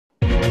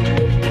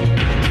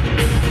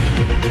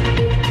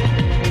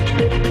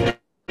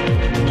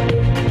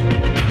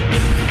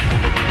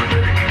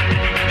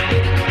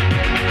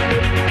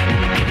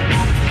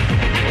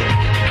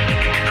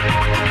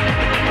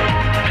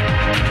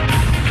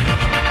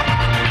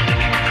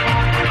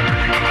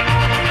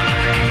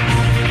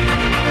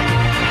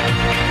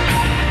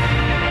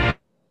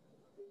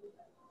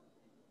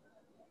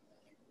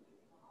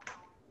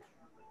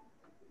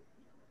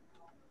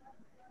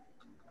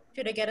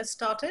Should I get us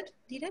started,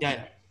 Dheeraj?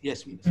 Yeah.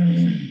 Yes, please.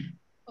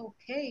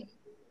 Okay.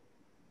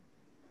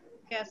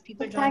 As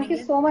people So joining thank you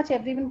in. so much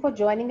everyone for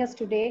joining us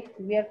today.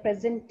 We are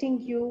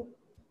presenting you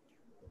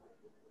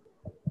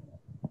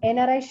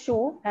NRI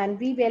show and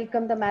we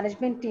welcome the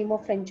management team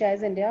of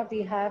Franchise India.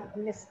 We have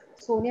Ms.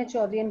 Sonia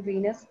Chaudhary and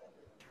Venus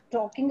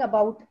talking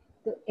about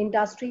the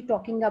industry,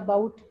 talking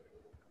about,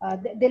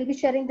 they'll be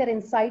sharing their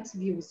insights,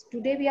 views.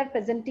 Today we are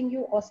presenting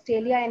you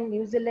Australia and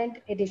New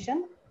Zealand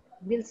edition.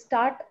 We'll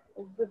start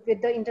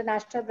with the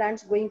international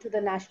brands going to the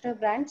national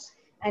brands,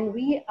 and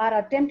our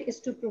attempt is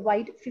to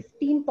provide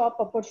 15 top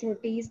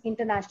opportunities,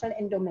 international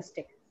and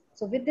domestic.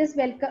 So with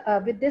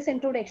this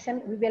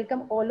introduction, we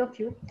welcome all of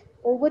you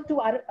over to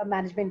our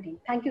management team.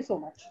 Thank you so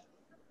much.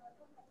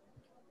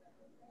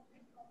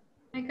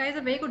 Hi guys,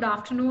 a very good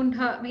afternoon.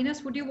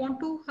 Venus, would you want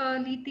to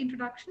lead the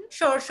introduction?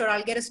 Sure.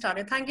 I'll get us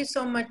started. Thank you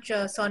so much,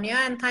 Sonia,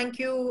 and thank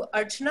you,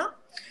 Archana.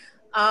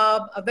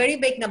 A very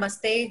big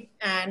namaste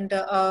and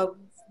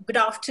good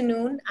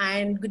afternoon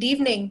and good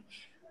evening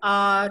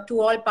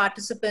to all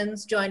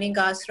participants joining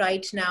us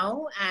right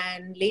now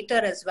and later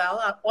as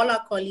well. All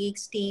our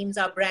colleagues, teams,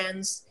 our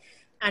brands,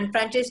 and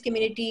franchise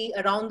community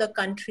around the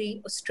country,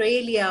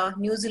 Australia,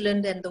 New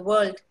Zealand, and the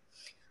world.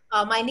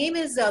 My name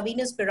is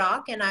Venus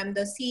Birak, and I'm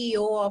the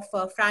CEO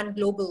of Fran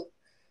Global.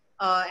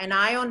 And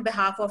I, on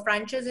behalf of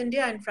Franchise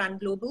India and Fran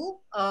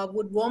Global,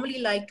 would warmly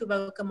like to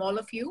welcome all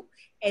of you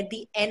at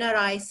the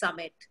NRI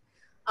Summit.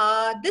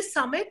 This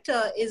summit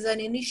is an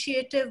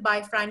initiative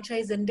by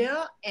Franchise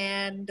India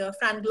and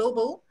Fran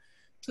Global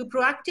to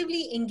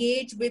proactively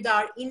engage with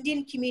our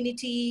Indian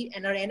community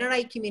and our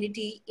NRI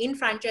community in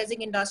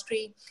franchising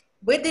industry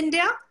with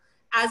India,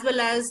 as well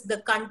as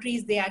the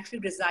countries they actually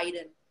reside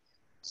in.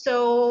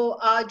 So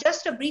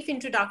just a brief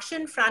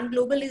introduction, Fran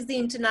Global is the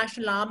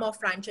international arm of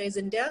Franchise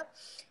India.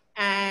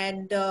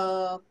 And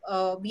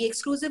we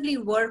exclusively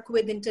work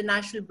with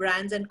international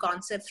brands and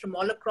concepts from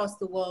all across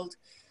the world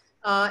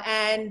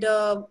and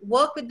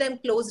work with them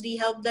closely,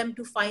 help them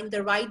to find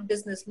the right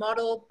business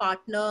model,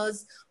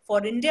 partners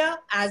for India,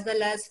 as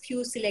well as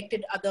few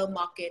selected other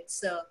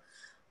markets.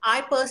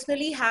 I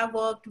personally have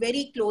worked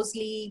very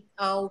closely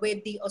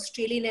with the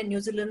Australian and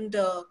New Zealand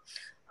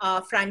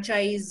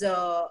franchise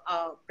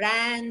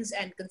brands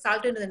and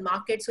consultants and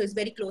markets. So it's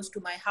very close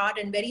to my heart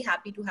and very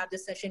happy to have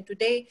this session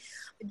today.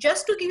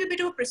 Just to give you a bit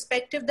of a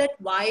perspective that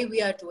why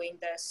we are doing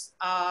this,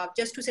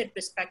 just to set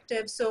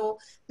perspective. So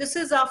this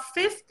is our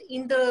fifth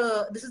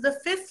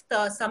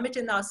summit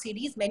in our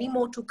series, many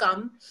more to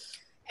come.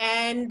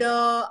 And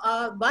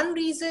one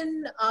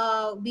reason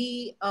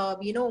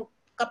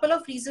couple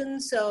of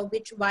reasons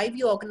why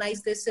we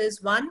organize this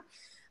is one,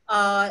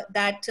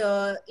 that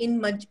in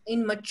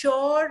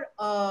mature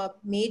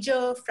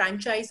major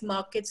franchise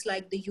markets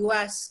like the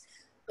US,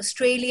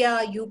 Australia,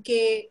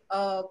 UK,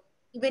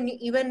 even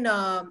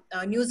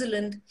New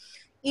Zealand,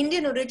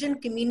 Indian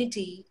origin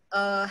community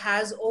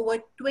has over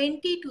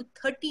 20 to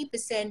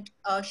 30%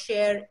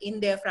 share in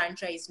their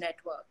franchise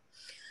network.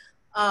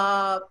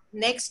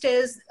 Next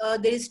is,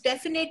 there is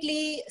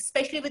definitely,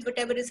 especially with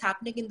whatever is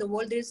happening in the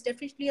world, there is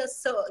definitely a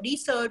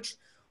research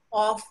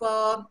of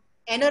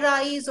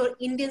NRIs or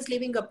Indians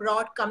living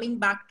abroad coming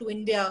back to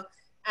India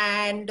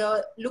and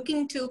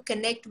looking to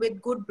connect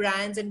with good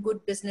brands and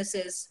good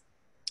businesses.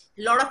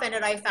 A lot of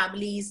NRI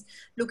families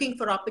looking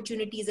for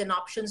opportunities and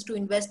options to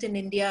invest in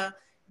India,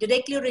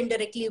 directly or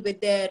indirectly with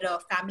their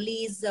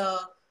families. A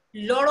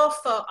lot of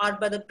our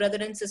brother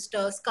and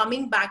sisters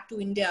coming back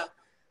to India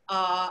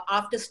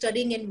after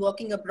studying and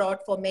working abroad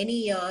for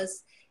many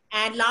years.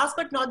 And last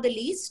but not the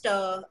least,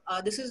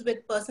 this is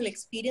with personal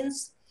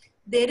experience,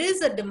 there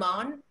is a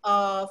demand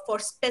for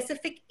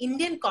specific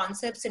Indian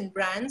concepts and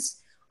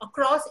brands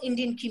across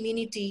Indian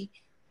community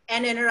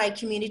and NRI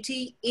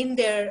community in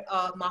their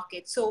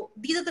market. So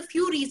these are the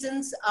few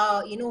reasons,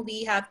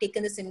 we have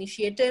taken this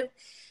initiative,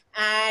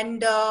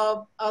 and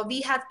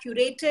we have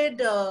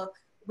curated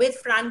with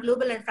Fran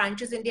Global and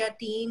Franchise India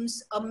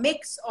teams, a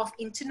mix of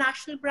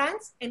international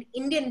brands and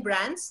Indian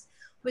brands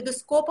with the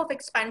scope of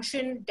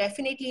expansion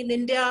definitely in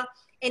India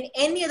and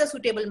any other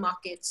suitable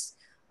markets.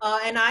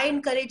 And I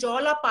encourage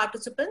all our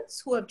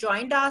participants who have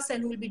joined us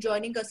and who will be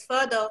joining us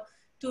further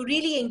to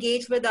really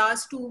engage with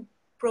us, to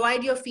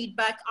provide your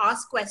feedback,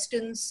 ask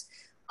questions,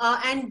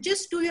 and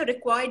just do your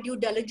required due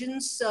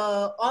diligence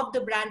of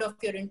the brand of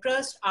your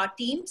interest. Our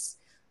teams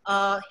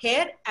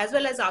here, as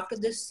well as after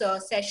this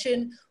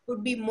session,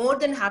 would be more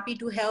than happy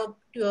to help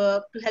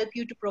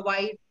you to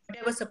provide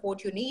whatever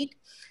support you need.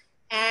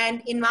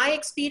 And in my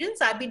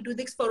experience, I've been doing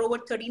this for over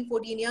 13,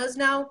 14 years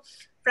now.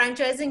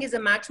 Franchising is a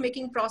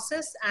matchmaking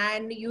process,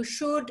 and you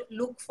should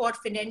look for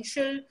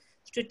financial,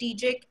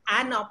 strategic,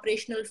 and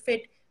operational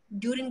fit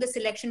during the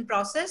selection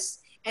process,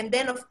 and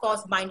then of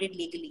course bind it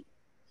legally.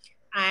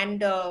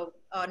 And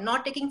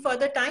not taking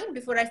further time,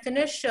 before I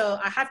finish,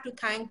 I have to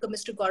thank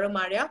Mr. Gaurav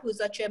Maurya, who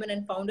is our chairman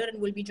and founder and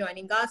will be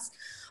joining us.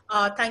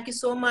 Thank you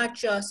so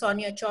much,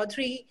 Sonia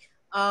Chaudhary,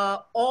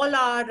 all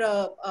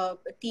our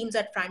teams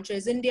at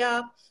Franchise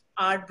India,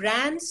 our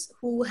brands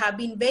who have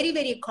been very,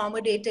 very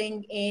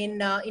accommodating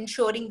in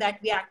ensuring that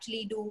we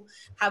actually do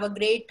have a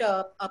great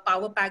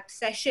power-packed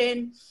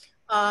session.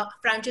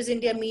 Franchise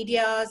India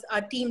Medias,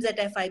 our teams at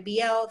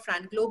FIBL,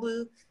 Fran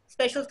Global.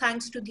 Special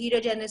thanks to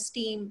Dheeraj and his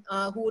team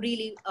who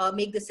really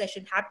make this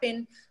session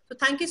happen. So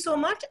thank you so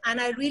much.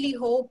 And I really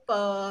hope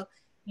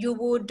you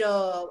would,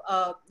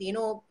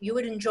 you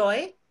would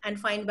enjoy and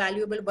find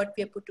valuable what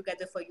we have put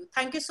together for you.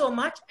 Thank you so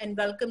much and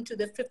welcome to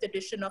the 5th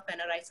edition of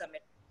NRI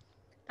Summit.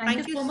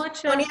 Thank you so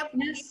much, Sonia.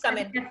 Ines. Come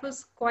in. That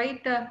was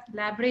quite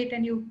elaborate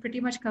and you pretty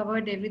much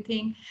covered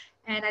everything.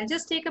 And I'll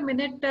just take a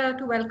minute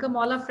to welcome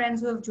all our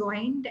friends who have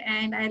joined.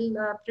 And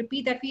I'll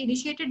repeat that we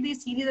initiated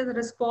this series as a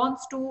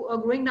response to a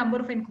growing number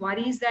of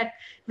inquiries that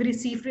we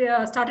received,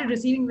 started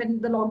receiving when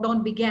the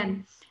lockdown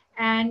began.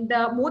 And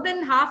more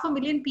than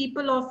 500,000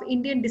 people of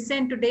Indian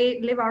descent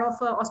today live out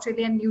of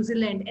Australia and New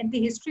Zealand. And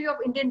the history of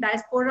Indian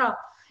diaspora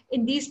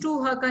in these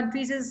two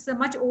countries is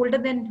much older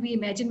than we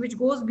imagine, which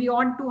goes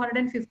beyond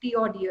 250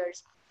 odd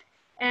years.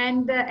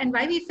 And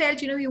why we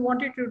felt, we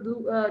wanted to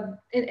do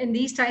in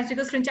these times,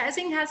 because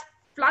franchising has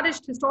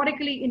flourished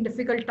historically in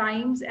difficult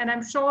times. And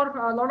I'm sure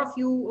a lot of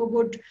you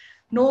would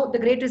know the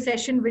Great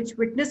Recession, which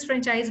witnessed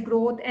franchise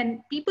growth. And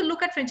people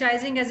look at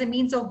franchising as a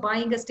means of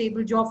buying a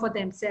stable job for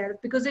themselves,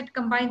 because it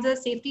combines a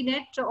safety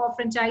net of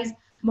franchise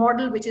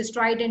model, which is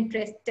tried and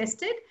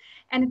tested.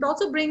 And it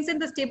also brings in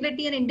the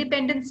stability and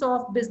independence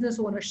of business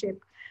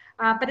ownership.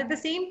 But at the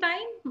same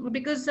time,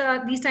 because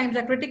these times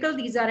are critical,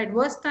 these are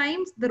adverse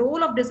times, the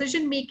role of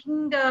decision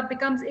making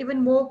becomes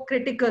even more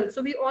critical.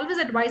 So we always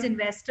advise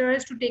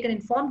investors to take an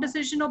informed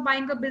decision of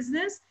buying a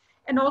business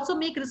and also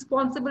make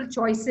responsible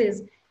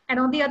choices. And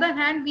on the other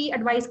hand, we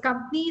advise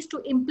companies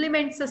to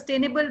implement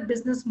sustainable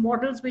business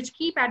models which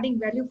keep adding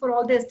value for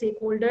all their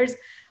stakeholders,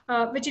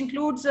 which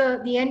includes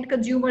the end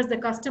consumers, the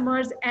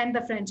customers, and the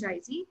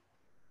franchisee.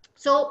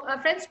 So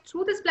friends,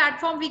 through this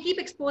platform, we keep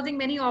exposing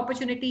many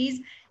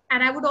opportunities.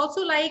 And I would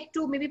also like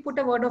to maybe put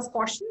a word of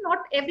caution.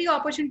 Not every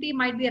opportunity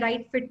might be a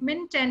right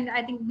fitment. And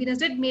I think Venus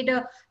did made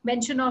a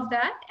mention of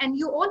that. And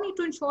you all need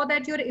to ensure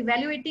that you're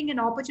evaluating an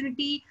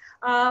opportunity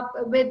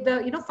with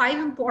the 5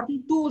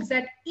 important tools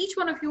that each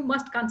one of you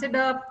must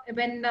consider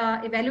when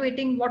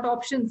evaluating what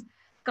options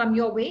come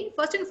your way.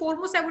 First and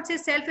foremost, I would say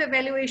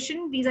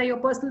self-evaluation. These are your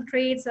personal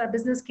traits,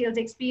 business skills,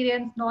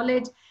 experience,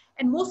 knowledge,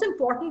 and most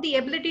important, the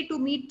ability to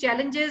meet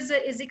challenges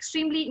is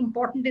extremely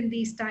important in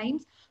these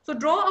times. So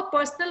draw a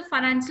personal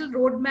financial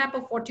roadmap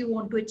of what you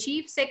want to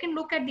achieve. Second,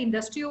 look at the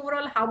industry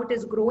overall, how it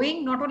is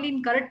growing, not only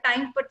in current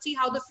times, but see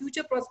how the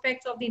future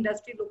prospects of the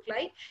industry look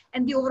like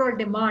and the overall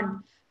demand.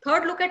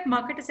 Third, look at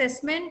market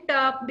assessment,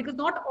 because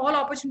not all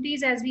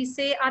opportunities, as we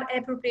say, are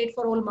appropriate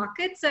for all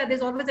markets.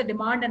 There's always a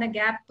demand and a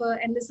gap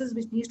analysis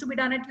which needs to be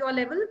done at your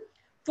level.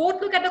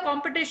 Fourth, look at the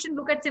competition,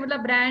 look at similar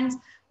brands,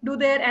 do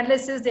their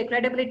analysis, their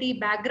credibility,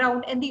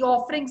 background, and the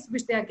offerings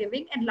which they are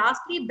giving. And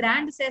lastly,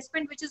 brand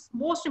assessment, which is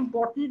most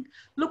important.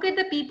 Look at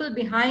the people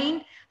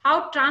behind,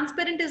 how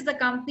transparent is the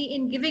company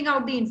in giving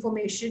out the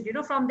information,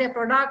 from their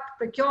product,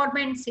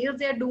 procurement, sales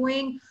they're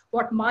doing,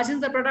 what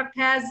margins the product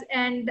has,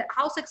 and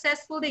how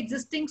successful the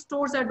existing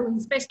stores are doing.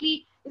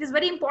 Especially, it is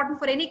very important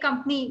for any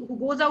company who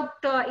goes out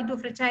into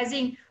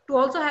franchising to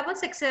also have a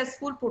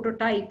successful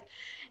prototype.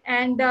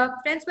 And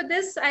friends, with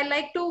this, I'd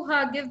like to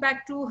give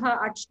back to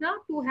Archana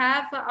to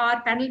have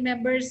our panel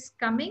members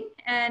coming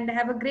and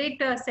have a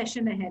great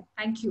session ahead.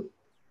 Thank you.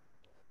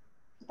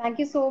 Thank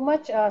you so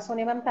much,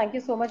 Sonia ma'am. Thank you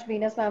so much,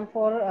 Venus ma'am,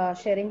 for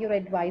sharing your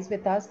advice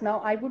with us.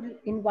 Now, I would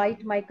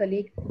invite my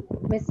colleague,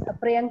 Ms.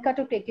 Priyanka,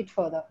 to take it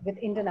further with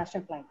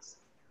international clients.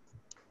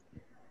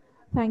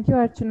 Thank you,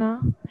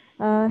 Archana.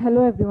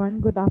 Hello, everyone.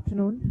 Good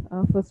afternoon,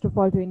 first of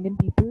all, to Indian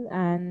people,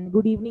 and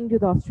good evening to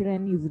the Australian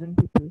and New Zealand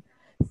people.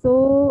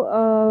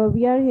 So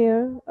we are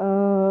here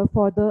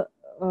for the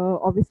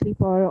obviously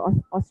for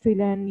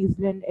Australia and New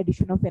Zealand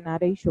edition of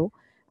NRI show,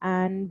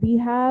 and we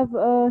have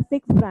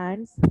 6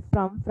 brands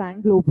from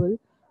Frank Global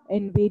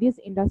in various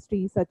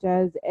industries such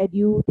as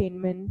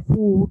edutainment,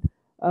 food,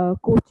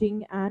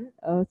 coaching, and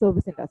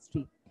service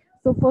industry.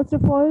 So first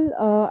of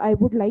all, I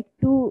would like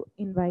to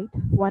invite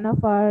one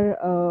of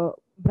our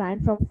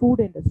brand from food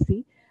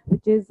industry,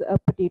 which is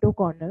Potato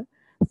Corner.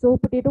 So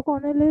Potato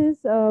Corner is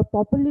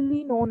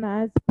popularly known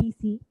as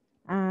PC,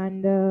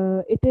 and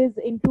it is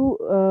into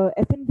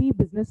F&B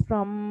business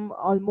from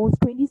almost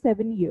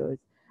 27 years,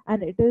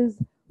 and it is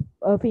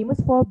famous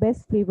for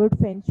best flavored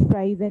French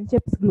fries and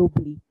chips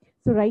globally.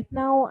 So right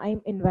now,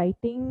 I'm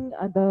inviting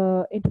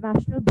the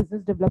International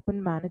Business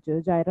Development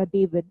Manager, Jaira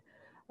David.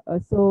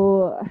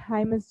 So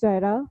hi, Ms.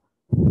 Jaira.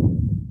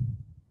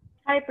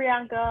 Hi,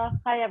 Priyanka.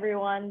 Hi,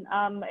 everyone.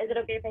 Is it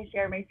okay if I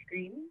share my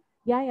screen?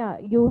 Yeah,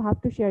 you have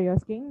to share your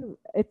screen.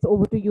 It's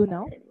over to you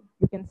now. Alrighty.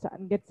 You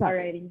can get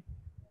started. Alrighty.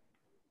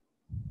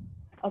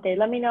 Okay,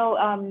 let me know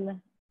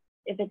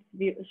if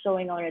it's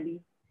showing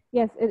already.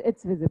 Yes,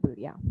 it's visible.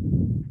 Yeah.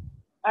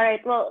 All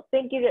right. Well,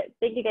 thank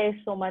you guys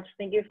so much.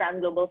 Thank you,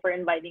 Fran Global, for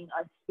inviting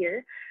us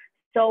here.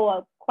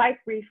 So quite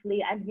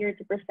briefly, I'm here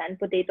to present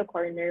Potato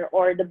Corner,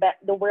 or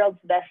the world's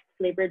best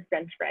flavored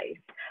French fries.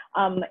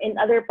 In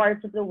other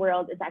parts of the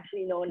world, it's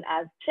actually known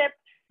as chips.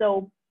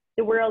 So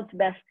the world's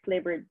best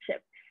flavored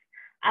chips.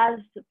 As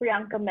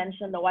Priyanka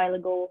mentioned a while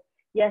ago,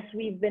 yes,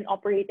 we've been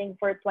operating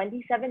for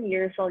 27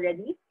 years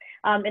already.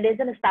 It is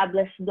an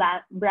established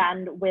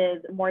brand with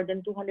more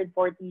than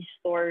 240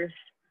 stores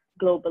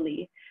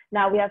globally.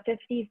 Now we have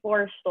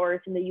 54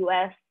 stores in the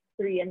US,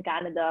 3 in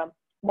Canada,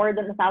 more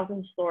than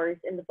 1,000 stores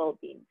in the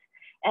Philippines.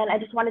 And I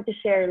just wanted to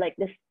share, like,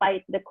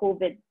 despite the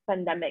COVID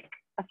pandemic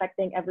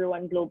affecting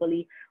everyone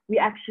globally, we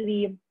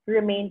actually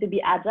remain to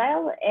be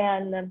agile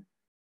and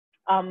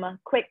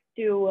quick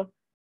to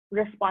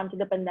respond to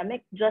the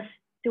pandemic. Just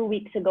 2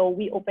 weeks ago,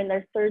 we opened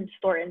our 3rd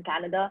store in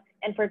Canada.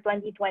 And for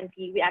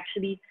 2020, we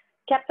actually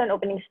kept on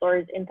opening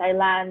stores in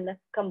Thailand,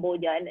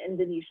 Cambodia, and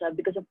Indonesia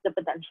because of the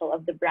potential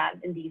of the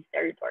brand in these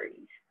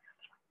territories.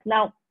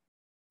 Now,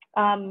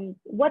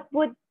 what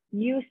would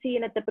you see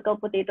in a typical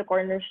potato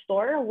corner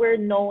store? We're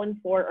known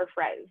for our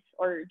fries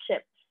or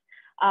chips.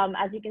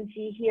 As you can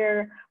see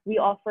here, we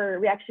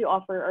actually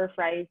offer our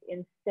fries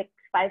in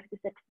 5 to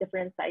 6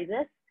 different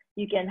sizes.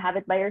 You can have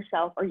it by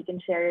yourself, or you can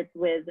share it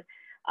with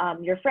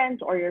your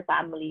friends or your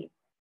family.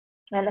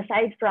 And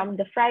aside from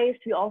the fries,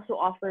 we also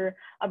offer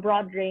a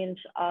broad range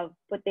of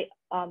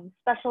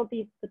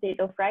specialty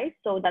potato fries.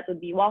 So that would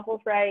be waffle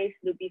fries,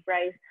 loopy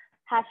fries,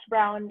 hash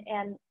brown,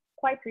 and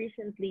quite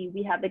recently,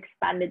 we have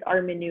expanded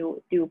our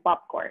menu to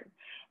popcorn.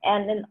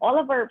 And in all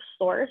of our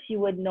stores, you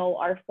would know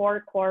our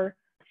 4 core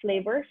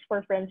flavors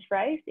for French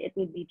fries. It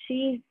would be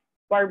cheese,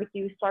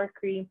 barbecue, sour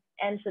cream,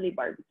 and chili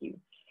barbecue.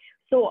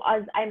 So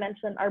as I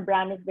mentioned, our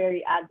brand is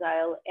very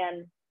agile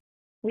and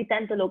we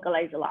tend to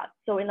localize a lot.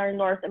 So in our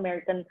North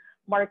American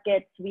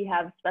markets, we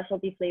have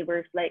specialty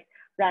flavors like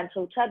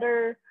rancho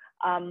cheddar,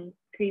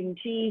 cream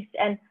cheese,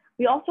 and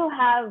we also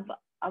have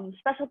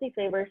specialty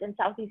flavors in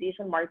Southeast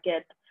Asian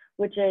market,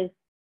 which is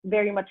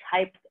very much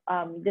hyped.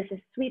 This is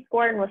sweet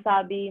corn,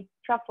 wasabi,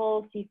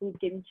 truffle, seafood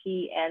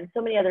kimchi, and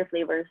so many other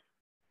flavors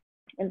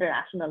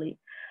internationally.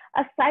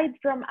 Aside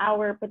from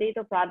our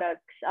potato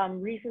products,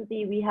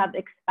 recently we have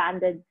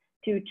expanded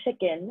to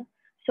chicken.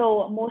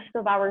 So most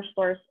of our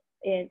stores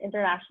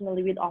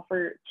internationally would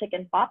offer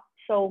chicken pop.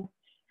 So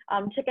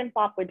chicken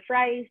pop with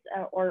fries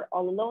or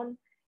all alone.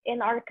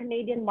 In our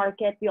Canadian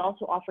market, we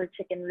also offer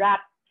chicken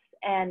wraps,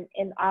 and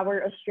in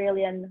our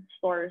Australian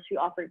stores, we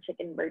offer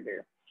chicken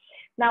burger.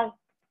 Now,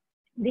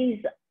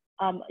 these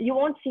you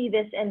won't see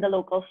this in the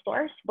local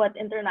stores, but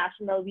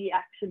international, we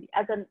actually,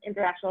 as an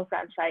international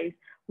franchise,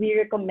 we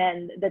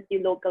recommend that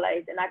you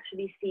localize and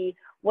actually see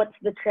what's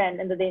the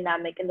trend and the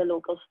dynamic in the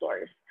local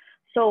stores.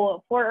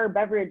 So for our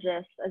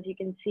beverages, as you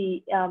can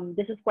see,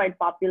 this is quite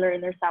popular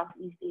in our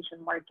Southeast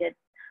Asian market.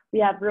 We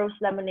have rose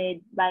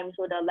lemonade, lime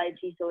soda,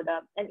 lychee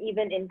soda, and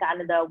even in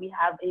Canada, we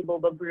have a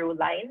boba brew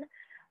line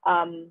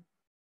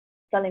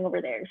selling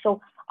over there. So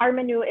our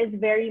menu is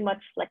very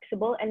much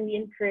flexible, and we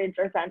encourage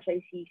our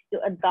franchisees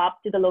to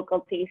adapt to the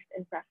local taste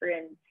and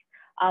preference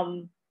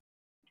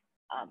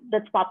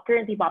that's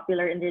currently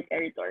popular in their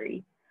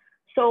territory.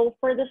 So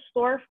for the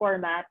store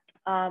format,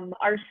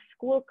 our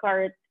school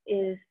cart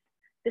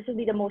this would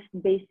be the most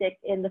basic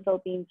in the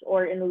Philippines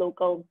or in the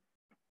local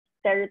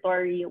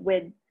territory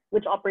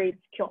which operates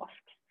kiosks.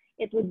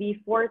 It would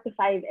be 4 to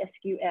 5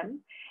 SQM.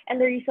 And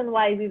the reason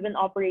why we've been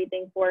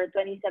operating for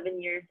 27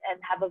 years and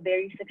have a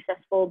very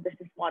successful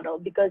business model,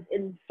 because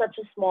in such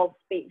a small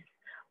space,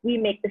 we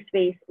make the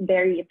space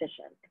very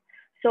efficient.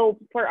 So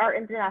for our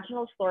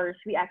international stores,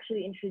 we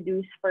actually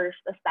introduce first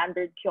a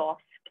standard kiosk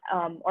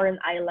or an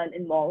island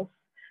in malls.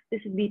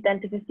 This would be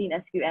 10 to 15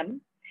 SQM.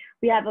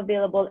 We have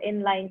available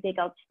inline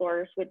takeout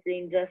stores which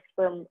ranges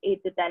from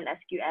 8 to 10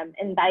 SQM,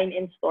 and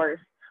dine-in stores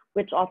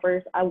which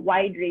offers a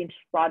wide range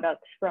of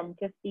products from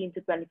 15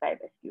 to 25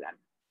 SQM.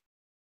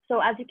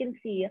 So as you can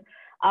see,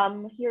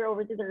 here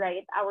over to the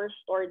right, our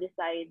store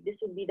design, this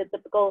would be the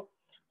typical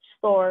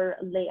store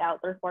layout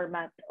or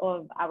format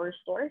of our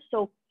stores.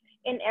 So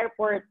in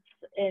airports,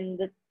 in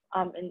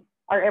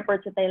our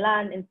airports in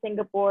Thailand, in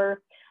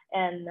Singapore,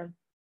 and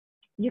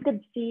you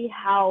could see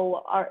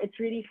how it's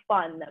really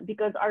fun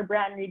because our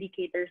brand really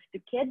caters to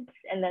kids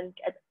and then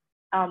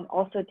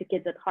also to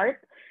kids at heart.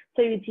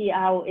 So you see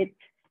how it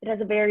has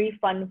a very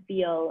fun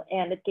feel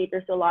and it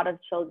caters to a lot of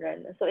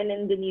children. So in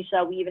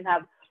Indonesia, we even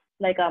have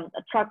like a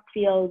truck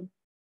field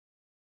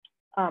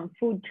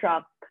food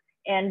truck,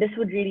 and this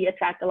would really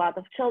attract a lot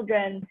of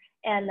children.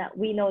 And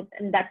we know,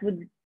 and that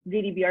would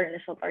really be our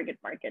initial target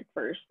market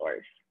for our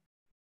stores.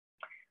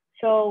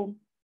 So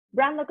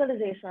brand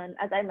localization,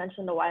 as I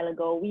mentioned a while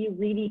ago, we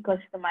really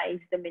customize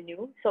the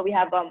menu. So we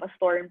have a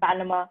store in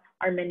Panama,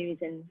 our menu is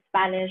in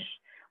Spanish.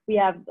 We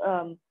have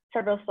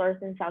several stores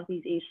in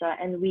Southeast Asia,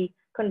 and we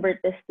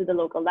convert this to the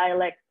local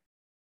dialect.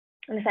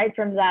 And aside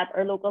from that,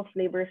 our local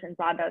flavors and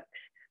products,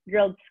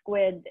 grilled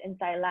squid in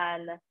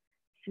Thailand,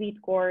 sweet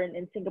corn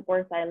in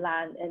Singapore,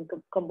 Thailand, and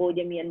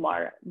Cambodia,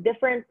 Myanmar,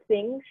 different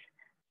things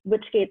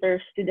which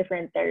caters to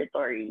different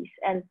territories.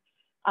 And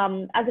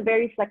as a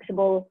very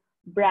flexible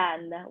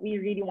brand, we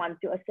really want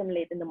to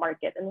assimilate in the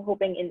market, and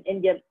hoping in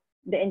India,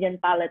 the Indian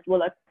palate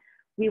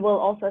we will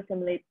also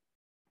assimilate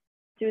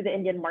to the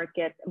Indian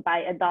market by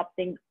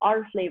adopting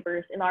our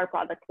flavors in our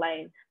product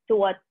line to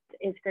what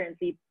is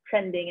currently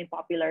trending and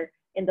popular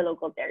in the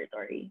local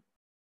territory.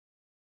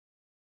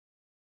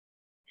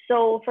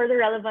 So for the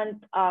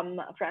relevant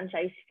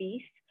franchise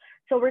fees,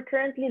 so we're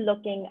currently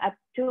looking at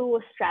two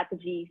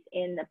strategies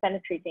in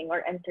penetrating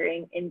or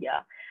entering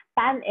India.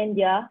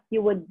 Pan-India,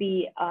 you would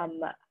be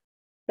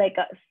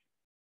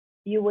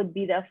you would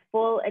be the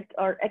full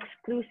or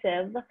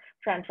exclusive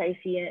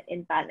franchisee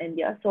in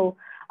Pan-India. So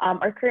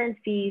our current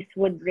fees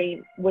would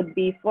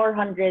be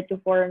 400 to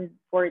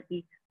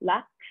 440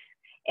 lakhs,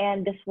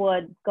 and this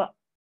would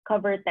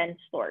cover 10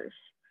 stores.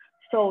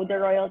 So the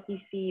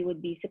royalty fee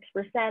would be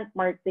 6%,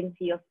 marketing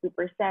fee of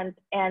 2%,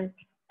 and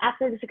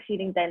after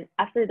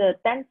the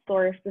 10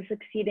 stores, the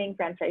succeeding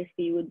franchise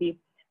fee would be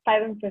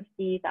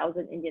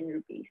 550,000 Indian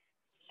rupees.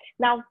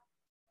 Now,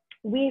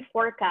 we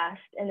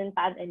forecast, and in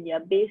Pan-India,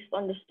 based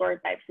on the store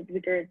types that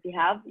we currently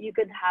have, you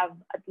could have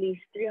at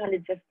least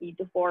 350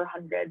 to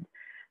 400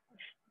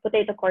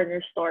 potato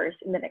corner stores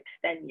in the next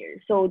 10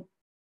 years. So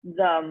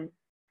the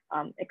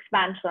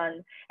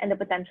expansion and the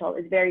potential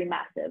is very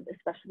massive,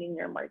 especially in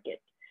your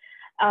market.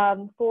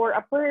 For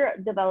a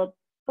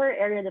per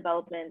area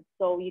development,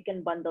 so you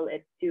can bundle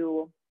it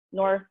to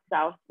north,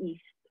 south,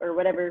 east, or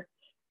whatever,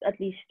 at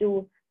least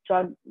two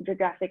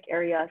geographic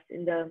areas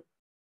in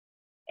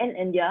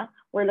India.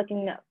 We're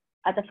looking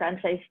at a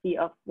franchise fee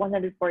of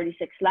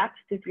 146 lakhs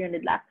to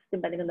 300 lakhs,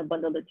 depending on the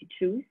bundle that you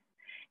choose.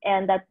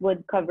 And that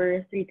would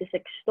cover 3 to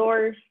 6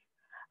 stores.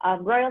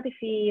 Royalty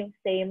fee,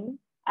 same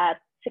at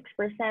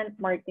 6%,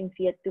 marketing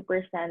fee at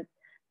 2%,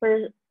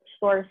 per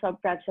store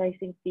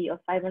sub-franchising fee of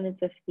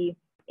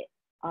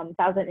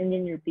 550,000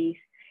 Indian rupees.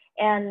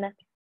 And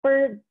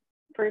for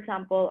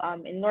example,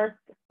 in North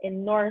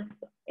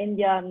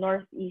India,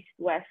 Northeast,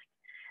 West,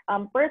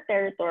 per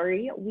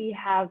territory, we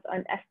have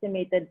an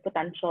estimated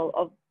potential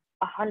of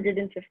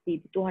 150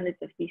 to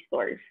 250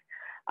 stores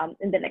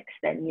in the next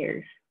 10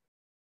 years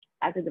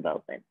as a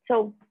development.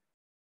 So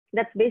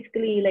that's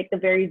basically like the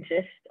very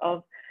gist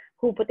of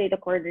who Potato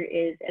Corner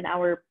is and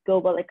our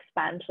global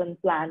expansion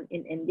plan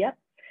in India.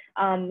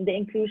 The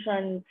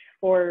inclusion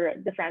for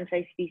the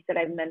franchise fees that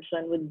I've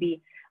mentioned would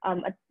be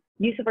a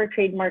use of our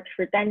trademarks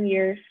for 10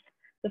 years,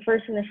 the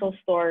first initial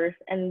stores,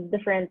 and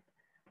different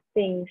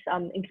things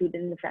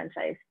included in the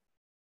franchise.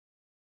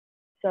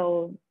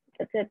 So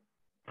that's it.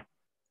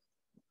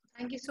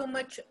 Thank you so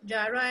much,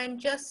 Jara. And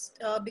just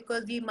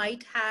because we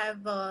might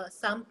have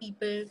some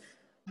people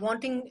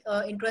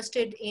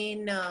interested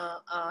in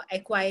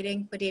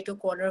acquiring Potato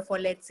Corner for,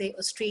 let's say,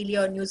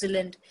 Australia or New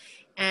Zealand.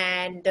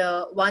 And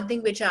one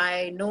thing which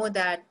I know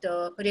that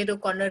Potato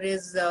Corner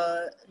is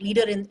a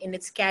leader in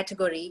its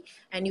category,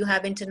 and you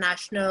have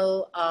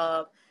international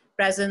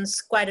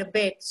presence quite a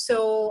bit.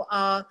 So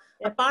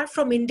apart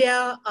from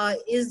India,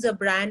 is the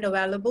brand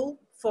available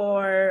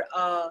for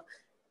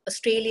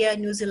Australia,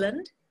 New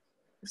Zealand?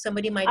 If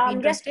somebody might be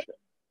interested. Yes,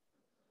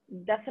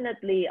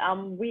 definitely.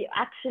 We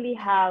actually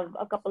have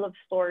a couple of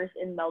stores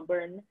in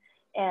Melbourne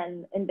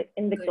and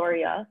in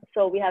Victoria. Good.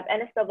 So we have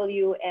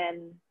NSW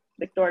and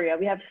Victoria.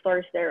 We have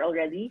stores there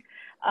already.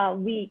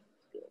 We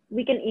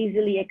can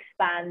easily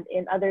expand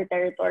in other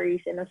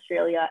territories in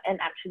Australia and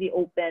actually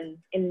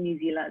open in New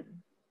Zealand.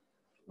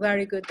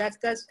 Very good. That's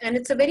and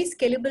it's a very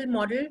scalable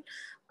model.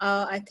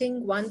 I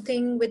think one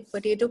thing with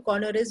Potato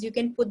Corner is you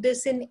can put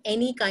this in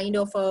any kind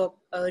of a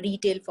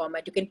retail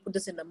format. You can put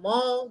this in a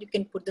mall, you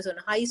can put this on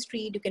a high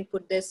street, you can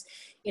put this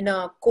in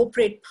a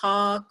corporate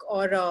park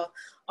or a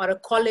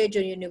college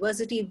or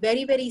university.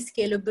 Very, very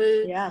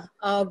scalable, yeah.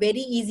 Very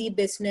easy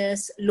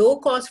business, low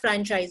cost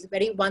franchise.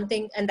 One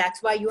thing, and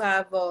that's why you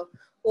have over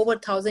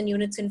 1,000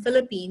 units in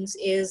Philippines,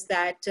 is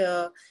that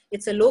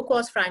it's a low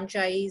cost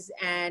franchise,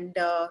 and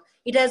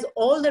it has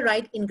all the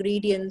right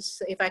ingredients,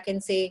 if I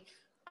can say,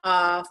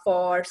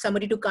 for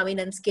somebody to come in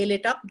and scale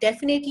it up.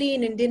 Definitely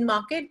in Indian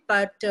market,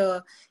 but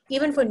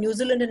even for New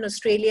Zealand and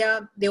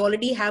Australia, they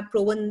already have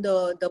proven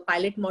the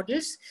pilot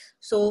models.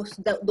 So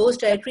those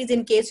territories,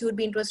 in case you would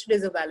be interested,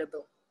 is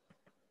available.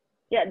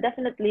 Yeah,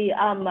 definitely.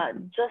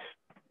 Just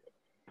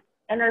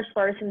in our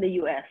stores in the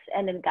US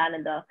and in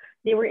Canada,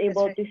 they were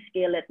able to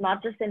scale it,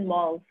 not just in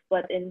malls,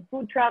 but in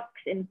food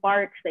trucks, in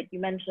parks, like you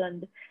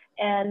mentioned,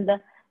 and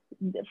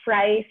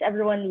fries.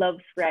 Everyone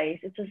loves fries.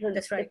 It's just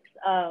it's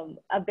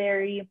a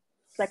very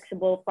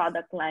flexible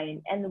product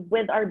line, and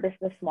with our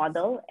business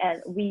model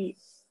and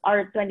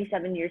our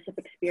 27 years of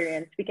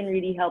experience, we can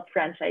really help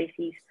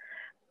franchisees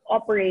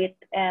operate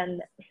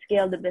and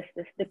scale the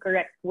business the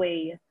correct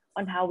way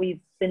on how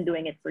we've been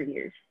doing it for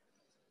years.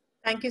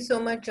 Thank you so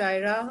much,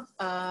 Jaira,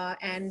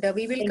 and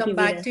we will come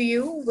back to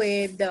you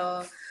with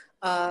the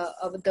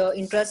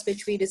interest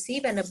which we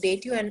receive and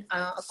update you, and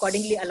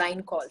accordingly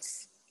align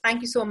calls.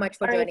 Thank you so much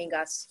for joining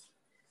us.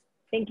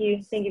 Thank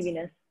you. Thank you,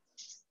 Venus.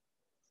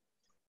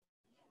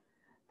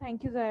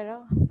 Thank you,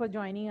 Zaira, for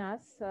joining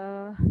us.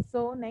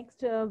 So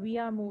next, we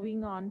are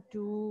moving on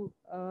to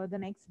the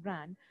next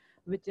brand,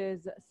 which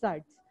is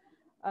Suds.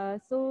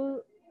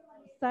 So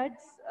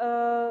Suds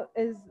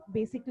is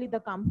basically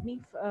the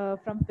company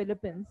from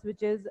Philippines,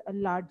 which is a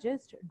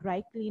largest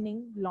dry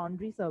cleaning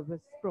laundry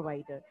service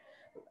provider,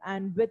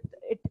 and with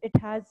it, it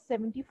has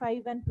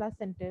 75 and plus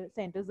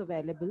centers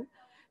available.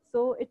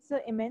 So it's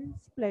an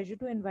immense pleasure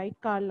to invite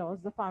Carlos,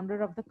 the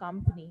founder of the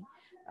company.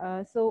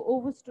 So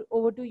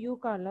over to you,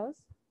 Carlos.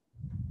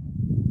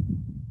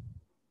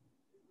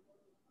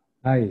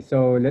 Hi,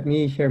 so let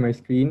me share my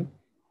screen.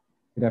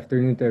 Good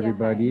afternoon to Yeah, hi.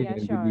 everybody Yeah, and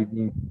good sure.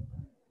 evening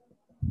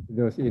to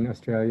those in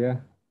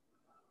Australia.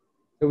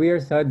 So we are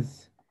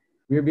Suds.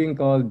 We're being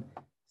called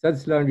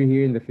Suds Laundry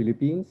here in the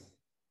Philippines.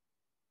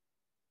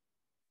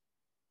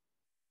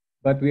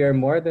 But we are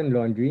more than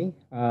laundry.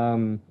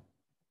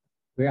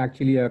 We're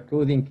actually a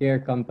clothing care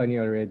company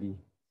already.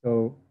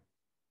 So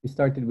we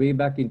started way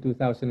back in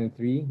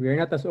 2003. We are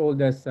not as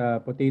old as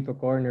Potato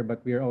Corner,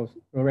 but we are also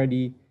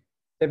already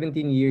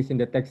 17 years in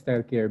the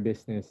textile care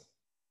business.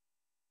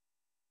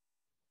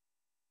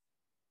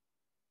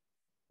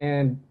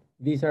 And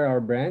these are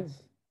our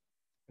brands.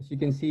 As you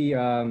can see,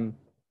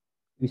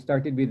 we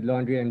started with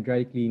laundry and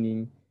dry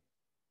cleaning,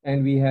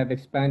 and we have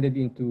expanded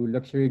into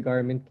luxury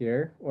garment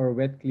care or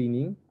wet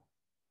cleaning.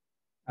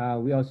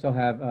 We also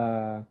have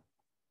an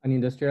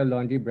industrial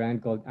laundry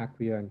brand called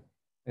Aquion.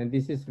 And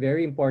this is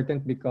very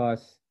important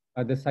because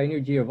the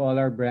synergy of all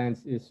our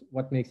brands is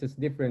what makes us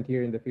different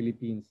here in the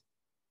Philippines.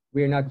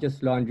 We're not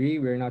just laundry,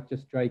 we're not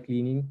just dry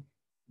cleaning,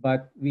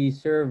 but we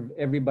serve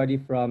everybody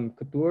from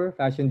couture,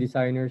 fashion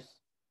designers,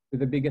 to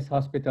the biggest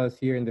hospitals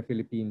here in the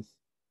Philippines.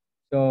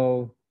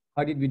 So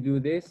how did we do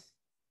this?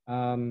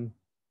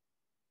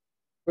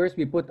 First,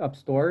 we put up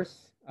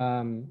stores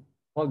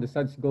called the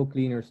Suds Go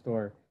Cleaner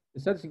store.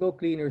 The Suds Go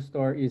Cleaner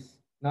store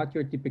is not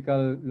your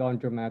typical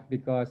laundromat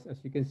because,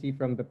 as you can see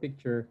from the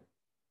picture,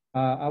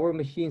 our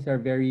machines are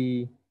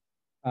very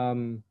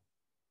um,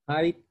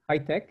 high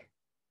tech.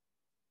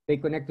 They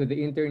connect to the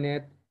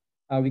internet.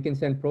 We can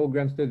send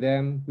programs to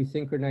them. We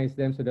synchronize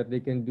them so that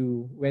they can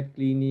do wet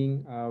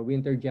cleaning,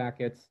 winter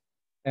jackets,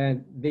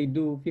 and they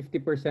do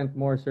 50%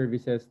 more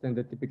services than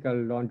the typical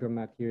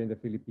laundromat here in the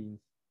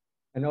Philippines.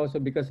 And also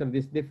because of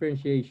this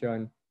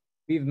differentiation,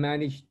 we've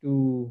managed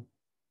to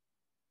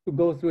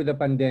go through the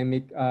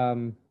pandemic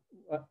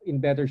in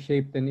better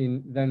shape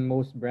than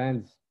most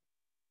brands,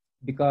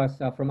 because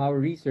from our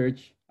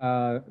research,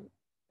 because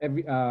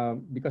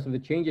of the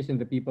changes in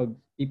the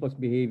people's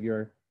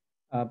behavior,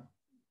 uh,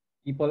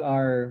 people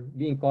are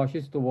being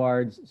cautious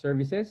towards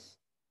services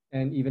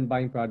and even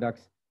buying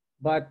products.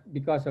 But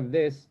because of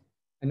this,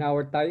 and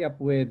our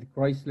tie-up with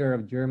Chrysler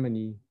of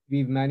Germany,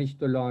 we've managed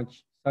to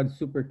launch Sud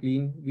Super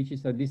Clean, which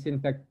is a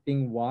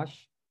disinfecting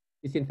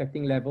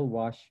level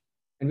wash.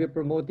 And we're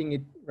promoting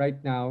it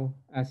right now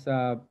as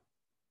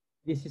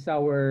this is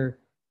our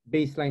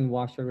baseline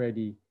wash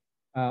already.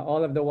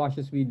 All of the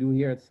washes we do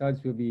here at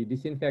Suds will be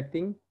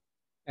disinfecting,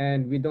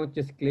 and we don't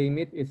just claim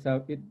it.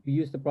 We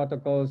use the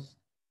protocols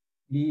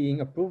being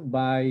approved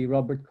by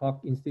Robert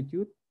Koch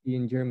Institute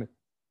in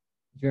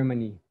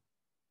Germany.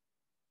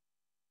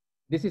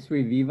 This is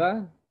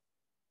Reviva,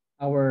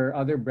 our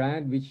other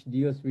brand, which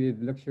deals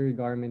with luxury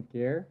garment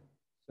care.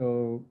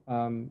 So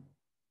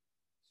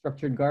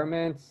structured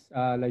garments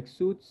like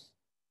suits,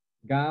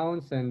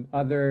 gowns, and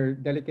other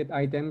delicate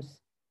items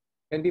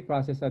can be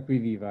processed at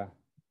Reviva.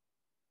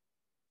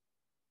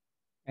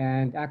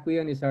 And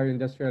Aquion is our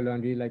industrial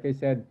laundry. Like I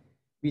said,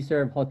 we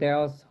serve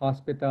hotels,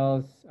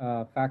 hospitals,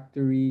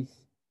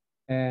 factories,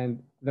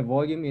 and the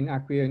volume in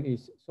Aquion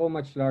is so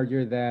much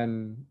larger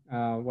than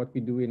what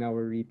we do in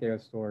our retail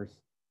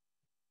stores.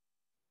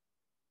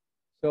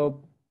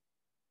 So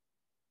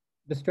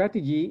the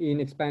strategy in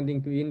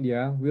expanding to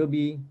India will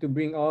be to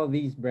bring all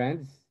these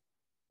brands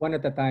one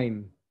at a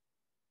time.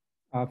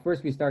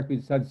 First, we start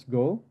with Suds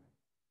Go.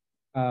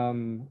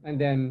 And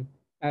then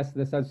as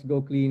the Suds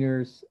Go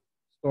cleaners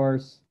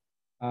stores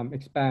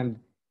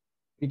expand,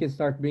 we can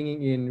start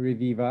bringing in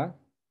Reviva.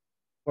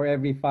 For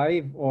every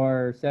 5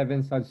 or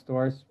 7 Suds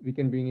stores, we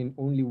can bring in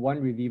only 1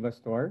 Reviva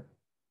store.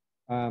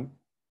 And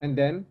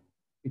then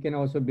we can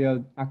also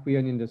build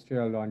Aquion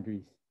industrial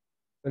laundries.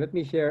 So let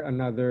me share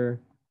another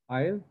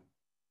aisle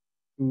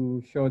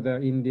to show the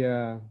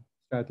India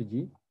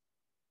strategy.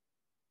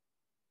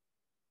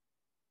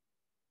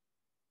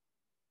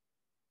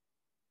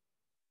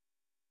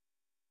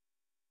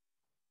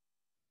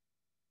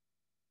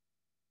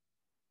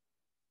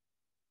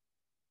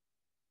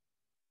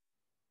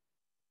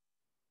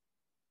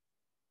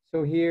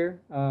 So here,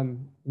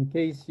 in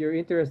case you're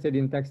interested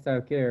in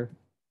textile care,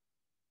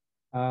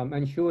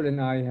 Anshul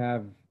and I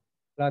have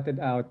plotted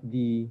out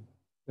the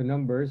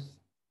numbers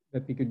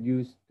that we could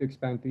use to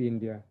expand to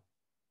India.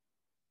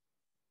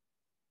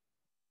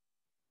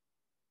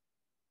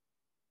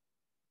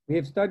 We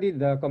have studied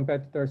the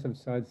competitors of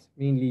Suds,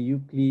 mainly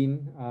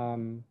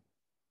Uclean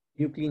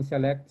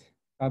Select,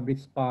 Fabric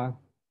Spa,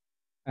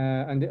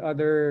 and the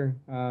other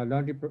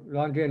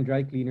laundry and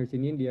dry cleaners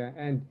in India.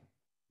 And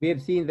we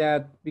have seen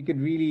that we could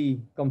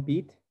really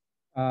compete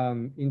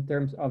in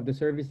terms of the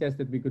services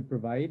that we could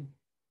provide.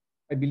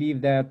 I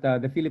believe that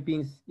in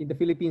the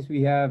Philippines,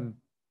 we have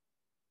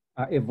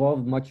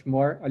evolved much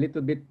more, a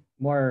little bit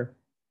more,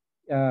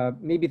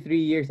 maybe 3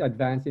 years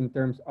advanced in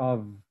terms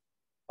of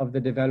the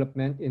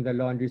development in the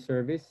laundry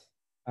service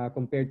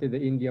compared to the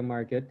India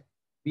market.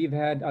 We've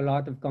had a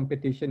lot of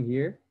competition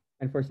here,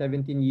 and for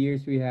 17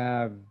 years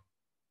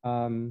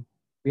um,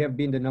 we have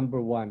been the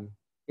number one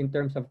in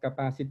terms of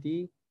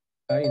capacity.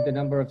 In the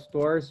number of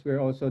stores, we're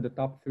also the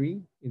top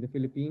three in the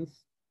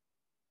Philippines.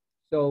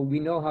 So we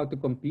know how to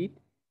compete,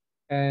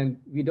 and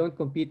we don't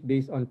compete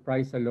based on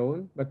price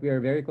alone, but we are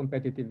very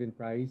competitive in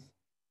price.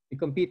 We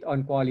compete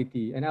on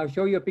quality, and I'll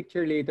show you a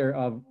picture later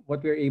of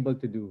what we're able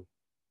to do.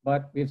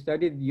 But we've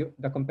studied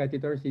the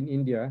competitors in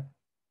India,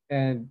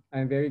 and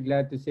I'm very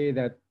glad to say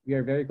that we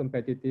are very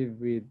competitive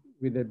with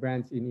the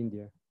brands in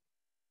India.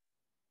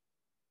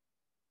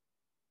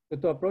 So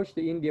to approach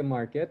the India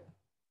market,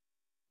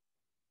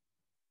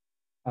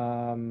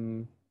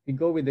 we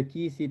go with the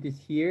key cities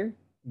here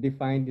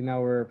defined in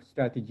our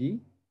strategy,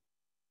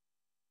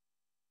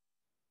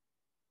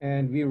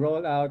 and we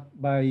roll out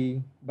by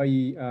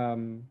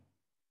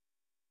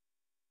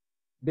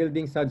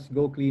building Suds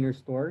Go Cleaner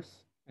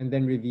stores, and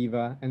then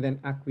Reviva, and then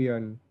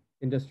Aquion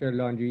Industrial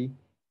Laundry.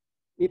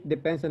 It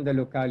depends on the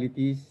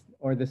localities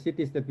or the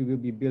cities that we will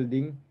be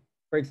building.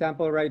 For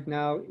example, right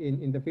now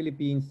in the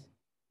Philippines,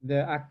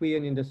 the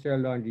Aquion Industrial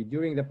Laundry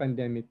during the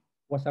pandemic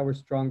was our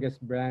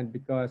strongest brand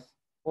because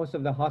most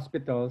of the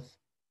hospitals,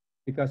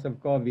 because of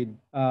COVID,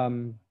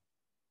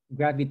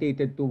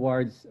 gravitated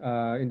towards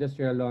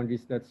industrial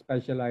laundries that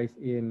specialize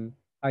in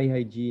high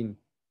hygiene,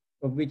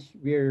 of which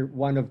we're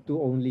one of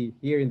two only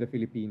here in the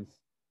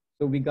Philippines.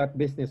 So we got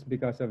business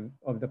because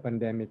of the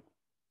pandemic.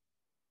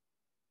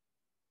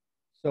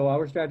 So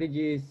our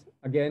strategy is,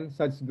 again,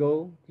 Suds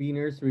Go,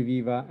 Cleaners,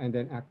 Reviva, and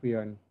then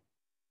Aquion.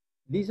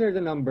 These are the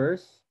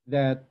numbers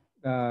that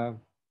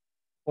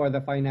for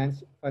the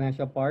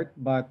financial part,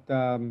 but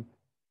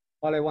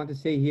all I want to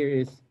say here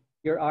is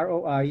your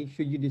ROI,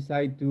 should you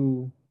decide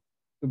to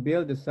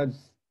build a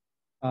Suds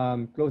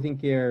clothing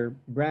care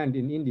brand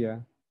in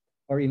India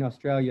or in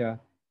Australia,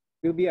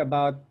 will be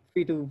about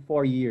 3 to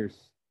 4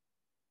 years.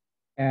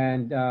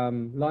 And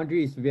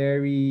laundry is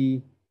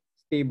very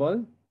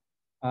stable.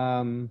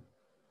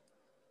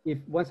 If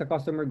once a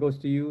customer goes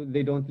to you,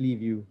 they don't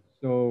leave you.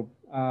 So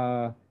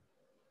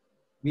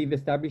we've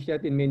established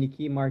that in many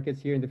key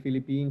markets here in the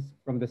Philippines,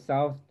 from the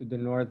south to the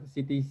north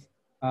cities.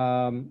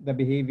 The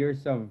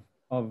behaviors of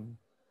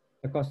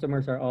the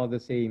customers are all the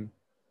same.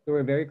 So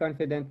we're very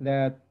confident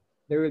that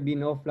there will be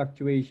no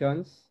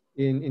fluctuations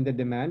in the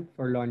demand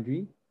for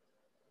laundry.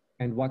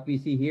 And what we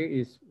see here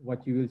is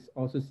what you will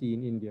also see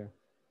in India.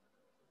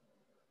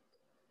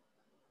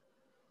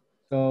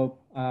 So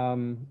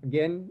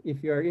again,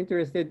 if you're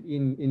interested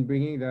in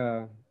bringing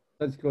the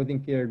Suds Clothing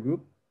Care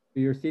Group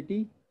to your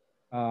city,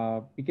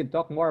 we can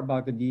talk more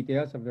about the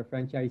details of the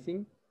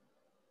franchising,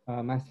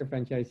 master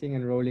franchising,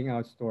 and rolling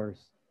out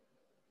stores.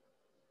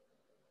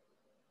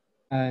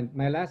 And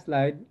my last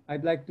slide,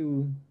 I'd like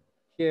to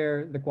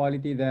share the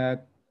quality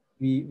that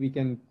we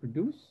can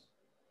produce.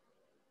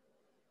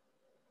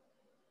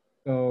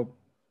 So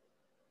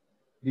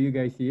do you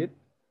guys see it?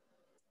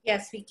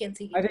 Yes, we can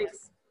see it.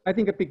 I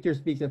think a picture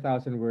speaks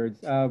 1,000 words.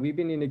 We've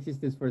been in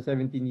existence for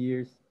 17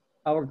 years.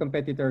 Our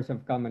competitors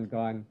have come and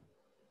gone.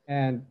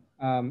 And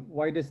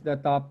why does the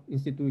top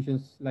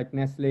institutions like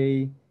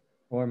Nestle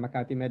or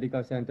Makati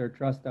Medical Center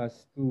trust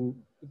us to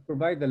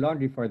provide the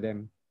laundry for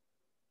them?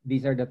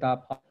 These are the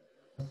top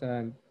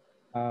hospitals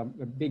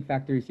and big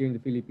factories here in the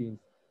Philippines.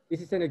 This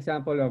is an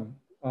example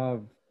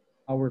of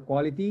our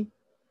quality.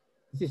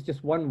 This is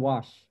just one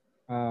wash,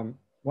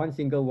 one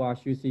single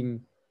wash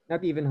using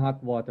not even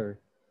hot water.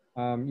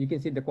 You can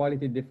see the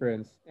quality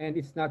difference, and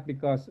it's not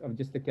because of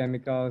just the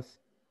chemicals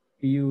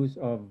we use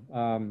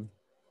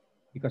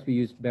because we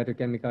use better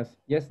chemicals.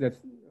 Yes, that's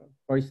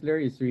Oyster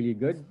is really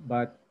good,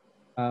 but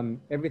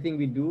everything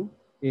we do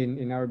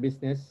in our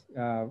business,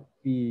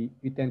 we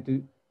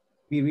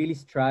really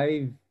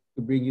strive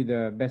to bring you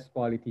the best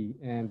quality.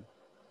 And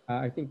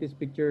I think this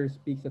picture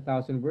speaks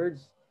 1,000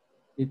 words.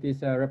 It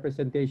is a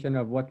representation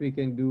of what we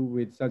can do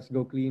with Suds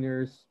Go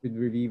Cleaners, with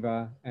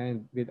Reviva,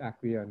 and with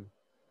Aquion.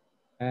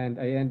 And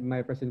I end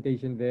my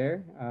presentation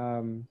there.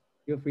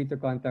 Feel free to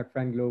contact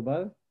Fran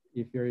Global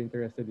if you're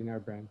interested in our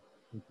brand.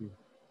 Thank you.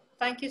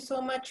 Thank you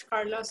so much,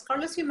 Carlos.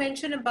 Carlos, you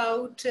mentioned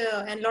about,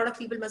 and a lot of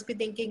people must be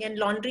thinking, and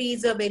laundry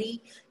is a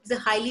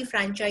highly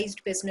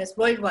franchised business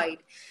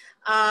worldwide.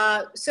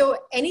 So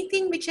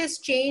anything which has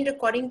changed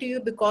according to you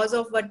because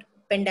of what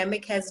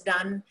pandemic has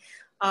done?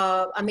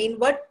 I mean,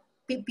 what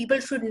people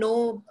should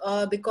know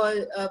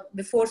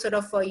before sort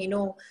of,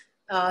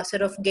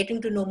 sort of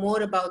getting to know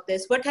more about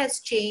this? What has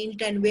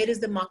changed and where is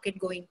the market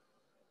going?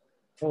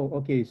 Oh,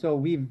 okay. So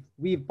we've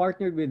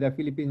partnered with the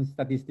Philippine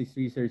Statistics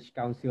Research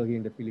Council here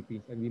in the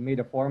Philippines, and we made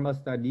a formal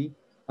study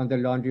on the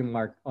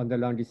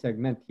laundry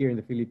segment here in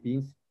the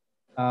Philippines.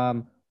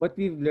 What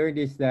we've learned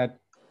is that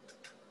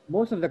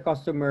most of the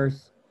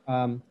customers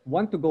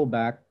want to go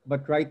back,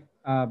 but during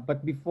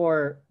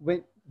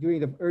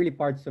the early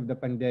parts of the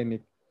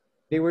pandemic,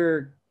 they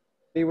were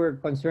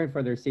concerned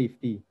for their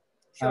safety.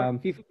 Sure.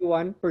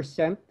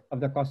 51% of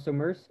the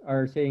customers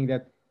are saying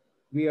that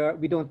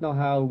we don't know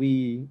how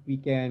we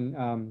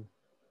can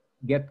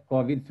get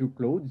COVID through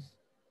clothes.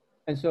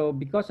 And so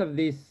because of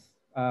this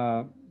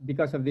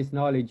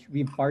knowledge,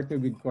 we've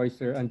partnered with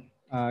Chrysler, and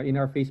in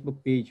our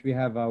Facebook page we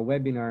have a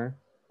webinar,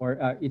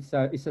 or it's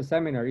a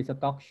seminar, it's a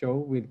talk show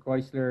with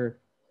Chrysler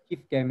chief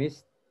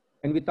chemist,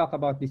 and we talk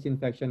about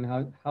disinfection,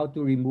 how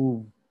to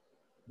remove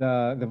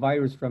the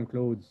virus from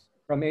clothes,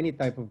 from any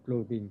type of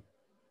clothing.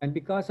 And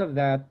because of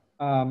that,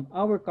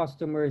 our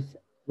customers,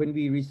 when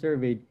we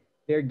resurveyed,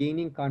 they're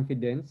gaining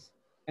confidence.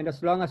 And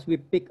as long as we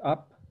pick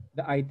up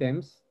the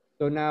items,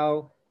 so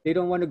now they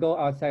don't want to go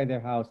outside their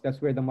house.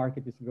 That's where the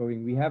market is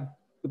going. We have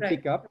to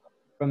pick up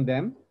from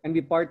them. And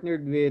we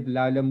partnered with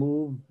Lala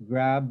Move,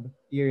 Grab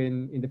here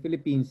in the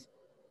Philippines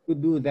to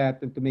do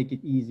that and to make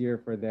it easier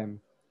for them.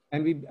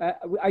 And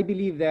I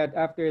believe that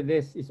after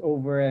this is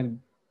over and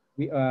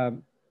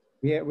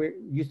we're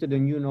used to the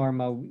new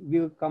normal,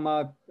 we'll come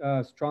out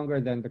stronger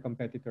than the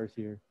competitors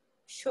here.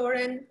 Sure,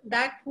 and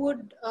that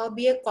would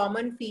be a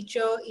common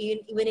feature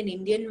even in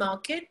Indian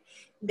market,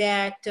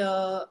 that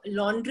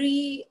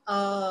laundry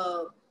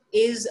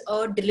is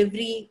a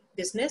delivery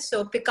business.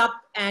 So pickup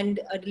and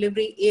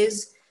delivery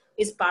is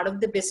part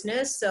of the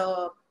business,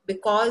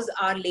 because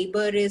our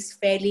labor is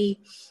fairly,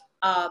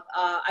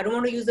 I don't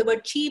want to use the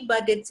word cheap,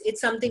 but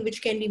it's something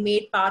which can be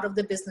made part of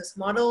the business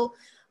model.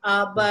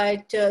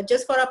 But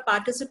just for our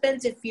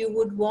participants, if you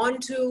would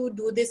want to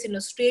do this in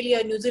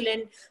Australia, New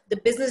Zealand, the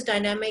business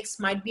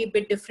dynamics might be a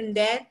bit different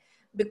there,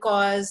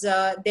 because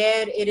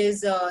there it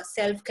is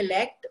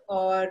self-collect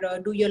or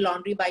do your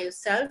laundry by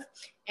yourself.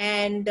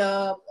 And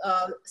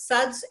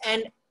Suds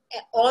and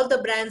all the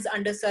brands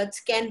under Suds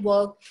can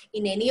work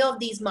in any of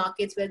these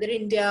markets, whether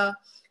India,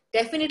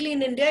 definitely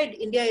in India.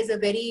 India is a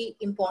very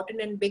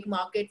important and big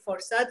market for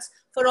Suds,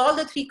 for all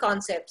the three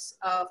concepts,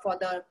 for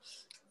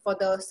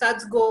the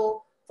Suds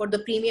Go, for the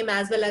premium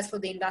as well as for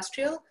the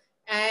industrial.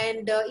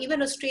 And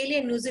even Australia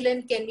and New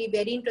Zealand can be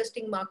very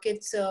interesting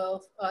markets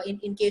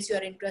in case you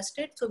are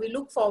interested. So we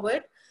look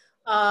forward.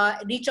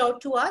 Reach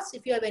out to us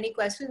if you have any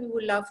questions. We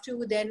would love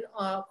to then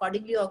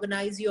accordingly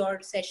organize your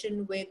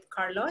session with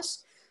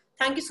Carlos.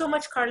 Thank you so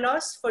much,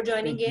 Carlos, for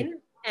joining in,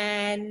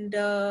 and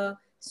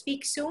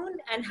speak soon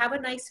and have a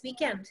nice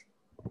weekend.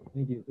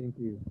 Thank you. Thank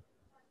you.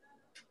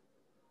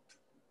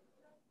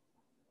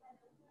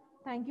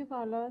 Thank you,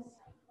 Carlos.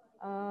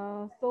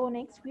 So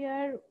next we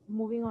are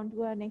moving on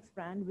to our next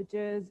brand, which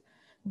is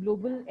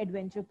Global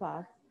Adventure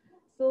Park.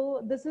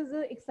 So this is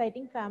an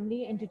exciting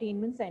family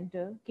entertainment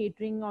center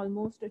catering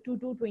almost 2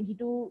 to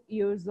 22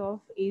 years of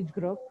age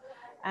group.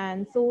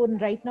 And so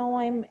right now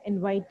I'm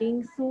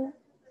inviting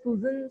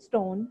Susan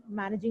Stone,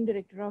 Managing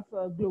Director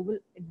of Global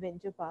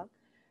Adventure Park.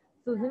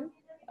 Susan,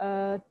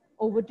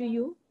 over to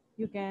you.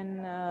 You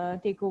can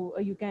take over.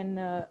 You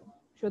can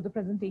show the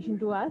presentation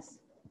to us.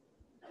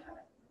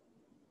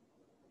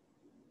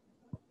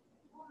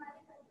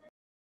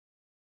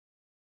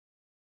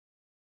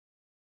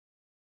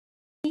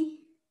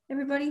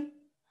 Everybody,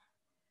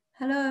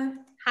 hello.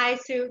 Hi,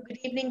 Sue. Good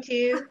evening to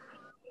you.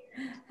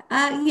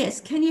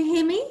 Yes, can you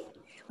hear me?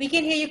 We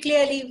can hear you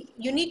clearly.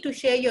 You need to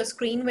share your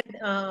screen with,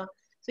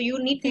 so you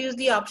need to use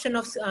the option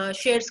of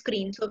share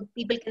screen so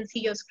people can see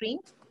your screen,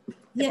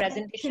 the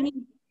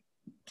presentation.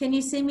 Can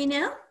you see me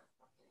now?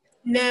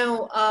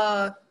 No,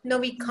 no,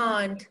 we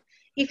can't.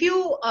 If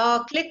you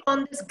click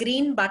on this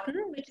green button,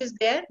 which is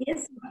there,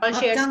 yes, on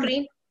share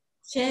screen.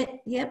 Share,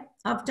 yep,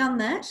 I've done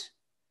that.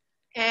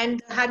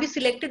 And have you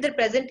selected the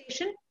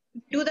presentation?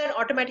 Do that,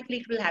 automatically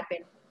it will happen.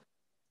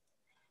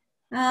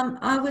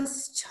 I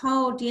was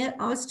told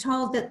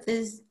that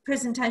this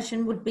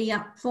presentation would be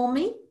up for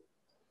me.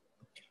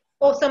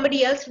 Oh,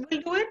 somebody else will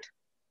do it?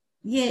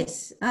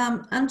 Yes,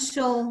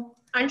 Anshul.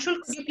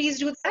 Anshul, could you please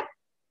do that?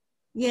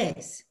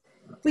 Yes.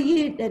 For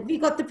you, have you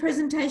got the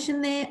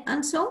presentation there,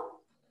 Anshul?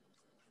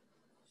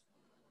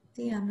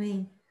 Dear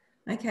me.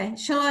 Okay,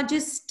 shall I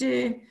just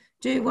do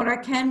what I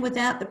can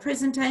without the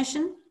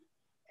presentation?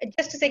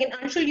 Just a second,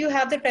 Anshul, you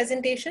have the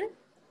presentation?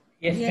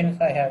 Yes, yeah.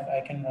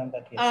 I can run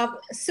that. Yes.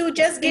 So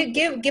just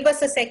give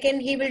us a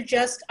second. He will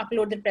just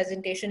upload the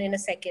presentation in a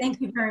second.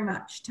 Thank you very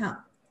much, Tom.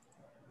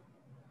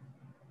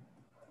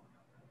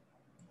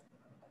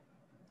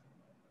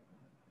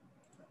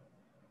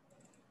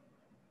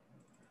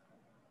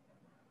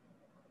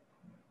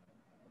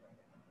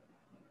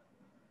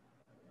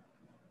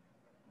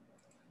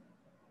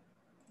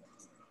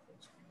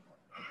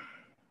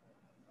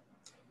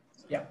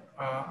 Yeah,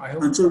 I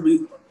hope.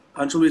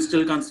 Anshul, we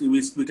still can't see.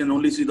 We can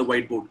only see the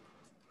whiteboard.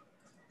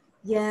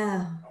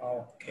 Yeah.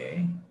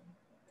 Okay.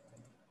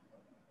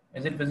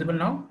 Is it visible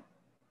now?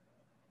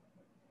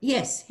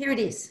 Yes, here it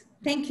is.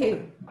 Thank you.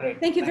 Okay, great.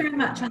 Thank you very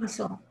much,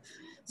 Anshul.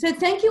 So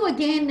thank you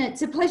again.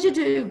 It's a pleasure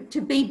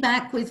to be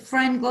back with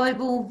Fran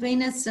Global,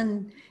 Venus,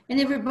 and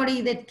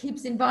everybody that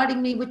keeps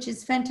inviting me, which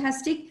is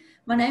fantastic.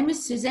 My name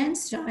is Suzanne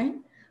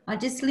Stone. I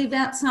just live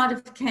outside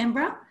of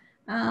Canberra.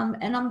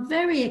 And I'm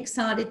very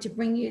excited to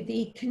bring you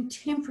the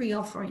contemporary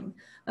offering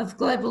of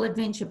Global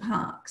Adventure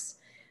Parks,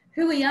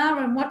 who we are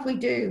and what we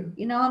do.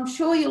 You know, I'm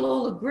sure you'll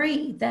all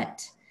agree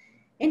that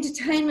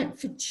entertainment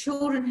for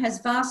children has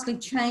vastly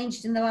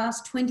changed in the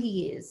last 20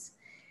 years.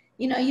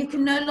 You know, you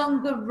can no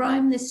longer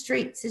roam the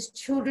streets as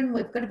children.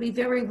 We've got to be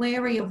very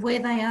wary of where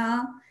they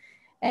are.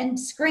 And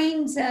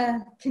screens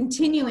are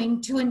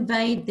continuing to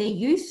invade their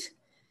youth,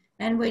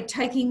 and we're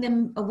taking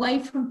them away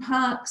from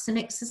parks and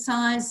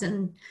exercise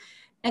and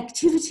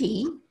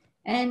activity,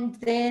 and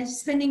they're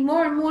spending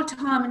more and more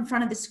time in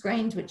front of the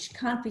screens, which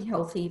can't be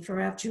healthy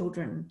for our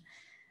children.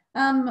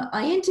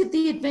 I entered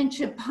the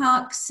adventure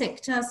park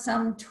sector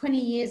some 20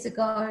 years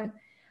ago.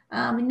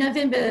 In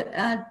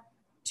November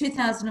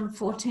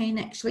 2014,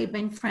 actually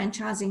been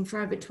franchising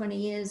for over 20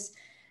 years.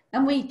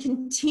 And we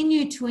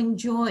continue to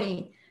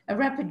enjoy a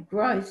rapid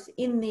growth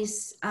in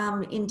this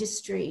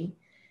industry.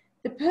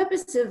 The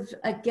purpose of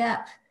a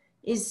GAP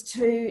is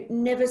to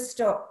never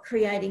stop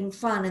creating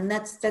fun. And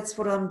that's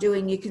what I'm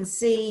doing. You can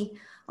see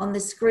on the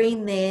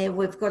screen there,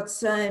 we've got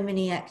so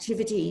many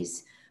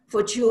activities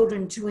for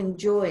children to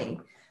enjoy.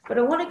 But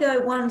I want to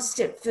go one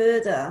step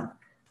further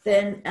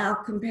than our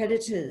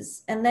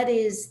competitors. And that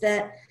is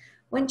that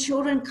when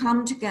children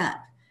come to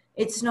GAP,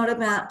 it's not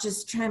about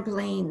just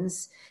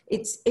trampolines,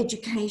 it's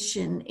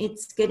education,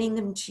 it's getting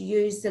them to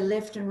use the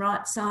left and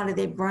right side of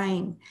their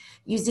brain,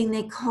 using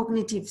their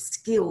cognitive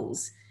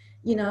skills,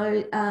 you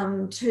know,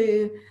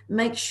 to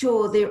make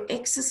sure they're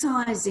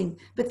exercising,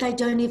 but they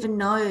don't even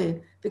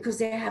know because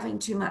they're having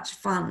too much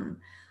fun.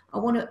 I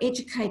want to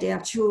educate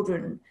our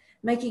children,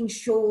 making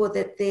sure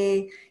that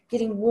they're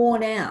getting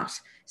worn out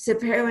so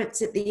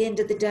parents at the end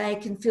of the day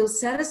can feel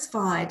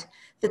satisfied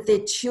that their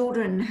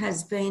children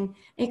has been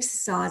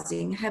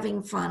exercising,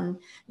 having fun,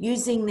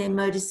 using their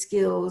motor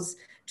skills,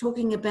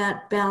 talking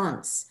about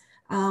balance,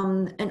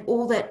 and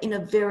all that in a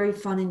very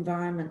fun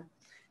environment.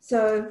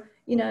 So,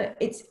 you know,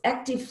 it's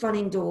active fun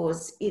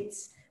indoors.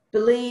 It's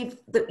believe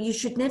that you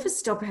should never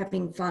stop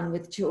having fun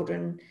with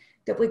children,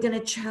 that we're going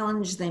to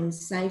challenge them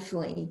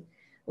safely.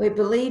 We're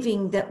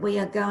believing that we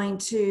are going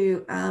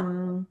to,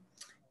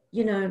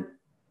 you know,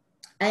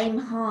 aim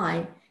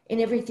high in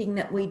everything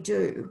that we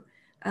do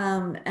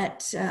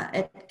at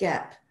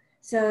GAP.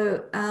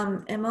 So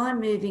am I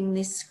moving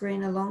this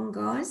screen along,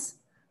 guys?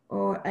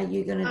 Or are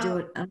you going to do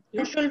it?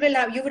 Anshul will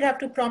have, you would have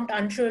to prompt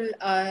Anshul,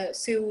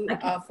 Sue,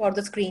 for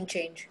the screen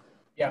change.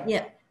 Yeah.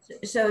 Yeah.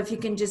 So if you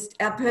can just,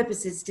 our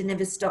purpose is to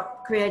never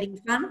stop creating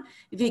fun.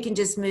 If you can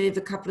just move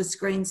a couple of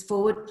screens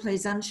forward,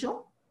 please,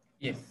 Anshul.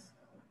 Yes.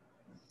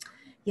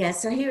 Yeah,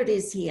 so here it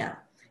is here.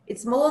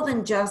 It's more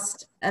than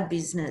just a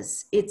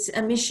business. It's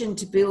a mission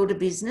to build a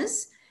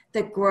business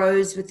that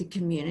grows with the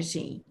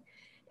community.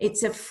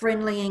 It's a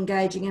friendly,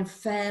 engaging and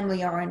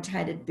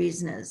family-orientated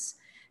business.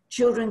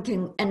 Children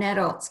can and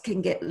adults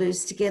can get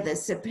loose together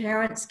so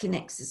parents can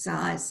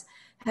exercise,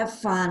 have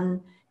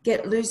fun,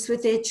 get loose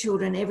with their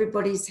children.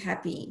 Everybody's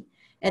happy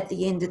at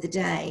the end of the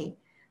day.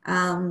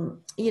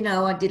 You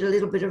know, I did a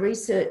little bit of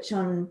research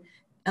on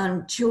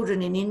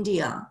children in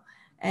India.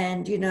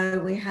 And, you know,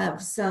 we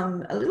have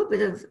a little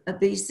bit of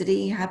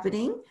obesity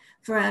happening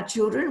for our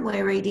children.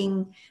 We're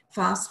eating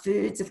fast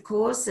foods, of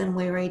course, and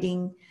we're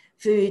eating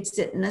foods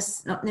that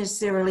not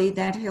necessarily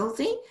that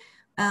healthy.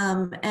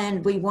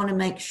 And we want to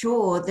make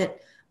sure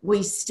that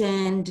we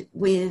stand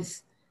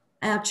with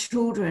our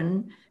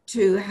children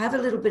to have a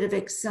little bit of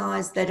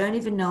exercise. They don't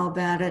even know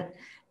about it.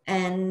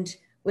 And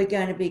we're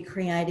going to be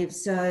creative.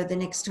 So the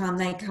next time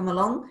they come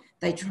along,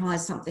 they try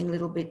something a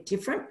little bit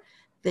different.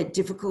 The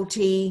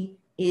difficulty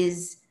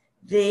is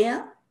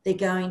there. They're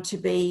going to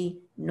be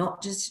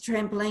not just a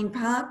trampoline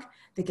park,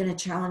 they're going to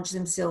challenge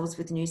themselves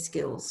with new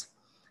skills.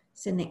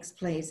 So next,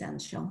 please,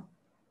 Anshul.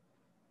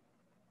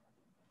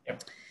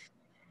 Yep.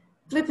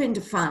 Flip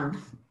into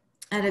fun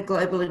at a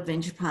global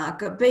adventure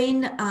park. I've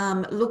been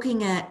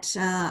looking at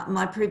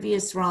my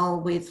previous role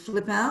with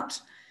Flip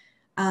Out,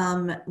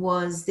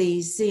 was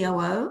the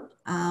COO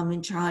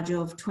in charge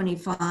of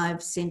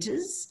 25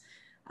 centres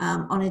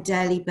on a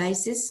daily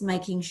basis,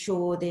 making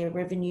sure their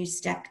revenue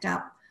stacked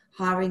up,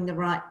 hiring the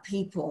right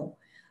people,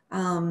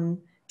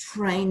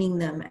 training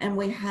them. And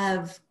we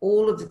have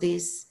all of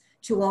this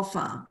to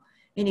offer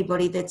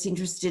anybody that's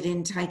interested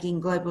in taking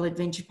Global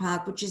Adventure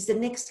Park, which is the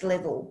next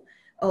level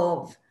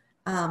of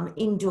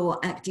indoor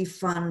active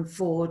fun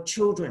for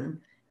children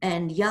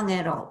and young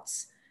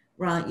adults,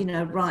 right? You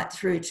know, right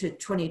through to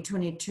 20,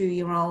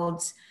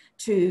 22-year-olds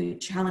to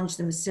challenge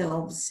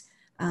themselves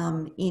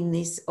in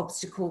this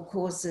obstacle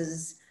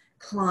courses,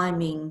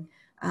 climbing,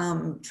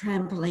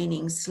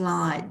 trampolining,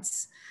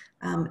 slides,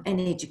 and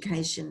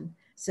education.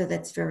 So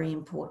that's very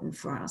important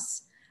for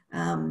us.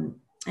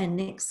 And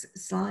next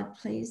slide,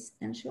 please,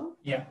 Anshul.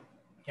 Yeah.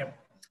 Yep.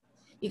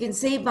 You can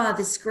see by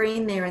the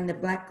screen there in the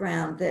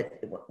background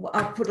that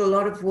I've put a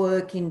lot of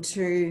work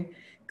into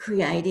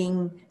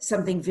creating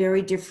something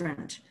very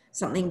different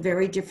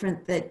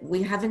that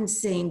we haven't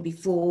seen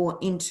before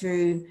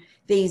into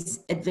these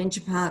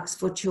adventure parks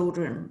for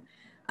children.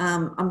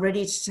 I'm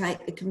ready to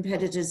take the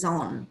competitors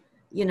on.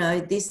 You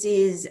know, this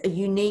is a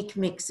unique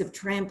mix of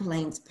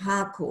trampolines,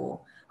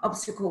 parkour,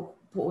 obstacle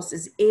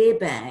courses,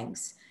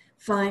 airbags,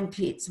 foam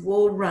pits,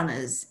 wall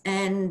runners,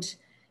 and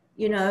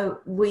You know,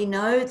 we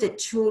know that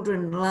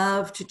children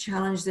love to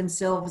challenge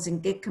themselves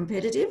and get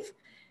competitive,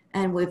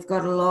 and we've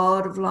got a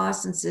lot of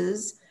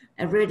licenses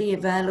already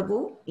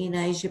available in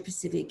Asia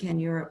Pacific and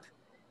Europe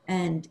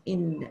and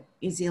in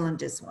New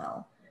Zealand as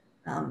well,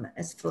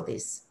 as for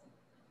this.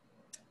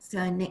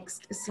 So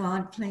next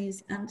slide,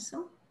 please,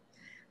 Anderson.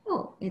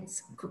 Oh,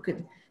 it's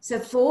crooked. So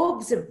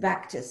Forbes have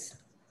backed us.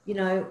 You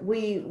know,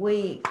 we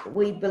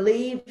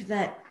believe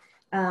that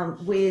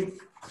with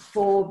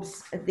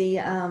Forbes,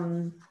 it's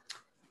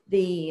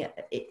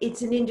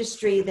an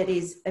industry that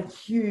is a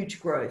huge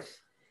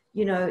growth.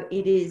 You know,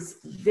 it is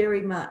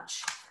very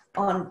much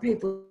on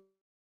people.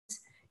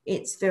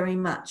 It's very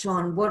much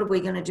on what are we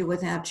going to do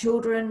with our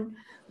children?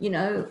 You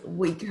know,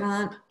 we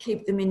can't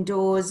keep them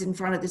indoors in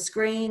front of the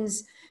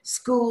screens.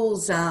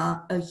 Schools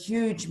are a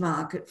huge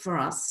market for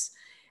us.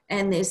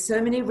 And there's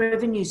so many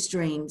revenue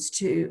streams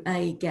to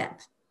a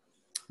gap.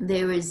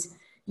 There is,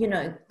 you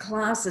know,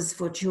 classes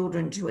for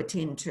children to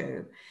attend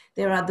to.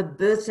 There are the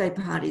birthday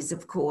parties,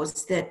 of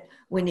course, that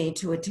we need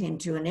to attend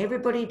to. And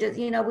everybody does,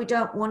 you know, we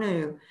don't want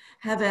to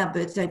have our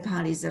birthday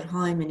parties at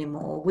home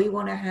anymore. We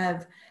want to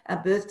have our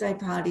birthday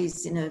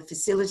parties in a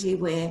facility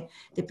where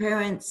the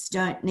parents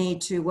don't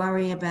need to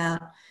worry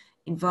about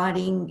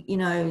inviting, you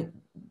know,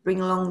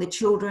 bring along the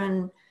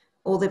children.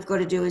 All they've got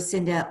to do is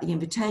send out the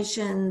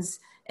invitations,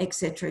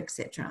 etc.,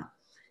 etc.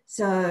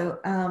 So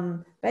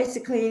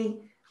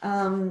basically,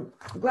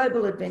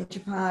 Global Adventure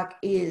Park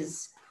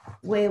is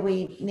where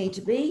we need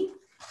to be.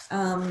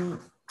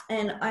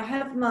 And I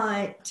have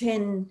my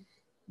 10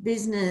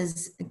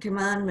 business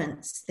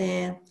commandments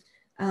there,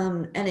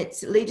 and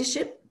it's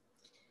leadership.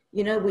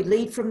 You know, we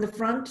lead from the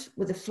front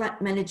with a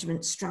flat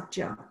management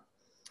structure.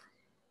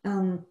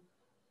 The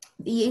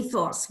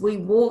ethos, we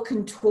walk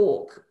and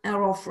talk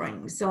our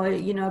offerings. So,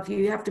 you know, if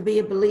you have to be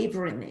a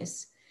believer in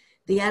this,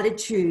 the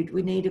attitude,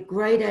 we need a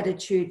great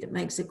attitude that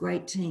makes a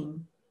great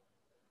team.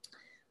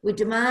 We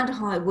demand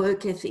high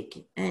work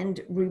ethic and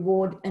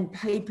reward and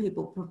pay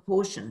people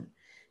proportion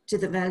to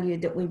the value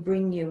that we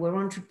bring you. We're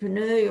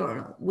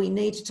entrepreneurial. We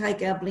need to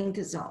take our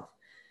blinkers off.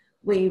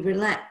 We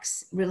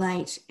relax,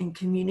 relate, and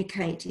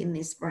communicate in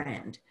this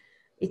brand.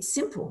 It's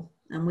simple,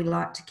 and we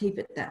like to keep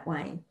it that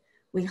way.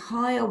 We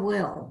hire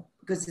well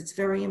because it's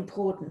very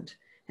important,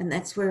 and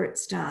that's where it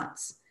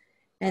starts.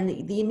 And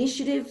the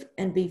initiative,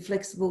 and be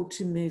flexible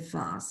to move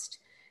fast.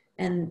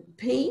 And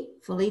P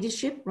for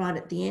leadership, right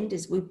at the end,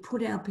 is we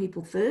put our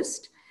people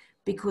first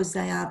because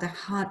they are the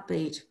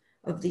heartbeat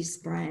of this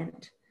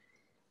brand.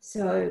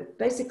 So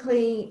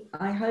basically,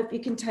 I hope you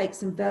can take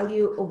some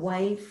value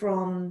away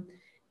from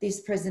this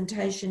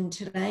presentation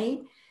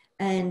today.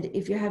 And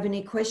if you have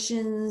any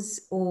questions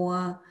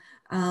or,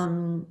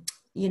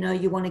 you know,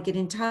 you want to get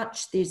in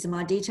touch, these are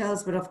my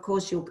details, but of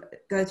course you'll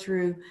go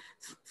through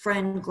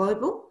Fran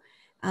Global.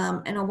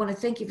 And I want to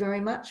thank you very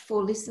much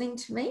for listening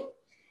to me,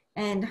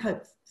 and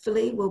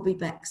hopefully we'll be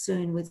back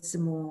soon with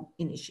some more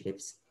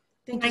initiatives.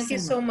 Thank you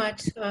so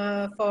much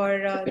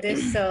for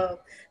this,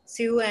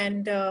 Sue.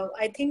 And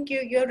I think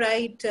you're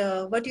right.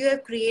 What you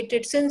have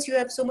created, since you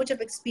have so much of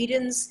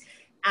experience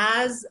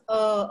as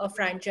a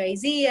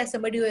franchisee, as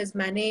somebody who has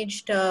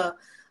managed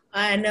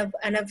and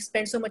I've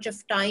spent so much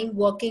of time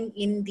working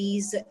in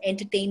these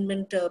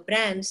entertainment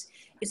brands,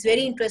 it's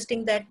very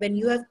interesting that when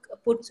you have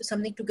put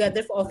something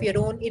together of your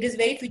own, it is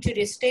very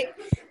futuristic.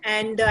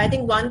 And I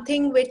think one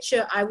thing which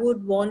I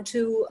would want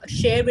to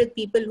share with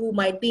people who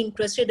might be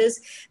interested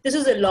is this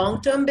is a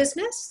long-term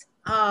business.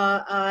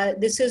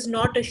 This is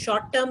not a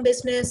short-term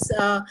business.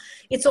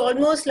 It's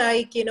almost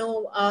like, you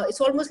know, it's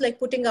almost like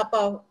putting up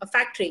a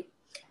factory,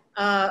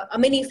 a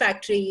mini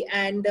factory,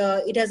 and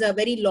it has a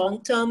very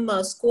long-term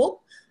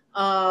scope.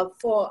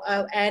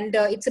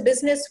 It's a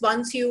business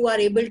once you are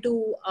able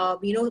to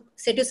you know,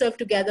 set yourself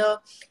together.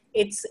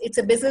 It's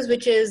a business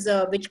which is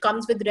which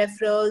comes with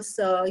referrals.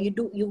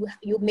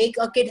 You make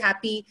a kid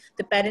happy,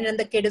 the parent and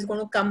the kid is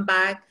going to come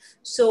back.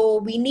 So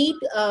we need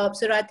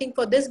so I think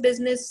for this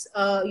business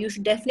you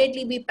should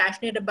definitely be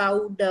passionate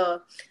about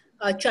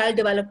child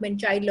development,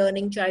 child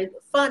learning, child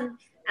fun,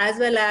 as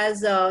well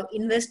as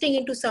investing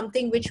into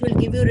something which will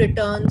give you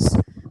returns.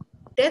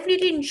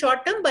 Definitely in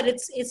short term, but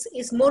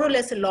it's more or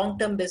less a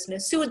long-term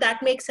business. So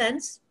that makes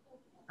sense?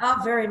 Oh,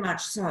 very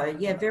much so.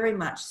 Yeah, very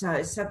much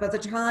so. So by the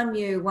time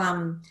you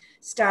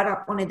start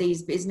up one of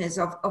these business,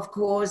 of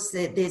course,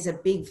 there's a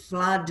big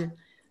flood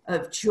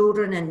of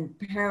children and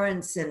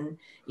parents, and,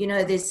 you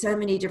know, there's so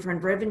many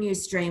different revenue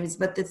streams.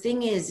 But the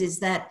thing is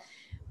that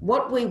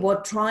what we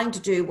were trying to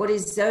do, what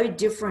is so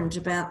different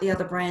about the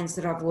other brands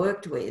that I've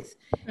worked with,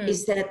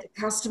 is that the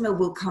customer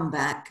will come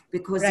back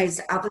because there's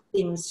other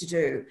things to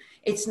do.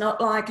 It's not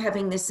like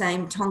having the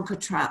same Tonka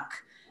truck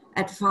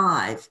at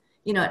 5.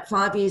 You know, at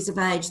 5 years of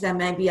age, they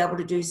may be able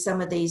to do some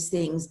of these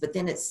things, but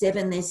then at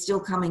 7, they're still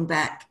coming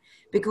back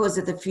because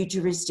of the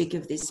futuristic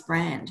of this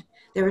brand.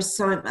 There is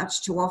so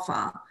much to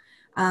offer.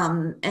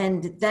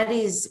 And that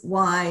is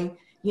why,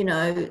 you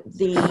know,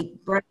 the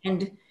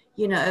brand,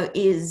 you know,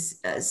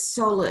 is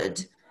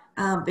solid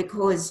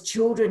because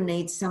children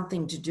need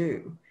something to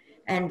do.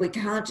 And we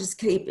can't just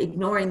keep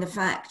ignoring the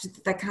fact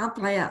that they can't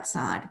play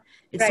outside.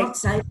 It's Right. not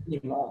safe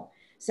anymore.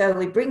 So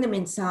we bring them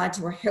inside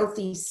to a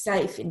healthy,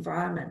 safe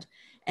environment.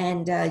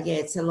 And yeah,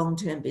 it's a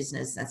long-term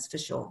business, that's for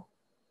sure.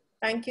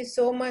 Thank you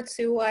so much,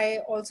 Sue. I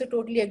also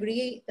totally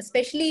agree,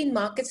 especially in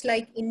markets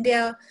like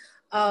India.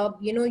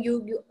 You know,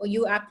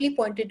 you aptly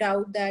pointed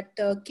out that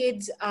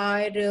kids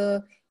are,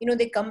 you know,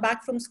 they come back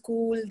from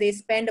school, they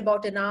spend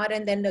about an hour,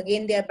 and then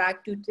again they are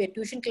back to their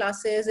tuition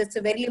classes. It's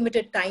a very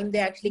limited time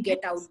they actually get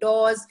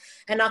outdoors,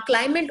 and our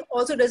climate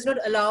also does not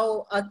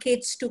allow our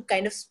kids to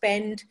kind of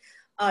spend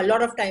a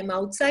lot of time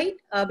outside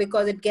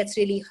because it gets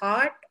really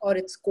hot or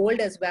it's cold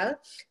as well.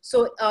 So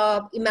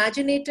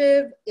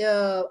imaginative,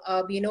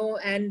 you know,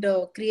 and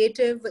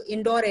creative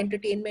indoor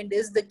entertainment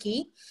is the key.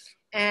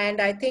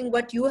 And I think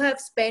what you have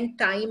spent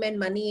time and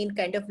money in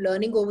kind of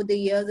learning over the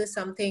years is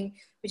something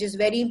which is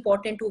very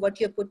important to what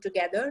you have put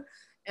together.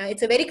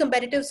 It's a very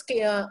competitive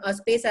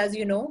space, as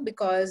you know,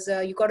 because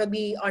you got to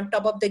be on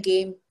top of the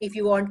game if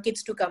you want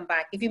kids to come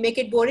back. If you make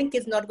it boring,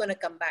 kids not going to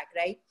come back,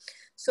 right?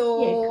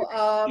 So,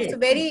 so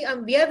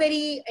we are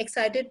very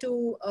excited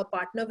to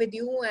partner with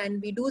you,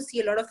 and we do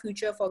see a lot of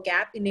future for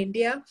Gap in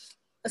India,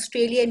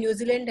 Australia, New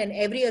Zealand, and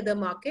every other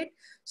market.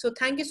 So,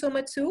 thank you so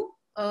much, Sue.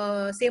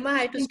 Say my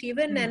hi to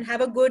Stephen, and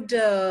have a good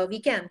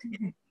weekend.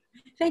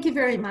 Thank you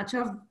very much.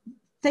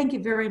 Thank you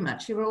very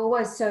much. You're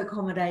always so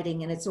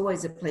accommodating, and it's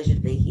always a pleasure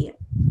to be here.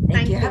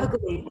 Thank you. Have a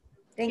good evening.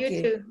 Thank you.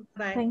 You too.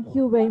 Bye. Thank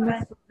you very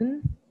much,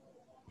 Susan.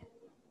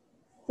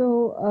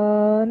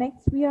 So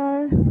next we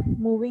are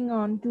moving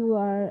on to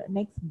our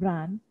next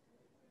brand,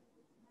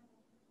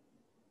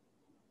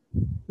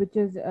 which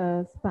is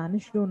a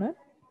Spanish donut.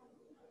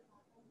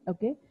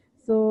 Okay,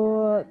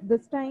 so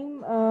this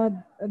time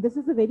this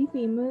is a very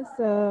famous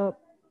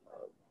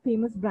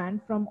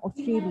brand from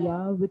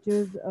Australia, which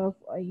is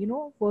you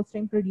know, first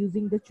time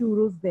producing the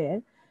churros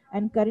there,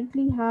 and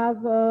currently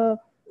have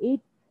 8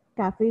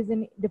 cafes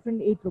in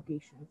different 8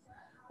 locations.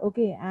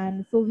 Okay,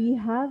 and so we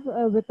have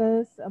with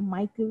us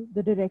Michael,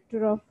 the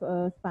director of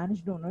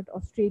Spanish Donut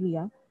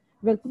Australia.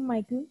 Welcome,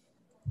 Michael.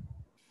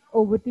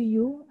 Over to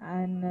you,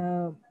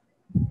 and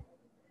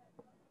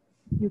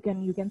you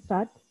can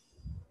start.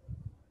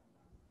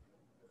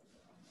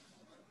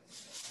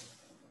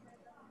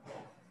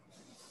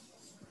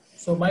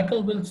 So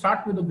Michael, we'll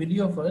start with the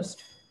video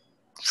first.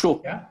 Sure.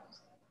 Yeah.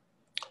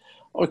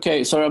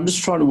 Okay, so I'm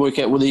just trying to work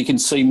out whether you can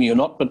see me or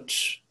not, but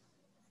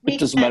it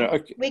doesn't matter.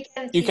 Okay. We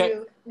can see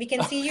you. We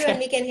can see you and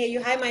we can hear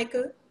you. Hi,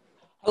 Michael.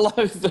 Hello,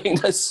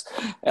 Venus.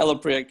 Hello,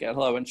 Priyanka.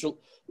 Hello, Anshul.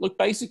 Look,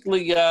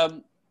 basically,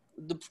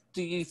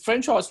 the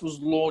franchise was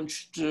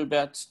launched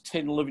about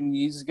 10, 11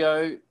 years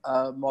ago.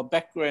 My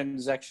background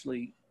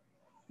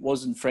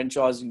was in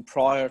franchising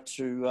prior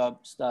to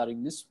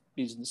starting this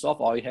business off.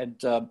 I had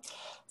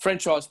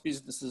franchise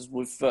businesses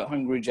with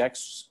Hungry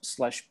Jack's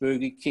 /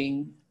 Burger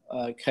King,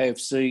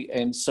 KFC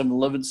and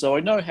 7-Eleven. So I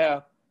know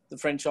how the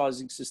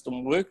franchising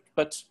system worked,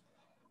 but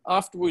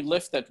after we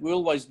left that, we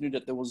always knew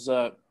that there was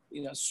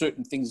you know,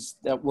 certain things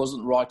that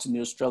wasn't right in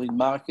the Australian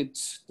market.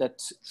 That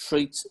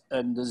treat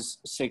and this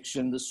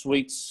section, the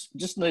sweets,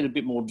 just need a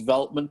bit more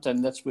development,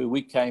 and that's where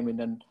we came in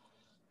and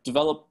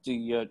developed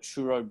the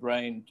churro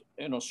brand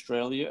in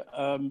Australia.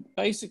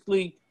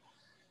 Basically,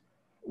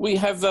 we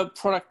have a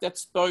product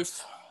that's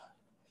both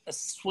a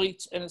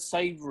sweet and a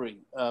savoury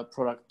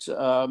product,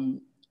 and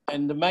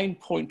the main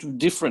point of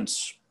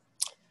difference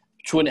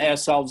between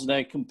ourselves and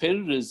our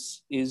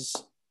competitors is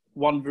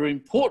one very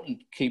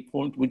important key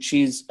point, which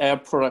is our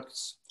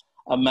products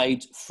are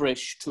made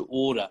fresh to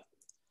order.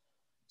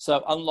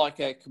 So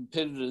unlike our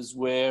competitors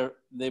where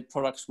their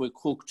products were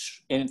cooked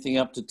anything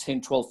up to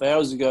 10, 12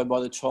 hours ago by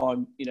the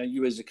time, you know,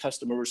 you as a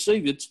customer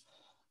receive it,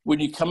 when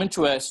you come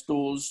into our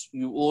stores,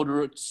 you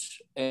order it,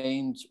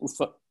 and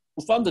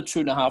with under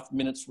 2.5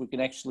 minutes, we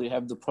can actually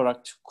have the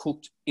product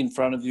cooked in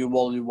front of you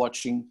while you're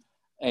watching,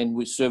 and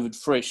we serve it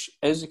fresh.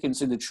 As you can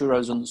see the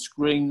churros on the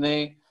screen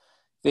there,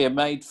 they're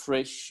made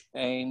fresh,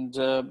 and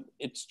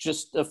it's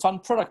just a fun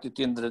product at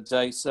the end of the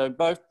day. So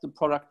both the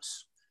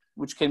products,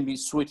 which can be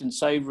sweet and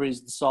savoury,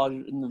 is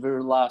decided in the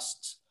very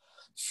last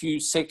few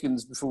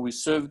seconds before we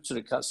serve it to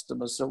the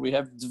customer. So we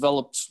have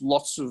developed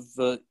lots of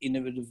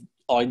innovative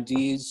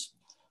ideas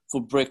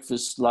for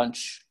breakfast,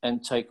 lunch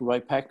and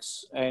takeaway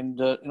packs. And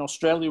in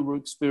Australia, we're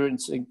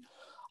experiencing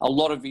a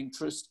lot of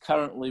interest.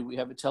 Currently, we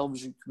have a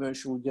television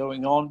commercial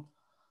going on.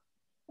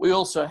 We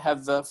also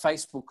have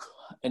Facebook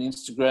and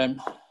Instagram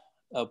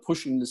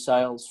pushing the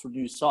sales for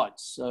new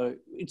sites. So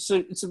it's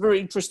a very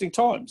interesting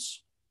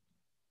times.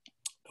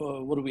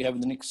 What do we have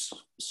in the next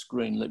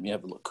screen? Let me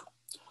have a look.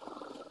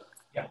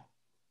 Yeah.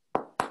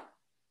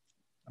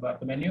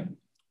 About the menu?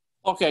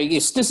 Okay,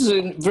 yes, this is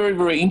a very,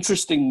 very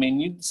interesting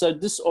menu. So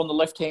this on the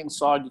left-hand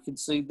side, you can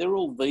see they're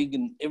all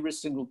vegan, every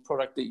single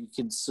product that you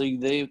can see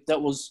there.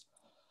 That was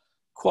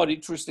quite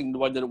interesting, the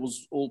way that it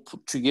was all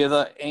put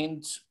together.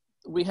 And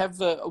we have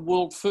a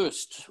world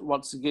first.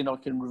 Once again, I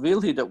can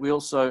reveal here that we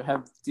also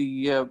have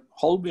the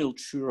wholemeal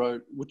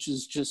churro, which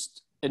is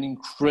just an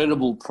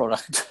incredible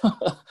product.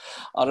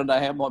 I don't know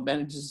how my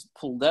managers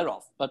pulled that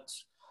off, but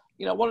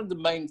one of the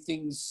main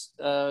things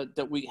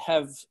that we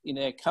have in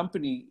our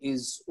company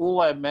is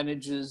all our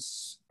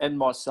managers and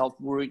myself,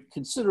 we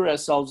consider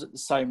ourselves at the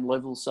same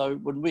level. So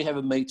when we have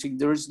a meeting,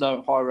 there is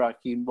no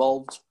hierarchy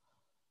involved.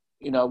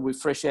 We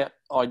fresh out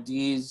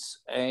ideas,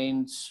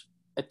 and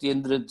at the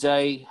end of the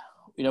day,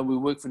 we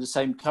work for the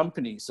same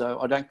company. So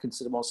I don't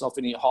consider myself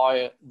any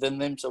higher than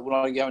them. So when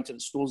I go into the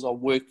stores, I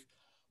work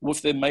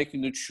with them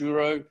making the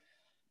churro.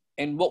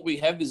 And what we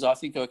have is, I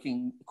think I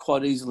can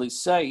quite easily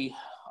say,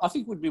 I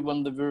think we'd be one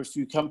of the very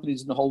few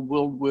companies in the whole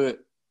world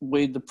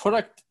where the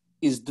product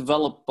is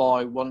developed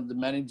by one of the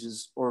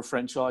managers or a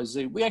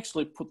franchisee. We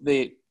actually put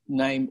their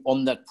name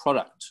on that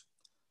product.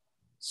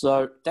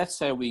 So that's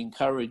how we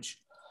encourage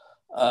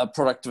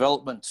product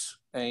development.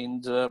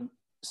 And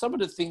some of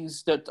the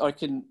things that I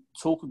can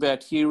talk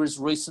about here is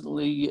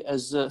recently,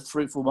 as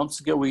 3 or 4 months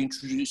ago, we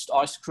introduced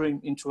ice cream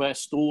into our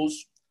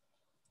stores.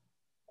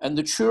 And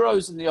the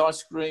churros and the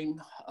ice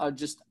cream are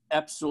just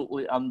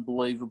absolutely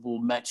unbelievable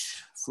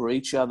match for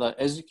each other.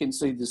 As you can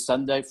see, this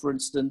Sunday, for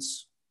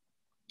instance,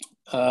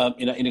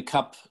 in a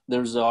cup,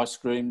 there's the ice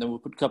cream. Then we'll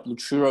put a couple of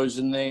churros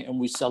in there, and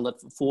we sell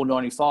that for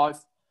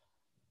 $4.95.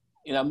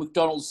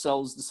 McDonald's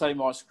sells the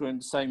same ice cream,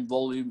 the same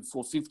volume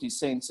for 50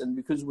 cents. And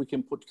because we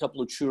can put a couple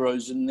of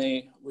churros in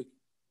there,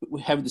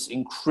 we have this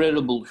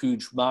incredible,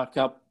 huge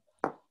markup.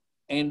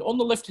 And on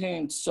the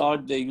left-hand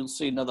side there, you'll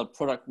see another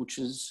product which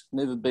has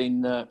never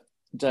been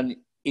done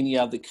any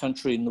other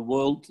country in the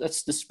world.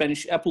 That's the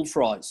Spanish apple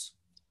fries.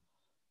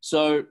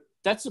 So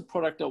that's a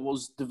product that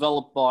was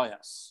developed by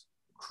us,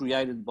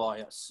 created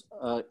by us.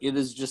 It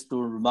is just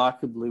doing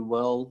remarkably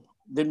well.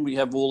 Then we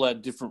have all our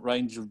different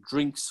range of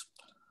drinks,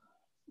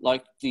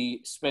 like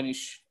the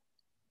Spanish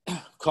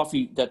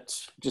coffee that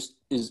just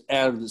is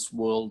out of this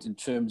world in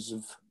terms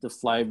of the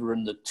flavor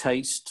and the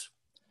taste.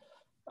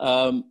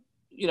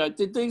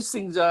 These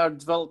things are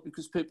developed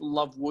because people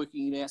love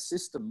working in our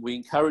system. We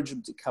encourage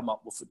them to come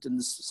up with it. And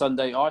the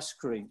Sunday ice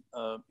cream,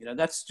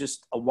 that's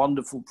just a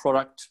wonderful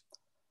product.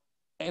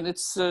 And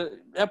it's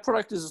our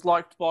product is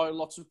liked by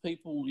lots of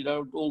people,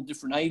 all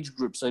different age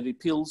groups. So it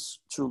appeals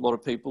to a lot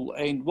of people.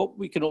 And what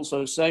we can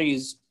also say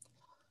is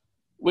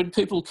when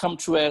people come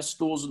to our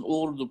stores and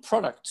order the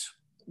product,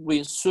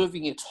 we're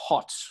serving it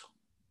hot.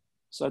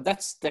 So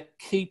that's the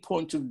key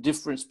point of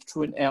difference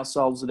between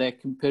ourselves and our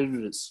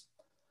competitors.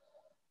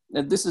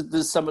 Now,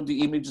 there's some of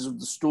the images of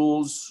the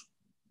stores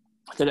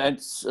that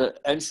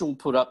Anshul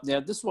put up.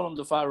 Now, this one on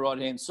the far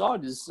right-hand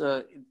side is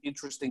an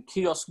interesting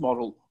kiosk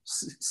model,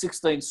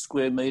 16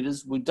 square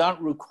meters. We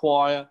don't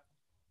require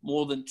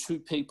more than 2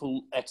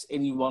 people at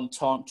any one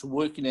time to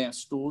work in our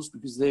stores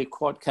because they're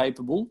quite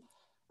capable.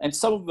 And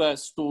some of our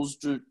stores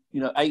do,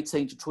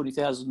 $18,000 to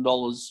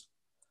 $20,000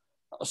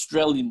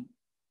 Australian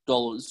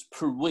dollars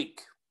per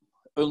week,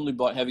 only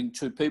by having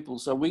 2 people.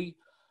 So we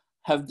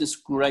have this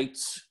great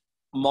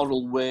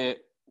model where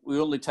we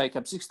only take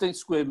up 16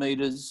 square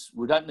meters,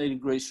 we don't need a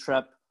grease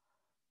trap,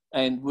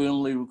 and we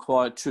only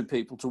require 2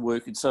 people to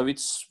work it. So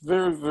it's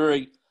very,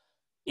 very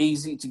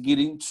easy to get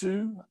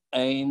into.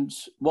 And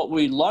what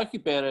we like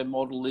about our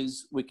model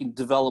is we can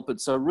develop it.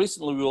 So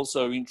recently we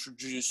also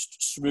introduced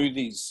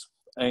smoothies,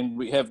 and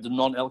we have the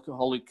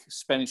non-alcoholic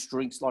Spanish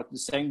drinks like the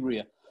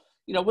sangria.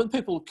 When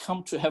people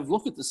come to have a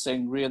look at the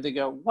sangria, they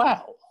go,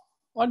 wow,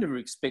 I never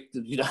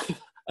expected,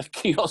 a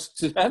kiosk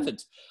to have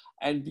it.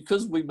 And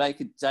because we make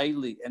it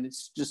daily and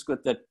it's just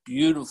got that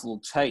beautiful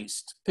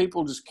taste,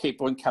 people just keep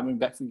on coming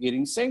back for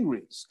getting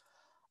sangrias.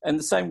 And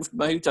the same with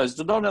mojitos,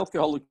 the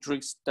non-alcoholic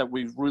drinks that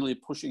we're really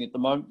pushing at the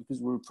moment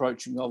because we're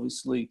approaching,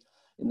 obviously,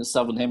 in the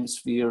Southern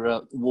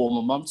Hemisphere,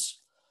 warmer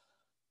months.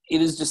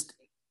 It is just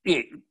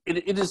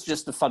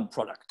a fun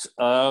product.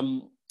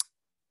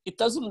 It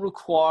doesn't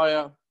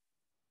require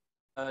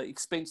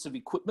expensive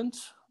equipment.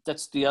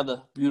 That's the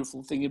other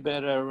beautiful thing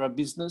about our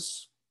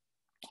business.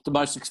 The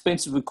most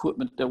expensive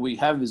equipment that we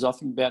have is, I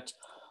think, about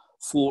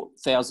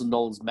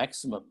 $4,000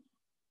 maximum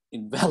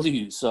in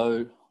value.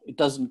 So it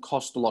doesn't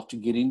cost a lot to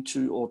get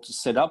into or to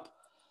set up.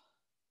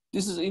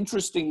 This is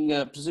interesting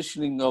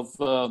positioning of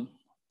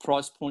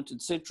price point,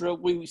 etc.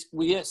 We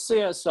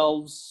see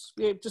ourselves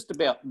just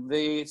about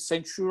there.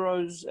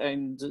 Centuros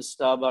and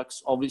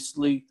Starbucks,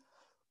 obviously,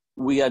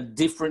 we are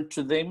different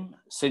to them.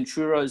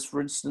 Centuros,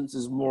 for instance,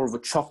 is more of a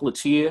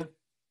chocolatier.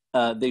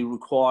 They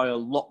require a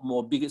lot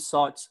more bigger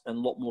sites and a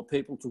lot more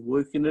people to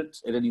work in it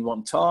at any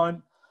one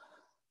time.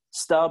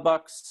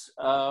 Starbucks,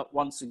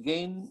 once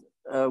again,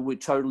 we're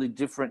totally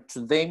different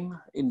to them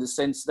in the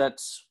sense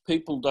that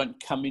people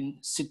don't come in,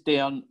 sit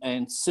down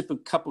and sip a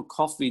cup of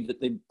coffee that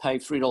they pay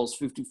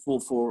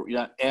 $3.54 for,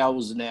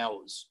 hours and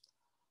hours.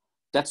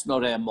 That's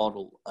not our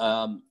model.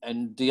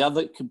 And the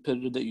other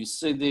competitor that you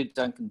see there,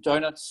 Dunkin'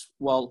 Donuts,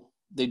 well,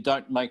 they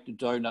don't make the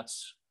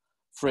donuts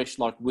fresh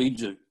like we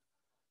do.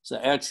 So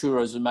our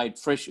churros are made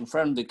fresh in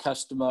front of the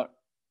customer,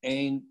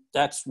 and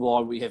that's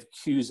why we have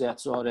queues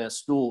outside our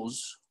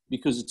stores,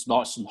 because it's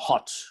nice and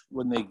hot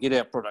when they get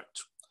our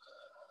product.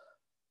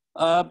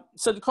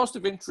 So the cost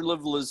of entry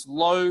level is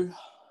low.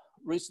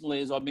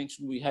 Recently, as I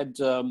mentioned, we had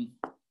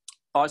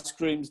ice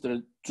creams that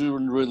are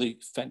doing really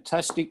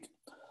fantastic.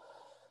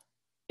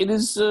 It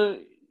is,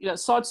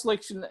 site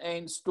selection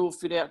and store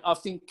fit out, I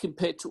think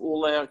compared to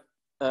all our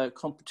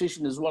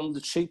competition is one of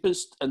the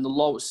cheapest and the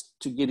lowest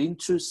to get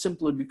into,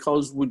 simply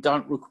because we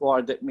don't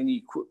require that many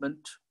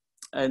equipment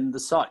and the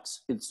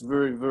sites. It's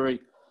very, very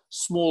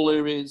small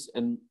areas,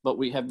 but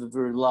we have a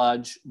very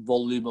large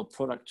volume of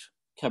product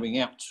coming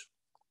out.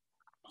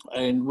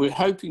 And we're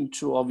hoping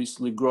to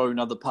obviously grow in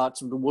other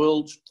parts of the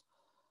world,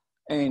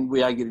 and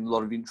we are getting a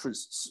lot of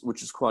interests,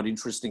 which is quite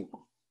interesting.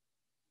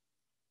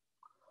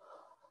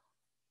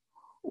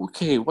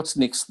 Okay, what's the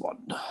next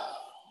one?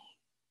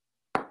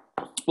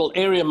 Well,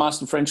 area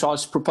master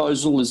franchise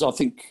proposal is, I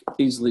think,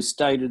 easily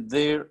stated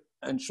there.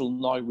 And she'll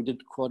know we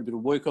did quite a bit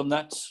of work on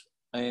that.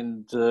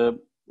 And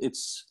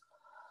it's,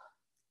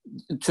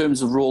 in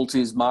terms of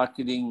royalties,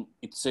 marketing,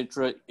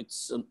 etc.,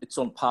 it's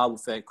on par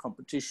with our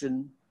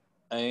competition.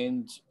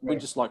 And we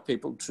just like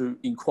people to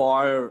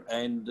inquire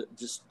and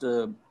just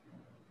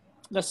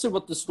see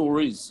what the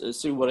story is,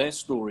 see what our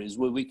story is,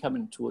 where we come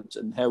into it,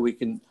 and how we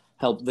can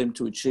help them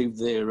to achieve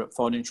their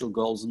financial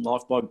goals in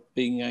life by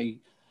being a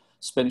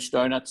Spanish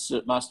Donuts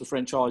master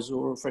franchisor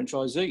or a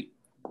franchisee.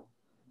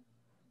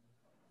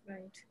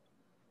 Right.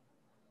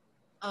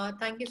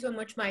 Thank you so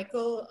much,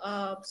 Michael.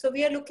 So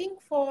we are looking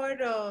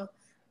for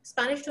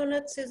Spanish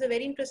Donuts is a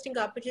very interesting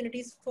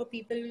opportunities for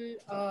people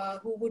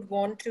who would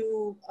want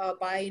to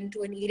buy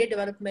into an area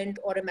development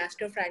or a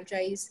master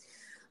franchise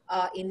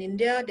in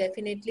India.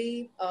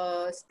 Definitely,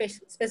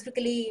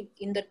 specifically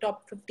in the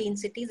top 15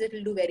 cities, it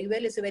will do very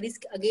well. It's a very,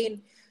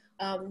 again,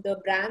 the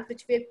brands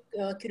which we've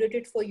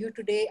curated for you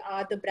today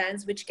are the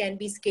brands which can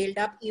be scaled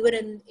up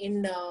even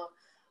in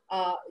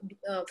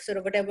sort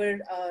of whatever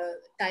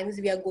times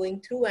we are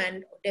going through,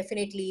 and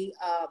definitely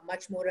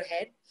much more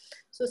ahead.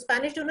 So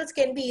Spanish Donuts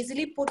can be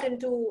easily put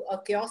into a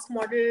kiosk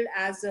model,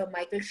 as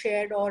Michael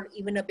shared, or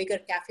even a bigger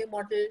cafe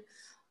model.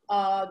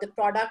 The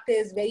product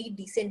is very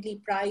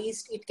decently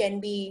priced. It can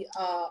be,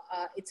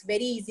 it's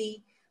very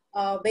easy,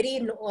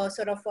 very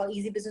sort of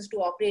easy business to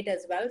operate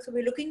as well. So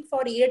we're looking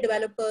for area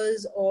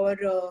developers or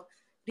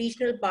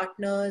regional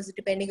partners,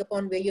 depending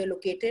upon where you're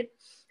located.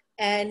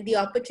 And the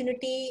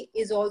opportunity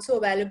is also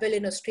available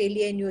in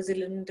Australia and New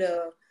Zealand.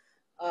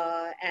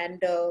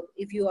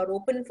 If you are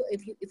open,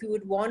 if you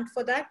would want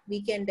for that,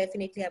 we can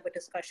definitely have a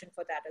discussion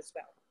for that as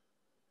well.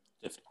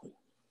 Definitely.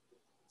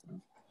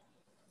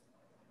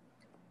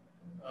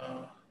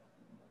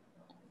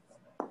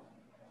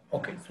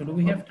 Okay, so do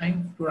we have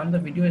time to run the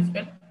video as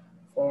well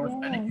for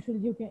Spanish?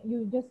 Anshul,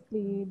 you just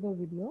play the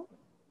video.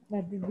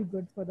 That would be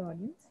good for the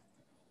audience.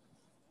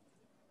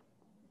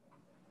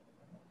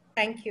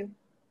 Thank you.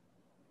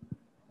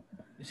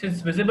 This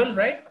is visible,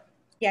 right?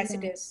 Yes,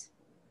 it is.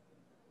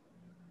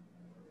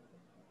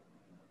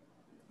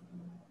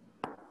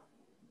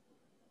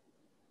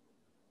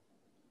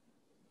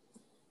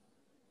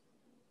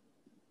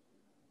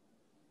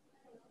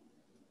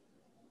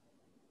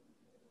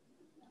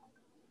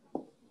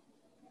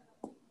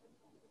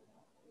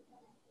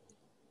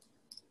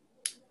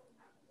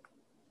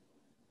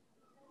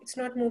 It's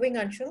not moving,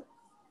 Anshul.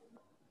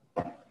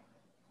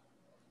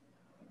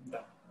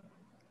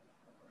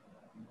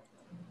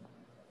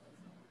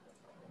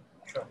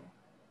 Sure.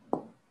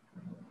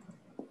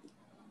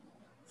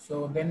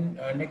 So then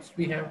next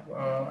we have,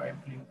 I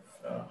believe.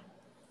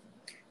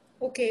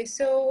 Okay,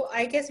 so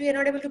I guess we are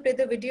not able to play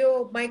the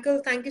video. Michael,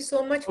 thank you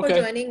so much for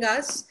joining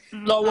us.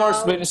 No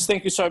worries, Venus.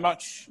 Thank you so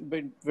much. You've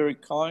been very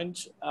kind.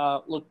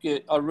 Look,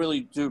 I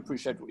really do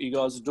appreciate what you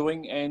guys are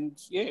doing, and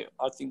yeah,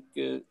 I think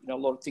a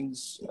lot of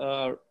things,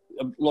 a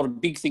lot of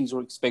big things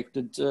are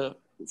expected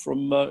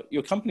from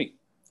your company.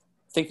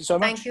 Thank you so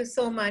much. Thank you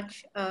so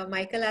much,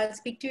 Michael. I'll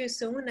speak to you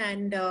soon,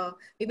 and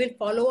we will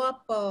follow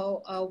up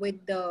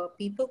with the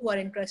people who are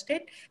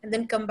interested, and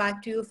then come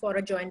back to you for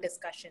a joint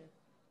discussion.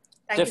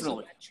 Thank you so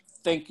much.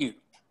 Thank you.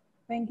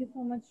 Thank you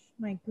so much,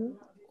 Michael.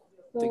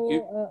 So, thank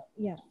you.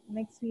 Yeah,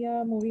 next we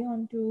are moving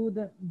on to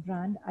the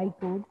brand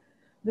iCode.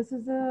 This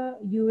is a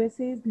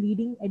USA's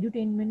leading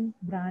edutainment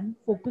brand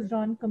focused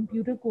on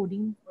computer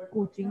coding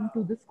coaching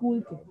to the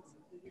school kids.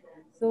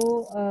 So,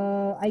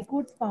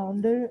 iCode's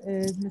founder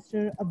is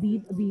Mr.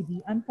 Abid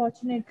Abidi.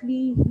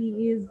 Unfortunately,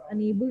 he is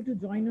unable to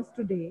join us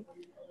today.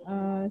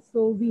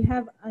 So we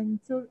have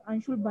Anshul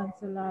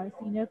Bansal, our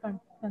senior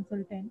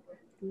consultant,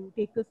 to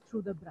take us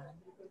through the brand.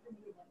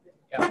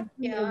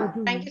 Yeah,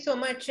 thank you so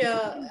much.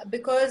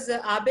 Because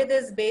Abid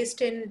is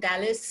based in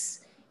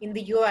Dallas in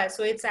the US,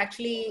 so it's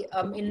actually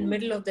in the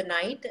middle of the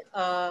night.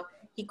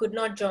 He could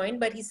not join,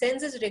 but he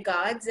sends his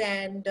regards,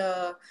 and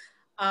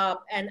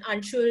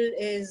Anshul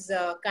is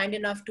kind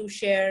enough to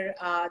share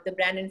the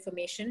brand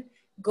information.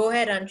 Go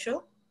ahead,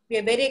 Anshul. We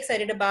are very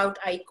excited about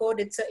iCode.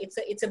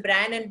 It's a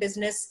brand and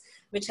business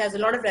which has a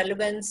lot of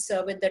relevance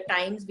with the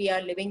times we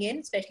are living in,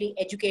 especially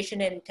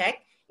education and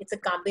tech. It's a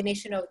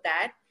combination of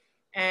that.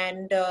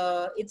 And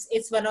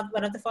it's one of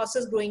the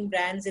fastest growing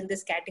brands in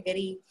this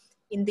category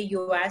in the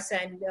US.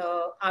 And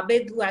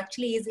Abid, who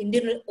actually is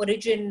Indian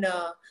origin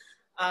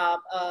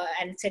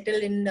and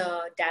settled in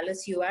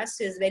Dallas,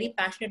 US, is very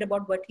passionate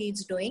about what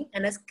he's doing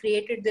and has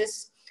created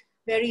this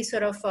very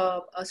sort of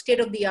state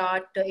of the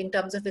art in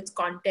terms of its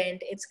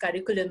content, its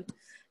curriculum.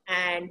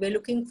 And we're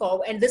looking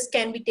forward, and this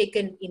can be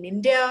taken in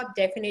India,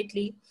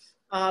 definitely,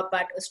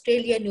 but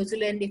Australia, New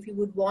Zealand, if you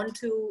would want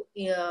to,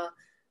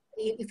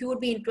 if you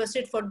would be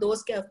interested for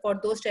those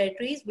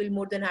territories, we'll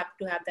more than happy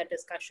to have that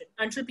discussion.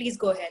 Anshul, please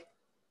go ahead.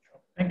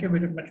 Thank you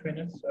very much,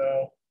 Venus.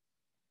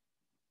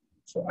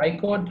 So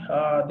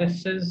iCode,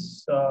 this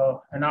is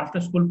an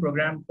after-school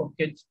program for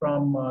kids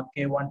from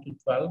K1 to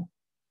 12.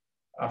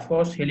 Of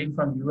course, hailing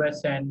from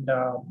US and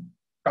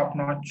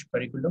top-notch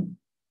curriculum.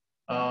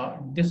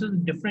 This is a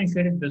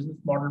differentiated business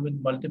model with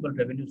multiple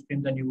revenue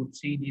streams, and you would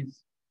see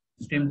these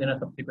streams in a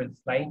subsequent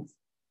slides.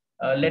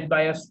 Led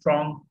by a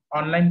strong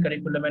online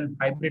curriculum and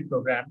hybrid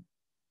program.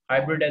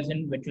 Hybrid as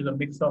in which is a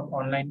mix of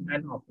online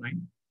and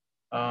offline.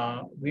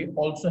 We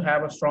also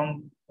have a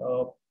strong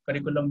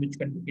curriculum which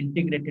can be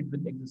integrated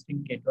with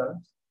existing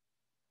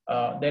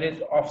K-12s. There is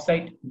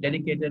offsite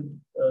dedicated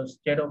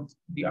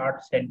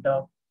state-of-the-art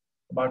center,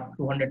 about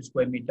 200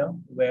 square meter,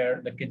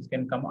 where the kids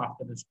can come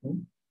after the school,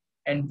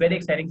 and very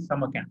exciting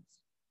summer camps,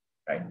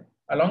 right?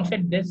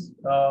 Alongside this,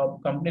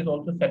 companies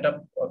also set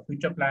up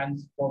future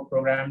plans for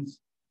programs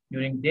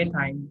during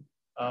daytime,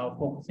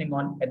 focusing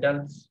on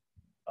adults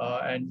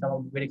and some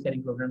of the very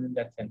exciting programs in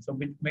that sense. So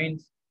which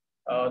means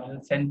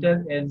the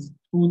center is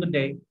through the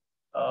day,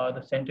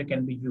 the center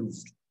can be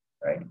used,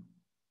 right?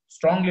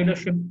 Strong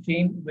leadership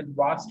team with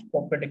vast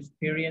corporate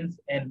experience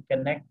and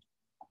connect,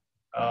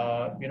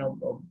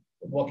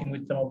 working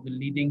with some of the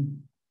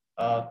leading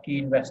key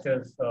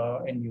investors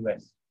in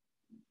US.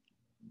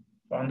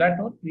 So on that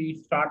note, we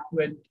start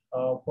with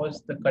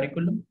first the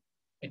curriculum.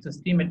 It's a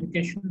STEAM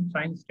education,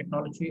 science,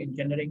 technology,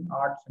 engineering,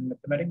 arts, and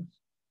mathematics.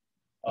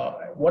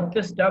 What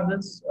this does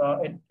is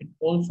it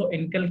also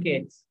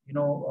inculcates,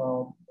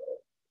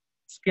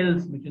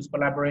 skills, which is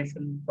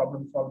collaboration,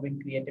 problem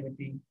solving,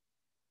 creativity,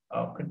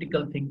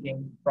 critical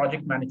thinking,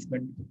 project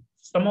management.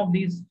 Some of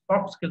these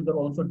soft skills are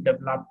also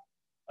developed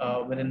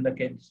within the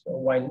kids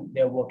while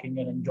they're working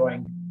and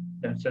enjoying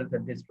themselves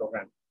at this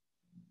program.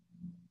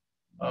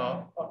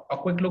 A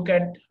quick look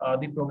at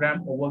the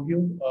program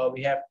overview.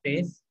 We have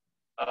PACE,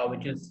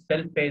 which is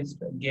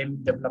self-paced game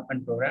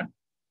development program.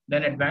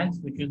 Then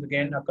Advanced, which is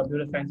again a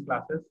computer science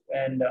classes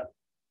and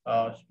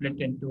split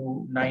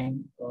into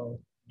 9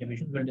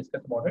 divisions. We'll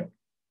discuss about it.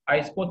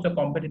 iSports, a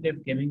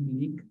competitive gaming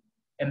league.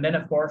 And then,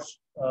 of course,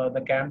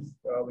 the camps,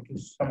 which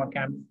is summer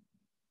camps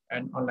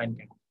and online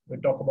camps.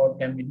 We'll talk about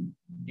them in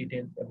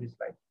details every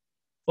slide.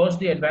 First,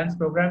 the Advanced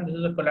program. This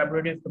is a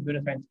collaborative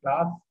computer science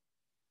class.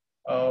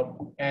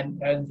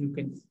 And as you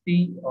can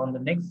see on the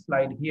next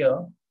slide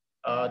here,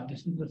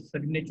 this is the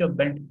signature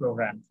belt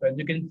program. So as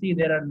you can see,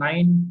 there are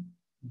 9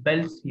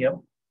 belts here,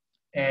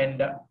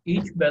 and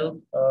each belt,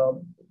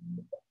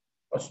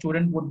 a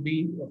student would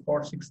be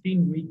for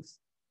 16 weeks,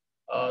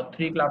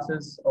 3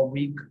 classes a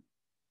week,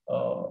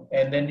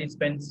 and then he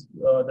spends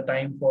the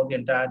time for the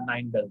entire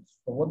 9 belts.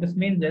 So what this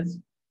means is,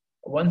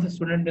 once the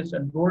student is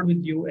enrolled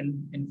with you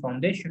in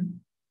foundation,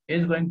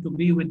 is going to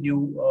be with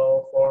you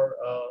for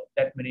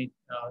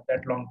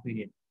that long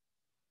period,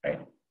 right?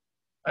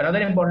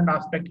 Another important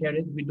aspect here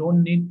is we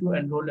don't need to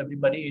enroll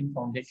everybody in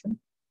foundation.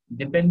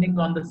 Depending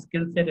on the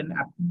skill set and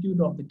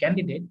aptitude of the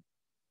candidate,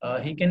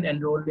 he can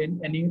enroll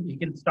he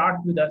can start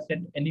with us at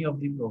any of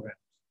the programs,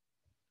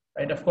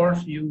 right? Of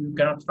course, you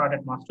cannot start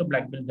at Master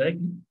Black Belt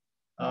directly,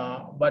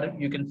 but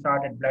you can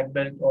start at Black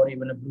Belt or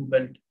even a Blue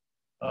Belt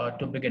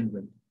to begin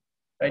with,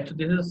 right? So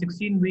this is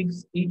 16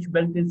 weeks. Each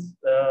belt is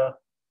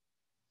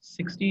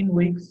 16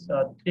 weeks,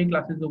 3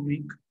 classes a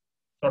week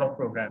sort of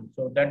program.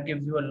 So that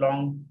gives you a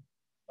long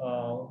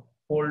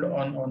hold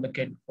on the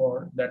kid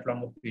for that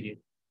longer period,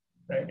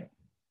 right?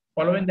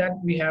 Following that,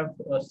 we have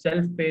a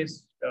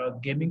self-paced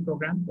gaming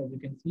program, as you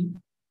can see.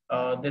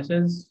 This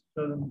is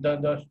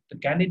the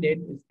candidate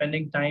is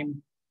spending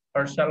time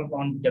herself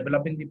on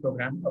developing the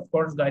program, of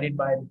course, guided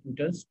by the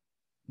tutors,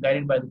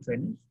 guided by the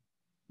trainers,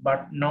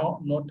 but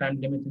no time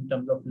limits in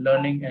terms of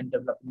learning and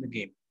developing the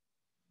game.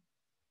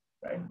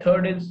 Right.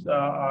 Third is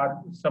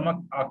our summer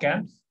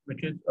camps,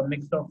 which is a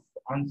mix of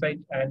on-site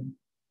and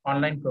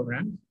online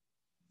programs.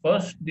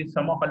 First, the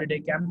summer holiday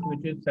camp,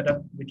 which is set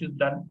up, which is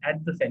done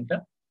at the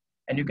center,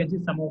 and you can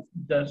see some of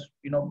the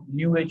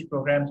new age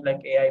programs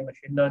like AI,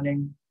 machine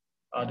learning.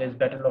 There's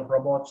Battle of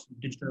Robots,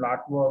 digital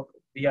artwork,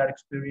 VR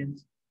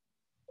experience,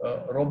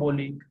 Robo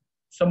League.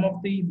 Some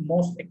of the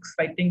most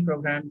exciting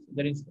programs.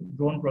 There is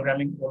drone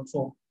programming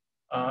also,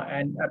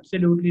 and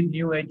absolutely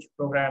new age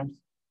programs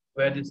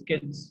where these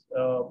kids,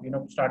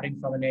 starting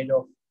from an age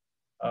of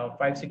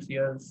 5-6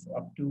 years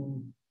up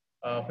to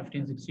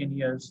 15, 16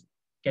 years,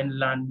 can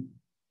learn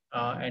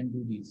and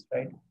do these,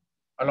 right?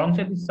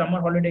 Alongside the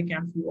summer holiday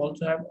camps, we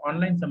also have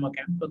online summer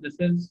camps. So this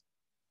is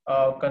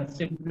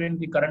considering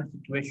the current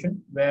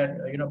situation where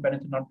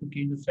parents are not too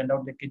keen to send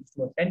out their kids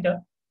to a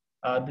center.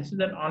 This is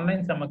an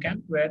online summer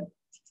camp where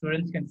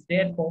students can stay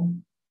at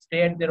home,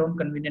 stay at their own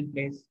convenient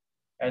place,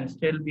 and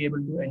still be able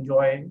to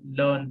enjoy,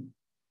 learn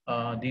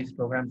these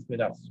programs with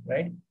us,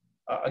 right?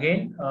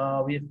 Again,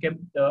 we have kept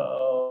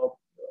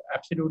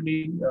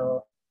absolutely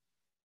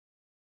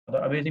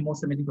the amazing,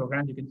 most amazing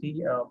programs. You can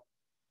see,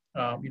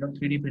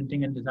 3D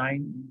printing and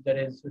design. There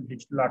is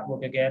digital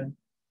artwork again.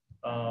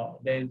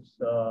 There's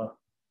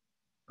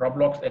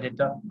Roblox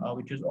editor,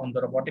 which is on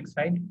the robotics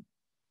side.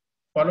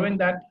 Following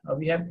that,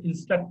 we have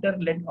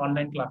instructor-led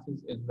online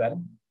classes as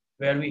well,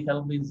 where we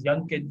help these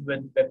young kids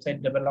with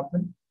website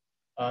development.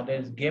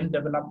 There's game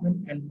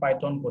development and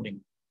Python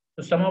coding.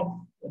 So some of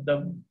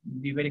the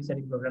very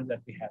exciting programs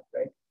that we have,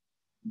 right?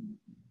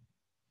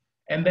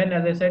 And then,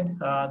 as I said,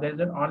 there's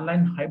an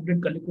online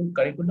hybrid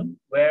curriculum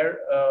where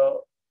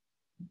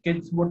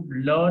kids would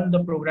learn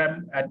the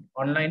program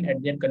online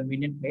at their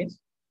convenient place.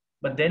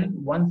 But then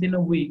once in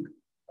a week,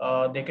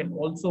 they can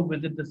also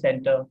visit the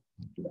center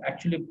to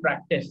actually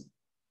practice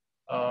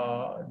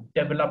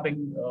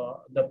developing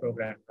the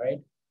program,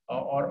 right?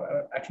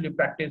 Or actually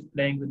practice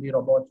playing with the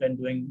robots and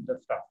doing the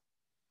stuff.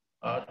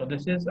 So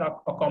this is a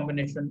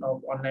combination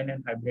of online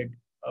and hybrid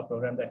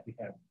program that we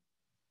have.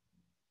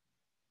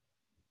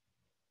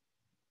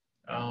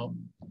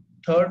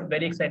 Third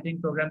very exciting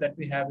program that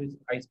we have is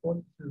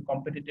iSports,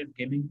 competitive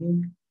gaming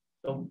league.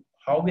 So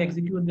how we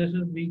execute this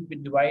is we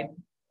divide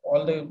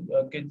all the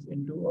kids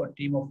into a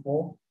team of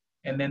 4,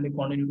 and then they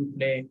continue to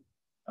play,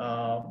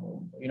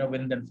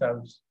 win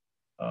themselves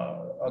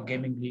a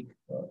gaming league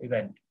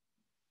event.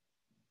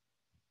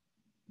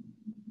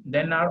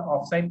 Then our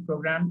offsite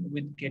program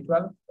with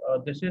K-12,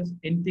 this is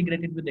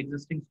integrated with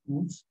existing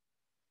schools,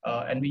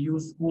 and we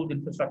use schools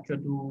infrastructure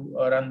to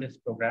run this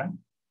program.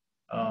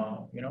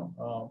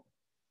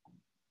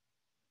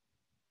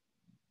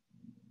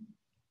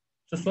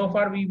 So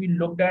far we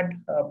looked at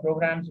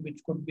programs which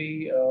could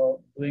be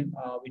doing,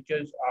 which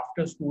is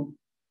after school,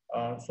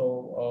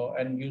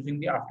 and using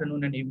the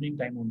afternoon and evening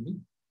time only.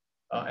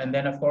 And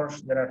then of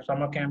course there are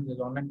summer camps, there's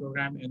online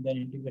program, and then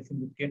integration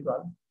with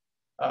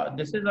K-12.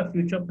 This is a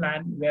future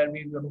plan where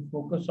we're going to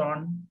focus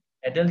on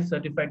adult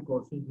certified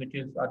courses, which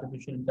is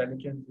artificial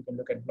intelligence. We can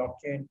look at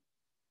blockchain,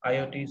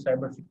 IoT,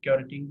 cyber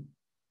security,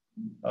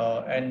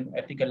 and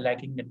ethical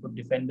hacking, network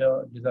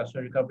defender,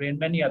 disaster recovery, and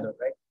many others,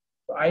 right?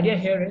 The idea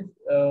here is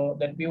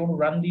that we want to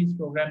run these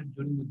programs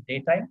during the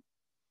daytime,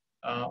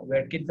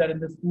 where kids are in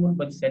the school,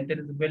 but center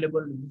is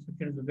available,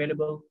 infrastructure is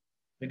available.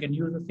 We can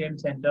use the same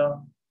center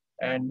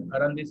and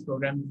run these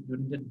programs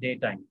during the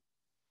daytime.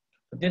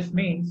 So this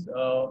means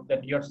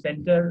that your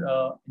center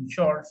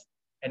ensures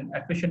an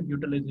efficient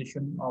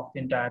utilization of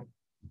the entire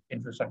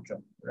infrastructure,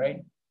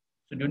 right?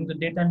 So during the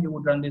daytime, you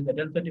would run these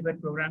adult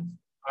certified programs.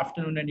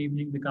 Afternoon and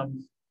evening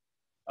becomes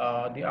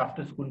the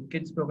after-school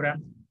kids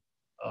program.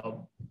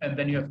 And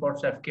then you, of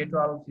course, have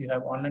K-12, you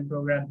have online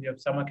programs, you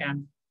have summer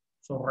camps.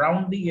 So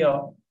round the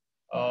year,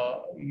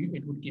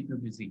 it would keep you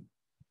busy.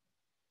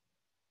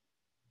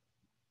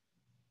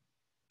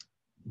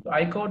 So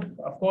iCode,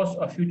 of course,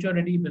 a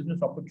future-ready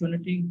business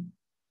opportunity,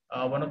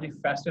 one of the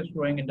fastest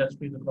growing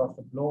industries across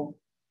the globe,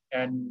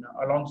 and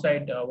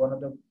alongside one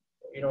of the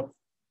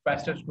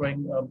fastest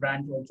growing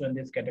brands also in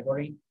this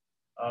category,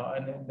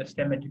 and in the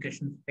STEM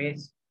education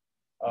space.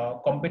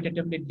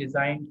 Competitively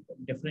designed,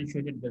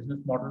 differentiated business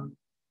model,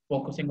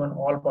 focusing on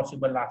all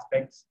possible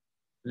aspects,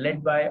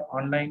 led by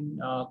online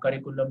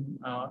curriculum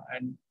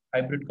and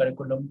hybrid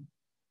curriculum.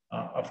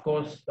 Of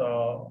course,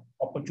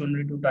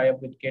 opportunity to tie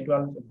up with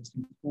K-12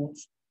 existing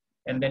schools,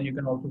 and then you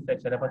can also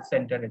set up a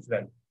center as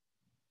well,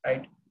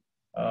 right?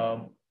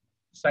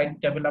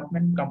 Site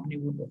development company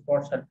would of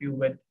course help you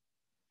with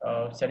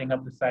setting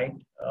up the site,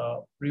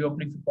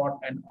 pre-opening support,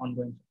 and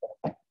ongoing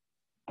support.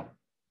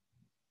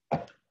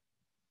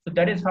 So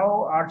that is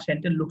how our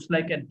center looks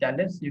like at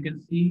Dallas. You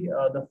can see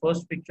the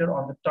first picture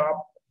on the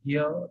top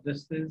here.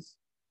 This is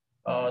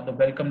the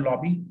welcome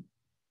lobby.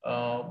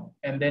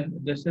 And then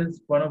this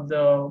is one of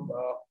the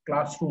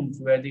classrooms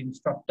where the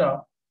instructor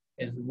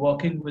is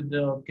working with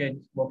the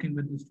kids, working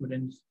with the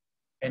students,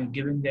 and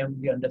giving them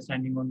the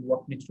understanding on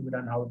what needs to be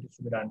done, how it needs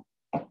to be done.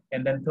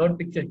 And then third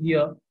picture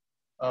here,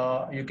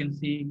 you can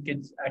see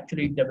kids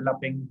actually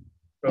developing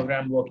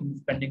program, working,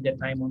 spending their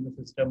time on the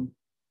system,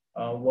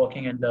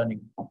 working and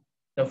learning.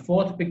 The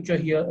fourth picture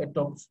here, it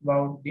talks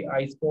about the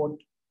iSport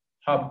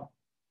hub,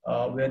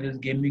 where this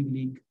gaming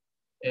league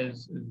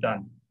is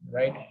done,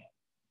 right?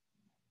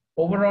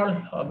 Overall,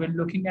 we're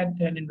looking at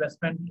an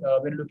investment,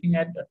 we're looking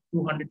at a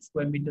 200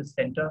 square meter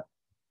center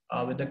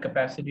with the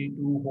capacity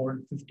to hold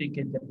 50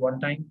 kids at one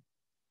time,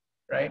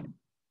 right?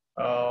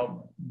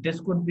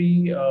 This could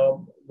be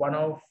one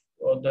of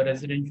the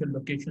residential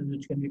locations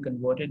which can be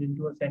converted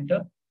into a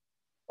center,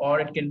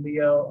 or it can be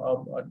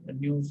a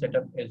new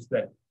setup as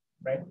well,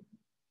 right?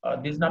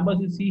 These numbers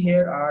you see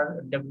here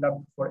are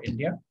developed for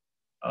India.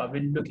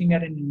 We're looking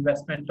at an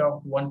investment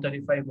of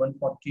 135,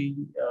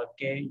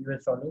 140K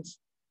US dollars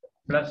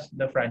plus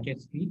the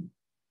franchise fee.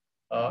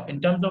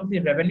 In terms of the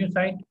revenue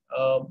side,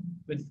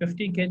 with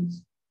 50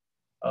 kids,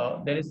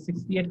 there is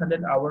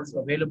 6,800 hours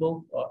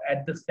available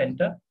at the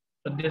center.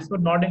 So this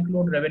would not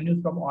include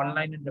revenues from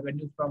online and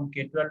revenues from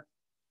K-12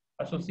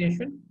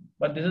 association,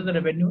 but this is the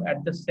revenue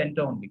at the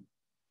center only,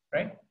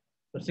 right?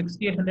 So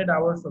 6,800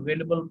 hours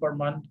available per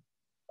month.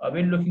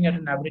 We're looking at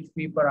an average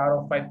fee per hour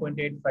of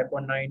 $5.8,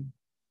 $5.9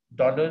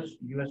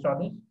 US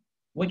dollars.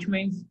 which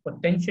means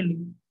potentially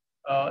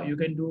you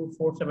can do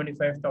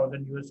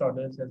 475,000 US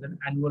dollars as an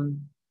annual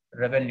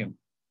revenue,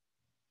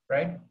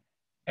 right?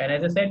 And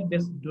as I said,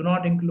 this do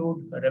not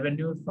include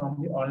revenues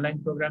from the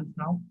online programs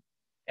now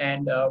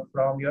and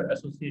from your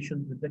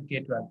associations with the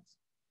K-12s,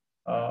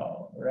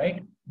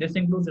 right? This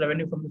includes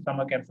revenue from the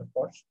summer camps, of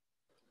course.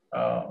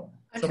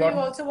 I'm So sure you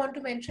about, also want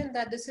to mention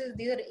that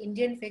these are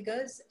Indian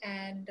figures,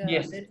 and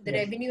yes, the yes,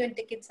 revenue and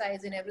ticket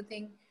size and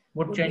everything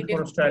would change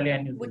for Australia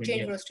and New Zealand. would change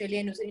Yes, for Australia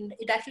and New Zealand.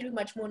 It actually be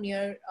much more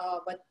near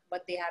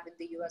what they have in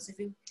the US. If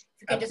you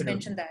can just absolutely.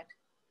 mention that.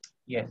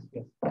 Yes,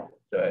 yes.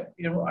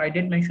 So I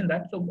did mention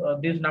that. So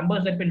these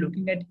numbers that we're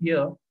looking at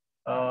here,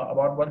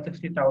 about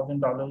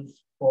 $160,000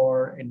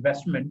 for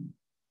investment.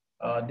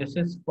 This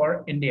is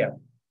for India.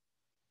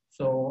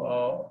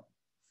 So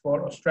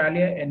for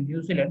Australia and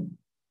New Zealand,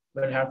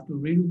 we'll have to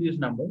redo these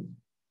numbers.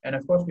 And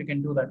of course, we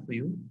can do that for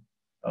you.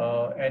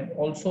 And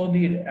also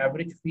the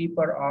average fee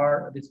per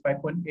hour, this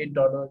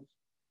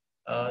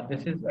 $5.8.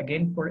 This is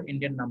again for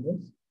Indian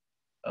numbers.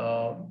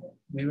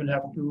 We will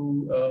have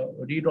to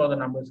redraw the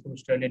numbers for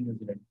Australia and New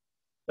Zealand.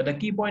 But the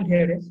key point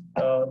here is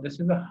this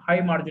is a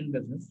high margin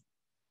business.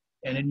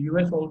 And in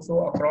US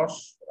also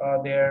across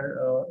their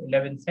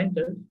 11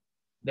 centers,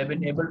 they've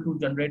been able to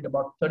generate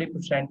about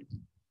 30%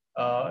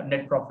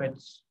 net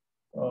profits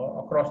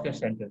across their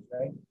centers,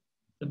 right?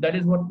 So that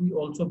is what we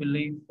also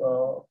believe,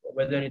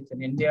 whether it's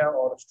in India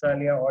or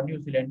Australia or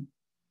New Zealand,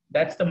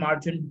 that's the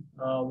margin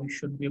we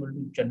should be able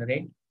to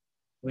generate,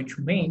 which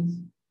means,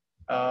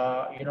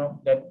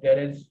 that there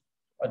is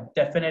a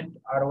definite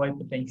ROI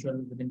potential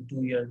within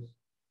 2 years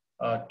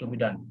to be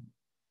done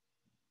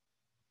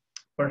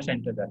per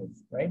center, that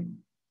is, right?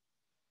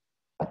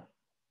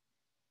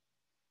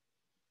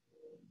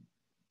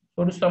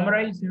 So to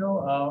summarize,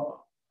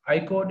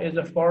 iCode is,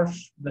 of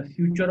course, the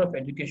future of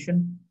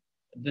education.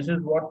 This is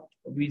what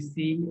we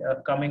see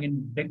coming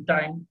in big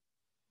time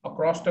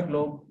across the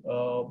globe,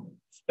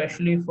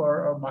 especially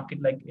for a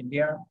market like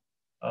India,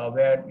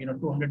 where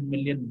 200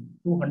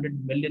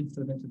 million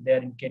students are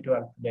there in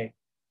K-12 today,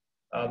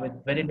 with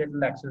very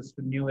little access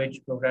to new age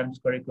programs,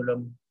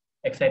 curriculum,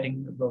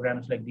 exciting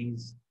programs like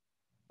these.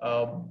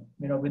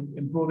 With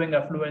improving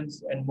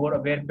affluence and more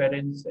aware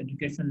parents,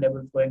 education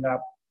levels going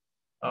up,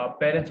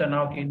 parents are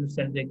now keen to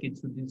send their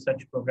kids to these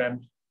such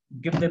programs,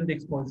 give them the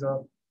exposure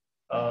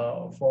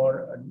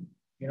for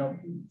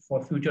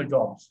future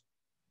jobs,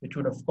 which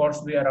would of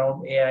course be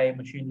around AI,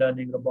 machine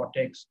learning,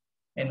 robotics,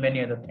 and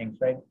many other things,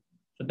 right?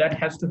 So that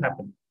has to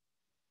happen.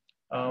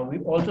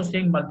 We're also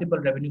seeing multiple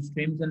revenue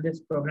streams in this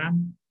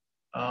program.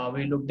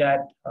 We looked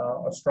at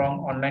a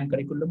strong online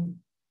curriculum.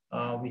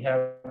 We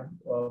have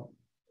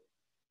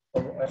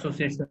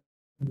association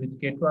with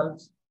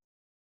K-12s.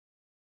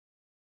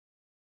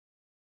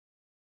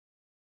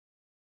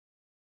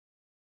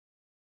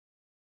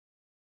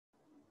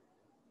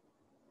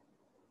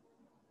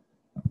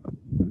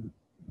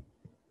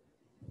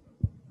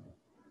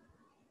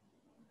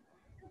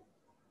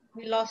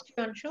 We lost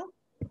you, Anshu.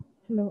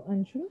 Hello,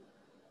 Anshu.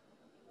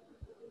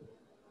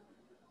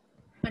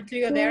 Until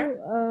you're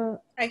there.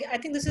 I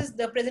think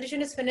the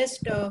presentation is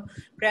finished,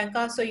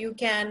 Priyanka, so you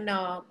can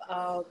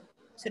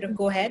sort of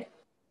go ahead.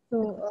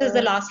 So this is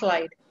the last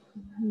slide.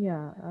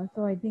 Yeah,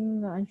 so I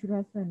think Anshu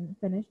has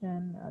finished,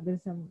 and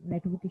there's some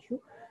network issue.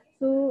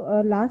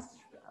 So last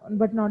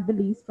but not the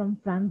least, from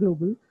Fran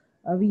Global,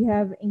 we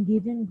have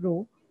Engage and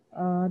Grow.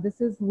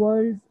 This is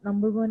world's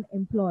 #1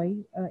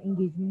 employee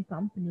engagement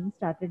company,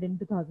 started in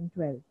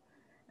 2012.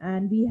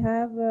 And we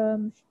have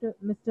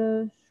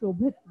Mr.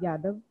 Shobhit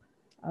Yadav,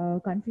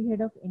 country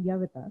head of India,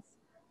 with us.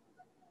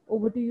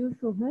 Over to you,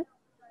 Shobhit.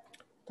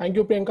 Thank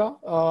you, Priyanka.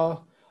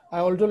 I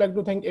also like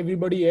to thank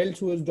everybody else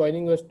who is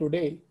joining us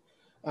today.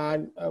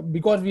 And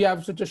because we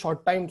have such a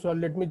short time, so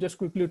let me just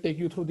quickly take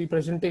you through the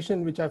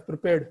presentation which I've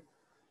prepared.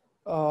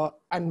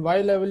 And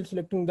while I will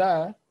selecting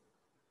that,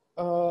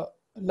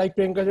 like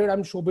Priyanka said,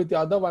 I'm Shobhit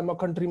Yadav. I'm a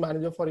country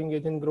manager for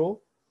Engage and Grow.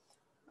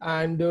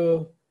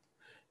 And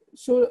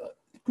so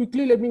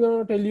quickly, let me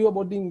tell you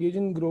about the Engage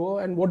and Grow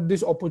and what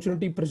this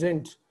opportunity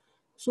presents.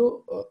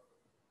 So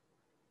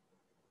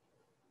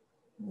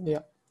yeah.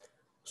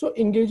 So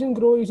Engage and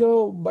Grow is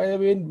by the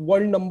way,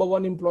 world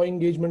 #1 employee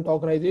engagement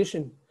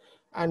organization.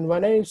 And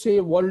when I say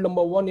world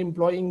 #1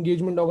 employee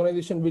engagement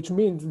organization, which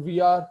means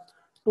we are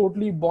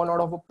totally born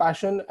out of a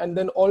passion and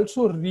then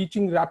also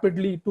reaching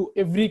rapidly to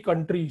every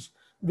countries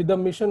with the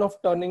mission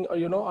of turning,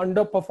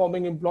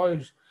 underperforming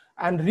employees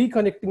and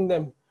reconnecting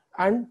them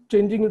and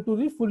changing it to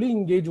the fully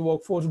engaged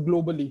workforce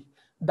globally.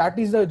 That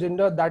is the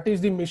agenda. That is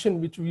the mission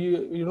which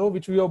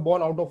we are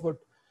born out of it.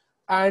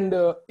 And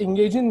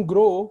Engage and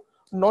Grow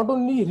not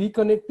only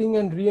reconnecting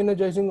and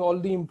re-energizing all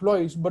the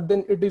employees, but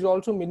then it is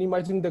also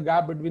minimizing the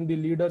gap between the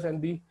leaders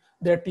and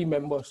their team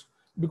members,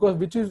 because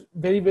which is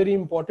very, very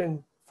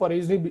important for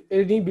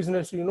any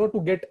business,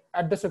 to get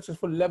at the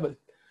successful level.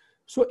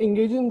 So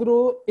Engage and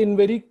Grow in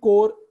very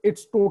core,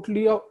 it's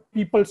totally a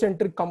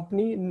people-centric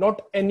company,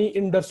 not any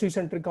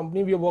industry-centric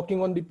company. We are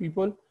working on the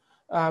people,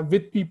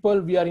 with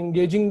people. We are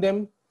engaging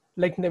them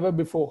like never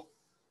before.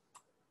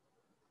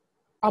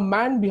 A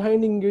man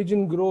behind Engage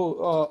and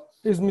Grow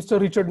is Mr.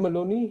 Richard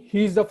Maloney.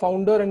 He's the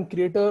founder and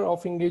creator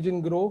of Engage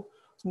and Grow.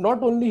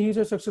 Not only he's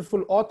a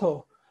successful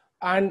author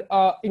and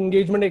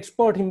engagement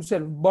expert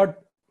himself,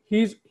 but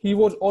he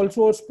was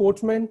also a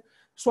sportsman.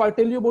 So I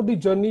tell you about the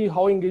journey,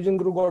 how Engage and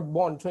Grow got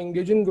born. So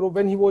Engage and Grow,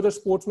 when he was a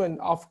sportsman,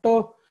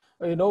 after,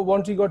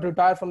 once he got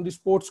retired from the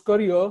sports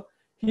career,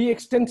 he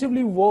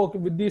extensively worked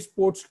with the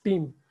sports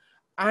team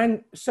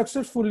and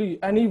successfully,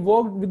 and he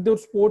worked with the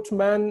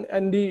sportsmen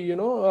and the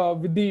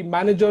with the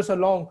managers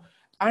along,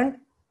 and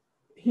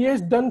he has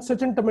done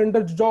such a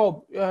tremendous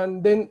job,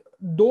 and then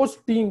those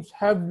teams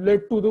have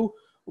led to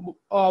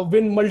the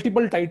win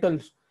multiple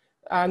titles,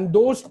 and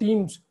those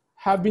teams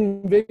have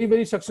been very,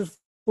 very successful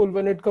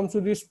when it comes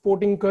to the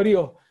sporting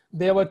career.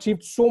 They have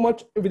achieved so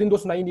much within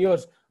those 9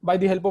 years by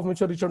the help of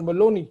Mr. Richard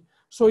Maloney.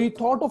 So he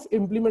thought of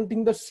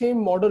implementing the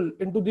same model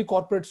into the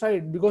corporate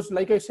side, because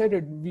like I said,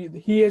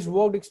 he has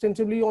worked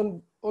extensively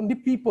on the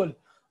people,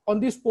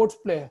 on the sports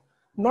player,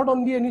 not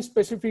only any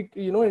specific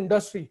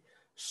industry.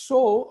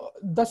 So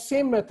the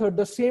same method,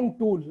 the same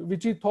tool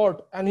which he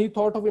thought, and he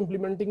thought of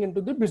implementing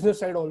into the business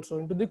side also,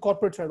 into the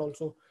corporate side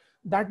also.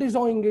 That is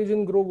how Engage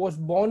and Grow was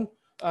born,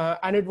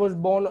 and it was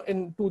born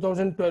in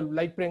 2012,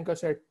 like Priyanka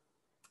said.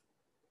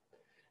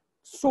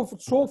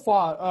 So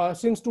far,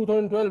 since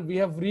 2012, we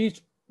have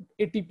reached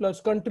 80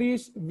 plus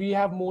countries. We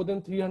have more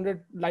than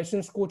 300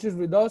 licensed coaches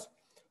with us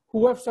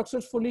who have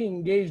successfully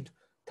engaged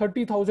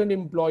 30,000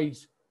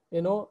 employees,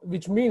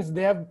 which means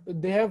they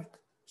have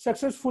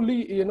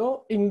successfully,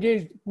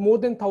 engaged more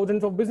than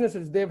thousands of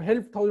businesses. They have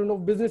helped thousands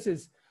of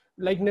businesses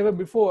like never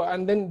before.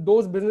 And then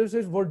those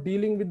businesses were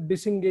dealing with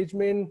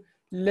disengagement,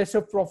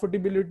 lesser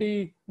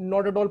profitability,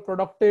 not at all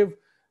productive.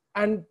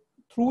 And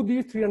through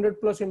these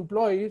 300 plus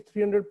employees,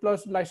 300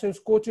 plus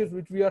licensed coaches,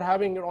 which we are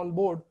having on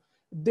board,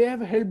 they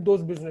have helped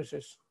those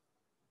businesses.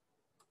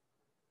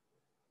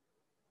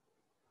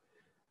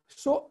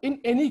 So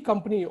in any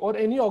company or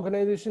any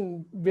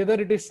organization, whether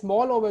it is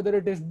small or whether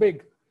it is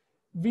big,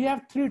 we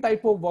have three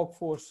types of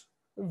workforce.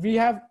 We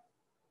have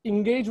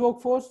engaged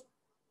workforce,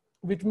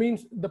 which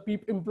means the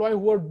employee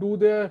who do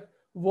their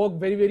work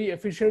very, very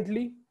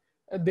efficiently.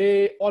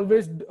 They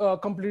always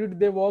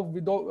completed their work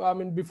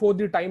without, before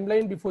the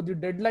timeline, before the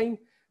deadline.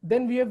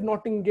 Then we have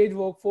not engaged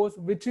workforce,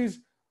 which is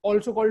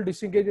also called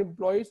disengaged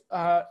employees.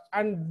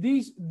 And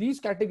these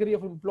category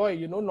of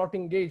employee, not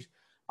engaged,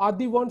 are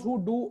the ones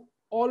who do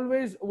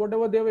always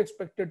whatever they have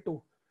expected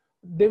to.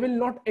 They will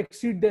not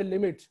exceed their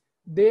limits.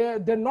 They're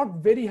not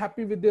very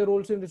happy with their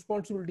roles and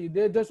responsibility.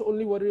 They're just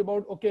only worried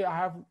about, okay, I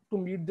have to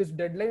meet this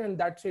deadline and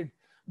that's it.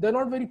 They're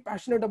not very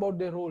passionate about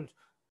their roles.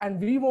 And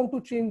we want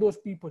to change those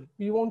people.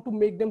 We want to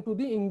make them to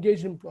the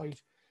engaged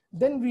employees.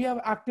 Then we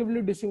have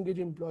actively disengaged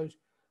employees.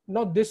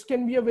 Now this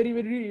can be a very,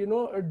 very,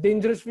 a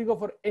dangerous figure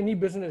for any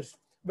business,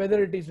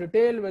 whether it is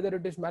retail, whether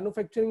it is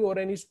manufacturing or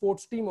any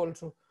sports team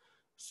also.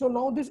 So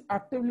now these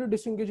actively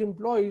disengaged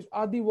employees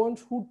are the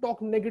ones who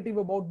talk negative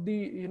about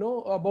the,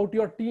 about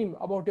your team,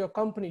 about your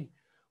company,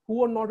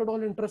 who are not at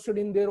all interested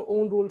in their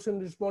own roles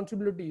and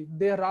responsibility.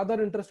 They are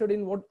rather interested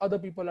in what other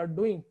people are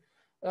doing.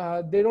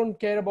 They don't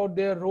care about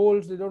their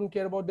roles. They don't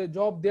care about their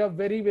job. They are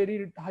very,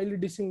 very highly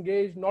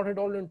disengaged, not at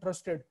all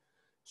interested.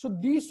 So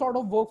these sort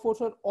of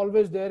workforce are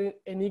always there in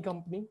any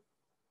company.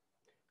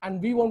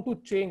 And we want to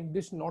change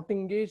this not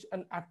engaged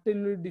and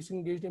actively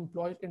disengaged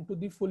employees into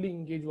the fully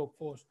engaged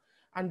workforce.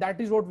 And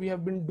that is what we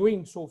have been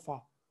doing so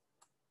far.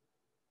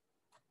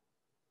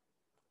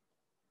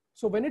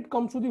 So when it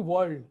comes to the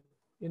world,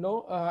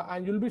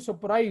 and you'll be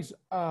surprised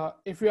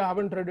if you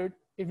haven't read it,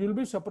 if you'll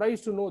be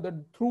surprised to know that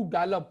through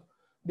Gallup,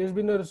 there's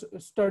been a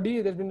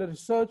study, there's been a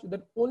research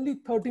that only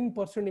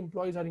 13%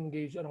 employees are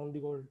engaged around the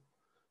world.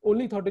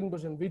 Only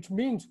 13%, which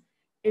means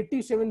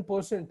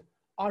 87%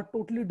 are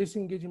totally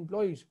disengaged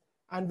employees,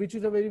 and which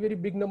is a very, very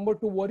big number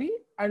to worry.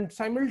 And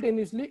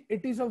simultaneously,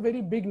 it is a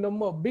very big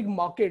number, big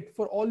market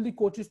for all the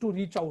coaches to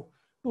reach out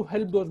to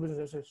help those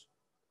businesses.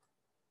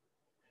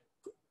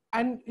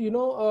 And,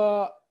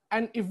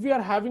 and if we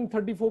are having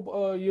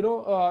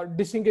 34,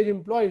 disengaged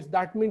employees,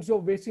 that means you're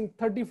wasting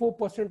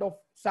 34% of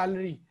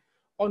salary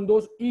on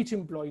those each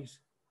employees,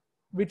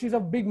 which is a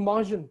big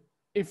margin.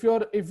 If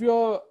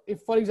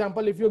for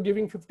example, if you're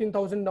giving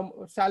 15,000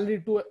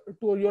 salary to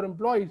your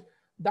employees,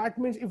 that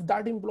means if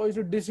that employee is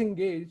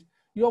disengaged,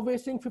 you're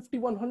wasting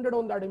 5,100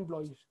 on that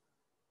employees,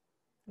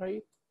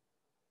 right?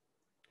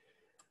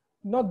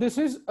 Now this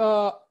is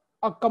a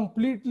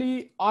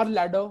completely our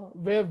ladder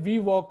where we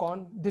work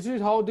on. This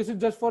is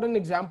just for an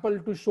example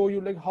to show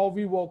you like how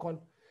we work on.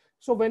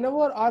 So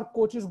whenever our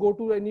coaches go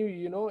to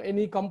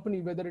any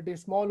company, whether it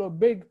is small or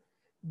big,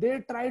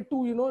 they try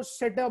to,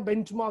 set a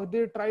benchmark.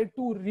 They try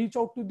to reach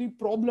out to the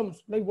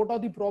problems. Like, what are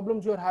the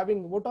problems you're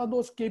having? What are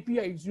those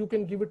KPIs? You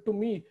can give it to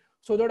me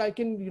so that I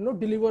can,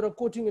 deliver a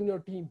coaching in your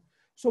team.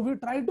 So we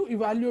try to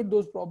evaluate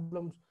those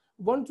problems.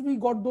 Once we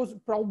got those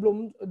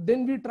problems,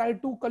 then we try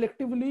to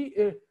collectively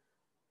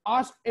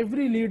ask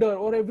every leader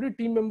or every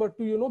team member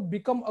to,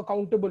 become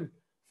accountable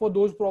for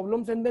those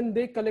problems. And then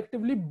they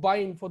collectively buy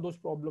in for those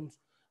problems.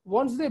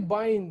 Once they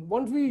buy in,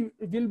 once we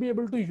will be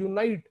able to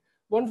unite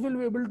once we'll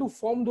be able to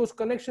form those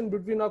connections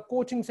between our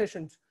coaching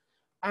sessions,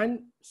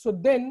 and so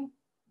then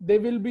they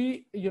will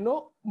be,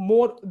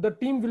 more, the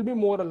team will be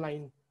more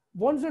aligned.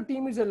 Once the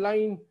team is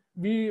aligned,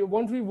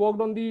 once we worked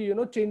on the,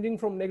 changing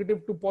from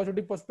negative to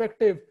positive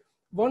perspective,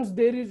 once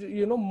there is,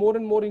 more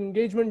and more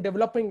engagement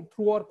developing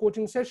through our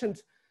coaching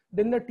sessions,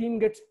 then the team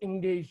gets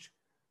engaged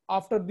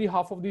after the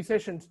half of the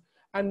sessions.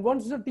 And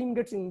once the team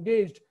gets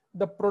engaged,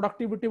 the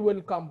productivity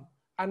will come.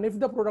 And if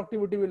the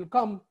productivity will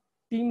come,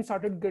 team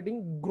started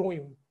getting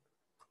growing,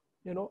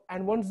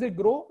 and once they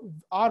grow,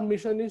 our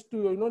mission is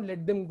to,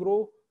 let them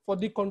grow for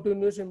the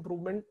continuous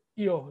improvement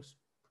years.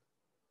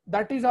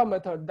 That is our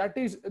method. That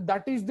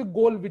is the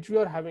goal which we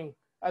are having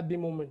at the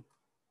moment.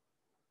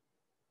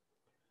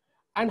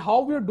 And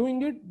how we are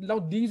doing it now,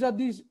 these are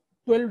these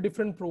 12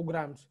 different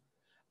programs.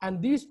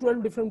 And these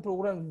 12 different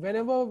programs,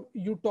 whenever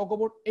you talk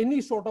about any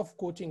sort of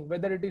coaching,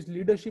 whether it is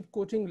leadership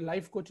coaching,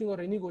 life coaching,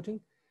 or any coaching,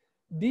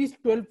 these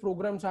 12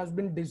 programs has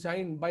been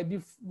designed by the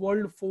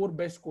world 4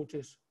 best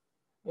coaches,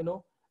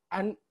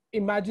 and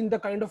imagine the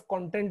kind of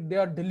content they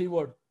are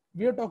delivered.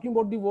 We are talking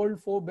about the world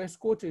 4 best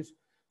coaches.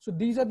 So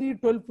these are the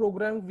 12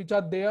 programs which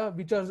are there,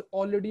 which are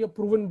already a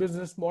proven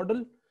business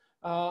model.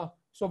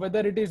 So whether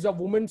it is a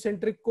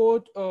woman-centric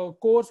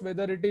course,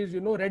 whether it is,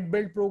 red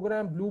belt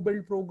program, blue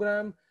belt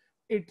program,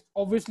 it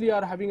obviously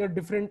are having a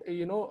different,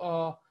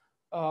 the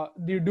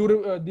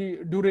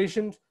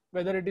durations,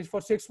 whether it is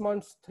for 6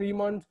 months, 3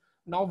 months.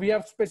 Now we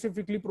have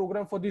specifically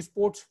program for the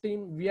sports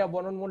team. We have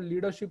one-on-one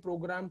leadership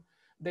program.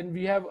 Then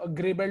we have a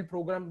gray belt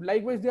program.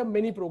 Likewise, there are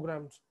many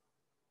programs.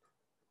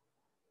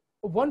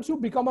 Once you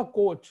become a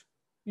coach,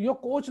 your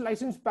coach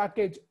license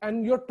package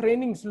and your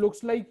trainings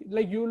looks like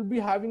you will be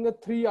having a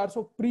 3 hours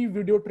of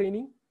pre-video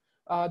training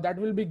that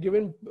will be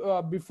given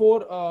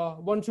before.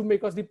 Once you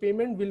make us the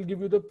payment, we'll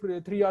give you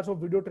the 3 hours of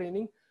video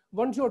training.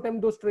 Once you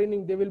attempt those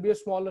training, there will be a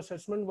small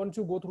assessment. Once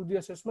you go through the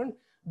assessment,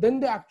 then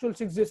the actual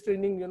 6 days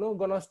training,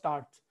 gonna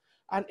start.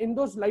 And in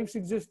those live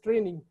 6 days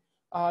training,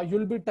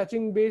 you'll be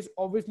touching base.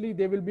 Obviously,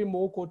 there will be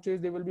more coaches.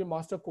 There will be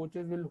master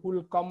coaches who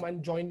will come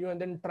and join you and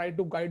then try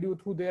to guide you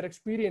through their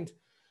experience.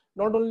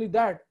 Not only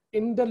that,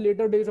 in the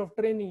later days of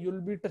training,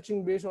 you'll be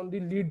touching base on the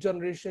lead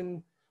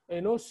generation,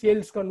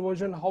 sales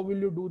conversion. How will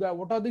you do that?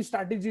 What are the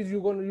strategies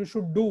you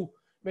should do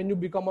when you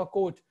become a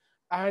coach?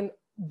 And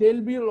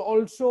they'll be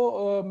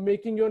also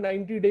making your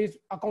 90 days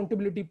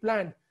accountability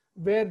plan,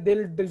 where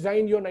they'll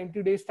design your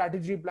 90-day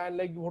strategy plan,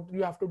 like what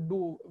you have to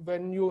do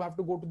when you have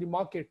to go to the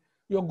market,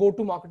 your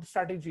go-to-market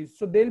strategies.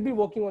 So they'll be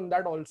working on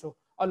that also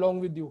along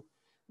with you.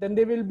 Then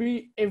there will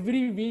be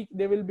every week,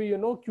 there will be,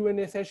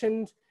 Q&A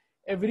sessions.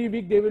 Every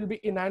week, there will be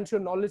enhance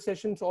your knowledge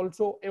sessions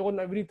also on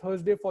every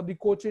Thursday for the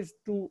coaches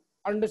to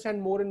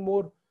understand more and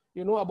more,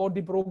 about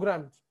the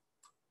programs.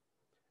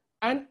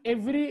 And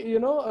every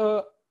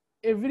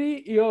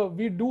year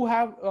we do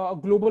have a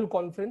global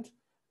conference.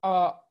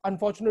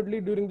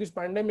 Unfortunately, during this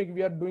pandemic,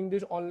 we are doing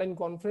this online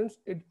conference.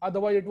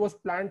 Otherwise, it was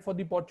planned for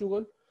the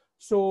Portugal.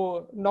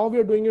 So now we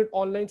are doing it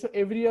online. So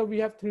every year we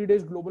have 3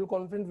 days global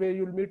conference where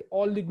you'll meet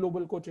all the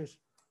global coaches.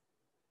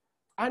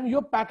 And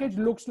your package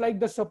looks like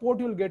the support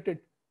you'll get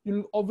it.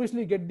 You'll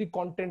obviously get the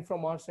content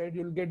from our side.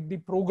 You'll get the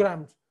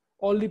programs,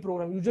 all the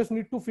programs. You just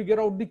need to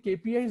figure out the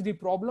KPIs, the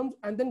problems,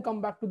 and then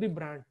come back to the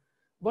brand.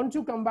 Once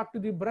you come back to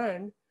the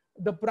brand,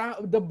 the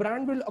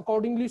brand will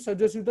accordingly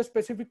suggest you the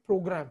specific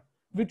program,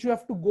 which you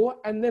have to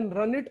go and then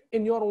run it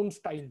in your own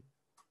style.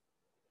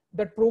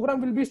 That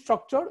program will be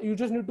structured. You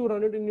just need to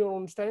run it in your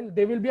own style.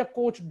 There will be a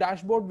coach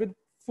dashboard with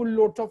full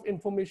loads of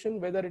information,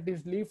 whether it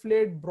is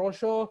leaflet,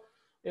 brochure,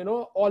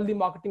 all the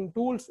marketing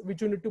tools,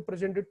 which you need to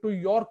present it to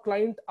your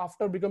client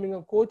after becoming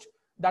a coach.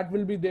 That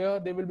will be there.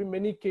 There will be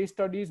many case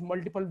studies,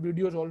 multiple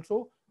videos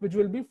also, which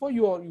will be for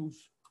your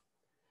use.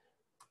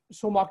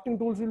 So marketing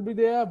tools will be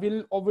there.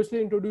 We'll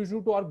obviously introduce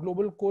you to our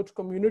global coach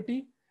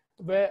community,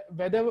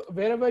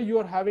 wherever you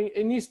are having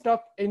any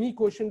stuff, any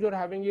questions you're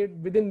having it,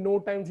 within no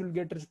time you'll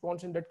get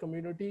response in that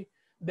community.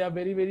 They are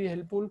very, very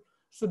helpful.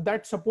 So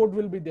that support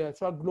will be there.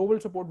 So our global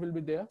support will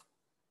be there.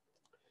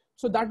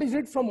 So that is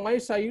it from my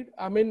side.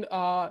 I mean,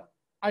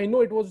 I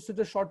know it was such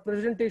a short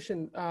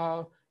presentation.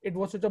 It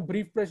was such a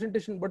brief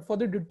presentation, but for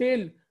the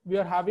detail, we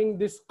are having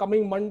this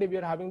coming Monday. We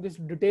are having this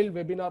detailed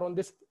webinar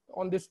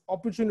on this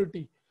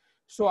opportunity.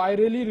 So I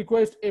really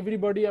request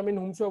everybody, I mean,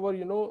 whomsoever,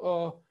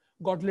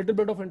 got a little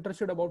bit of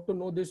interested about to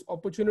know this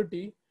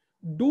opportunity,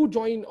 do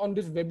join on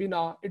this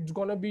webinar. It's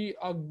going to be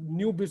a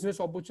new business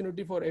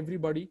opportunity for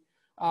everybody.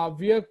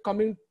 We are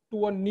coming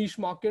to a niche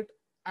market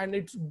and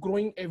it's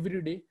growing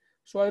every day.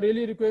 So I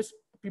really request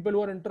people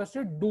who are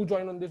interested, do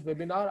join on this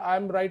webinar.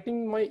 I'm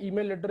writing my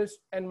email address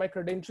and my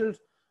credentials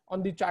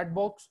on the chat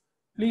box.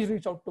 Please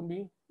reach out to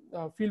me.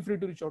 Feel free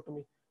to reach out to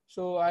me.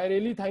 So I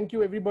really thank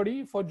you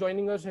everybody for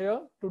joining us here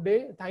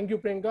today. Thank you,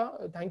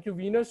 Priyanka. Thank you,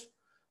 Venus,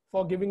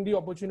 for giving the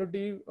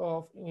opportunity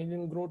of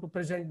Engaging Grow to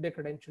present their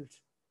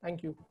credentials.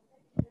 Thank you.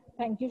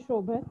 Thank you,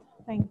 Shobhat.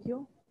 Thank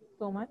you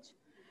so much.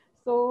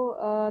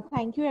 So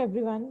thank you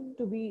everyone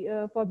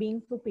for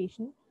being so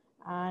patient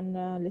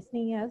and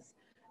listening us.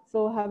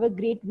 So have a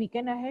great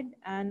weekend ahead.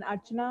 And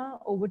Archana,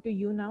 over to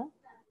you now.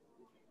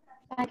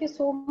 Thank you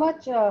so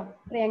much,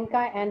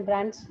 Priyanka and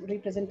brands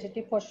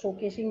representative for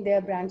showcasing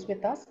their brands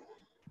with us.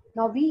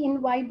 Now we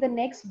invite the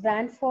next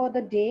brand for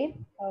the day.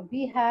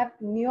 We have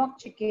New York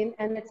Chicken,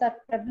 and it's our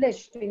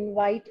privilege to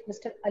invite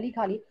Mr. Ali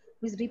Khali,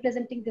 who is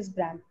representing this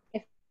brand.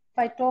 If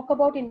I talk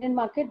about Indian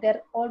market,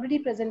 they're already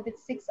present with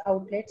 6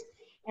 outlets,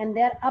 and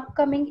they're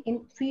upcoming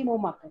in 3 more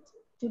markets.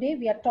 Today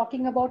we are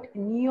talking about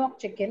New York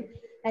Chicken,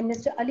 and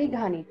Mr. Ali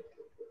Ghani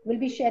will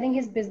be sharing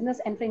his business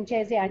and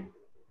franchise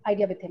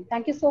idea with him.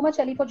 Thank you so much,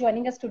 Ali, for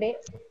joining us today.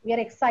 We are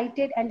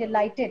excited and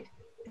delighted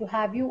to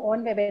have you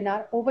on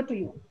webinar. Over to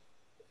you.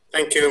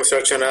 Thank you, Mr.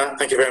 Archana.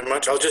 Thank you very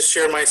much. I'll just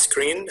share my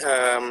screen.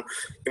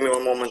 Give me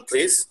one moment,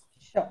 please.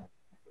 Sure.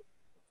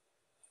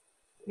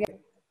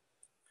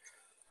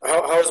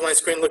 How is my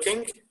screen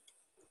looking?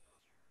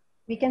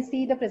 We can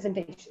see the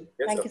presentation.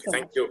 Yes, thank okay, you so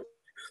thank much. you.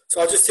 So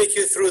I'll just take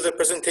you through the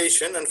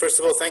presentation. And first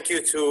of all, thank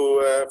you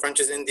to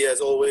Franchise India, as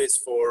always,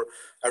 for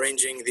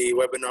arranging the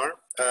webinar.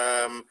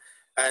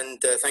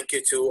 And thank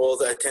you to all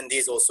the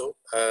attendees also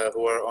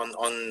who are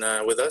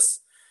on with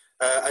us.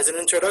 As an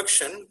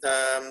introduction,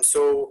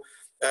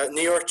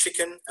 New York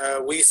Chicken,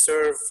 we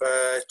serve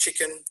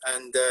chicken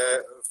and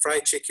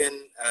fried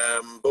chicken,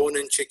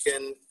 bone-in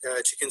chicken,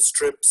 chicken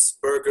strips,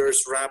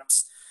 burgers,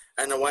 wraps,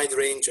 and a wide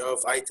range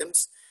of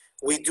items.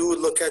 We do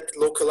look at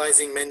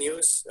localizing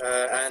menus,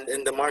 and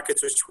in the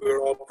markets which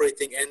we're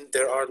operating in,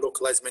 there are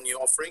localized menu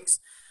offerings.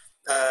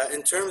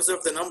 In terms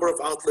of the number of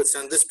outlets,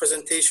 and this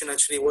presentation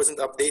actually wasn't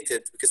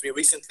updated because we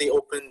recently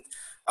opened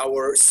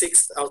our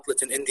 6th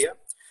outlet in India.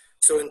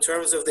 So in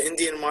terms of the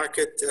Indian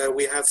market,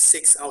 we have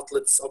 6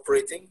 outlets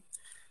operating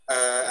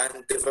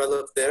and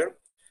developed there,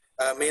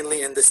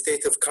 mainly in the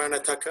state of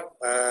Karnataka,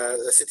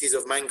 the cities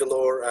of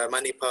Mangalore,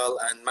 Manipal,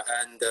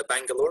 and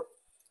Bangalore.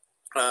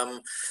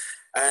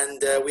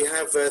 We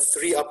have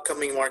 3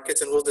 upcoming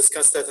markets, and we'll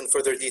discuss that in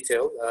further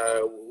detail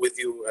with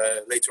you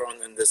later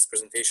on in this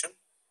presentation.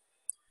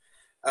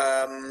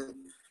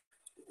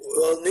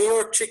 Well, New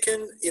York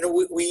Chicken, you know,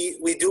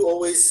 we do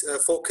always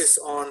focus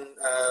on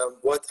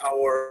what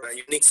our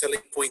unique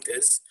selling point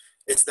is.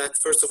 It's that,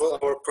 first of all,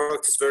 our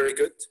product is very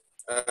good.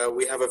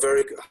 We have a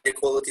very high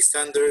quality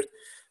standard.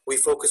 We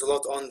focus a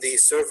lot on the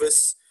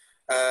service.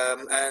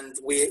 And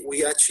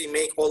we actually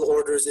make all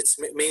orders. It's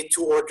made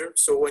to order.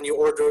 So when you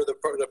order, the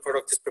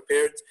product is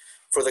prepared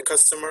for the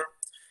customer.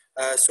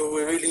 So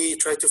we really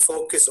try to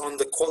focus on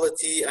the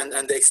quality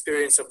and the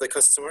experience of the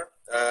customer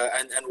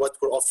and what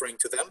we're offering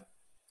to them.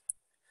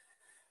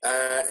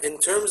 In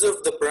terms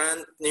of the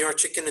brand, New York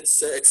Chicken,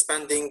 it's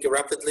expanding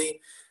rapidly.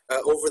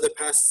 Over the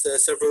past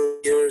several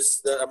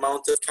years, the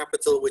amount of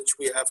capital which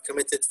we have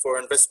committed for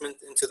investment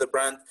into the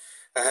brand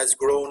has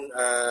grown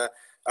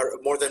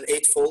more than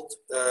 8-fold.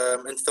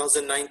 In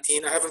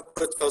 2019, I haven't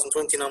put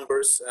 2020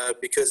 numbers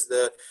because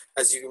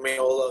as you may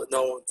all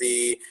know,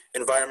 the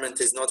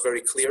environment is not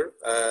very clear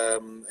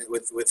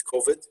with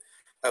COVID,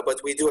 but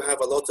we do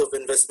have a lot of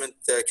investment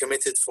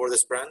committed for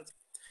this brand.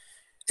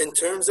 In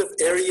terms of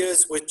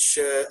areas which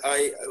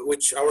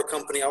our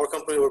company,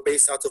 we're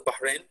based out of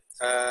Bahrain,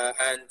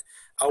 and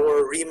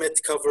our remit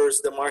covers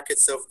the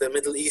markets of the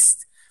Middle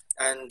East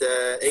and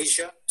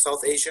Asia,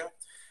 South Asia,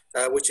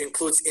 which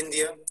includes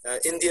India.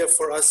 India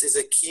for us is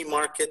a key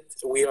market.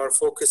 We are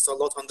focused a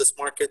lot on this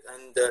market,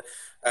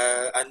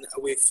 and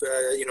we've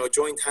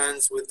joined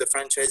hands with the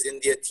Franchise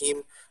India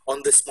team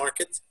on this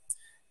market.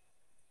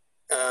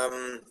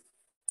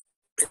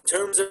 In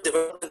terms of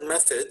development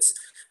methods,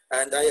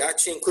 and I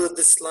actually included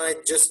this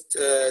slide just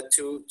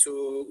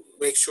to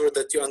make sure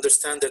that you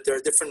understand that there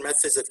are different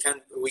methods that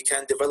we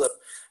can develop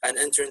and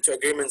enter into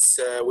agreements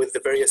with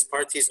the various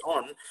parties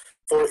on.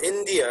 For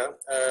India,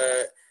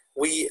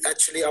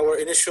 our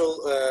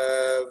initial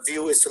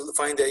view is to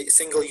find a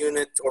single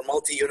unit or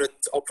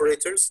multi-unit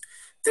operators.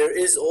 There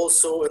is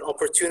also an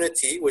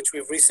opportunity, which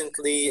we've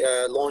recently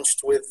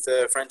launched with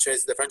the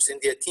Franchise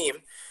India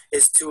team,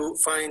 is to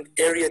find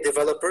area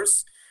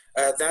developers.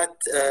 That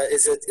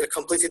is a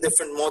completely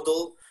different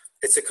model.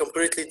 It's a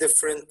completely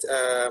different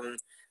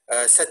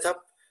setup,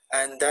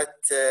 and that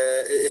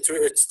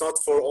it's not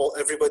for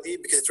everybody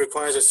because it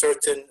requires a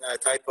certain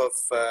type of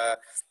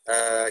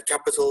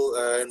capital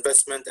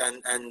investment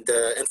and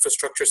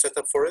infrastructure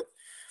setup for it.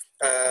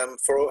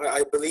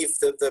 I believe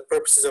the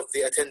purposes of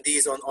the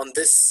attendees on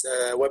this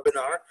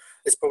webinar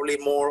is probably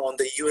more on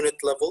the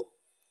unit level.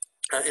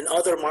 In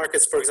other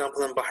markets, for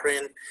example, in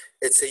Bahrain,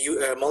 it's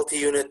a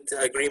multi-unit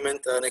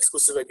agreement, an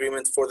exclusive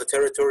agreement for the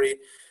territory.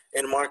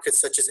 In markets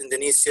such as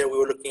Indonesia, we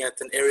were looking at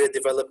an area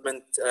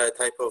development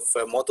type of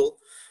model.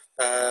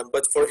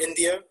 But for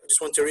India, I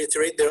just want to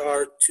reiterate, there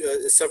are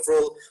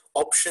several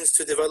options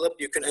to develop.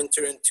 You can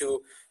enter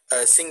into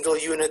a single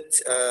unit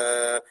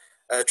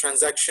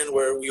transaction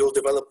where you'll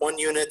develop one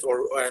unit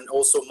and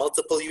also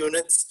multiple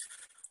units,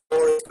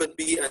 or it could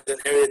be as an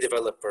area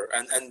developer.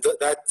 And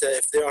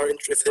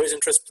if there is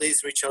interest,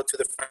 please reach out to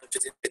the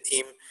Franchise India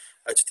team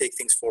to take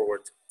things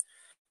forward.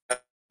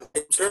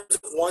 In terms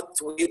of what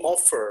we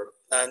offer,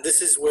 and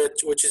this is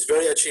which is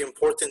very actually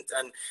important,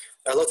 and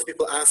a lot of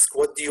people ask,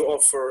 what do you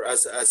offer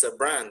as a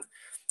brand?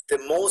 The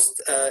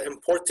most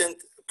important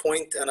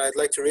point, and I'd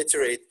like to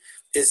reiterate,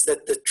 is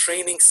that the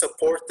training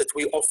support that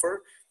we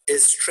offer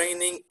is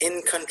training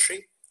in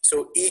country.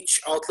 So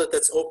each outlet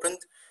that's opened,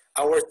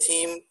 our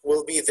team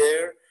will be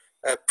there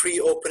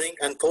pre-opening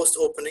and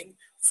post-opening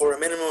for a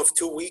minimum of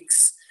 2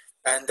 weeks.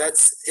 And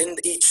that's in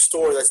each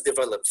store that's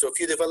developed. So if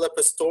you develop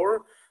a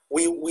store,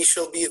 we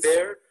shall be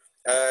there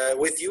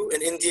with you.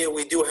 In India,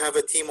 we do have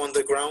a team on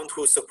the ground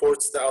who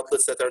supports the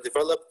outlets that are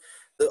developed.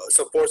 The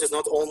support is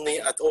not only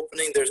at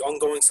opening, there's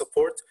ongoing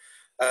support.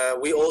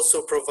 We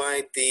also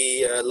provide the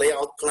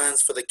layout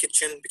plans for the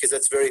kitchen, because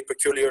that's very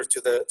peculiar to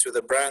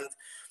the brand,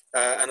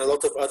 and a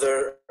lot of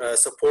other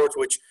support,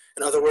 which,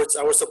 in other words,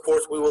 our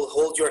support, we will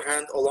hold your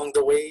hand along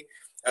the way,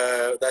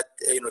 that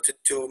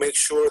to make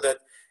sure that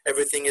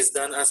everything is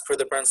done as per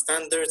the brand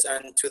standards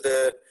and to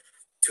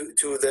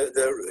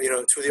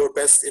your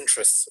best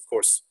interests, of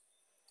course.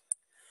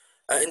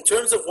 In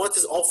terms of what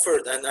is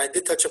offered, and I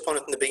did touch upon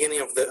it in the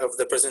beginning of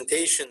the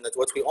presentation, that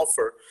what we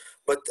offer,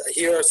 but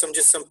here are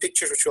just some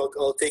pictures which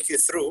I'll take you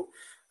through.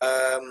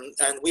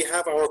 And we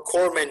have our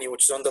core menu,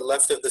 which is on the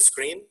left of the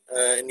screen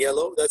in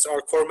yellow. That's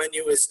our core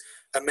menu, is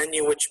a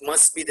menu which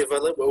must be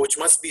developed, or which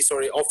must be,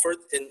 offered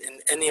in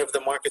any of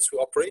the markets we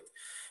operate.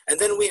 And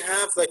then we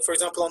have, like, for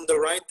example, on the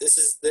right, this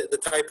is the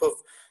type of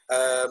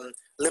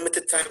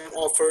limited time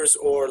offers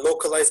or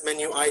localized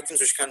menu items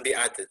which can be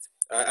added.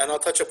 And I'll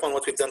touch upon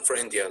what we've done for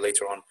India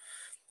later on.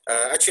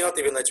 Actually, not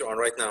even later on,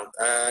 right now.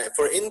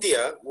 For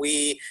India,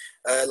 we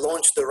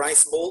launched the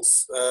rice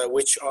bowls,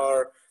 which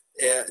are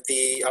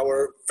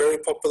our very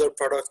popular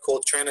product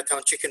called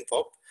Chinatown Chicken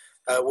Pop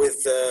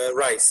with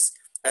rice.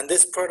 And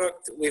this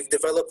product we've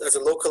developed as a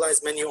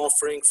localized menu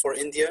offering for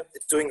India.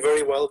 It's doing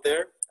very well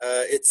there.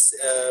 It's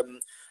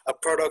a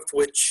product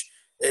which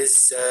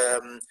is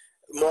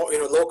more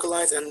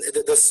localized, and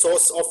the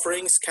sauce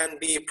offerings can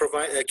be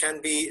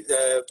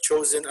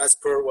chosen as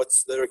per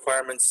what's the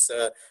requirements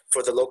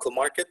for the local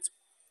market.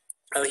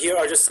 Here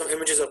are just some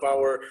images of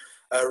our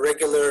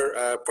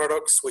regular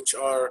products, which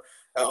are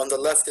on the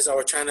left is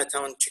our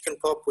Chinatown Chicken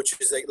Pop, which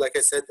is, like I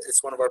said,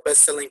 it's one of our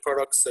best-selling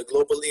products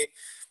globally.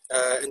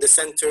 In the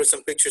center,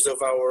 some pictures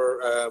of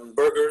our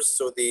burgers.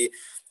 So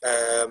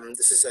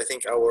this is, I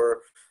think,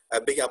 our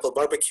Big Apple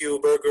Barbecue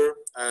burger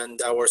and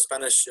our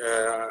Spanish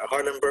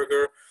Harlem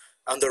burger.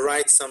 On the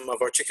right, some of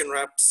our chicken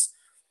wraps.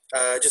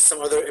 Just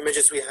some other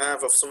images we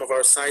have of some of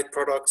our side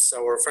products,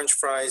 our French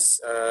fries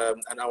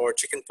and our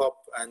chicken pop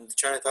and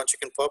Chinatown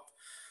Chicken Pop.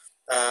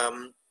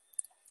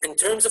 In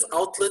terms of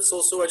outlets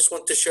also, I just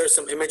want to share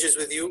some images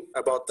with you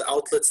about the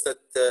outlets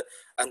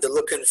and the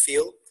look and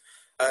feel.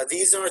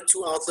 These are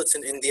 2 outlets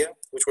in India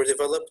which were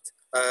developed.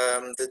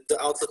 The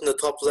outlet in the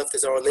top left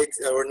is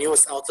our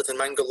newest outlet in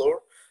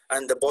Mangalore,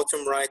 and the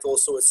bottom right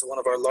also is one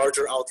of our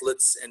larger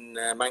outlets in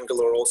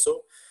Mangalore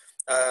also.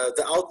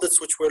 The outlets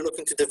which we're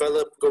looking to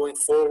develop going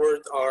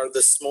forward are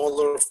the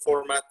smaller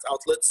format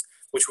outlets,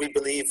 which we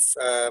believe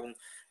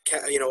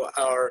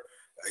are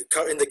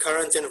in the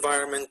current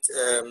environment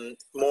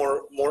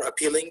more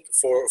appealing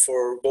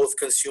for both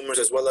consumers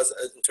as well as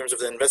in terms of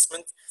the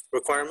investment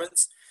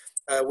requirements.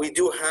 We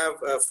do have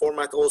a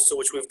format also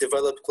which we've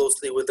developed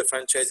closely with the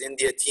Franchise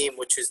India team,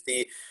 which is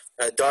the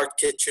dark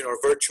kitchen or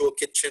virtual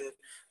kitchen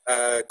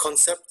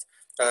concept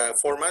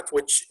format,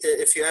 which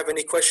if you have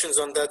any questions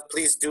on that,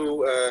 please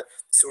do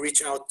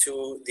reach out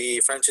to the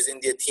Franchise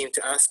India team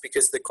to ask,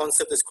 because the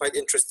concept is quite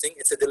interesting.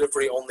 It's a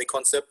delivery only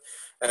concept,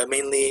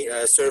 mainly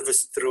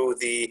serviced through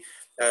the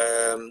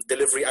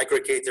delivery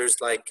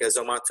aggregators like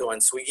Zomato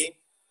and Swiggy.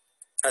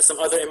 Some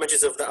other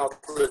images of the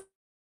outlet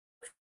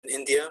in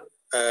India.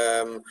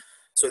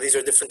 So these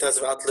are different types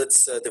of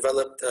outlets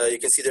developed. You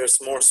can see there's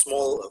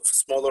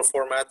smaller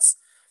formats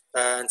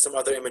and some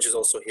other images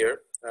also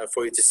here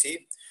for you to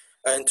see.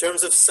 In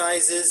terms of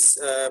sizes,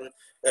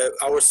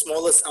 our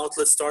smallest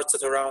outlet starts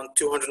at around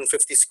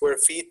 250 square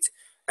feet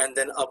and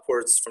then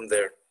upwards from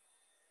there.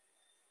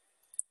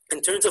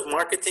 In terms of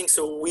marketing,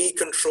 so we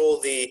control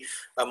the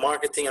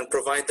marketing and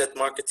provide that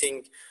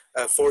marketing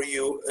for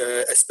you,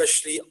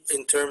 especially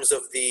in terms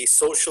of the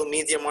social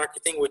media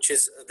marketing, which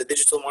is the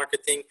digital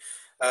marketing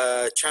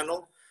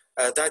channel.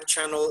 That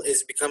channel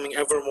is becoming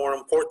ever more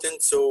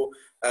important. So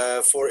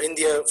for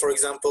India, for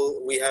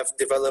example, we have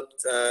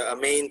developed a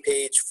main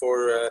page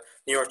for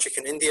New York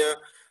Chicken India,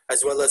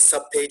 as well as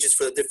sub pages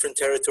for the different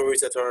territories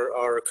that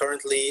are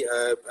currently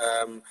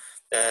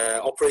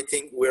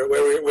operating, where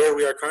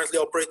we are currently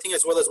operating,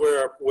 as well as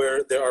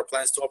where there are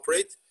plans to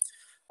operate.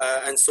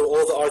 And so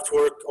all the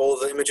artwork, all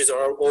the images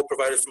are all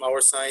provided from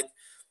our side,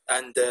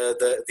 and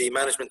the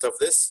management of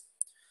this.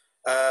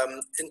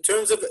 In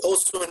terms of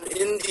also in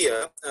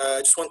India,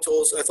 I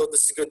thought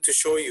this is good to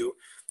show you.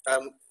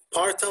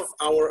 Part of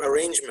our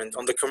arrangement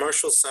on the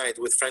commercial side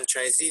with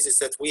franchisees is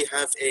that we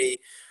have a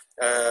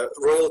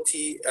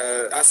royalty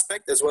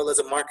aspect as well as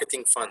a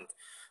marketing fund.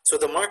 So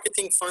the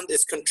marketing fund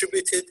is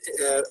contributed,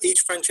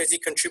 each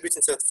franchisee contributes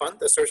into that fund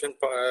a certain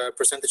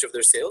percentage of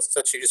their sales, it's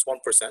actually just 1%.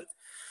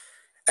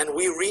 And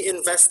we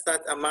reinvest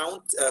that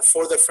amount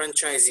for the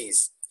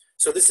franchisees.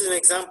 So this is an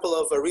example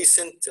of a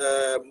recent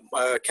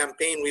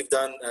campaign we've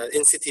done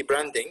in-city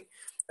branding,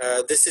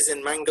 This is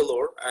in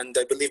Mangalore and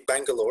I believe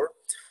Bangalore.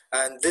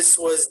 And this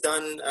was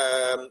done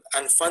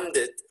and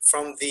funded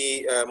from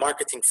the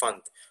marketing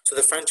fund. So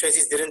the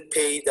franchisees didn't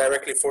pay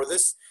directly for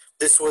this.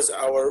 This was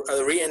our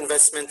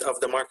reinvestment of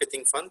the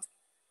marketing fund.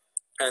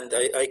 And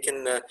I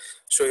can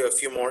show you a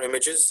few more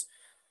images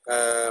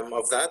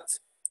of that,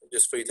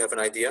 just for you to have an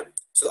idea.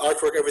 So the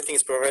artwork, everything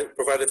is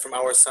provided from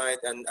our side,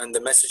 and the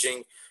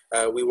messaging,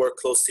 we work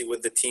closely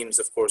with the teams,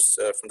 of course,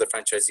 from the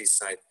franchisee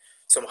side.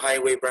 Some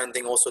highway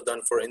branding also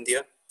done for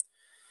India.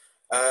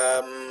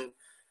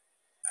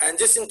 And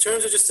just in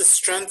terms of just the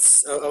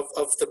strengths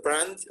of the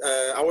brand,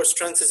 our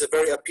strength is a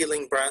very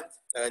appealing brand,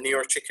 New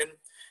York Chicken.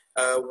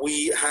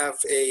 We have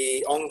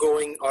a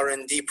ongoing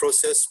R&D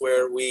process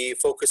where we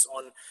focus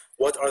on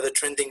what are the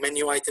trending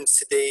menu items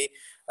today.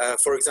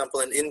 For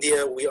example, in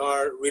India, we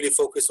are really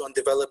focused on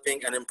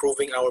developing and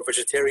improving our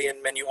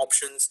vegetarian menu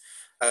options,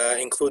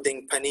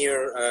 including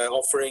paneer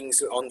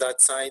offerings on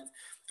that side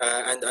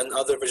and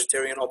other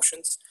vegetarian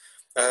options.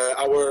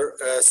 Our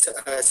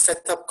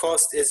setup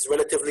cost is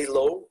relatively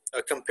low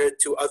compared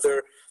to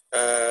other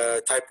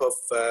type of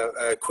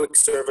quick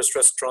service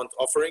restaurant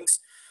offerings.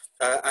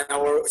 And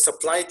our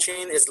supply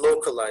chain is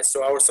localized.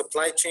 So our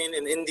supply chain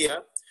in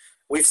India,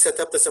 we've set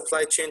up the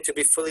supply chain to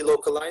be fully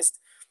localized.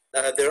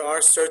 There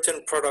are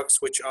certain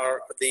products which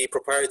are the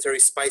proprietary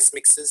spice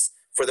mixes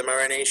for the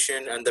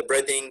marination and the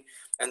breading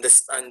and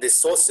the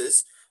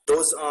sauces.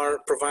 Those are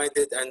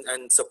provided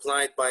and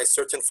supplied by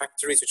certain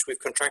factories which we've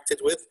contracted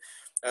with.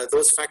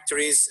 Those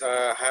factories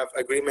have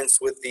agreements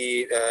with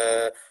the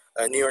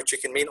New York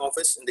Chicken main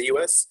office in the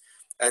US.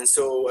 And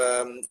so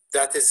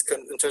that is,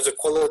 in terms of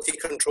quality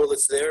control,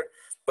 it's there,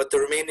 but the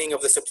remaining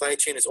of the supply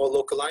chain is all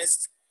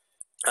localized,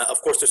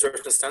 of course, to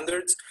certain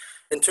standards.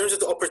 In terms of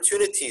the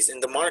opportunities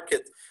in the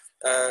market,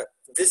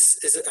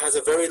 has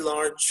a very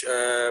large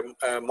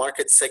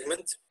market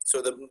segment.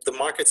 So the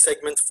market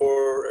segment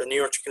for New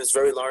York Chicken is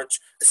very large,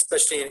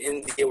 especially in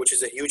India, which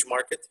is a huge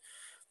market.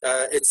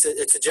 It's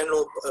a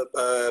general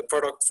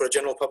product for a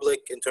general public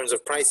in terms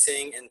of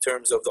pricing, in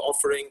terms of the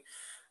offering.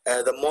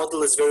 The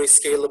model is very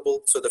scalable.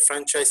 So the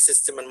franchise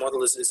system and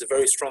model is a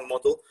very strong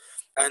model.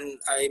 And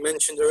I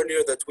mentioned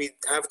earlier that we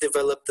have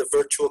developed the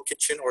virtual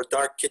kitchen or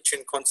dark kitchen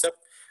concept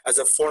as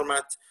a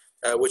format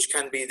which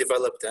can be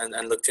developed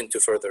and looked into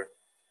further.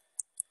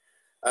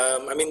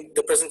 I mean,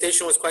 the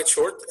presentation was quite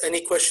short.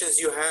 Any questions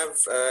you have,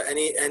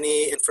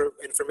 any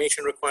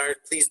information required,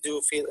 please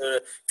do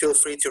feel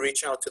free to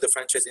reach out to the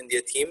Franchise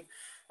India team.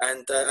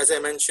 And as I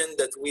mentioned,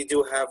 that we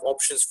do have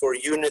options for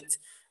unit,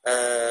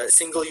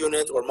 single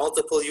unit or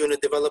multiple unit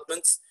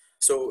developments.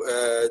 So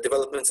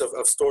developments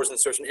of stores in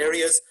certain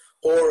areas,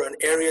 or an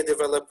area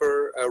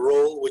developer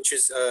role, which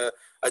is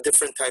a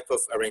different type of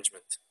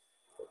arrangement.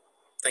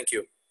 Thank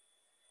you.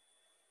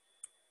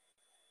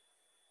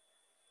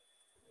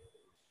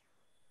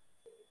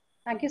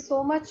 Thank you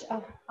so much,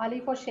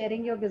 Ali, for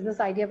sharing your business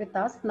idea with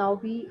us. Now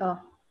we...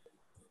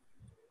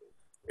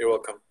 You're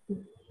welcome.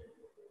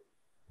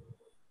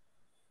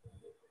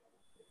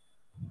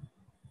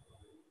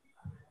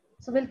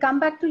 So we'll come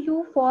back to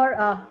you for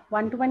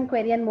one-to-one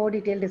query and more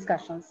detailed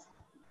discussions.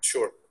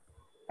 Sure.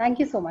 Thank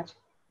you so much.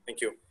 Thank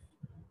you.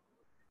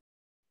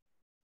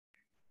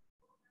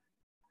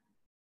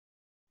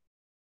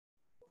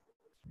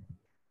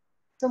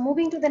 So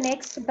moving to the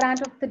next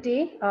brand of the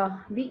day,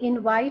 we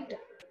invite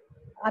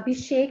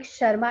Abhishek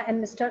Sharma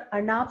and Mr.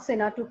 Arnab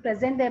Sinha to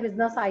present their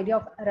business idea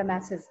of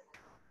Rameses.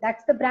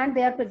 That's the brand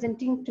they are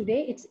presenting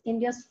today. It's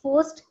India's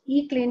first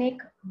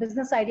e-clinic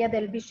business idea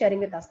they'll be sharing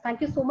with us.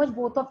 Thank you so much,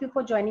 both of you,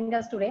 for joining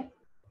us today.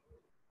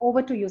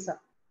 Over to you, sir.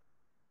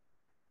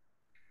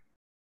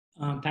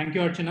 Thank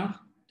you, Archana.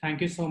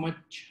 Thank you so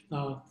much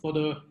for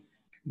the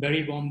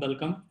very warm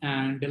welcome,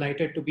 and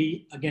delighted to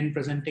be again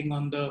presenting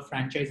on the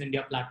Franchise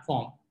India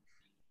platform.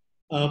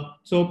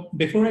 So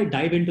before I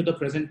dive into the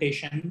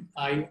presentation,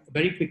 I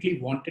very quickly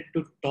wanted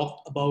to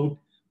talk about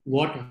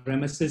what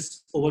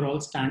Rameses overall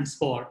stands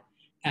for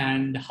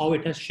and how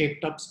it has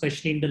shaped up,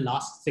 especially in the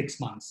last 6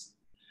 months.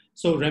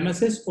 So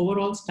Rameses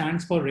overall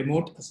stands for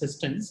remote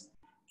assistance.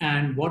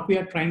 And what we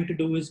are trying to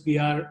do is we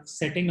are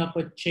setting up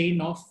a chain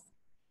of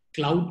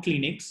cloud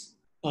clinics,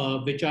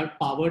 which are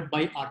powered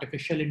by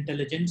artificial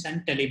intelligence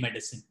and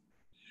telemedicine.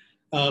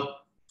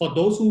 For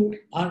those who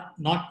are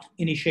not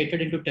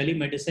initiated into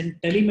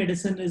telemedicine,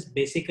 telemedicine is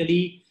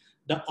basically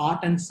the art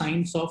and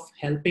science of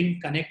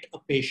helping connect a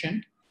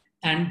patient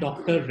and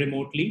doctor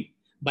remotely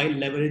by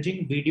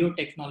leveraging video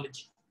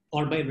technology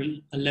or by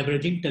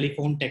leveraging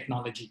telephone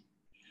technology.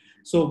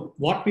 So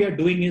what we are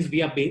doing is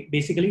we are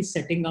basically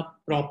setting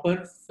up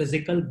proper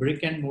physical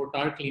brick and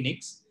mortar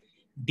clinics.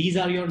 These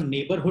are your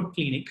neighborhood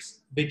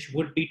clinics, which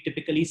would be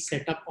typically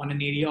set up on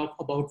an area of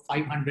about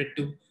 500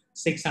 to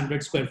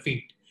 600 square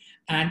feet.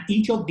 And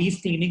each of these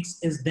clinics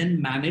is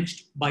then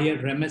managed by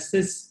a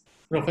Rameses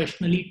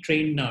professionally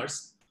trained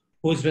nurse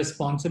who is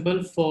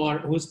responsible for,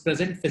 who is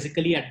present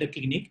physically at the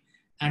clinic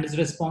and is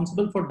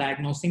responsible for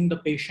diagnosing the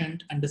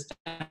patient,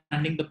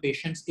 understanding the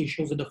patient's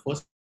issues in the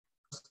first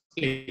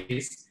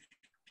place,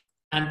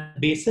 and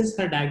basis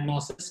her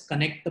diagnosis,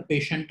 connect the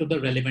patient to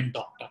the relevant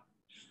doctor.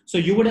 So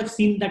you would have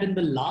seen that in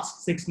the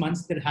last 6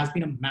 months, there has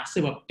been a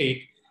massive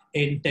uptake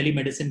in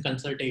telemedicine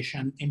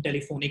consultation, in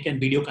telephonic and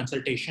video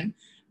consultation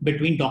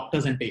between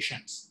doctors and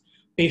patients.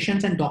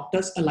 Patients and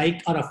doctors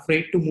alike are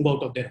afraid to move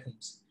out of their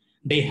homes.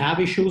 They have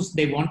issues,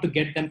 they want to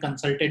get them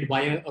consulted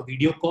via a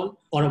video call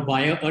or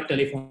via a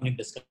telephonic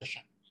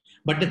discussion.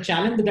 But the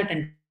challenge with that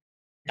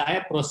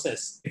entire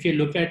process, if you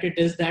look at it,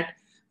 is that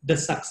the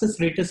success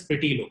rate is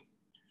pretty low.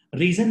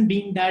 Reason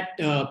being that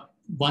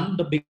one,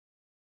 the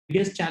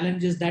biggest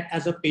challenge is that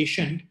as a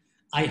patient,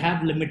 I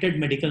have limited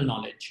medical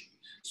knowledge.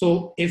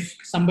 So if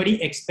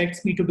somebody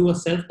expects me to do a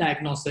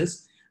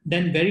self-diagnosis,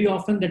 then very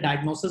often the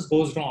diagnosis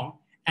goes wrong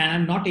and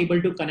I'm not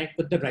able to connect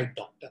with the right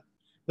doctor.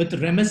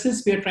 With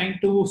Remesis, we are trying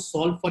to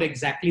solve for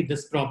exactly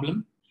this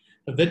problem.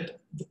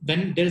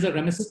 When there's a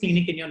Remesis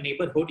clinic in your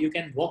neighborhood, you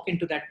can walk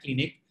into that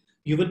clinic.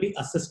 You will be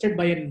assisted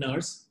by a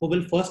nurse who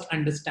will first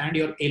understand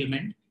your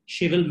ailment.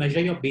 She will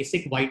measure your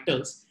basic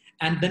vitals,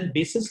 and then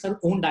basis her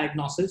own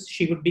diagnosis,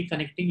 she would be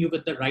connecting you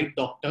with the right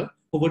doctor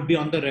who would be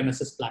on the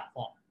Remesis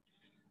platform.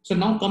 So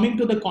now coming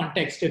to the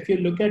context, if you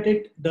look at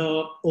it,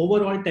 the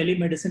overall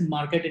telemedicine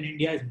market in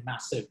India is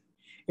massive.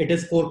 It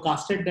is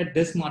forecasted that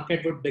this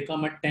market would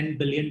become a $10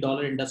 billion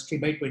industry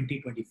by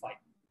 2025.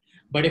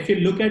 But if you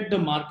look at the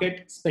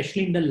market,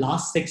 especially in the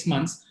last 6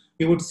 months,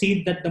 you would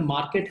see that the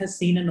market has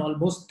seen an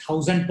almost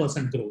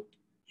 1000% growth.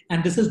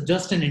 And this is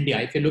just in India.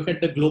 If you look at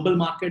the global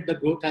market, the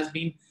growth has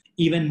been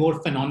even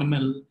more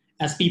phenomenal,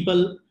 as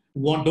people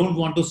don't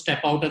want to step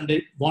out and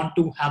they want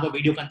to have a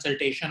video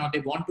consultation, or they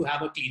want to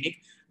have a clinic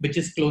which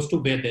is close to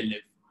where they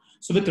live.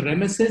 So with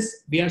Remesis,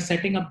 we are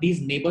setting up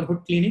these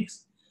neighborhood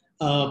clinics.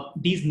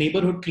 These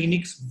neighborhood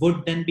clinics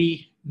would then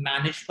be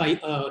managed by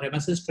a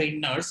Remesis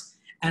trained nurse,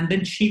 and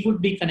then she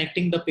would be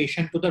connecting the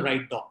patient to the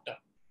right doctor.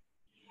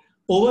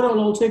 Overall,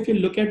 also, if you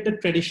look at the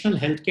traditional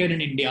healthcare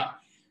in India,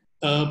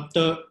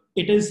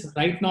 it is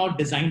right now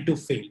designed to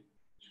fail.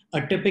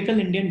 A typical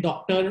Indian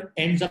doctor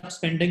ends up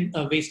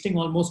wasting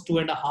almost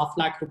 2.5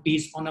 lakh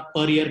rupees on a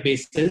per year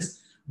basis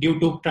due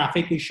to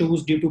traffic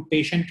issues, due to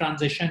patient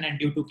transition, and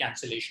due to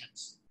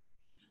cancellations.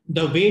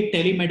 The way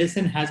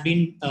telemedicine has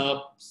been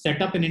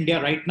set up in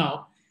India right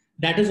now,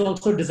 that is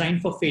also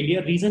designed for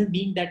failure. Reason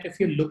being that if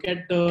you look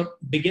at the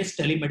biggest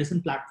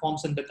telemedicine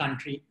platforms in the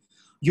country,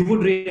 you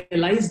would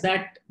realize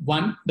that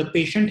one, the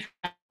patient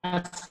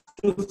has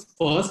to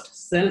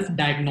first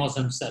self-diagnose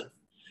himself.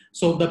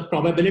 So the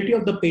probability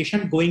of the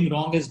patient going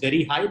wrong is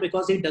very high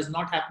because he does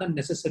not have the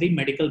necessary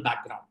medical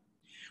background.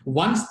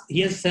 Once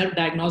he has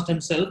self-diagnosed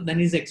himself, then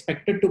he's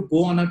expected to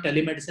go on a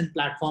telemedicine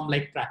platform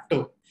like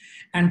Practo.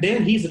 And there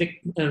he's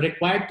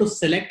required to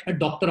select a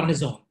doctor on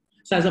his own.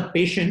 So as a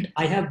patient,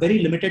 I have very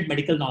limited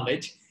medical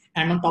knowledge.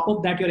 And on top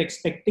of that, you're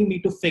expecting me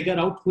to figure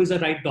out who is the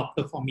right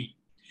doctor for me.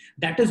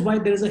 That is why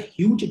there is a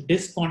huge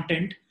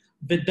discontent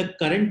with the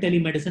current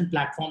telemedicine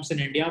platforms in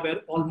India, where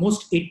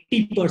almost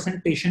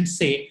 80% patients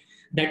say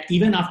that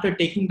even after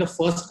taking the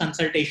first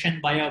consultation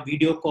via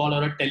video call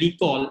or a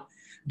telecall,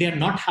 they are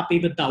not happy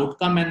with the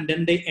outcome, and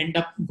then they end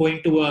up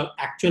going to an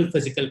actual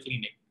physical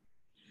clinic.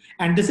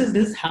 And this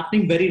is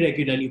happening very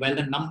regularly. While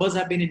the numbers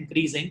have been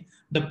increasing,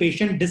 the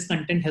patient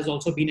discontent has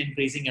also been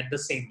increasing at the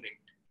same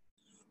rate.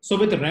 So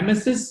with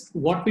Remesis,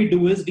 what we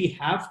do is we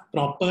have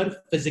proper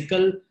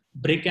physical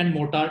brick and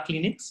mortar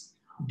clinics.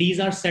 These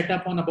are set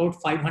up on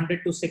about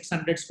 500 to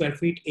 600 square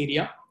feet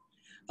area.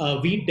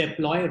 We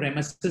deploy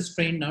Remesis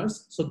trained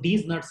nurses. So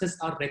these nurses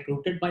are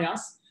recruited by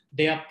us.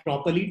 They are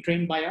properly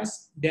trained by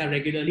us. They are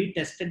regularly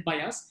tested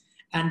by us.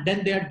 And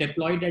then they are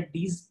deployed at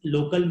these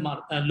local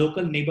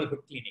neighborhood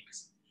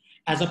clinics.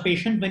 As a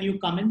patient, when you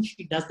come in,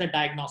 she does the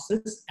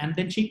diagnosis, and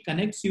then she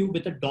connects you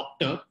with a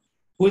doctor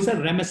who is a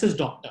Remesis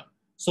doctor.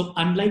 So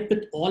unlike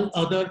with all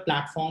other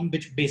platforms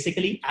which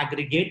basically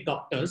aggregate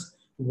doctors,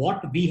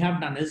 what we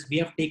have done is we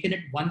have taken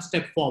it one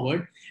step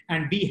forward,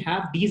 and we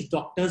have these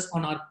doctors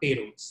on our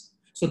payrolls.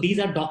 So these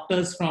are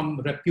doctors from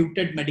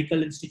reputed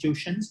medical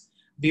institutions.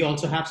 We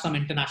also have some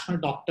international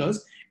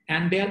doctors,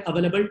 and they are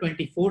available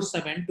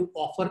 24/7 to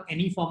offer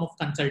any form of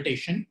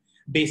consultation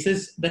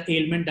basis the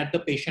ailment that the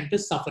patient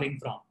is suffering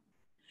from.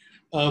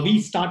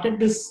 We started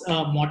this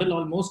model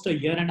almost a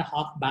year and a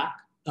half back.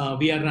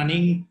 We are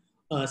running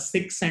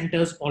 6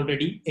 centers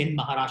already in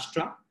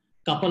Maharashtra.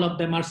 Couple of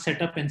them are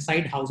set up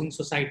inside housing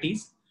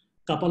societies.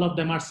 Couple of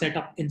them are set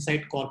up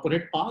inside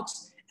corporate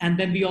parks. And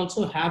then we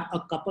also have a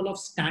couple of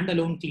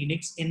standalone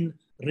clinics in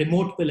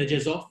remote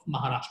villages of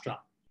Maharashtra.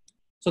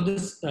 So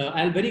this,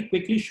 I'll very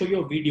quickly show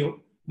you a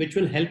video which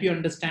will help you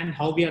understand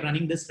how we are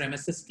running this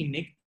Remesis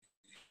clinic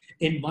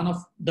in one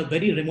of the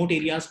very remote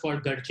areas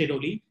called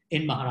Gadchiroli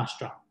in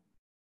Maharashtra.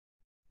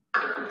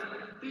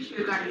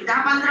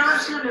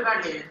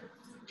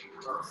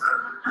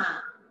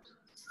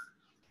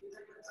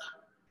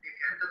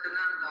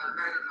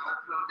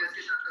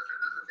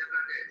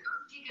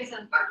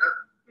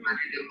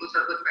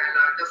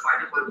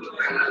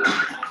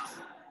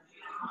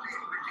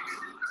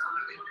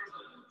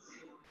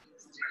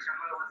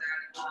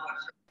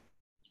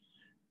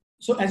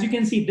 So as you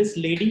can see, this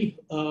lady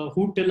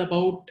who till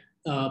about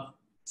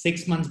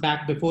 6 months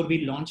back before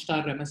we launched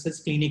our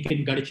Remesis clinic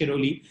in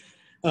Gadchiroli.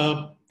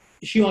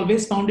 She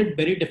always found it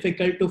very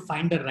difficult to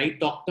find the right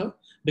doctor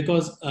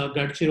because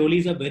Gadchiroli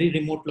is a very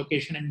remote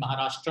location in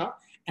Maharashtra,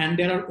 and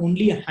there are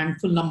only a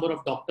handful number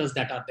of doctors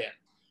that are there.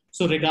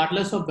 So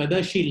regardless of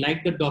whether she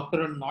liked the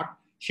doctor or not,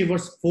 she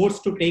was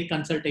forced to take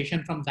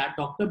consultation from that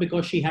doctor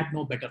because she had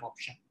no better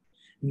option.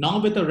 Now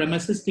with a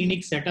Remesis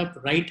clinic set up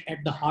right at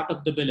the heart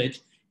of the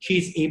village, she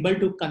is able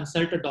to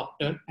consult a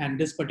doctor, and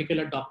this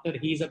particular doctor,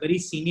 he is a very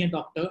senior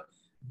doctor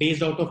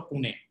based out of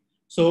Pune.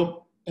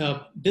 So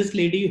this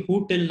lady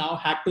who till now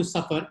had to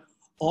suffer,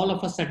 all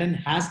of a sudden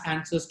has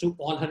answers to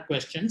all her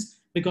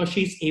questions because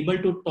she's able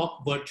to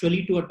talk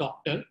virtually to a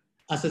doctor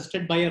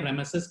assisted by a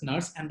Remesis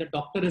nurse, and the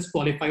doctor is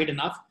qualified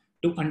enough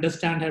to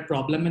understand her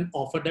problem and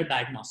offer the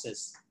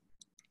diagnosis.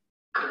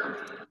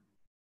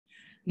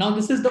 Now,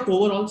 this is the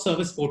overall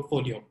service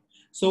portfolio.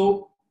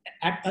 So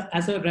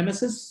as a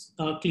Remesis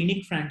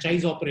clinic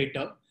franchise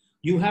operator,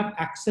 you have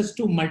access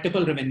to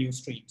multiple revenue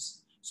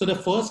streams. So the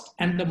first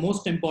and the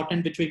most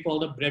important, which we call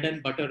the bread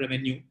and butter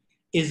revenue,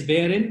 is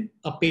wherein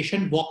a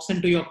patient walks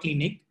into your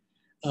clinic,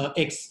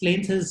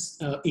 explains his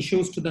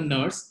issues to the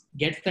nurse,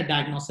 gets the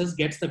diagnosis,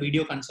 gets the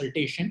video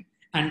consultation,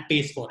 and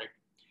pays for it.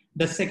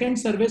 The second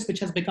service,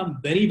 which has become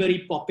very,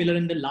 very popular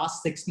in the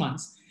last 6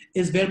 months,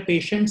 is where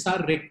patients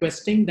are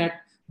requesting that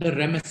the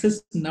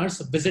Remesis nurse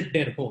visit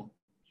their home.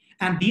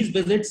 And these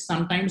visits,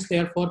 sometimes they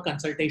are for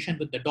consultation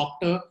with the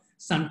doctor,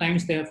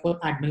 sometimes they are for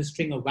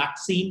administering a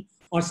vaccine,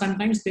 or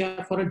sometimes they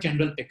are for a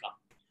general pickup.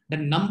 The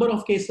number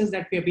of cases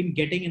that we have been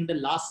getting in the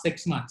last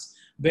 6 months,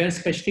 where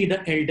especially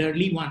the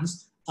elderly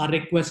ones are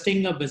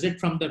requesting a visit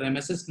from the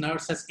Remesis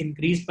nurse, has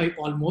increased by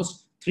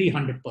almost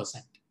 300%.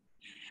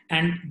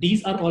 And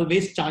these are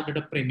always charged at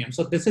a premium.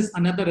 So this is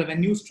another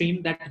revenue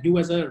stream that you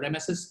as a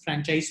Remesis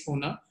franchise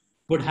owner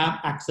would have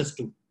access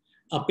to.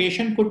 A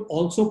patient could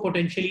also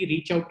potentially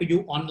reach out to you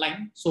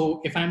online.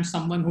 So if I'm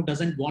someone who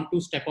doesn't want to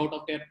step out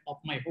of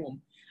my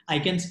home, I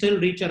can still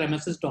reach a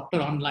Remesis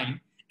doctor online.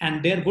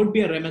 And there would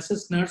be a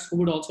Remesis nurse who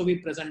would also be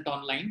present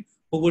online,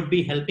 who would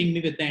be helping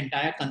me with the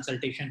entire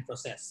consultation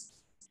process.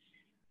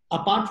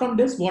 Apart from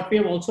this, what we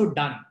have also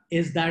done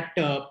is that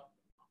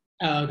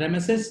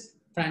Remesis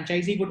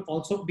franchisee would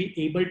also be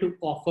able to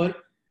offer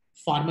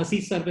pharmacy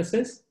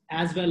services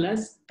as well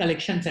as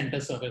collection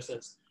center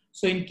services.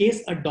 So in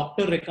case a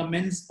doctor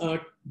recommends a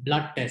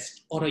blood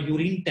test or a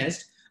urine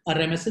test, a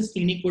Remesis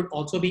clinic would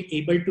also be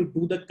able to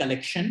do the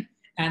collection.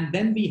 And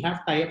then we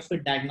have tie-ups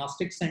with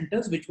diagnostic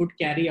centers, which would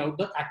carry out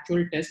the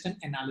actual test and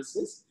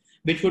analysis,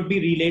 which would be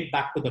relayed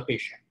back to the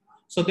patient.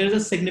 So there's a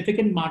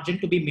significant margin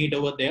to be made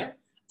over there.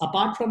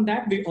 Apart from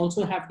that, we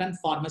also have done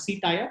pharmacy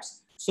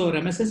tie-ups. So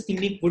Remesis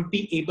clinic would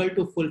be able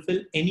to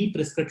fulfill any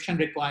prescription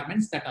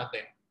requirements that are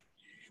there.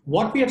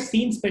 What we have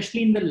seen,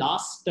 especially in the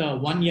last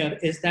 1 year,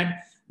 is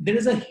that there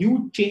is a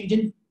huge change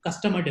in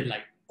customer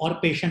delight or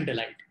patient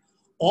delight.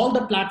 All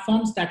the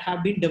platforms that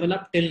have been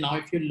developed till now,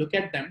 if you look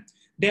at them,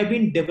 they have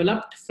been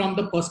developed from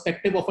the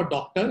perspective of a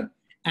doctor.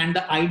 And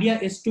the idea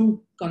is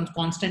to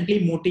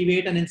constantly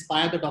motivate and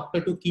inspire the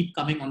doctor to keep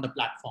coming on the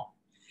platform.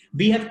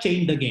 We have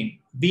changed the game.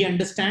 We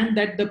understand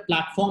that the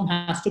platform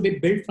has to be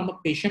built from a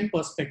patient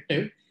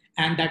perspective.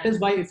 And that is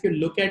why if you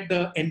look at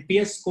the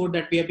NPS score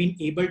that we have been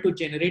able to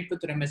generate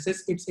with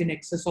Remesis, it's in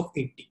excess of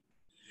 80.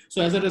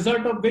 So as a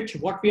result of which,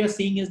 what we are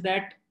seeing is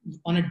that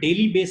on a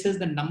daily basis,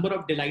 the number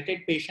of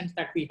delighted patients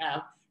that we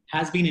have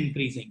has been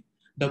increasing.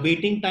 The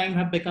waiting time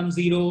have become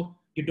zero.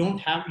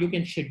 You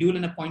can schedule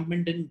an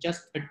appointment in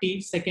just 30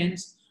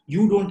 seconds.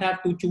 You don't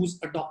have to choose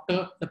a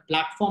doctor. The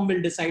platform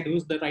will decide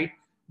who's the right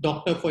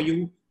doctor for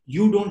you.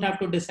 You don't have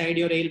to decide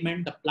your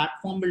ailment. The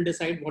platform will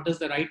decide what is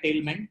the right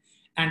ailment.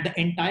 And the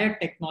entire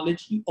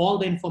technology, all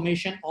the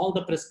information, all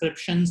the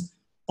prescriptions,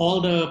 all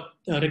the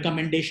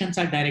recommendations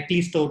are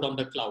directly stored on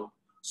the cloud.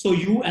 So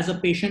you as a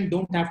patient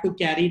don't have to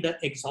carry the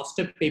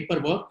exhaustive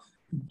paperwork.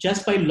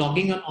 Just by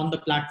logging on the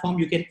platform,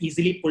 you can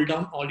easily pull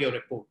down all your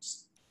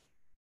reports.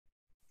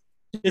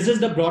 This is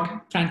the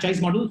broad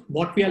franchise model.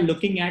 What we are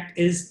looking at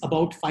is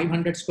about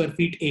 500 square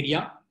feet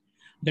area.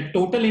 The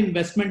total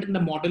investment in the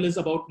model is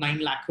about 9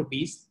 lakh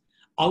rupees.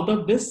 Out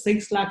of this,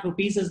 6 lakh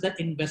rupees is the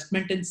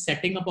investment in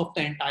setting up of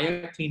the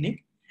entire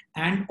clinic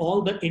and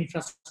all the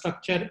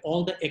infrastructure,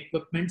 all the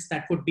equipments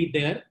that would be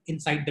there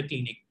inside the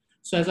clinic.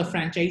 So as a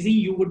franchisee,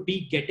 you would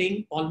be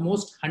getting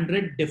almost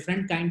 100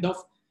 different kind of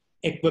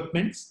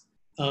equipments,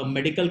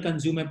 medical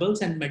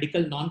consumables and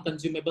medical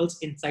non-consumables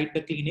inside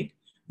the clinic,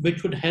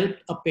 which would help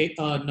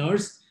a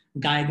nurse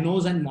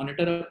diagnose and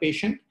monitor a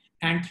patient.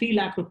 And 3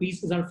 lakh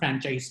rupees is our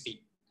franchise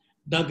fee.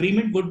 The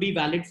agreement would be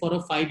valid for a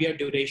 5-year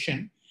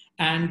duration.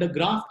 And the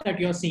graph that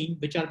you're seeing,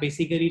 which are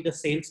basically the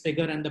sales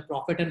figure and the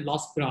profit and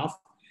loss graph,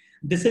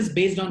 this is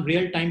based on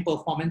real-time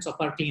performance of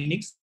our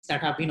clinics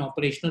that have been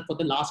operational for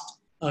the last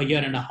year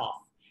and a half.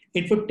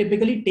 It would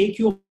typically take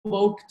you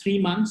about 3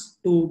 months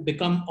to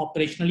become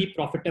operationally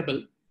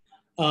profitable.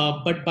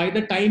 But by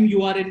the time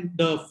you are in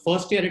the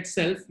first year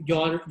itself,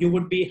 you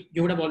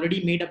would have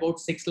already made about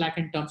 6 lakh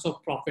in terms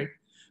of profit.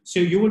 So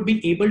you would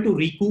be able to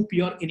recoup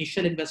your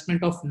initial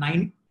investment of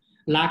 9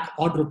 lakh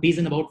odd rupees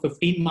in about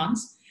 15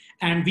 months.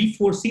 And we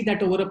foresee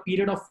that over a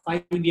period of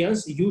 5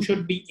 years, you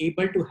should be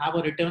able to have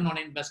a return on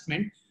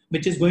investment,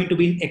 which is going to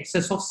be in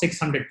excess of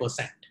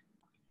 600%.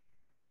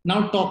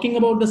 Now, talking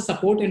about the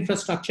support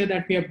infrastructure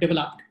that we have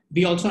developed,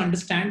 we also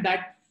understand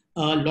that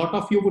a lot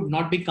of you would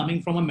not be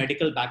coming from a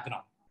medical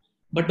background.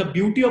 But the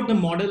beauty of the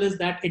model is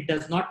that it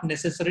does not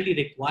necessarily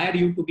require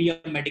you to be a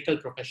medical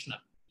professional.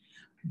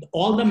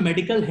 All the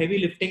medical heavy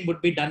lifting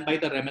would be done by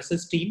the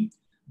Remesis team.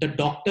 The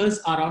doctors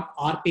are on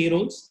our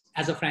payrolls.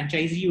 As a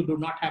franchisee, you do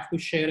not have to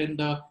share in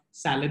the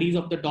salaries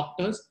of the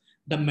doctors.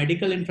 The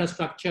medical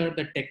infrastructure,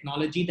 the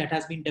technology that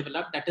has been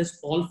developed, that is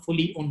all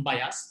fully owned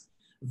by us.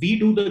 We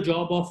do the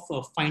job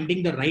of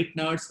finding the right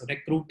nurse,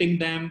 recruiting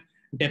them,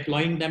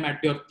 deploying them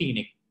at your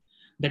clinic.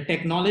 The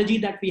technology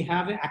that we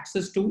have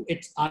access to,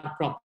 it's our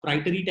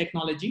proprietary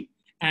technology.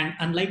 And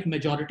unlike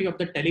majority of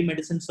the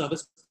telemedicine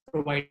service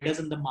providers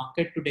in the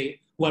market today,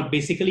 who are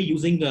basically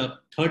using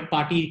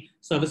third-party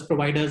service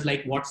providers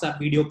like WhatsApp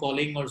video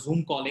calling or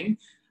Zoom calling,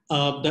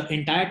 the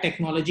entire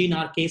technology in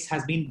our case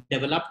has been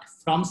developed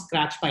from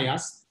scratch by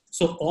us.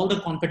 So all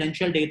the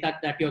confidential data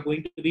that you're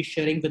going to be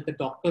sharing with the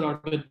doctor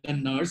or with the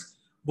nurse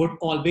would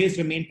always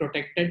remain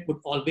protected, would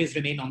always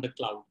remain on the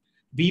cloud.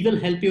 We will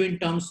help you in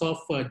terms of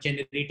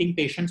generating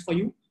patients for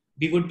you.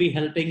 We would be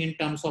helping in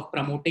terms of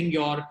promoting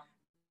your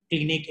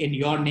clinic in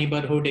your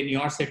neighborhood, in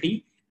your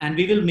city, and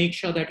we will make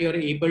sure that you're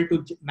able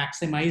to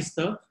maximize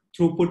the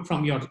throughput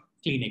from your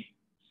clinic.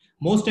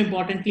 Most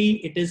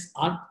importantly, it is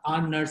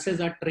our nurses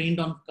are trained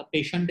on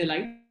patient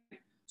delight.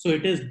 So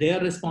it is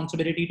their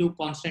responsibility to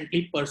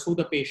constantly pursue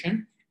the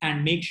patient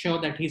and make sure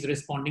that he's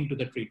responding to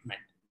the treatment.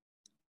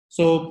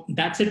 So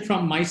that's it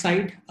from my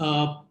side.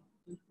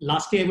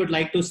 Lastly, I would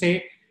like to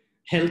say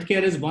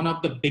healthcare is one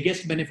of the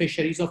biggest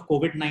beneficiaries of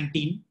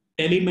COVID-19.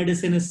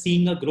 Telemedicine is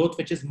seeing a growth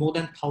which is more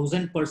than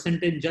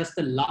 1000% in just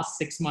the last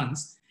 6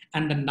 months.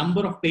 And the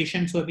number of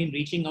patients who have been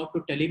reaching out to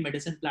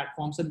telemedicine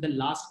platforms in the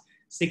last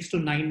 6 to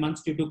 9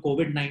 months due to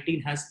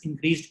COVID-19 has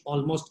increased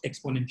almost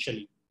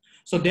exponentially.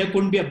 So there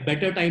couldn't be a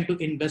better time to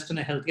invest in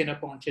a healthcare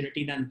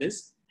opportunity than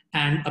this.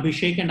 And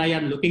Abhishek and I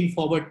are looking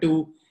forward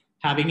to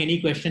having any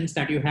questions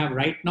that you have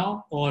right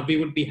now, or we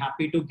would be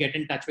happy to get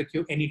in touch with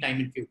you anytime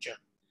in future.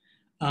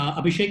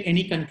 Abhishek,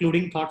 any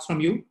concluding thoughts from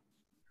you?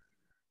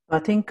 I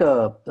think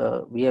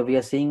we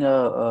are seeing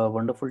a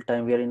wonderful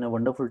time. We are in a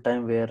wonderful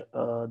time where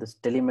this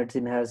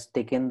telemedicine has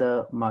taken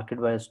the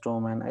market by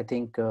storm, and I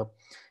think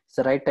it's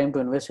the right time to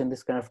invest in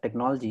this kind of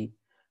technology.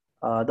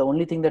 The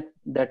only thing that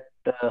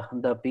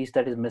the piece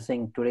that is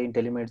missing today in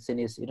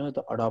telemedicine is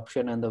the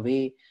adoption and the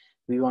way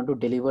we want to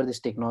deliver this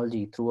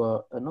technology through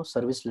a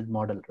service-led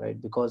model,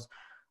 right? Because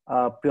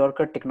pure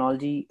cut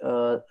technology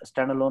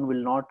standalone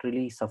will not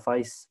really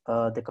suffice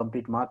the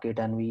complete market,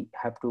 and we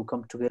have to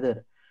come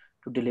together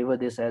to deliver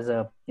this as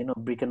a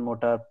brick and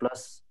mortar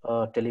plus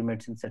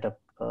telemedicine setup.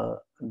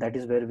 That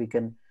is where we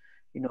can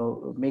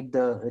make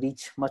the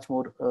reach much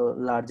more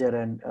larger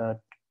and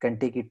can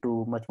take it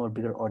to much more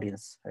bigger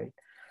audience, right?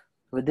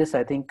 With this,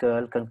 I think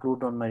I'll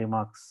conclude on my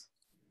remarks.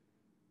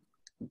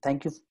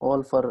 Thank you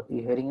all for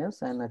hearing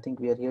us, and I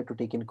think we are here to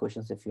take in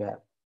questions if you have.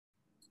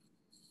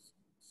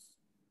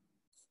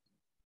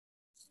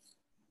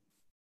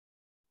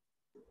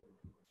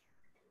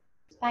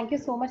 Thank you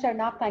so much,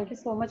 Arnab. Thank you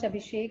so much,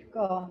 Abhishek,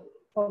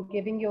 for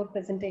giving your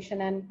presentation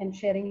and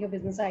sharing your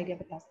business idea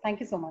with us. Thank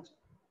you so much.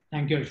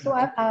 Thank you. So,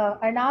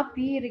 Arnab,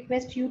 we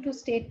request you to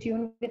stay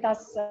tuned with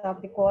us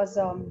because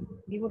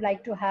we would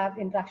like to have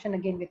interaction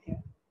again with you.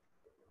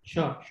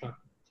 Sure.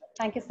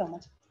 Thank you so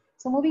much.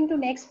 So moving to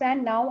next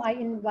brand, now I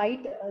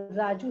invite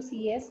Raju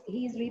CS.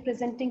 He is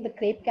representing the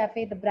Crepe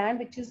Cafe, the brand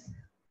which is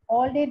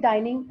all-day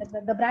dining,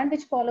 the brand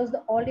which follows the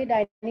all-day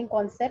dining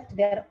concept.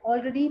 They are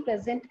already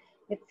present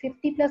with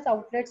 50 plus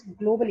outlets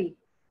globally,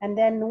 and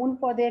they are known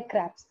for their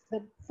crafts.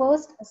 The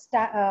first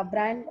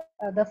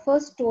the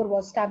first store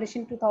was established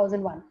in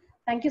 2001.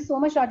 Thank you so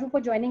much, Raju, for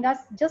joining us.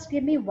 Just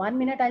give me 1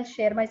 minute. I'll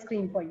share my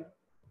screen for you.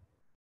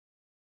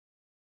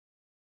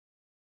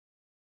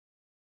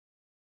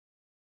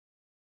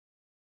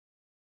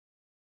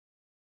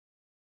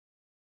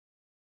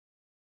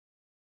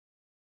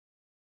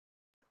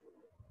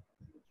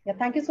 Yeah,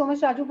 thank you so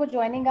much, Raju, for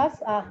joining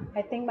us.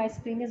 I think my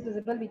screen is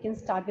visible. We can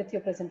start with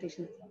your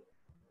presentation.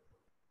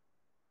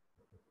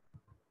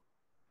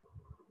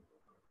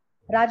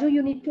 Raju,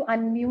 you need to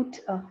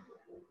unmute.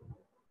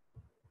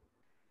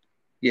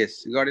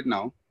 Yes, you got it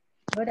now.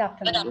 Good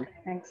afternoon.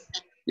 Thanks.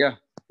 Yeah,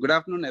 good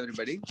afternoon,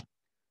 everybody.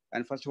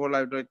 And first of all,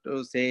 I would like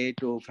to say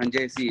to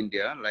Franchisee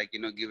India,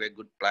 give a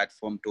good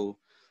platform to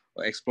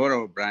explore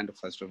our brand,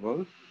 first of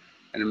all.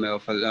 And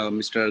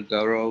Mr.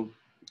 Gaurav,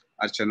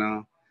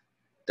 Archana,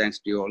 thanks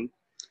to you all.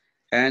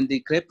 And the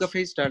Crepe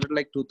Cafe started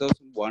like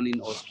 2001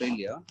 in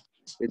Australia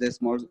with a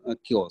small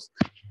kiosk.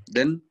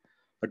 Then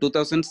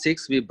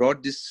 2006, we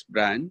brought this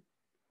brand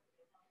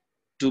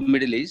to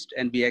Middle East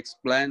and we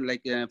expand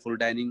like full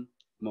dining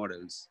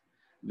models.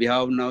 We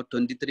have now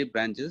 23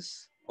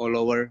 branches all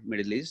over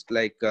Middle East,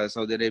 like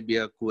Saudi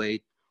Arabia,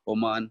 Kuwait,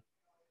 Oman.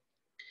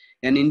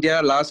 And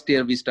India, last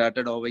year we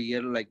started over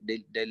here like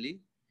Delhi.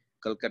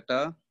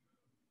 Kolkata,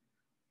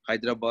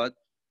 Hyderabad,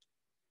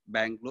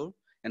 Bangalore,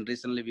 and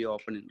recently we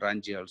opened in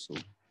Ranchi also.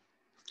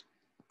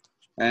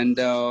 And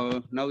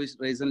now it's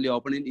recently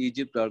opened in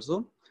Egypt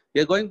also.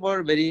 We are going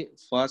for very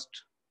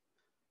fast,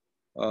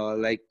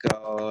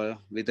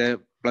 with a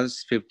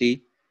plus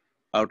 50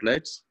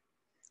 outlets.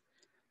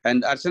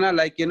 And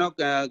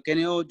Archana, can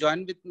you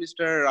join with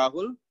Mr.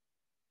 Rahul?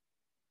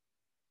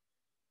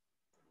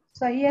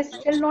 So he has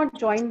still not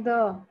joined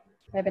the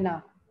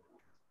webinar.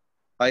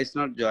 It's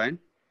not joined.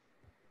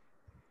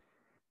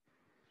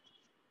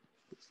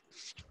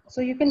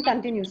 So you can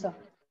continue, sir.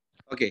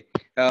 Okay.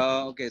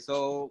 Okay.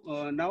 So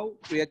now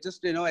we are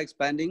just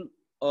expanding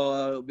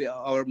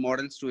our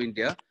models to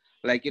India.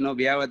 We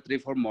have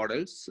 3-4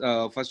 models.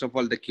 First of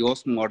all, the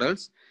kiosk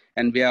models,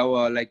 and we have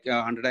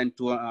 100 and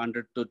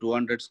 200 to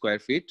 200 square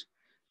feet.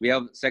 We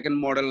have second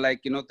model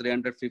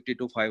 350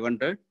 to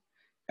 500,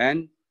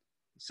 and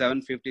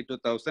 750 to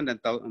 1,000 and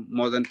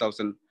more than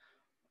 1,000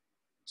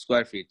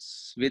 square feet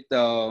with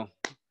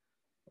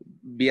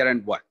beer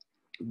and wine.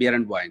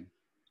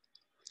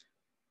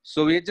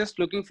 So we're just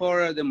looking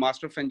for the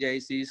master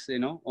franchisees,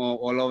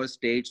 all over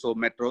states or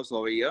metros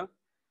over here.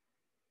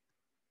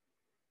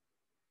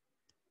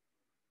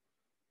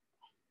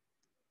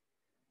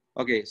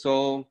 Okay,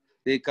 so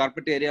the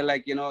carpet area,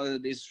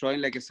 is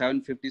showing like a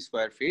 750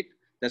 square feet.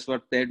 That's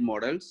what third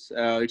models.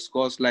 It's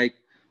cost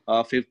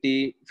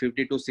 50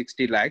 to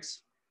 60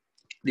 lakhs.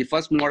 The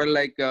first model,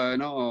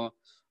 the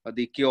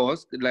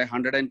kiosk,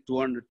 100 and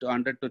 200,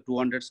 100 to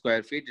 200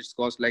 square feet. It's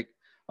cost 10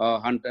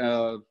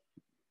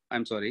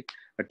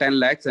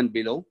 lakhs and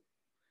below.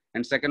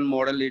 And second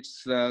model,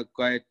 it's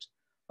quite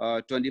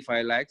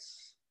 25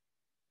 lakhs.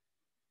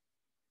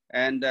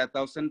 And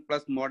 1,000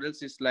 plus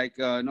models is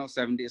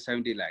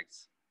 70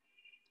 lakhs.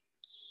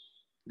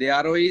 The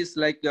ROE is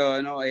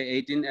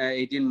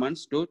 18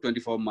 months to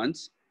 24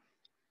 months.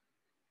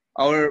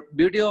 Our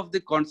beauty of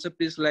the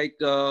concept is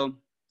the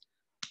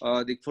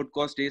food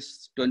cost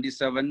is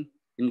 27,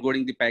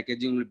 including the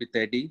packaging will be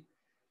 30.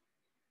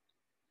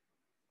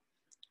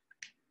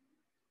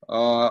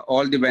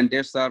 All the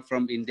vendors are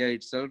from India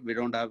itself. We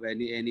don't have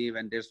any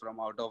vendors from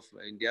out of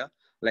India.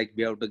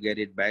 We have to get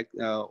it back.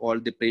 All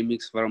the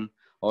premix from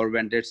our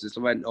vendor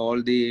system and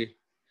all the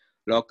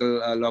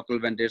local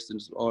vendors and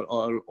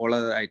all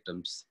other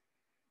items.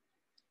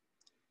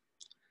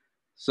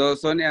 So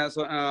Sonia,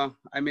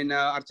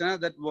 Archana,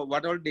 that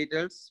what all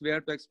details we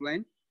have to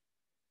explain?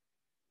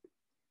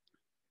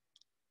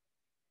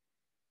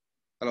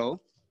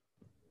 Hello.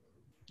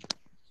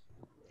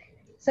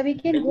 So we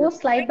can go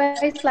slide by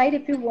slide.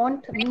 If you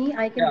want me,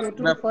 I can go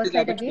to first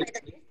slide again.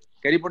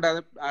 Can you put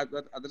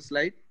other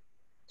slide?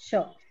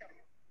 Sure.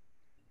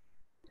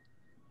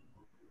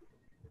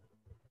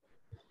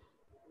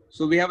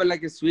 So we have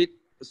a sweet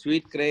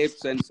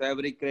crepes and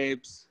savory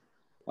crepes,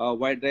 a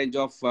wide range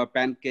of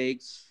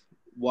pancakes,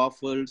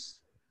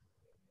 waffles.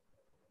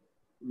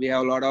 We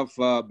have a lot of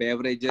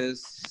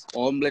beverages,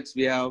 omelets.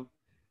 We added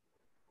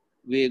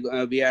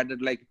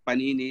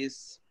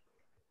paninis.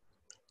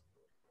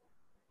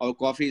 Our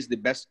coffee is the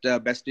best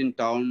in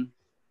town.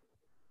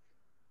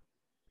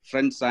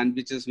 French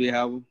sandwiches we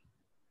have.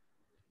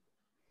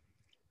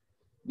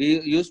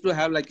 We used to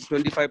have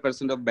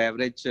 25% of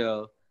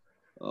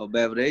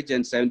beverage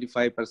and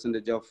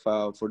 75% of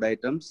food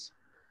items.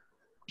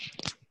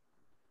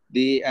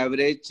 The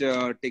average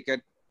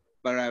ticket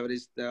per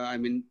average,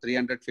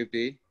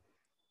 350.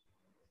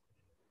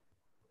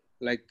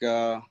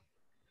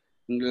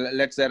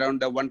 Let's say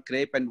around one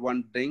crepe and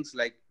one drinks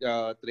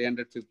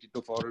 350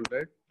 to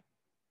 400.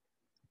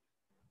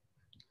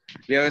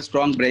 We have a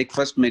strong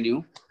breakfast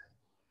menu,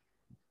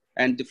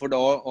 and the food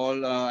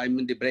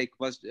the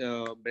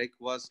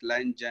breakfast,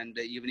 lunch, and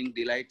the evening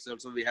delights.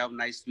 Also, we have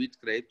nice sweet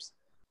crepes.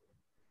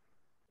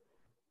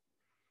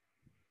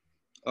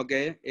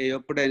 Okay, you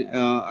put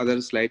other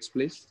slides,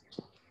 please.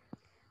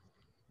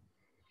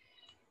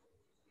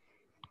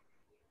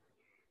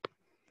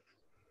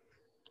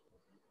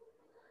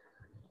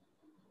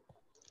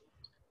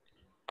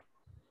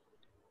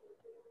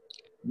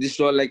 This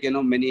show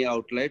many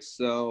outlets.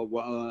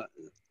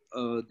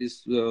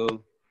 This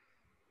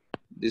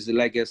is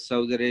like a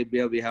Saudi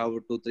Arabia. We have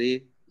 2,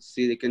 3.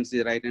 See, you can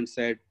see right hand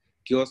side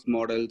kiosk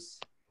models.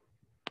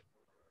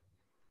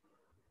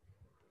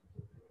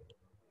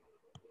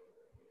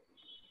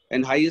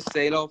 And highest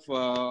sale of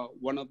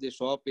one of the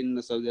shop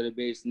in Saudi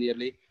Arabia is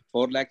nearly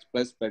 4 lakhs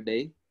plus per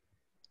day.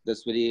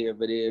 That's very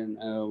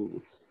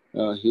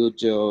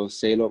huge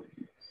sale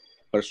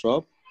per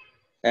shop.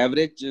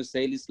 Average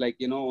sale is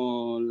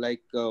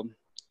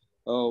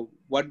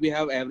what we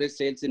have average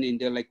sales in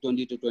India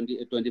 20 to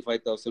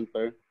 25,000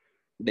 per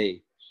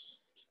day,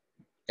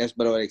 as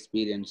per our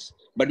experience.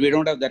 But we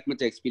don't have that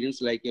much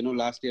experience.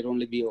 Last year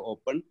only we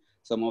opened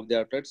some of the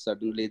outlets.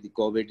 Suddenly the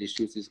COVID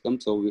issues is come,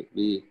 so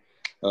we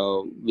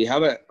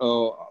have a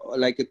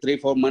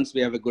 3-4 months.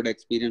 We have a good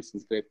experience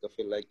in crepe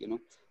cafe,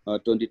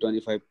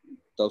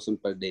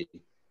 20-25,000 per day.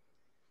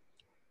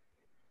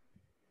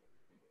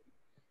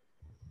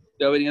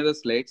 Do you have any other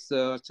slides,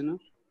 Archana?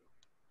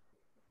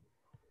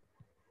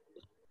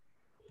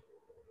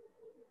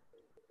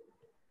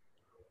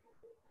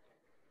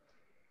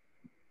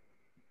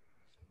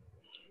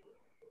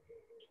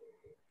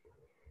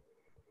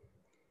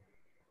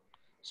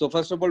 So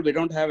first of all, we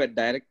don't have a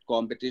direct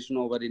competition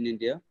over in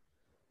India.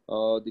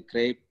 The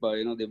crepe,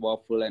 the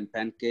waffle and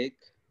pancake.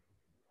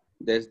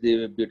 There's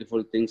the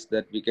beautiful things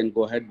that we can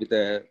go ahead with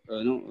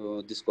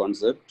this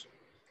concept.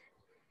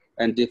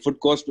 And the food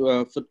cost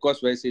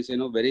wise is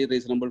very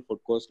reasonable food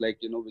cost. Like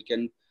we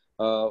can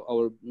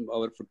our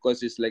food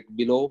cost is like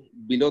below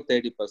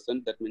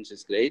 30%. That means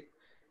it's great.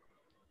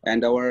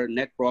 And our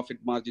net profit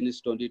margin is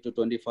 20 to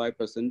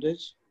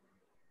 25%.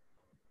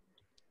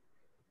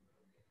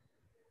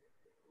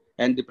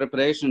 And the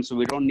preparation, so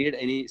we don't need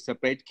any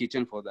separate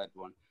kitchen for that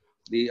one.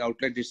 The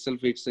outlet itself,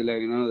 it's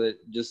like,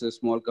 just a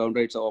small counter,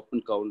 it's an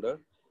open counter.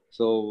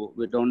 So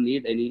we don't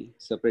need any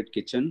separate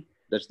kitchen.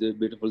 That's the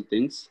beautiful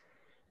things.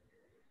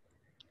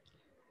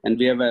 And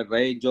we have a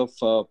range of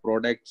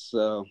products,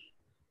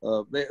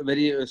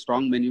 very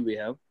strong menu we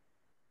have.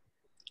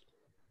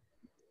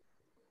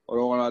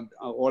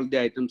 All the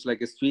items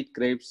like sweet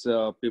crepes,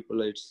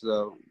 people,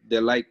 they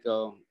like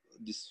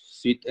this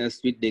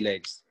sweet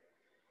delights.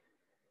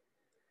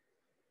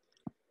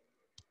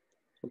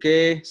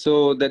 Okay,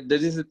 so that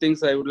is the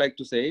things I would like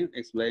to say,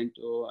 explain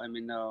to,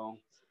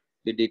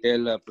 the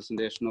detailed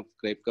presentation of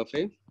Crepe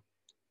Cafe.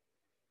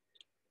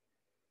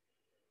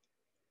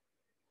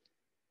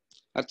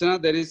 Archana,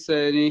 there is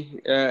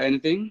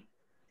anything?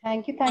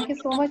 Thank you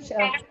so much,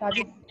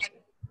 Raju,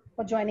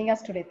 for joining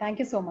us today. Thank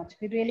you so much.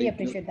 We really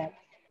appreciate that.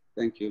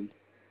 Thank you.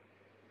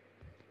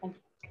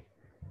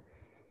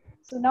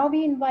 So now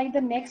we invite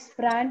the next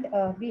brand.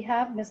 We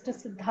have Mr.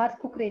 Siddharth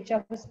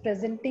Kukrecha, who is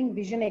presenting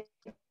Vision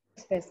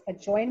Express, a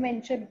joint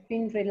venture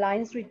between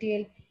Reliance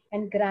Retail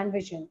and Grand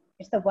Vision.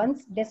 It's the one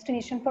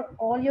destination for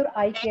all your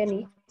eye care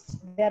needs.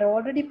 They are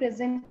already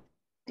present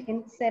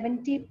in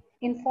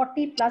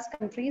 40 plus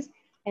countries,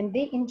 and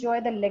they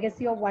enjoy the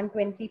legacy of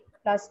 120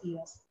 plus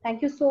years.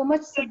 Thank you so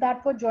much,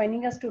 Siddharth, for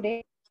joining us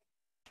today.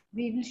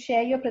 We will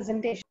share your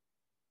presentation.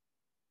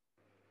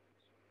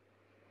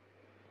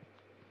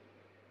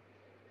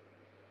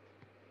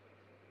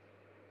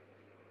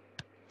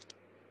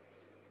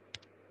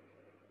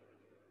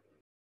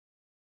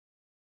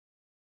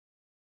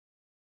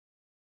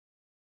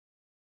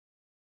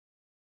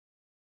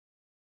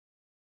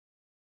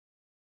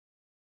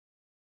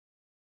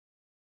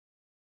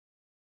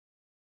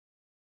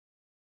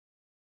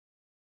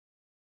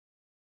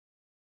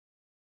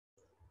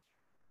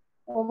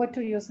 Over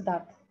to you,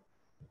 Siddharth.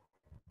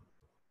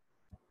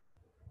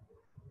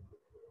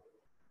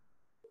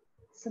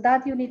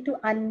 Siddharth, you need to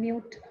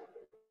unmute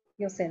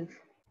yourself.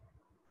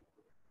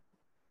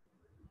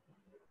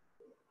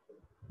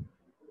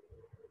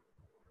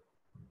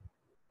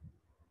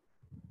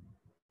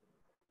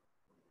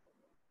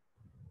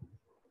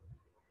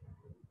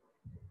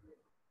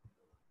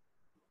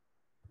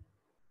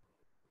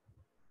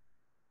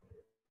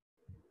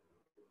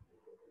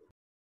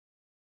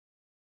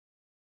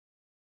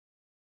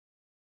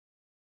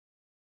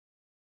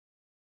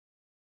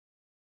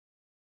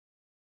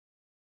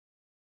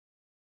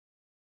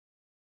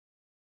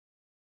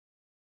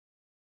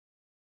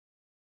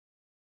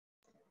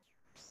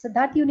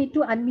 Siddharth, you need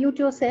to unmute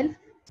yourself.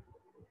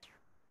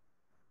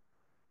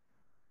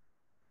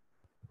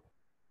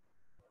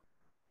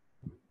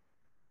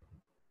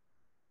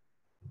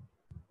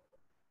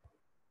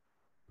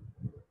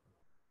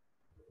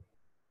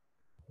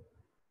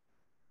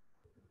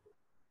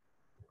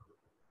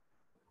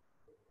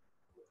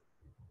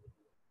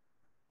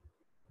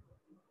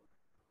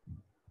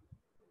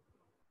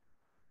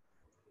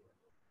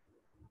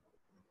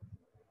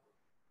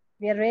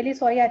 We are really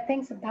sorry. I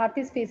think Siddharth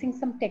is facing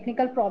some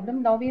technical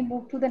problem. Now we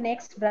move to the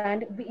next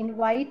brand. We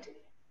invite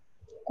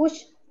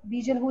Kush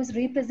Bijal, who is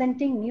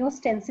representing Neo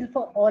Stencil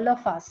for all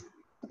of us.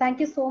 So thank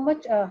you so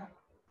much,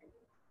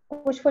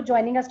 Kush, for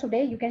joining us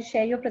today. You can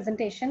share your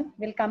presentation.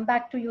 We'll come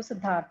back to you,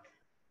 Siddharth.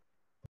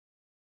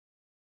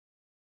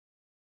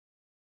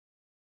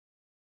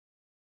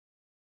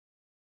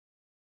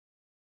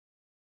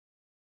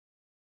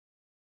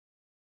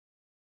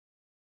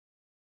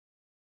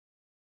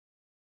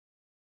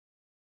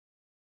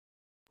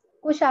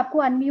 कुछ आपको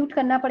unmute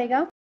करना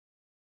पड़ेगा.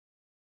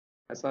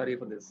 Sorry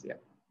for this. Yeah.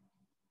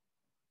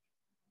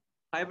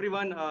 Hi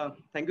everyone.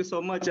 Thank you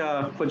so much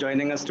for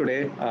joining us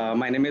today.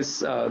 My name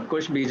is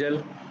Kush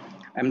Bijal.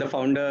 I'm the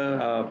founder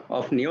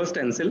of Neo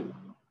Stencil.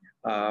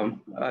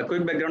 A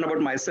quick background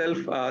about myself,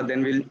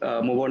 then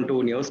we'll move on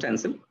to Neo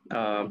Stencil.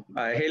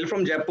 I hail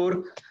from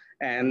Jaipur,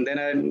 and then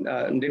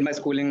I did my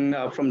schooling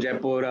from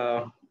Jaipur.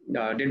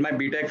 Did my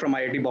BTech from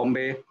IIT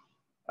Bombay.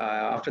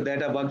 After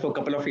that, I worked for a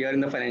couple of years in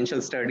the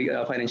financial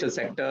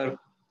sector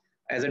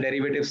as a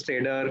derivatives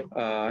trader,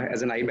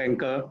 as an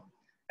iBanker.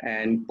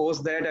 And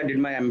post that, I did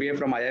my MBA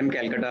from IIM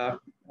Calcutta.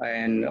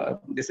 And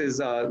this is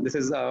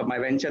my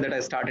venture that I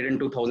started in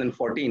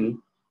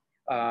 2014.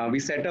 We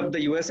set up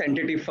the US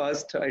entity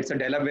first. It's a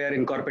Delaware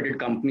incorporated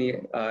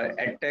company,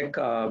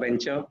 EdTech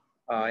venture.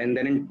 And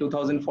then in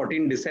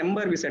 2014,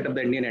 December, we set up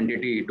the Indian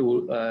entity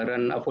to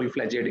run a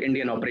full-fledged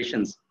Indian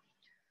operations.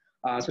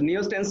 So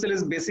Neo Stencil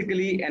is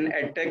basically an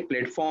EdTech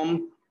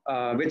platform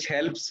which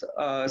helps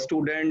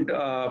student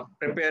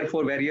prepare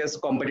for various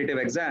competitive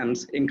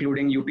exams,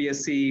 including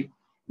UPSC,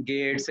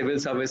 GATE, civil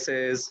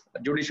services,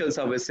 judicial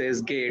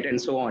services, GATE,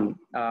 and so on.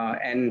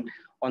 And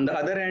on the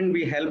other hand,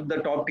 we help the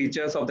top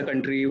teachers of the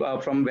country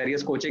from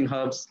various coaching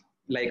hubs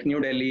like New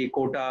Delhi,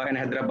 Kota, and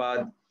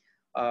Hyderabad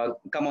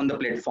come on the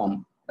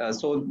platform.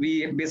 So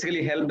we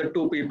basically help the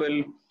two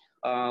people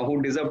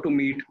who deserve to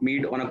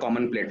meet on a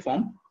common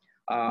platform.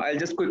 I'll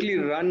just quickly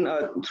run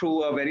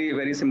through a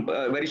very simple,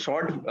 very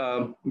short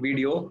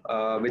video,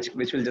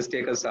 which will just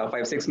take us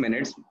 5-6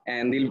 minutes,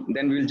 and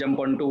then we'll jump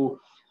on to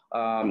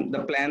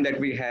the plan that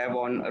we have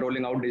on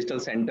rolling out digital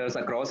centers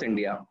across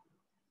India.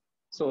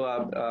 So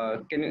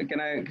can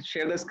I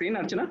share the screen,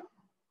 Archana?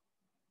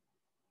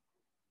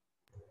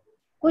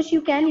 Kush,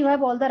 you can. You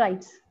have all the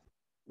rights.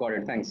 Got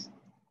it. Thanks.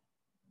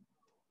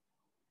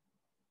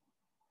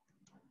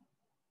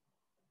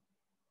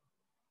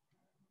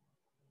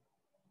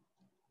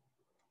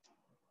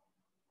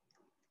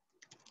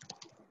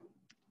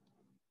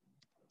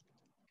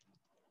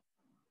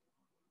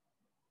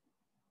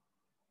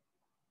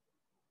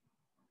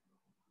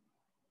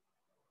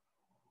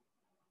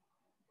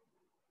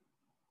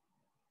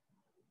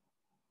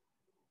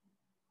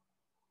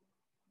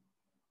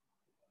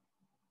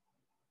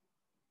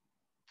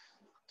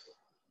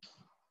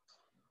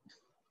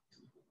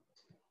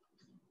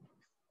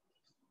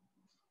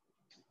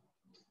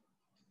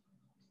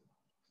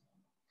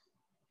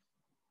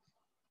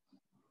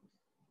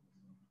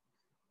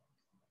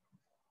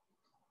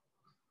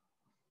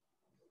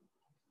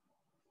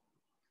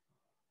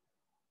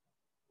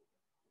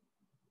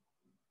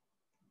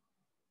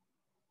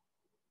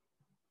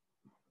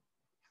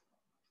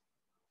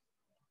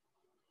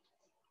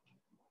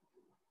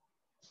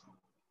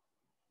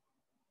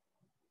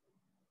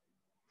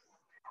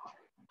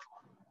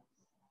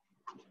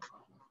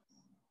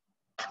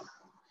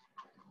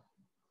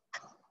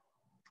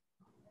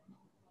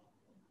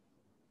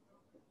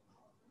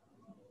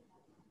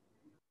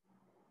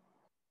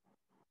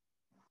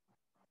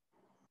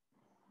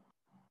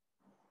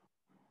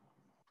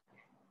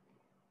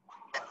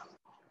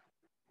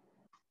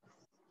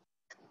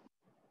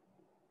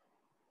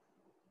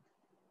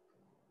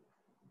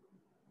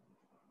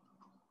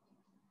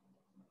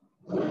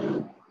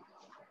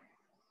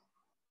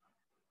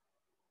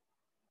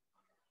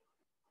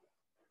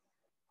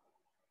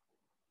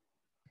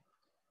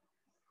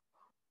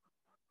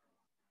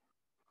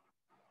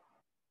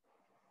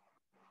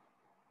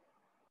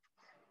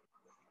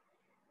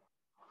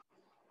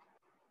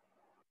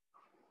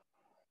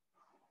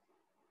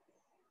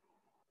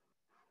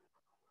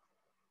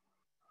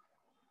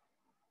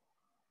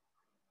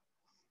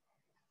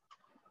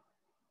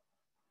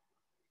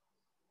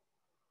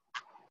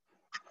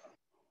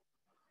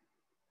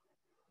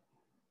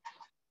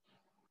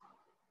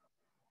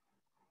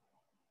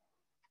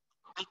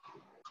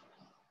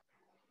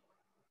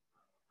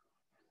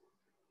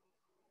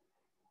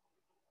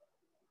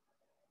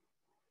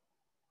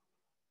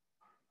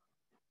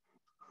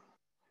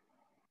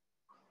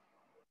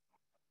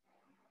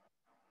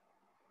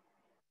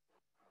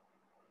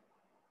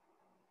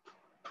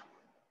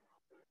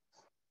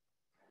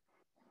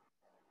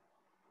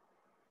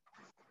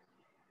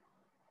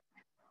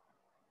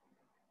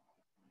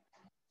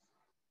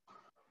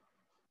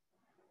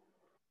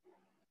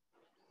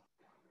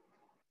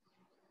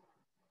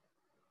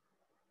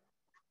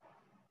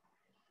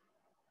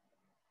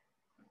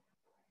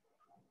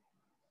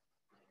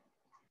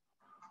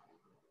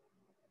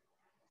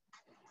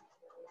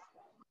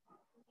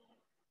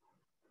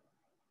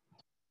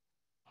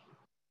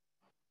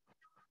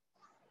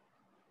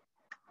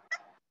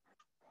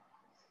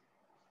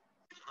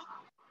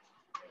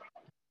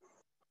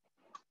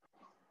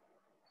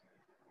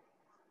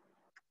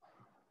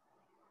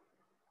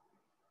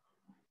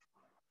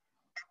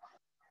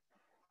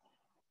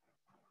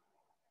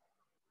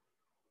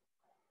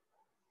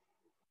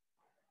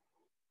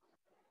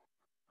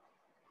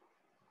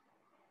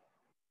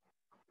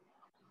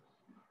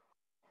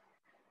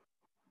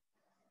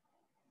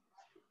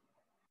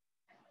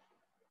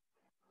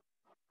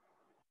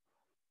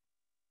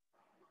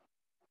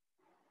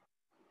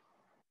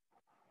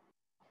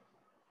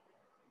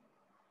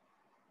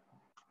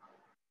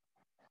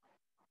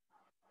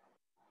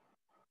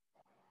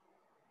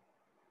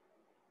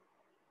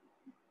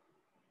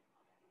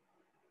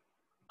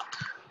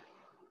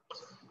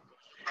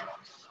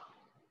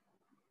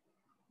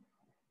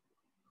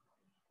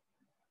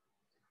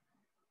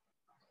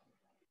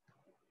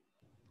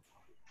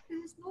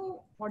 There is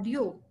no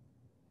audio.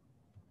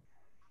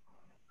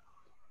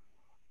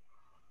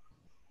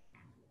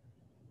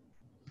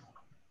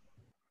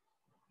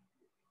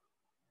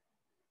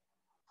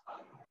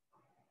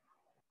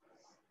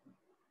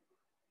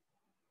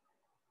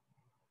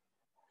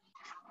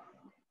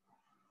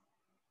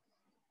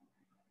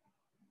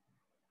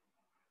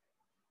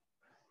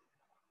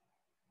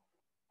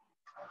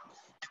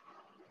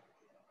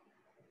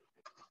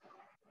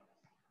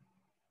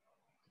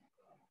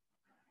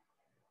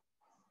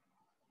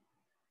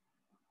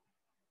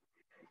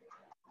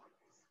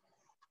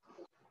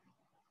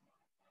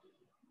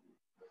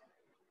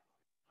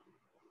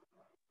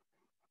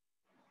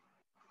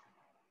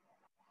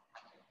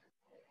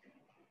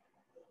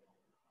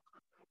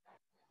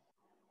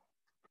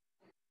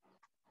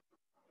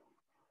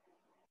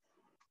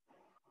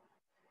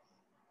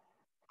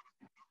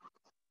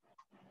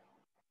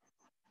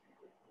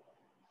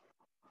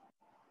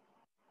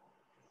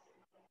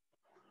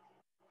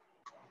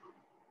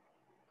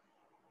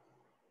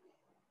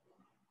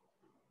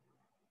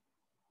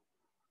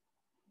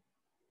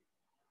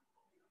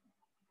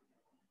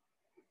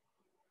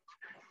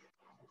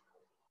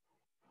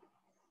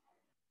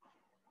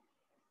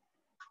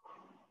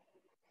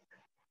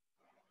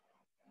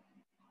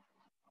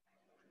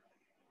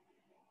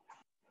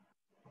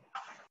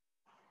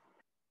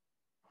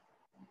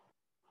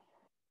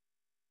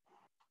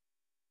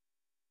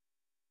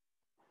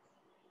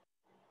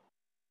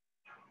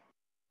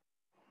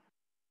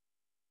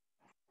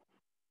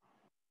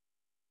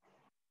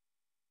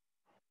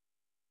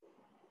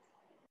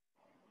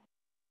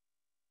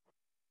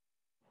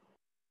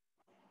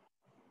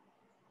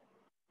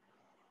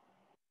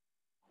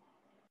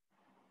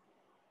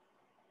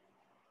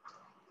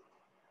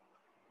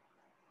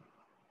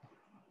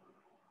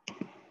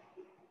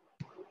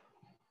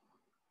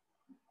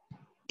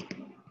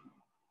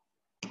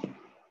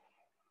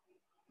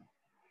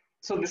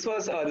 So this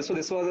was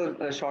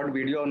a short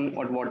video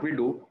on what we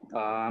do,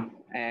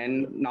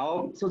 and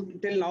now so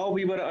till now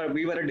we were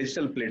a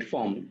digital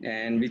platform,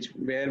 and which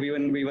where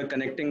we were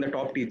connecting the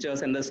top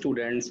teachers and the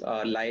students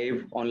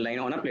live online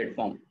on a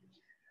platform.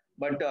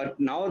 But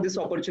now this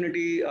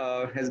opportunity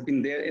has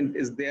been there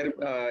is there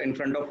in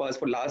front of us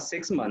for last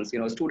 6 months. You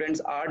know, students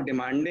are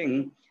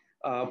demanding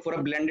for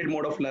a blended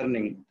mode of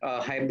learning,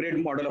 a hybrid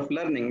model of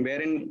learning,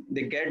 wherein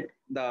they get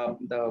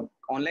the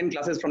online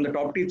classes from the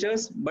top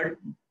teachers, but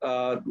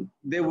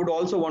they would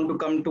also want to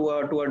come to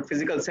a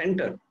physical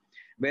center,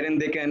 wherein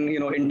they can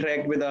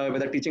interact with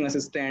a teaching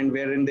assistant,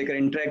 wherein they can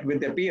interact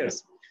with their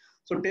peers.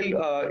 So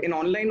till in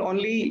online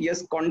only,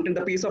 yes, content,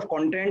 the piece of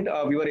content,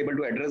 we were able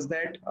to address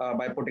that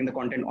by putting the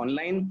content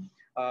online.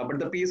 But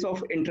the piece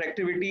of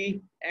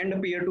interactivity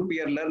and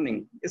peer-to-peer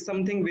learning is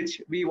something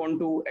which we want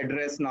to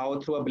address now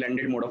through a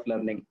blended mode of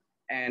learning.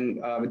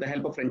 And with the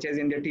help of Franchise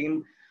India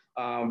team,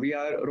 we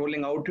are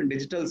rolling out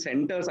digital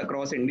centers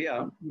across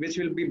India, which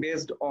will be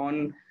based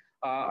on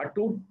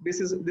this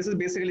is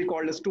basically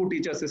called as two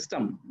teacher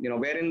system,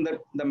 wherein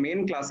the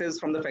main classes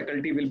from the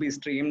faculty will be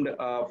streamed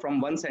from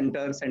one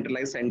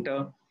centralized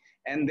center,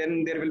 and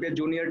then there will be a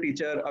junior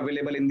teacher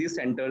available in these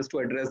centers to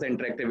address the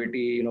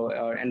interactivity,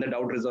 and the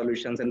doubt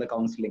resolutions and the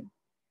counseling.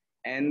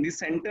 And these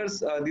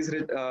centers, these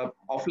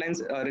offline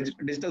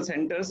digital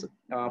centers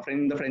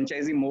in the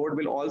franchisee mode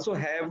will also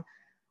have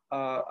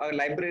a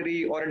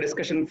library or a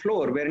discussion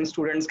floor wherein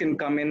students can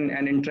come in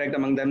and interact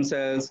among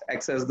themselves,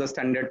 access the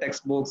standard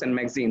textbooks and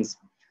magazines.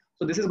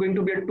 So this is going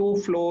to be a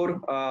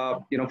two-floor,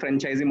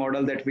 franchisee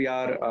model that we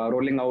are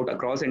rolling out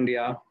across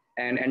India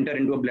and enter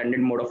into a blended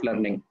mode of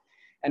learning.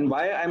 And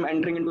why I'm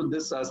entering into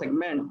this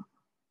segment,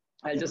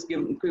 I'll just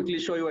quickly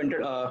show you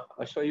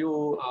I'll show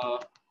you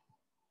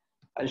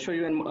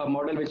a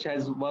model which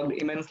has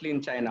worked immensely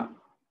in China,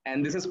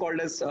 and this is called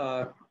as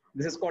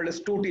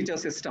two teacher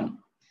system.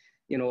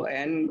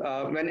 And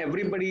when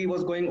everybody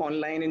was going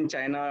online in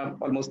China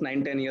almost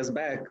 9-10 years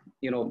back,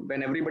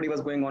 when everybody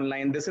was going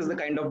online, this is the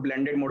kind of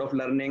blended mode of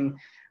learning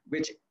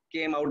which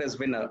came out as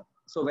winner.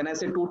 So when I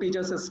say two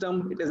teacher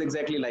system, it is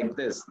exactly like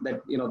this,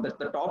 that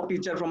the top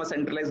teacher from a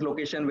centralized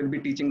location will be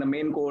teaching the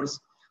main course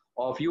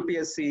of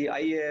UPSC,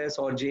 IAS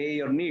or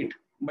JEE or NEET,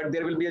 but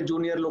there will be a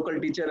junior local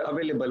teacher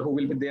available who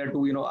will be there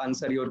to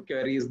answer your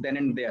queries then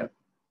and there.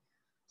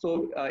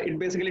 So it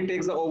basically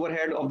takes the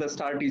overhead of the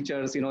star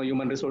teachers,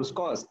 human resource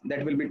cost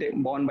that will be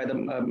borne by the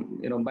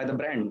by the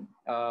brand.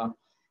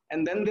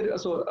 And then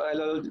so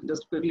I'll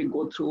just quickly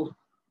go through.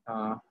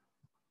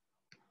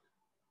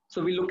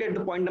 So we look at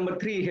the point number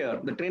 3 here,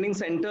 the training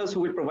centers who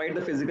will provide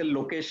the physical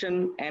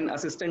location and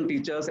assistant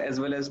teachers as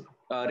well as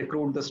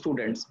recruit the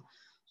students.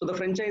 So the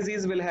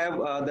franchisees will have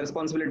the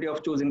responsibility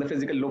of choosing the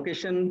physical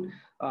location,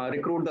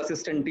 recruit the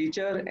assistant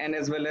teacher, and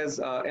as well as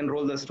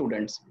enroll the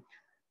students.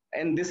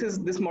 And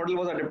this model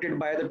was adopted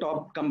by the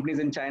top companies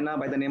in China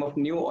by the name of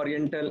New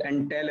Oriental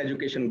and TEL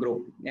Education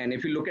Group. And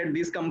if you look at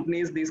these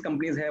companies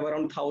have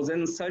around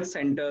 1,000 such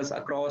centers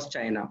across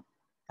China,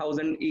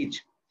 1,000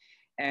 each.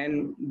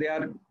 And they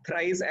are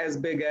thrice as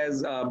big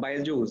as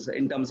Byju's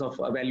in terms of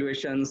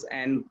evaluations,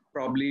 and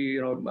probably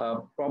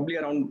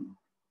around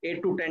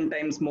 8 to 10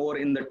 times more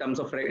in terms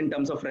of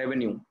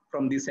revenue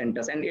from these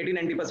centers. And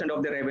 80-90%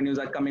 of their revenues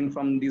are coming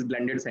from these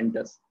blended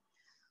centers.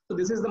 So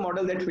this is the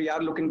model that we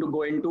are looking to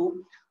go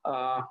into,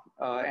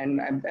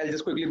 and I'll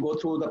just quickly go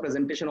through the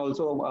presentation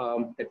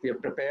also that we have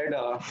prepared.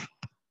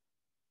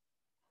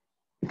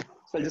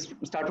 So I'll just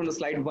start from the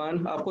slide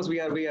 1. Of course,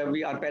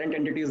 our parent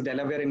entity is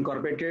Delaware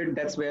Incorporated.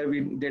 That's where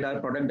we did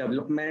our product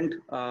development,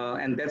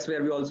 and that's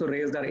where we also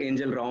raised our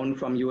angel round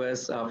from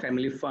US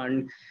Family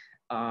Fund.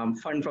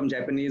 Fund from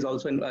Japanese,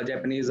 also in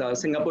Japanese,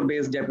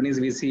 Singapore-based Japanese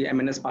VC,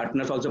 MNS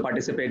partners also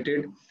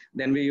participated.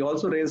 Then we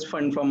also raised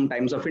fund from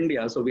Times of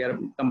India. So we are a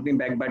company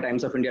backed by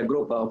Times of India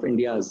group of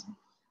India's.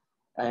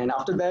 And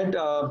after that,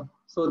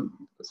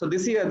 so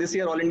this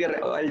year All India,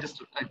 I'll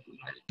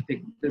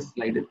take this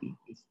slide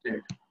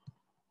instead.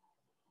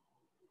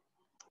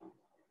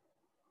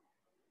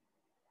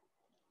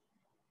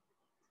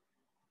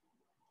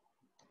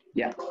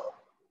 Yeah.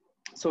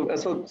 So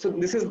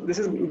this is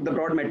the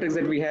broad metrics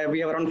that we have. We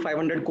have around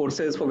 500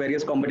 courses for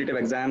various competitive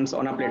exams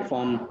on our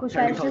platform. Kush,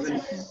 I'll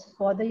just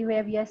bother you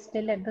where we are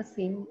still at the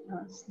same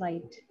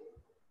slide.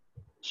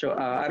 Sure.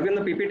 Are we on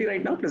the PPT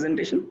right now,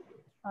 presentation?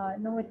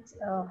 No, it's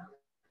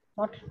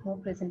not no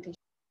presentation.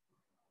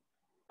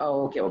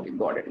 Oh, okay.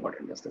 Got it.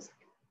 Just a second.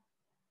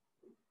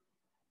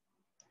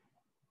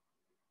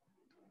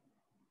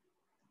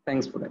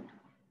 Thanks for that.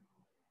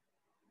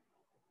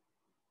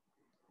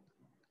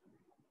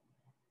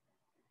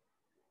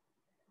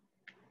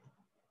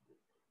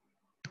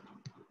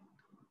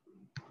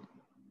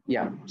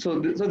 Yeah, so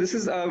this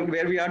is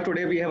where we are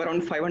today. We have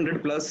around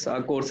 500 plus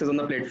courses on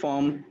the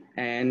platform,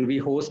 and we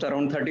host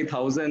around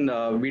 30,000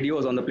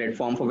 videos on the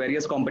platform for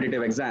various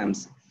competitive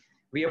exams.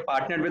 We have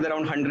partnered with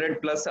around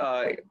 100 plus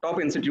top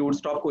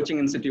institutes, top coaching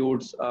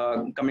institutes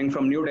coming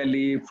from New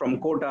Delhi, from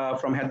Kota,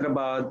 from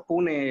Hyderabad,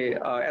 Pune,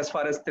 as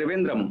far as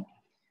Trivandrum.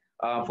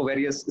 for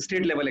various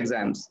state level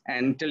exams.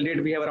 And till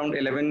date, we have around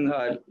 11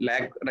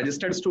 lakh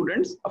registered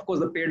students. Of course,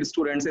 the paid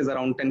students is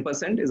around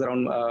 10%, is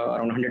around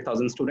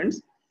 100,000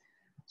 students.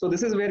 So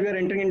this is where we are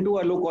entering into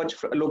a low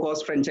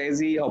cost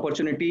franchisee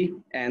opportunity,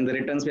 and the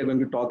returns we are going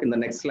to talk in the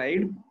next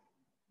slide.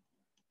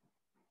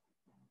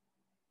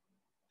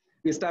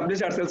 We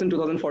established ourselves in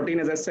 2014,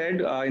 as I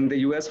said, in the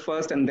US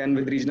first, and then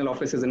with regional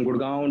offices in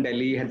Gurgaon,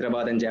 Delhi,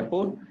 Hyderabad, and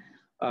Jaipur.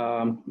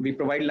 We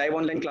provide live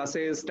online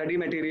classes, study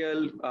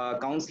material,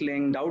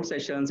 counseling, doubt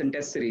sessions, and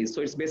test series.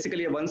 So it's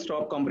basically a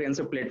one-stop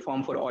comprehensive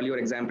platform for all your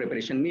exam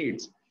preparation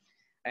needs.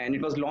 And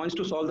it was launched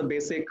to solve the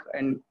basic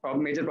and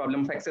major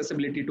problem of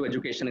accessibility to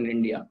education in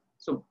India.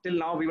 So till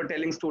now, we were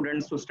telling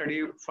students to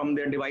study from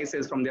their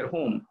devices, from their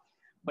home.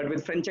 But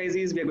with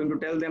franchisees, we are going to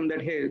tell them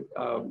that, hey,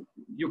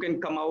 you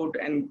can come out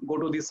and go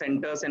to these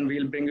centers and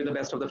we'll bring you the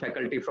best of the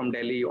faculty from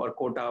Delhi or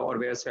Kota or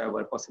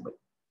wherever possible.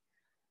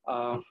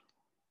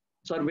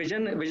 So our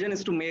vision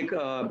is to make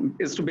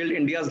is to build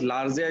India's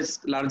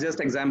largest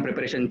exam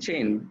preparation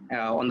chain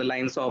on the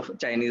lines of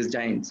Chinese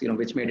giants,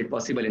 which made it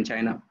possible in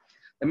China.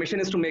 The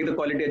mission is to make the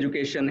quality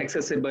education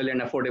accessible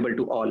and affordable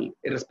to all,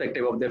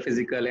 irrespective of their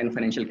physical and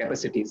financial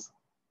capacities.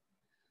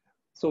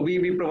 So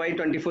we provide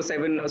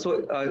 24/7.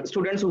 So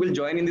students who will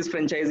join in these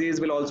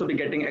franchisees will also be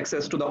getting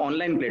access to the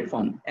online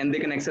platform, and they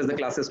can access the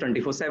classes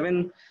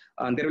 24/7.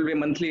 There will be a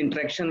monthly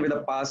interaction with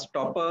a past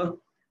topper.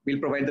 We'll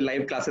provide the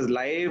live classes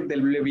live. There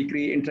will be a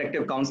weekly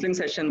interactive counseling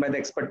session by the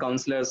expert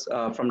counselors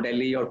from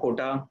Delhi or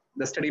Kota.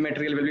 The study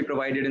material will be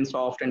provided in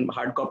soft and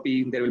hard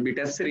copy. There will be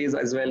test series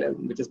as well,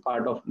 which is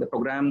part of the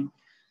program.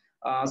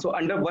 So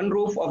under one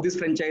roof of these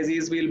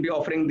franchisees, we'll be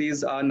offering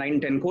these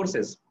 9-10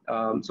 courses.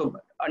 So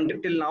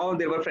until now,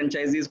 there were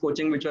franchisees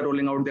coaching which were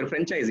rolling out their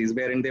franchisees,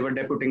 wherein they were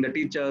deputing the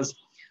teachers.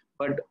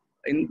 But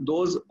in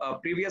those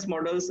previous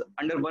models,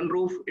 under one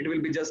roof, it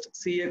will be just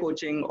CA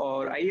coaching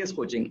or IAS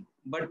coaching.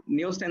 But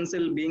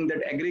NeoStencil, being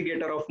that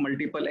aggregator of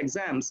multiple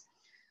exams,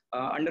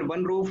 under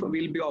one roof,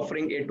 we'll be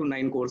offering 8 to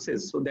 9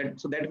 courses. So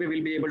that way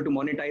we'll be able to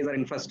monetize our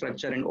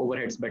infrastructure and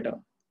overheads better.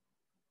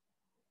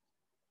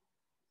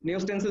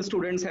 NeoStencil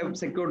students have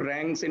secured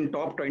ranks in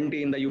top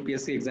 20 in the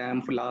UPSC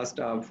exam for last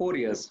 4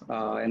 years.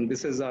 And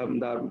this is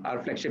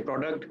our flagship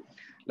product.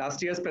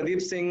 Last year's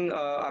Pradeep Singh,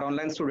 our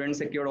online student,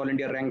 secured All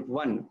India rank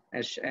 1.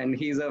 And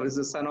he's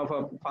the son of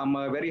a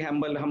farmer, very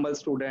humble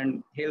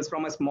student, hails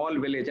from a small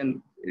village.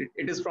 And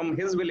it is from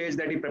his village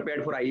that he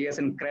prepared for IAS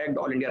and cracked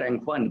All India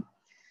rank 1.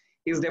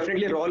 He's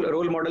definitely a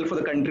role model for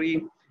the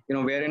country,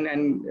 wherein,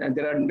 and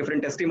there are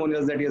different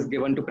testimonials that he has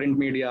given to print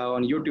media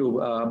on YouTube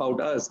about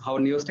us, how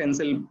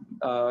NeoStencil,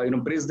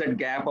 bridges that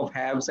gap of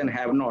haves and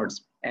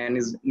have-nots. And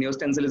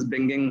NeoStencil is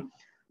bringing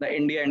the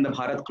India and the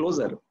Bharat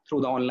closer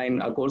through the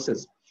online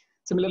courses.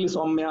 Similarly,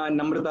 Soumya and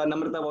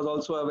Namrata was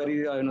also a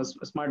very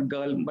smart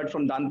girl, but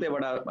from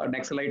Dantewada, an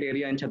Naxalite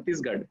area in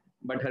Chhattisgarh.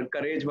 But her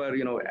courage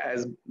were,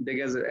 as big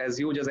as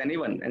huge as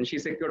anyone. And she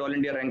secured All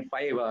India rank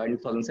 5 in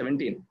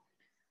 2017.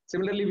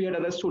 Similarly, we had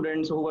other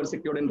students who were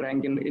secured in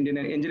rank in Indian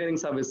engineering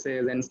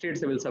services and state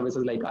civil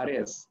services like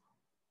RAS.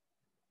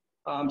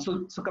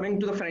 So coming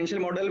to the financial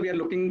model, we are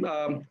looking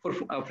for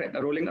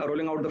rolling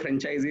out the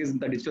franchises,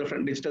 the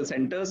digital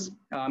centers.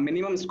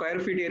 Minimum square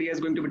feet area is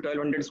going to be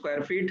 1,200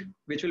 square feet,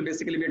 which will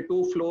basically be a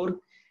 2-floor.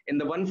 In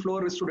the 1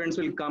 floor, students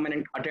will come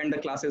and attend the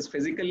classes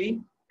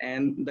physically,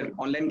 and the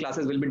online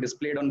classes will be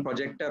displayed on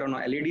projector on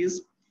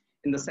LEDs.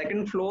 In the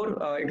 2nd floor,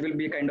 it will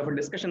be kind of a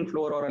discussion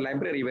floor or a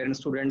library wherein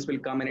students will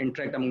come and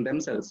interact among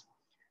themselves.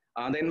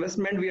 The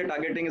investment we are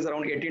targeting is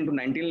around 18 to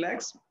 19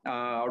 lakhs.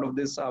 Out of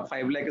this,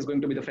 5 lakh is going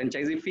to be the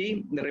franchisee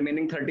fee. The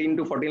remaining 13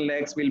 to 14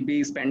 lakhs will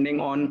be spending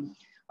on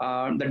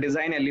the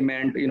design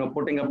element,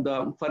 putting up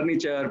the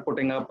furniture,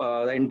 putting up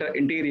the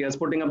interiors,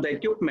 putting up the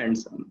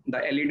equipments, the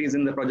LEDs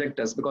in the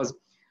projectors, because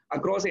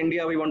across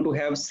India, we want to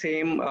have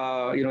same,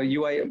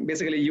 UI,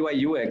 basically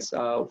UI UX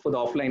for the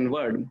offline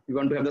world. We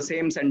want to have the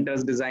same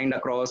centers designed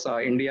across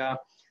India,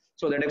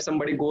 so that if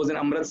somebody goes in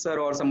Amritsar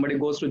or somebody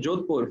goes to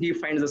Jodhpur, he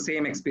finds the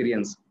same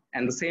experience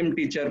and the same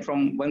teacher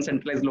from one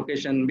centralized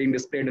location being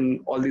displayed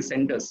in all these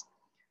centers.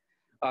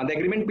 The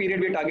agreement period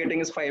we're targeting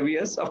is 5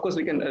 years. Of course,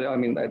 we can,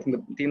 I think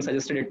the team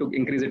suggested it to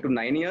increase it to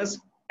 9 years.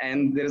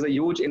 And there is a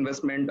huge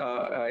investment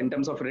in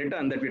terms of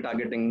return that we're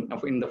targeting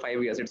in the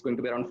 5 years. It's going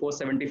to be around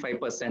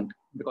 475%,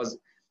 because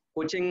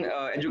coaching,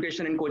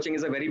 education in coaching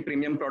is a very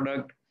premium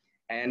product,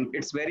 and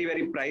it's very,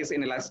 very price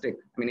inelastic.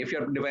 I mean, if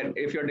you're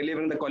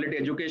delivering the quality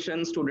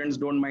education, students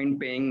don't mind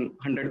paying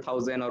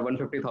 100,000 or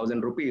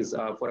 150,000 rupees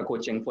for a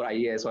coaching for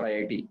IAS or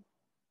IIT.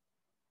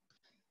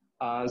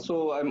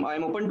 So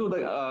I'm open to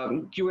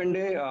the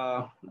Q&A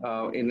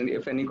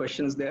if any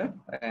questions there,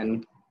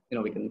 and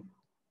we can.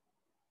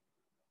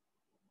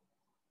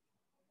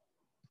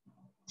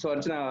 So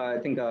Archana, I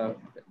think.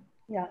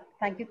 Yeah,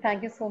 thank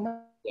you so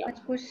much,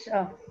 Kush,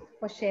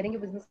 for sharing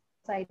your business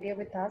idea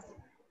with us.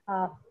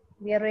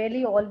 We are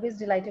really always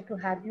delighted to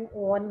have you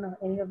on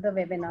any of the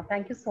webinar.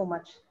 Thank you so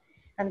much,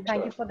 and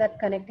thank you for that,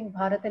 connecting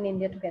Bharat and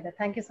India together.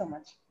 Thank you so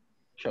much.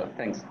 Sure,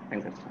 thanks.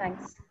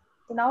 Thanks.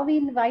 So now we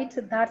invite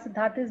Siddharth.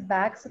 Siddharth is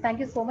back. So thank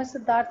you so much,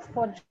 Siddharth,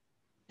 for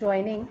joining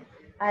joining.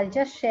 I'll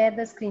just share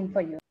the screen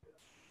for you.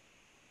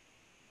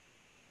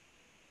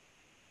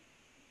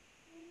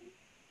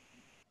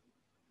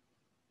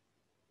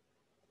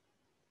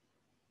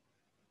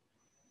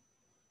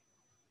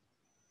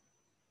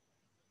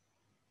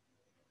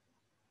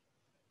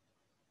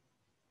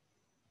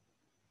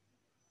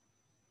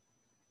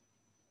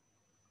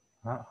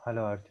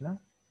 Hello, Archana.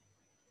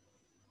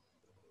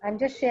 I'm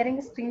just sharing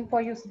the screen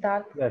for you,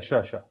 Siddharth. Yeah,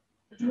 sure, sure.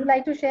 Would you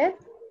like to share?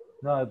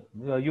 No,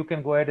 you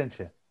can go ahead and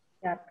share.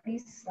 Yeah,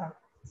 please.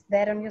 It's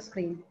there on your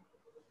screen.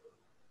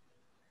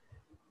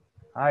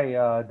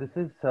 Hi, this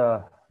is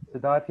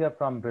Siddharth here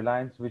from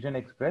Reliance Vision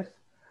Express.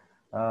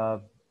 Uh,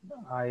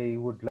 I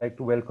would like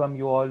to welcome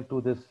you all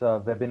to this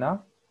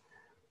webinar.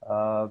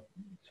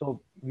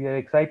 So we are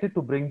excited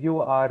to bring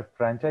you our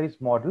franchise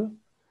model.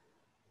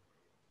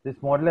 This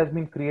model has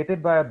been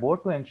created by our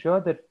board to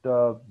ensure that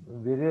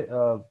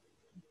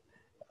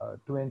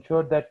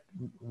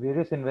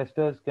various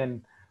investors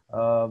can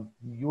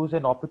use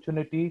an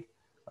opportunity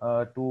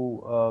you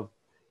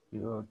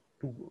know,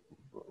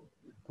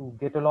 to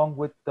get along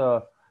with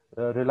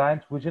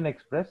Reliance Vision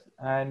Express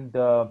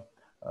uh,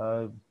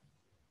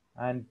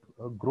 and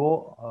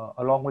grow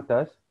along with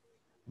us.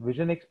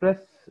 Vision Express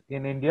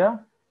in India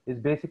is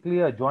basically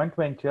a joint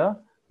venture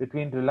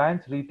between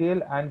Reliance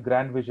Retail and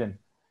Grand Vision.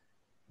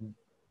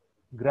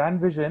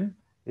 Grand Vision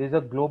is a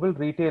global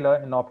retailer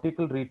in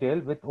optical retail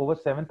with over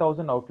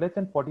 7,000 outlets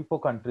in 44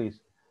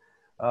 countries.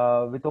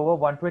 With over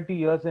 120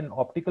 years in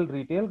optical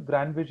retail,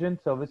 Grand Vision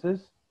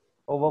services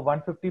over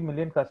 150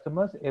 million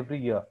customers every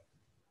year.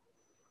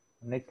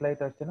 Next slide,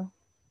 Archana.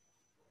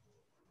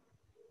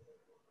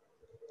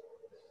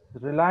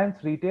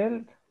 Reliance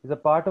Retail is a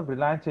part of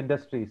Reliance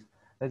Industries.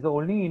 It's the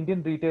only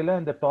Indian retailer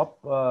in the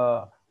top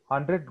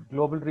 100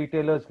 global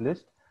retailers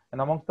list and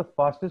amongst the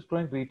fastest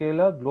growing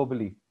retailer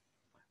globally.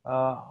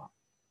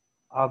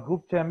 Our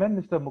group chairman,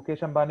 Mr.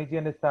 Mukesh Ambani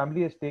and his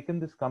family has taken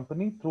this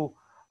company through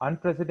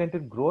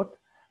unprecedented growth,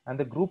 and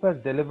the group has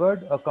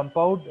delivered a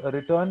compound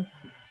return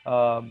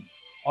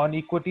on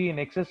equity in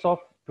excess of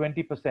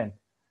 20%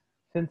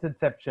 since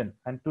inception,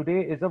 and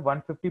today is a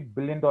 $150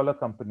 billion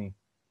company.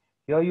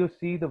 Here you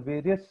see the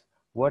various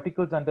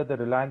verticals under the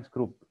Reliance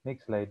Group.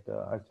 Next slide,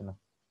 Archana.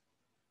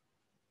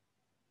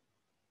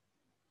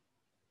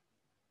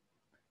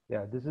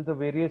 Yeah, this is the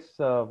various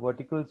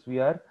verticals we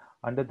are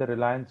under the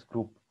Reliance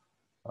Group.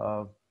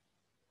 You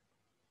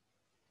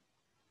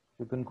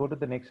can go to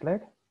the next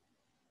slide.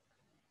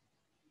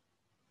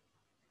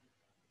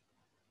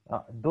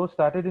 Though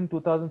started in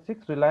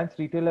 2006, Reliance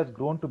Retail has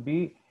grown to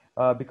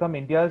become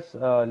India's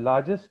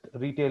largest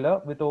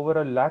retailer with over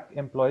 1 lakh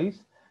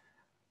employees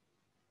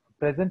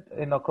present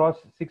in across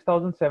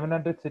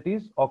 6,700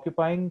 cities,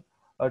 occupying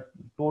a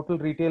total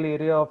retail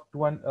area of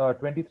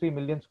 23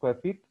 million square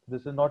feet.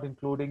 This is not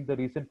including the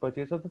recent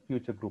purchase of the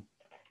Future Group.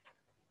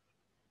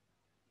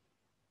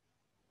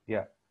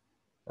 Yeah.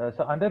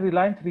 So under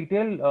Reliance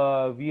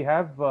Retail, we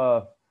have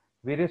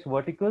various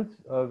verticals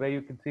where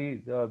you can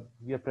see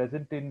we are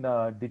present in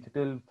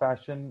digital,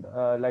 fashion,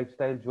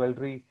 lifestyle,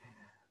 jewelry,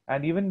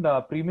 and even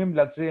premium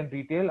luxury and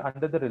retail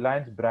under the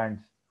Reliance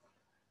brands.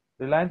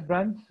 Reliance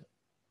brands,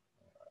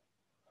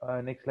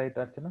 next slide,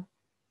 Archana.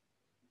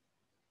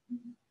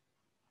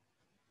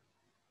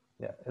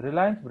 Yeah,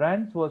 Reliance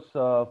Brands was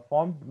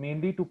formed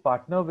mainly to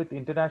partner with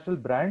international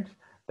brands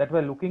that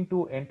were looking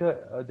to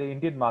enter the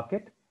Indian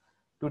market.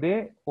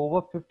 Today,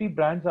 over 50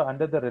 brands are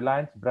under the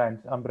Reliance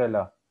Brands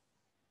umbrella.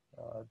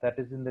 That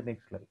is in the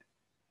next slide.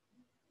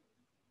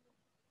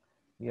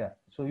 Yeah,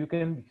 so you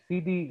can see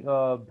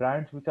the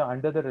brands which are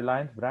under the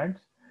Reliance Brands.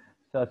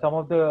 So some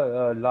of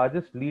the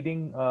largest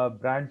leading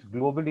brands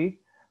globally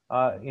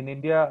in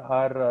India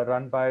are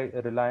run by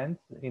Reliance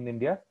in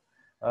India.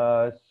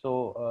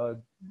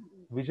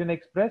 Vision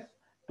Express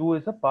too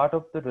is a part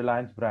of the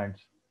Reliance Brands.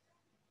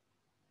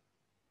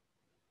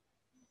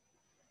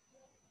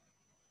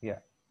 Yeah,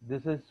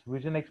 this is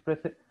Vision Express.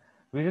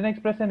 Vision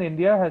Express in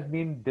India has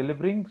been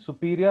delivering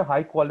superior,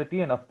 high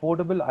quality and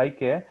affordable eye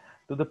care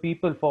to the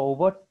people for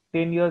over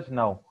 10 years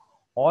now.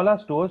 All our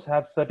stores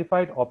have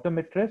certified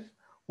optometrists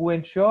who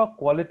ensure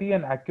quality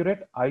and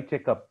accurate eye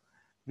checkup.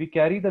 We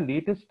carry the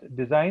latest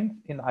designs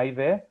in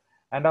eyewear,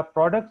 and our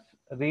products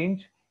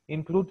range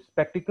includes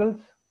spectacles.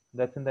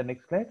 That's in the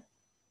next slide.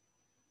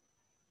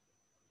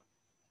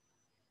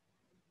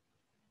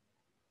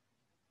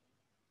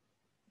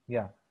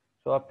 Yeah.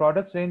 So our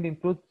products range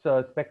includes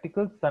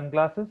spectacles,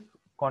 sunglasses,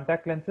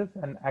 contact lenses,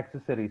 and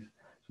accessories.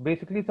 So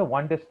basically, it's a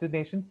one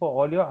destination for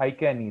all your eye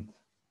care needs.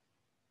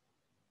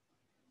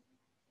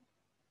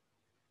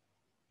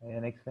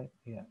 Next slide.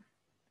 Yeah.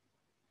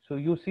 So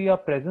you see our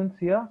presence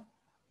here.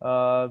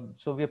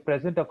 So we are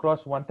present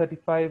across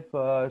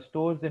 135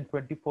 stores in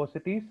 24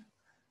 cities,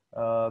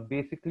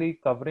 basically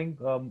covering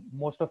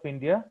most of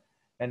India.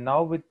 And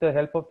now with the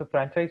help of the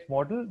franchise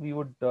model, we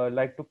would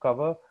like to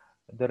cover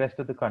the rest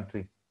of the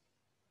country.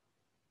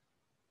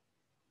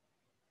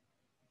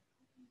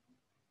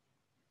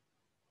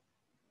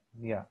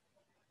 Yeah.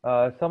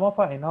 Some of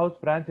our in-house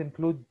brands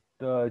include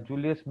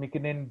Julius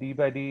McKinnon, D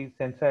by D,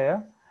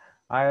 Sensaya.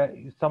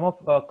 Some of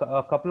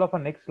a couple of our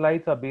next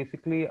slides are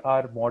basically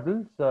our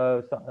models,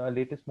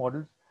 latest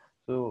models.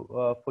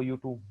 So for you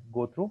to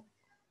go through.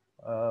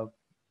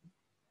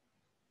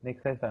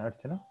 Next slide,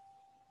 Archana.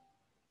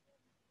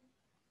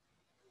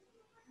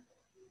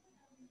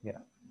 Yeah.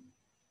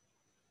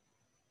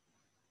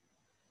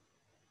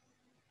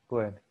 Go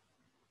ahead.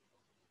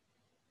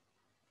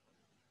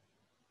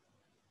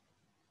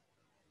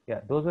 Yeah,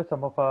 those were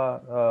some of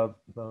our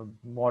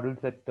models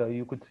that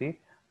you could see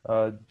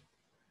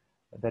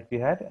that we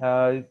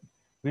had.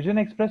 Vision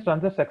Express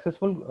runs a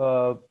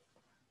successful.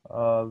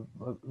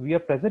 We are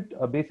present.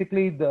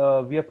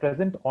 We are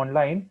present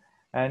online,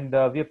 and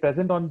we are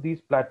present on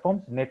these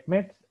platforms: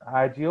 Netmeds,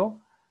 Agio,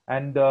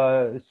 and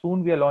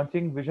soon we are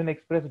launching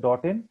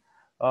VisionExpress.in,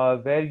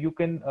 where you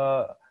can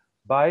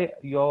buy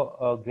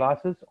your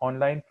glasses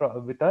online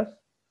with us.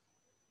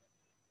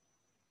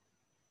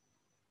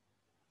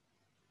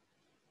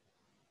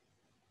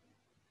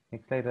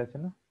 Next slide,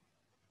 Rachana.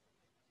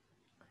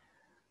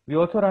 We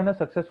also run a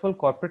successful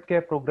corporate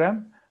care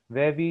program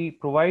where we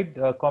provide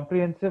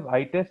comprehensive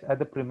eye tests at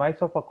the premise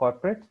of our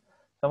corporates.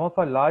 Some of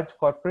our large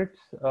corporates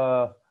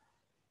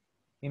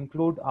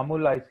include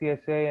Amul,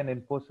 ICICI, and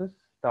Infosys,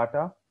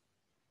 Tata.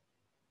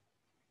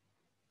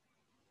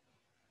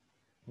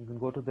 You can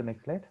go to the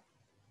next slide.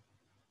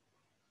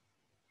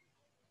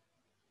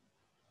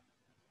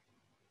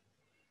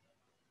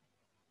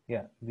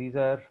 Yeah, these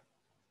are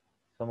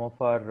some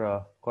of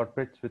our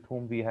corporates with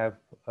whom we have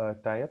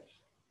tie-ups.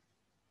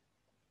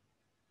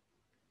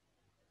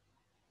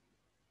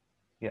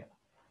 Yeah.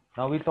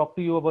 Now we'll talk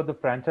to you about the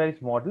franchise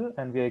model,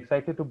 and we are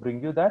excited to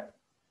bring you that.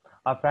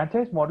 Our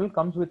franchise model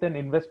comes with an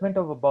investment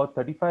of about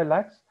 35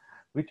 lakhs,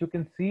 which you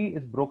can see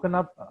is broken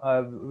up,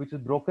 which is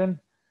broken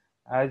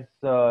as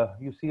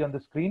you see on the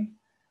screen.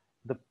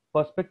 The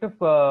prospective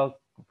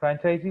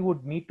franchisee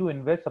would need to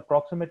invest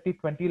approximately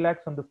 20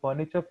 lakhs on the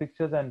furniture,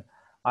 fixtures, and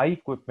eye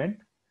equipment.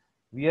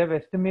 We have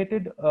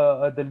estimated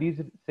the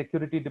lease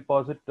security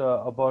deposit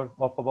of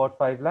about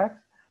 5 lakhs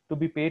to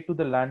be paid to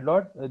the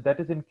landlord. That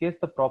is in case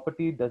the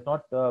property does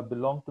not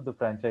belong to the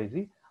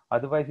franchisee.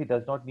 Otherwise, he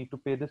does not need to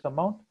pay this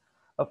amount.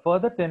 A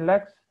further 10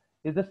 lakhs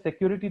is a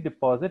security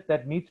deposit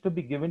that needs to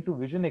be given to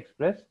Vision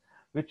Express,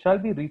 which shall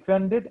be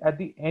refunded at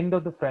the end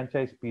of the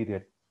franchise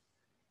period.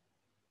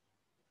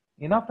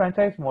 In our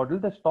franchise model,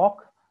 the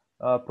stock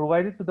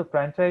provided to the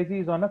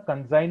franchisee is on a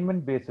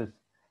consignment basis.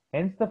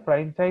 Hence, the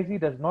franchisee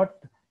does not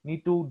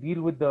need to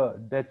deal with the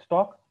dead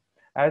stock,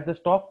 as the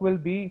stock will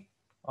be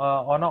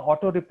on an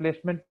auto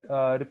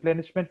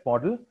replenishment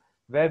model,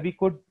 where we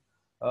could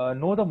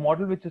know the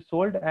model which is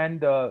sold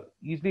and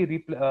easily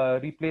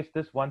replace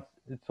this once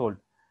it's sold.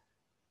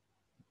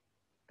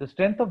 The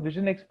strength of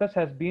Vision Express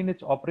has been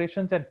its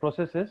operations and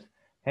processes.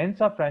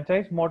 Hence, our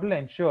franchise model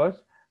ensures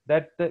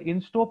that the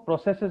in-store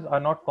processes are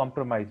not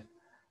compromised.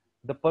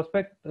 The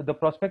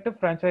prospective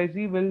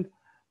franchisee will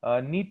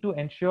need to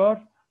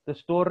ensure the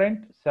store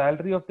rent,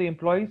 salary of the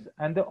employees,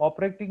 and the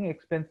operating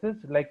expenses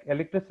like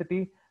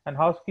electricity and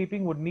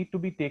housekeeping would need to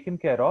be taken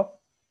care of.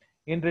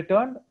 In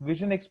return,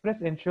 Vision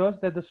Express ensures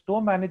that the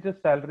store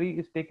manager's salary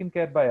is taken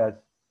care by us.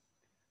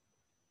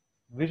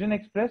 Vision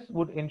Express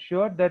would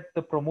ensure that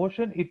the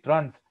promotion it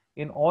runs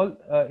in all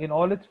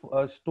its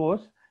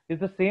stores is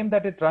the same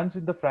that it runs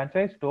in the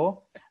franchise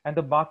store, and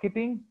the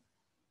marketing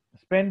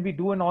spend we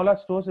do in all our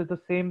stores is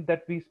the same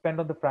that we spend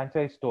on the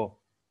franchise store.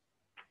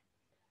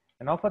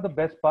 And now for the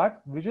best part,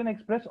 Vision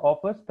Express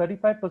offers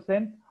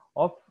 35%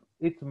 of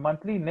its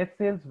monthly net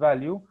sales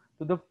value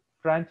to the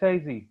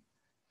franchisee.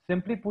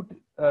 Simply put,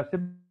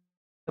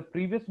 the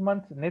previous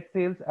month's net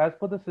sales as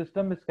per the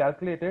system is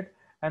calculated,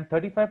 and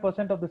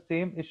 35% of the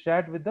same is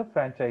shared with the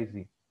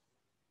franchisee.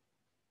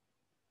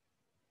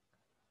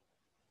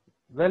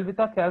 Well, with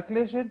our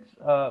calculations,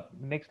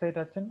 next slide,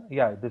 Archana.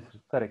 Yeah, this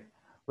is correct.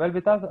 Well,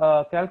 with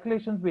our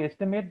calculations, we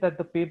estimate that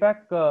the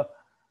payback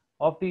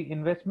of the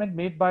investment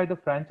made by the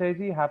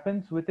franchisee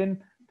happens within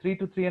 3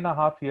 to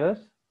 3.5 years.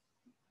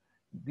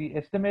 The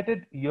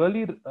estimated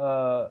yearly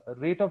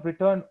rate of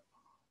return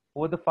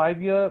over the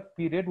 5-year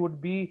period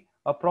would be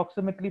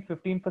approximately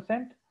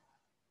 15%,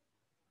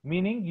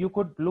 meaning you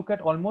could look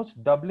at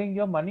almost doubling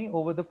your money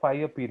over the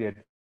 5-year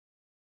period.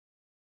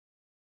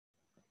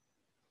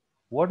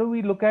 What do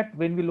we look at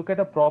when we look at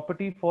a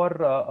property for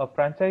a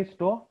franchise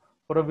store?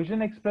 For a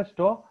Vision Express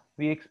store,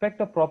 we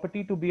expect a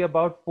property to be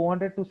about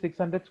 400 to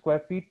 600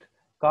 square feet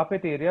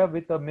carpet area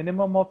with a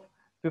minimum of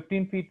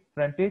 15 feet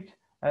frontage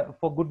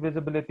for good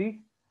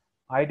visibility.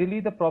 Ideally,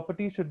 the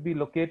property should be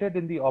located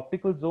in the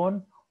optical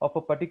zone of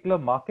a particular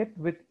market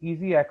with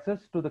easy access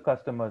to the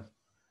customers.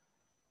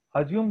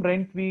 Assume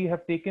rent we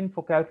have taken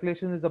for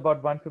calculation is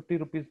about 150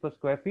 rupees per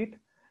square feet.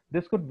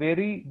 This could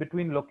vary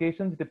between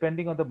locations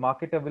depending on the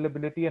market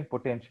availability and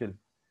potential.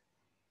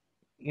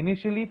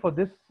 Initially, for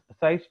this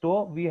size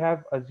store, we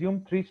have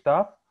assumed 3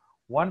 staff,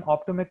 1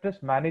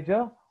 optometrist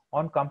manager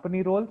on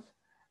company roles,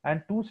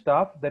 and 2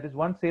 staff, that is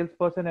 1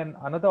 salesperson and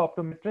another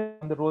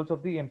optometrist on the roles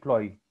of the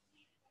employee.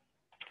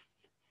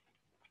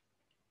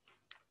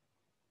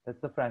 That's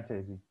the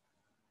franchisee.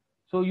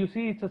 So you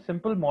see, it's a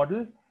simple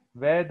model.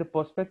 where the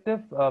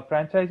prospective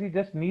franchisee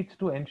just needs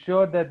to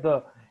ensure that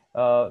the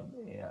uh,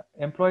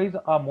 employees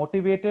are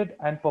motivated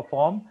and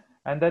perform,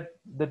 and that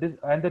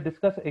the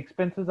discussed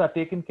expenses are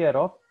taken care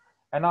of,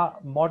 and our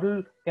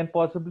model can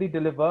possibly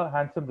deliver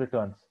handsome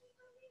returns.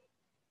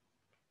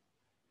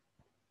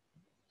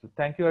 So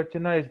thank you,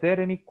 Archana. Is there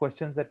any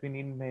questions that we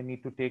may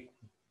need to take?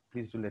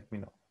 Please do let me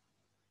know.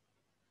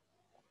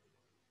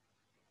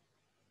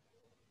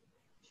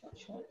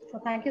 Sure. So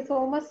thank you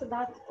so much,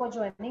 Siddharth, for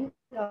joining.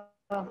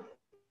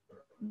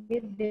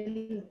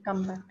 We'll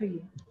come back to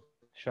you.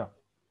 Sure.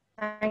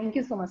 Thank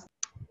you so much.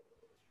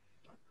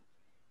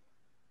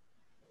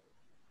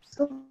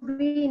 So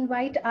we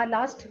invite our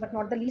last but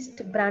not the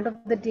least brand of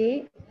the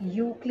day,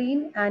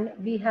 Uclean, and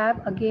we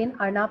have again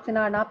Arnab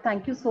Sinha. Arnab,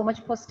 thank you so much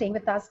for staying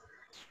with us.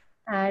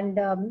 And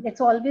it's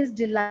always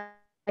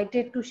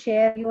delighted to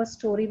share your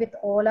story with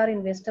all our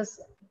investors.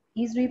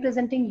 He's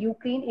representing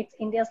Uclean. It's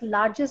India's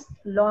largest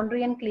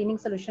laundry and cleaning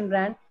solution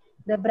brand.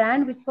 The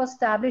brand which was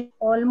established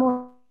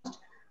almost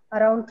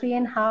around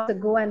 3.5 years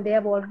ago, and they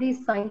have already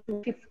signed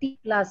to 50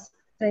 plus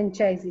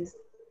franchises.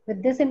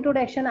 With this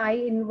introduction, I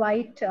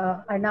invite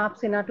Arnab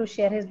Sinha to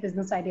share his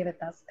business idea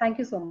with us. Thank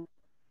you so much.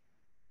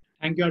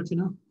 Thank you,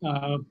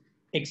 Archana.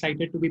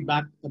 Excited to be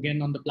back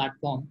again on the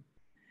platform,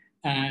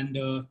 and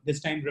this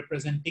time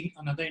representing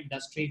another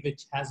industry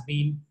which has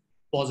been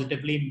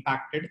positively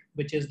impacted,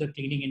 which is the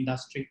cleaning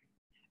industry.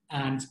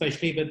 And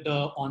especially with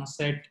the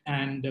onset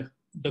and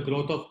the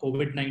growth of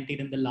COVID-19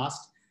 in the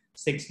last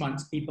 6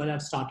 months, people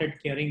have started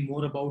caring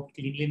more about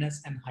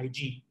cleanliness and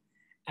hygiene.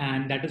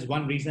 And that is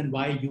one reason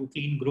why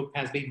Uclean Group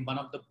has been one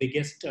of the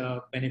biggest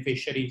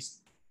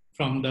beneficiaries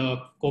from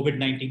the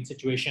COVID-19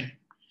 situation.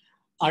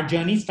 Our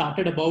journey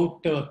started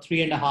about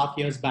 3.5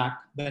 years back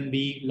when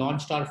we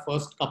launched our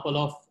first couple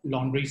of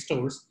laundry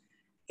stores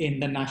in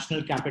the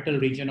national capital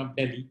region of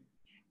Delhi.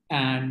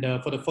 And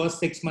for the first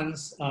 6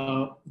 months,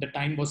 the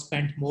time was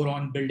spent more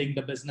on building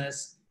the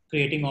business,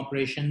 creating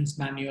operations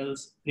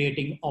manuals,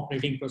 creating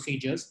operating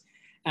procedures.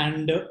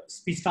 And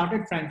we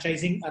started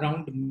franchising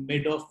around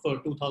mid of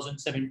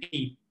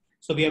 2017.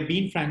 So we have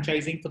been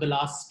franchising for the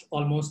last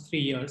almost 3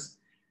 years.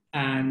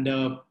 And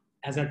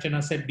as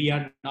Archana said, we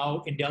are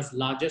now India's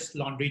largest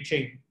laundry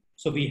chain.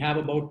 So we have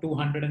about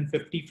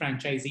 250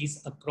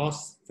 franchisees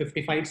across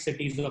 55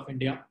 cities of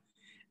India.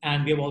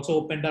 And we have also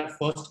opened our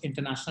first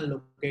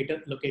international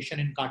location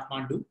in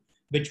Kathmandu,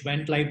 which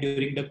went live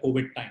during the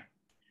COVID time.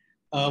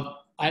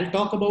 I'll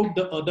talk about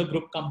the other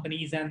group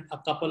companies and a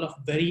couple of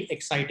very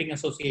exciting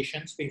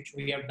associations which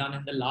we have done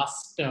in the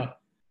last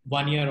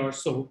 1 year or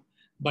so.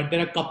 But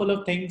there are a couple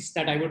of things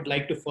that I would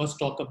like to first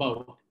talk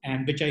about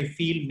and which I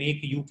feel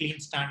make Uclean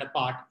stand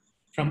apart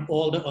from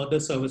all the other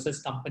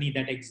services company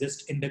that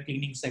exist in the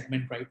cleaning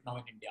segment right now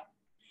in India.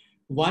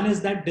 One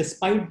is that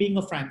despite being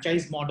a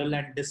franchise model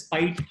and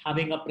despite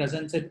having a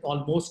presence in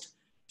almost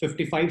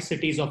 55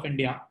 cities of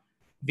India,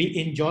 we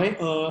enjoy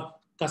a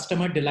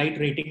customer delight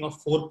rating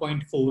of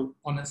 4.4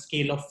 on a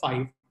scale of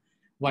 5,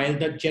 while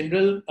the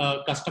general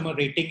customer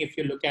rating, if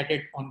you look at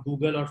it on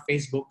Google or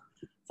Facebook,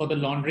 for the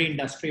laundry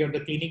industry or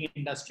the cleaning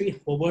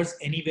industry hovers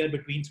anywhere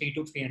between 3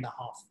 to 3.5.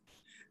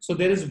 So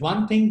there is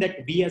one thing that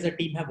we as a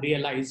team have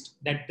realized,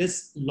 that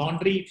this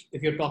laundry,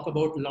 if you talk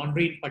about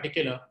laundry in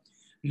particular,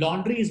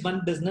 laundry is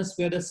one business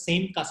where the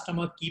same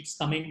customer keeps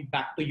coming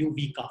back to you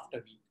week after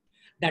week.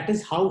 That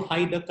is how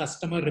high the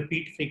customer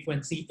repeat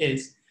frequency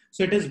is.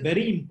 So it is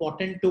very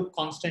important to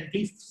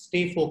constantly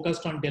stay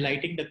focused on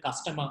delighting the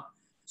customer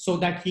so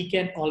that he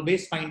can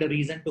always find a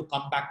reason to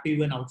come back to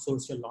you and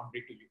outsource your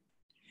laundry to you.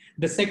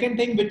 The second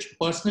thing, which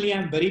personally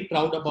I'm very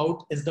proud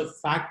about, is the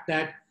fact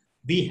that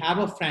we have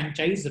a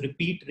franchise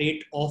repeat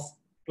rate of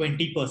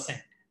 20%.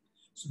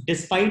 So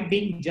despite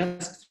being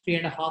just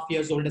 3.5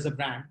 years old as a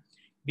brand,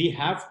 we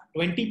have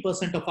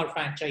 20% of our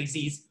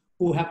franchisees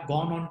who have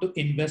gone on to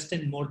invest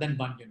in more than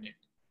one unit.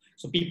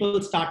 So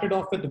people started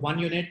off with one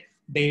unit,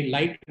 they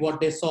liked what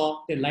they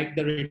saw, they liked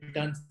the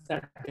returns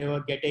that they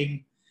were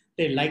getting,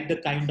 they liked the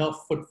kind of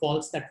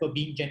footfalls that were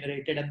being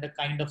generated and the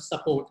kind of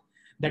support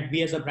that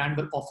we as a brand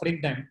were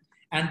offering them,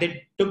 and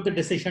they took the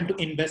decision to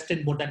invest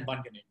in more than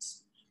one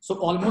units. So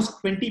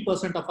almost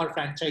 20% of our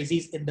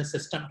franchisees in the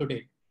system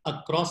today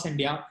across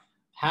India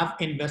have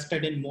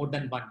invested in more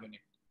than one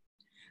unit.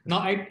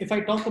 Now, if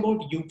I talk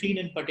about Uclean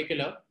in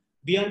particular,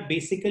 we are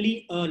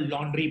basically a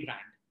laundry brand.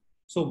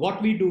 So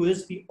what we do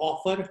is we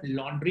offer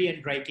laundry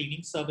and dry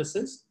cleaning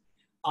services.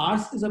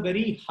 Ours is a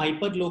very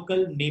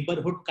hyper-local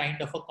neighborhood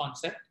kind of a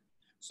concept.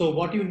 So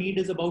what you need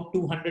is about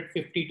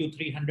 250 to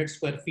 300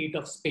 square feet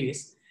of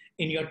space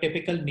in your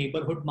typical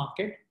neighborhood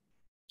market.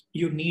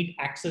 You need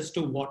access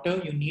to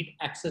water, you need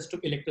access to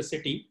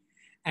electricity.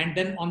 And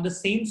then on the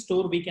same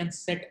store, we can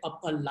set up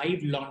a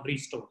live laundry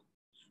store.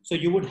 So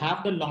you would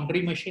have the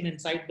laundry machine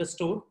inside the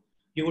store.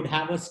 You would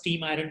have a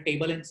steam iron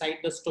table inside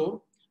the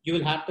store. You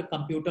will have the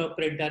computer,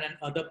 printer, and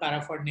other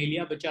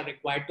paraphernalia which are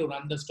required to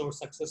run the store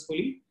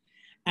successfully.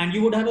 And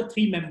you would have a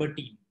 3-member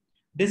team.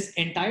 This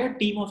entire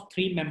team of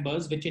 3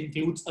 members, which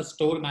includes a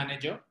store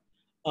manager,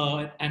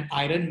 an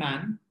iron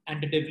man,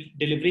 and a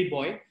delivery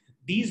boy,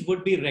 these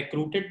would be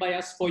recruited by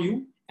us for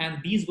you, and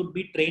these would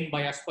be trained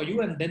by us for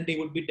you, and then they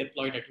would be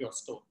deployed at your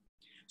store.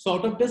 So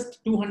out of this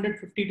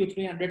 250 to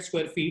 300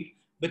 square feet,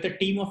 with a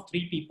team of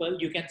 3 people,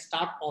 you can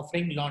start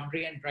offering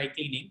laundry and dry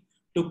cleaning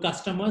to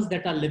customers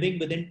that are living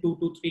within 2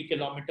 to 3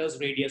 kilometers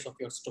radius of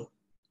your store.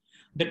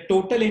 The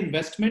total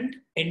investment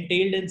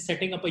entailed in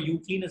setting up a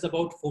uClean is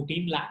about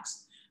 14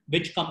 lakhs,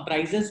 which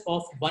comprises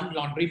of one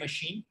laundry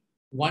machine,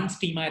 one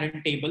steam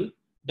iron table,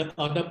 the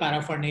other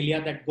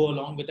paraphernalia that go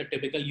along with a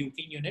typical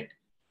uClean unit.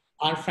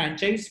 Our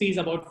franchise fee is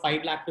about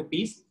 5 lakh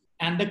rupees,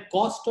 and the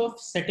cost of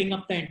setting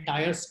up the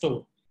entire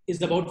store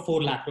is about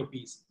 4 lakh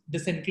rupees.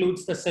 This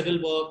includes the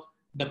civil work,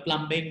 the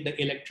plumbing,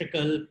 the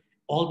electrical,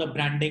 all the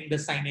branding, the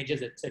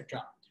signages,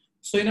 etc.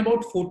 So in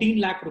about 14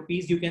 lakh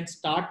rupees, you can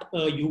start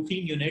a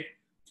uClean unit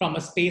from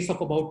a space of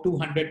about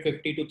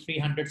 250 to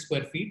 300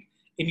 square feet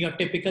in your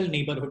typical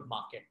neighborhood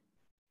market.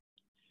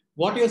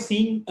 What you're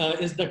seeing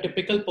is the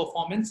typical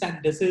performance,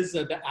 and this is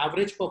the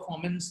average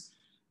performance,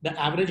 the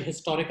average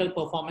historical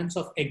performance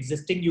of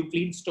existing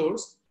uClean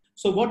stores.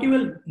 So what you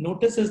will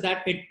notice is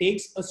that it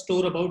takes a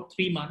store about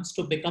 3 months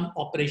to become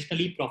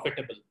operationally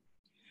profitable.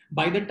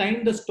 By the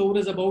time the store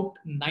is about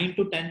 9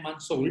 to 10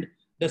 months old,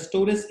 the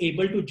store is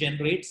able to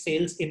generate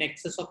sales in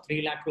excess of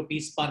 3 lakh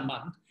rupees per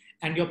month,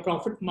 and your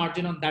profit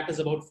margin on that is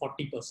about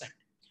 40%.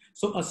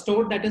 So a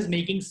store that is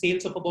making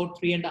sales of about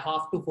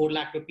 3.5 to 4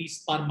 lakh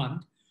rupees per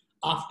month,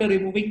 after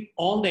removing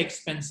all the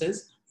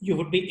expenses, you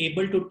would be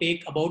able to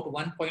take about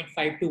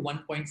 1.5 to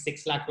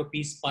 1.6 lakh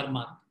rupees per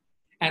month.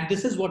 And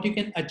this is what you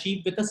can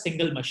achieve with a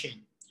single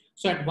machine.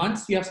 So at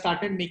once you have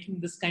started making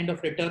this kind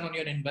of return on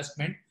your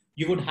investment,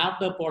 you would have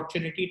the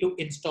opportunity to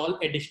install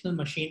additional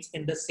machines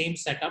in the same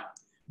setup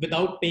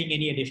without paying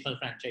any additional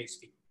franchise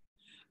fee.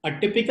 A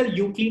typical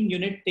uClean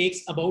unit takes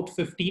about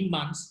 15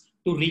 months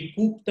to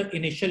recoup the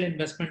initial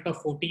investment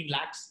of 14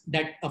 lakhs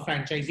that a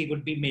franchisee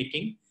would be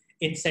making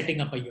in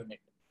setting up a unit.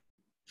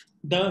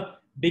 The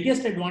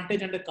biggest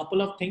advantage, and a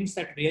couple of things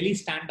that really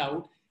stand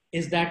out,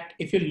 is that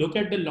if you look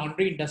at the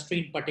laundry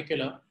industry in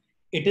particular,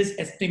 it is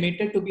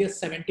estimated to be a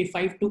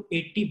 $75 to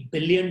 $80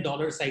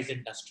 billion size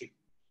industry.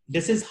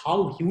 This is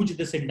how huge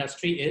this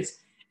industry is,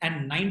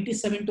 and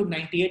 97 to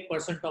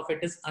 98% of it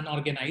is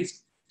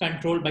unorganized,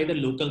 controlled by the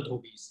local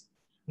dhobis.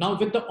 Now,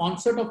 with the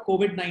onset of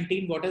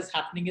COVID-19, what is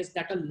happening is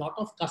that a lot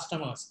of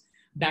customers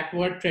that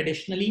were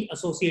traditionally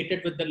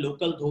associated with the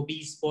local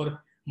dhobis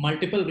for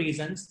multiple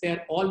reasons, they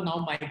are all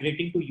now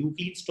migrating to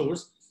uClean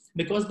stores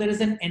because there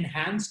is an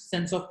enhanced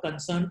sense of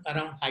concern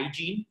around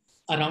hygiene,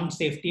 around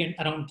safety, and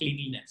around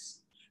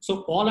cleanliness.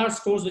 So all our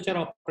stores which are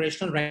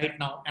operational right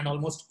now, and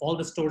almost all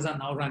the stores are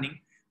now running,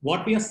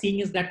 what we are seeing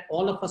is that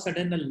all of a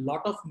sudden a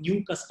lot of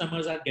new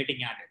customers are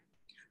getting added.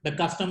 The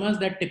customers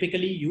that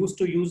typically used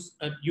to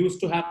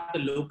have the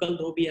local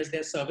dhobi as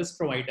their service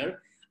provider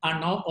are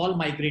now all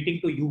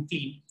migrating to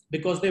uClean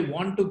because they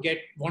want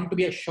to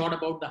be assured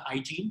about the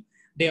hygiene.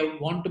 They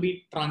want to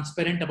be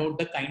transparent about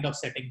the kind of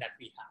setting that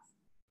we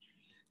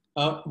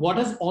have. What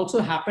has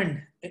also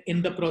happened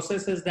in the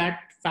process is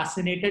that,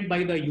 fascinated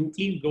by the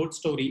uClean growth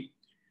story,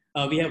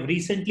 we have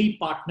recently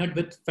partnered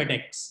with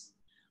FedEx.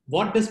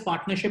 What this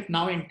partnership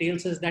now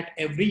entails is that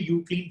every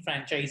uClean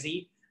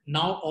franchisee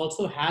now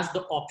also has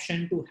the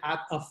option to have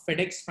a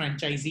FedEx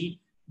franchisee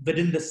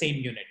within the same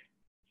unit.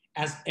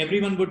 As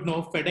everyone would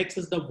know, FedEx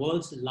is the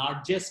world's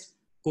largest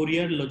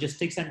courier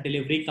logistics and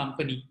delivery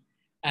company,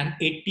 an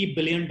 $80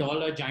 billion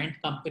giant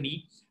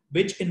company,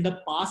 which in the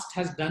past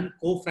has done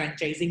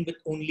co-franchising with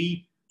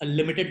only a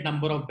limited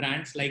number of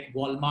brands like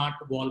Walmart,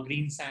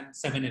 Walgreens, and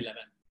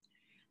 7-Eleven.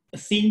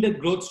 Seeing the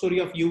growth story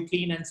of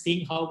uClean and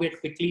seeing how we had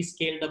quickly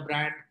scaled the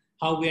brand,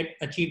 how we had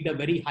achieved a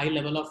very high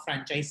level of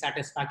franchise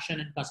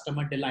satisfaction and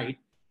customer delight,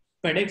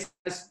 FedEx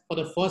has, for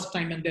the first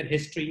time in their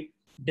history,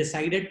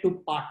 decided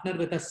to partner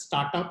with a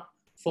startup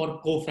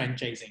for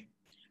co-franchising.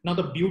 Now,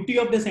 the beauty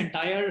of this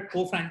entire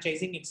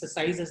co-franchising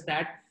exercise is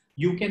that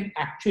you can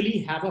actually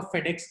have a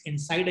FedEx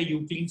inside a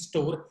uClean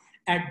store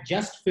at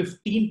just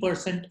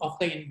 15% of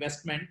the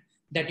investment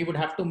that you would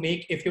have to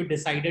make if you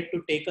decided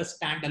to take a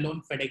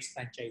standalone FedEx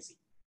franchisee.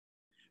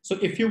 So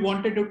if you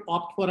wanted to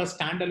opt for a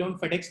standalone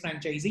FedEx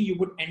franchisee, you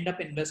would end up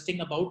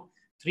investing about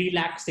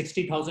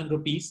 3,60,000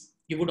 rupees.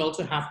 You would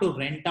also have to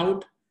rent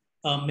out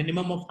a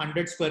minimum of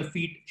 100 square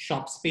feet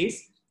shop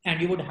space,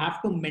 and you would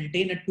have to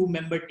maintain a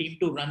 2-member team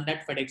to run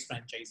that FedEx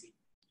franchisee.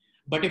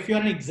 But if you're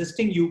an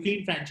existing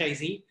uClean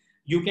franchisee,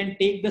 you can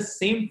take the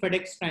same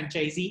FedEx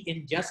franchisee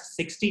in just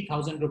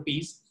 60,000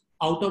 rupees,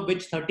 out of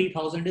which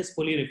 30,000 is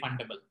fully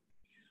refundable.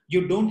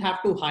 You don't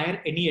have to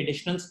hire any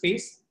additional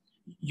space.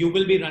 You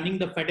will be running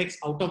the FedEx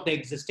out of the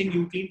existing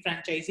uClean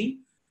franchisee.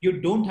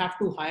 You don't have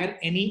to hire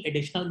any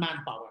additional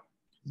manpower.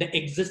 The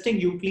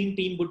existing uClean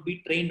team would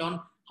be trained on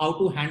how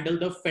to handle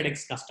the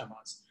FedEx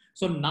customers.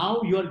 So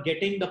now you are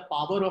getting the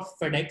power of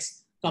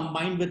FedEx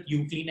combined with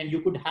uClean, and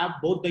you could have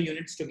both the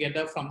units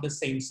together from the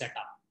same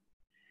setup.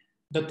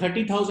 The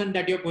 30,000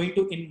 that you're going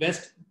to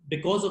invest,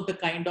 because of the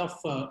kind of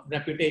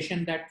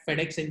reputation that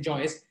FedEx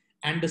enjoys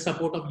and the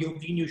support of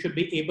uClean, you should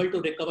be able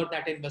to recover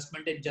that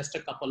investment in just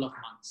a couple of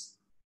months.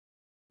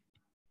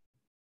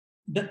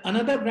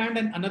 Another brand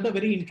and another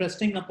very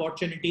interesting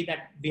opportunity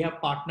that we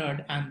have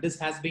partnered, and this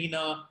has been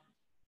a,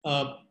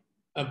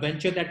 a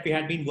venture that we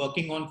had been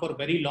working on for a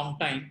very long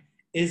time,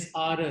 is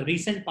our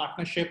recent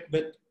partnership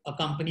with a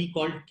company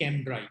called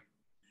ChemDry.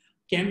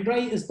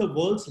 ChemDry is the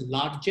world's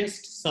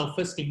largest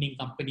surface cleaning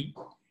company.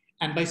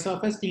 And by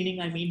surface cleaning,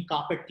 I mean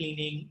carpet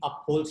cleaning,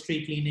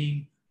 upholstery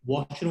cleaning,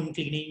 washroom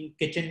cleaning,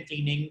 kitchen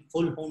cleaning,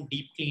 full home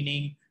deep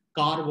cleaning,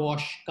 car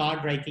wash,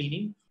 car dry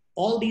cleaning.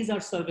 All these are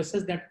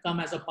services that come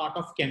as a part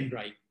of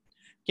ChemDry.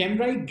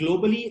 ChemDry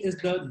globally is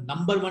the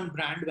 #1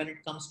 brand when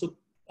it comes to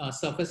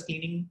surface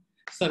cleaning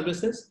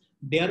services.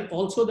 They are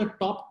also the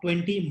top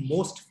 20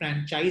 most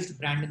franchised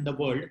brand in the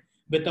world,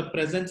 with a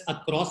presence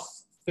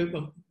across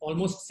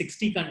almost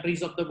 60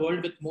 countries of the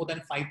world with more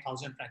than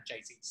 5,000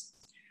 franchisees.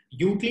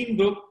 Uclean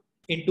Group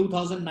in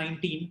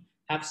 2019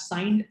 have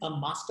signed a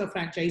master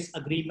franchise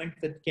agreement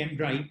with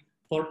ChemDry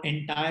for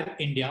entire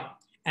India.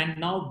 And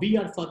now we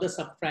are further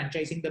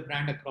sub-franchising the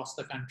brand across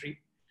the country.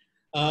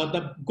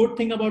 The good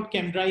thing about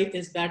ChemDry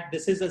is that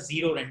this is a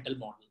zero rental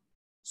model.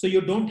 So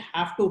you don't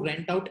have to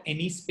rent out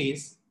any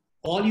space.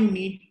 All you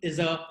need is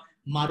a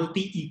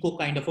Maruti Eco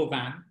kind of a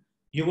van.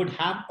 You would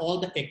have all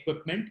the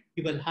equipment.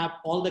 You will have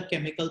all the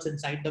chemicals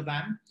inside the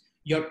van.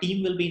 Your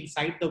team will be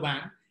inside the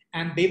van,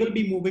 and they will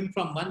be moving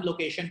from one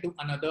location to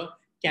another,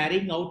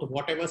 carrying out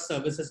whatever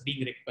service is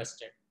being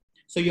requested.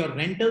 So your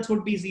rentals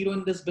would be zero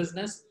in this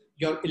business.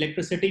 Your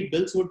electricity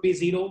bills would be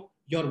zero.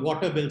 Your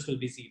water bills will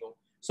be zero.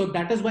 So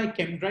that is why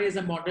ChemDry as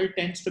a model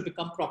tends to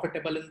become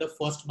profitable in the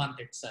first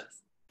month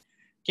itself.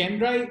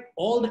 ChemDry,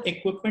 all the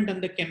equipment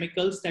and the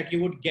chemicals that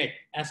you would get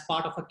as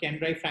part of a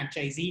ChemDry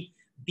franchisee,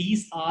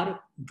 these are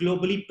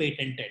globally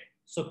patented.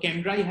 So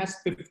ChemDry has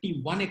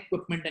 51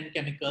 equipment and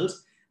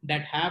chemicals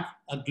that have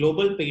a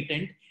global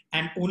patent,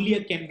 and only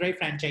a ChemDry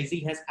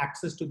franchisee has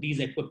access to these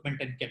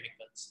equipment and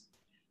chemicals.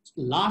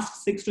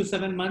 Last 6 to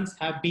 7 months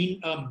have been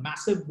a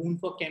massive boon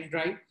for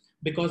ChemDry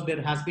because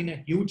there has been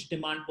a huge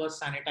demand for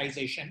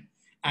sanitization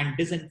and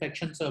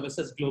disinfection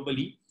services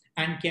globally.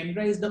 And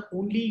ChemDry is the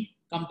only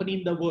company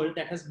in the world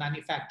that has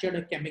manufactured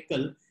a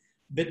chemical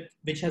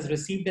which has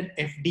received an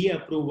FDA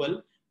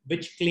approval,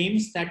 which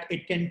claims that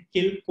it can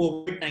kill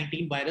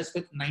COVID-19 virus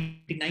with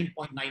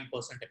 99.9%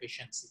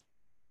 efficiency.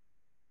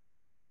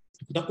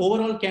 The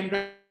overall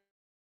ChemDry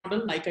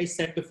model, like I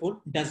said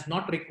before, does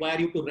not require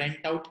you to rent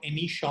out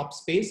any shop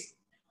space.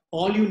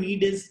 All you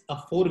need is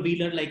a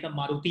four-wheeler like a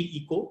Maruti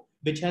Eco,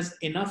 which has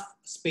enough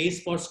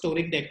space for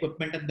storing the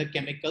equipment and the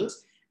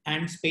chemicals,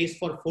 and space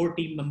for 4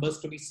 team members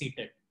to be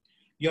seated.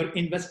 Your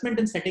investment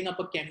in setting up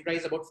a ChemDry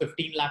is about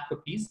 15 lakh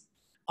rupees.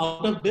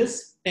 Out of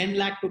this, 10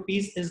 lakh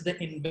rupees is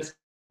the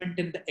investment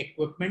in the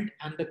equipment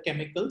and the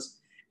chemicals,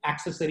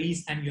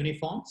 accessories and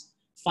uniforms.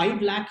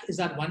 5 lakh is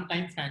our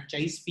one-time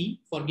franchise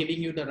fee for giving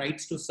you the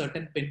rights to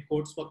certain pin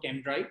codes for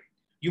ChemDry.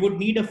 You would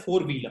need a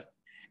four-wheeler,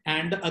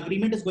 and the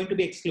agreement is going to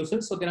be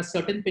exclusive. So there are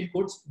certain pin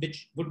codes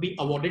which would be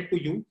awarded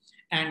to you,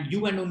 and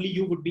you and only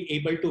you would be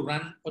able to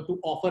run or to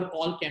offer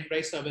all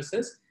ChemDry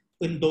services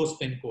in those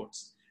pin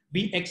codes.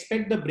 We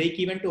expect the break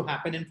even to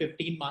happen in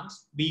 15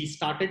 months. We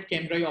started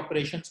ChemDry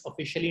operations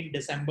officially in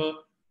December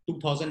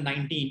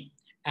 2019,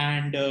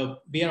 and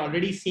we are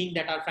already seeing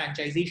that our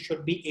franchisees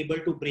should be able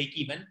to break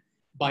even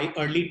by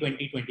early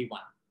 2021.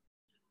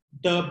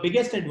 The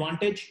biggest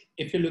advantage,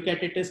 if you look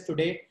at it, is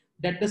today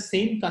that the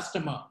same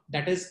customer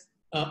that is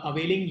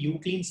availing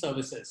Uclean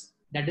services,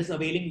 that is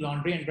availing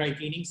laundry and dry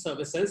cleaning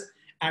services,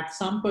 at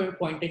some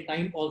point in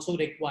time also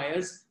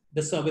requires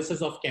the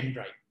services of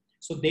ChemDry.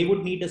 So they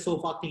would need a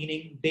sofa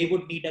cleaning, they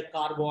would need a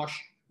car wash,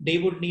 they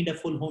would need a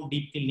full home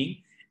deep cleaning.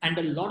 And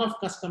a lot of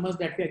customers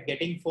that we are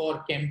getting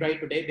for ChemDry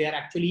today, they are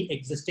actually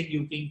existing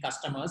Uclean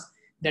customers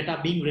that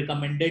are being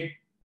recommended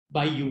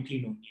by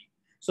Uclean only.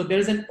 So there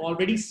is an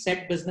already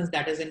set business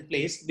that is in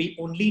place. We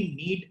only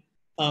need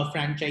a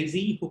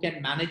franchisee who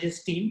can manage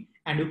his team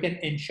and who can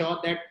ensure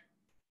that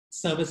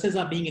services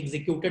are being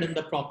executed in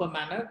the proper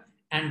manner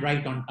and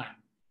right on time.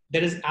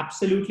 There is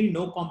absolutely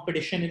no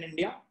competition in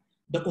India.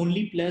 The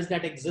only players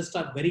that exist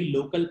are very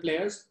local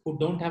players who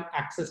don't have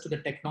access to the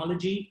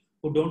technology,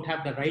 who don't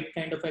have the right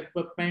kind of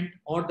equipment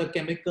or the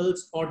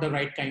chemicals or the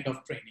right kind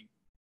of training.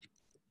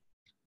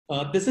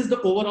 This is the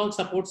overall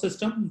support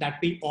system that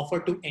we offer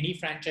to any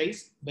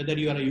franchise, whether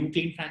you are a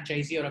Uclean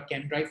franchisee or a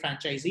ChemDry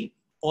franchisee,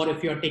 or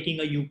if you are taking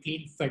a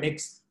Uclean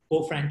FedEx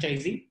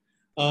co-franchisee.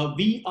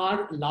 We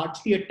are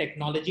largely a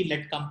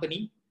technology-led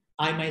company.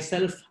 I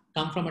myself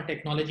come from a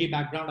technology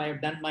background. I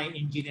have done my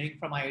engineering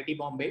from IIT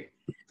Bombay,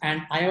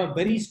 and I have a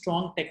very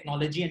strong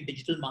technology and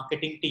digital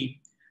marketing team.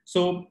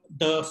 So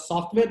the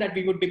software that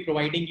we would be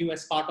providing you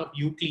as part of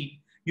Uclean,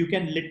 you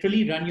can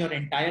literally run your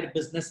entire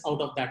business out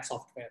of that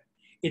software.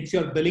 It's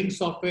your billing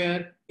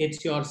software,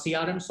 it's your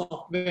CRM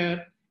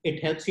software,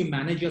 it helps you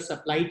manage your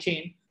supply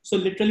chain. So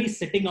literally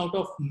sitting out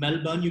of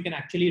Melbourne, you can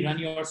actually run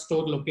your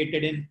store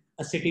located in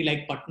a city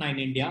like Patna in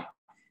India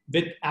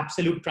with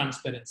absolute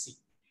transparency.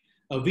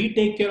 We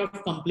take care of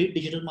complete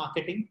digital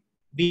marketing.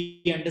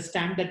 We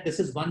understand that this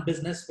is one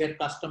business where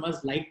customers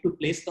like to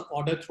place the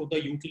order through the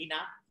Uclean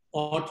app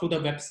or through the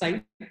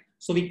website.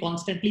 So we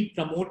constantly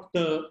promote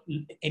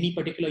any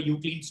particular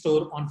uClean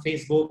store on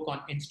Facebook, on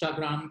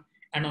Instagram,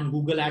 and on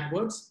Google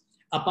AdWords.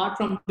 Apart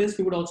from this,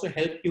 we would also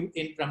help you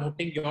in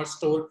promoting your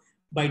store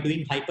by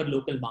doing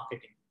hyper-local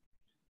marketing.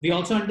 We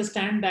also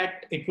understand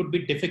that it would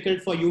be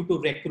difficult for you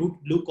to recruit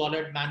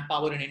blue-collar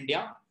manpower in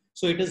India.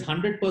 So it is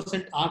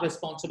 100% our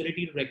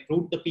responsibility to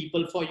recruit the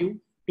people for you,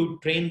 to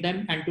train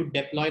them and to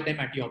deploy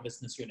them at your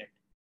business unit.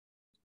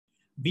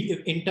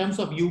 In terms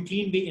of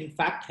uClean, we in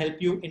fact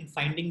help you in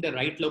finding the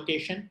right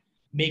location,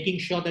 making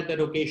sure that the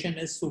location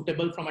is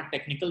suitable from a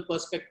technical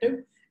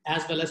perspective,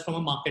 as well as from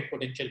a market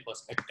potential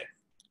perspective.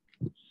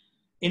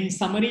 In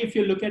summary, if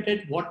you look at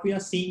it, what we are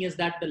seeing is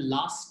that the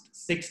last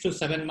 6 to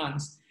 7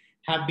 months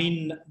have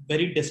been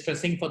very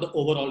distressing for the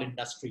overall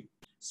industry,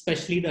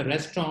 especially the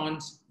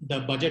restaurants, the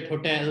budget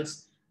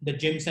hotels, the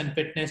gyms and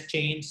fitness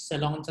chains,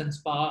 salons and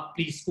spa,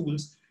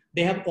 preschools.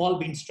 They have all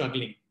been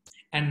struggling.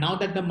 And now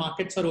that the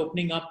markets are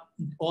opening up,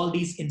 all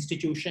these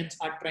institutions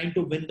are trying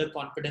to win the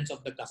confidence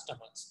of the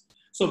customers.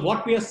 So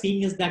what we are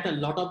seeing is that a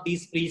lot of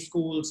these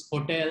preschools,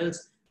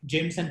 hotels,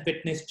 gyms and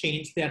fitness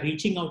chains, they are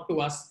reaching out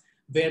to us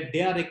where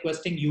they are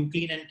requesting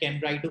uClean and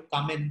ChemDry to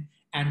come in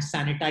and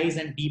sanitize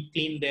and deep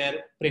clean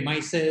their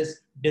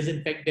premises,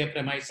 disinfect their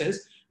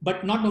premises.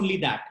 But not only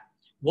that,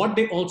 what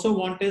they also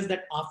want is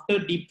that after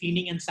deep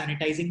cleaning and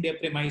sanitizing their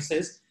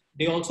premises,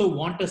 they also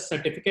want a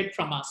certificate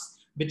from us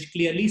which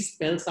clearly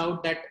spells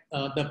out that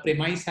the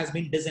premise has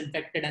been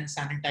disinfected and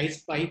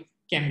sanitized by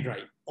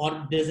ChemDry,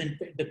 or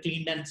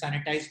cleaned and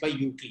sanitized by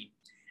uClean.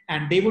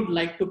 And they would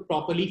like to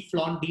properly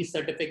flaunt these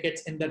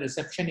certificates in the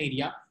reception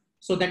area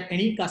so that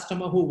any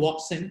customer who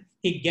walks in,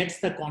 he gets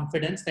the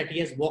confidence that he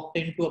has walked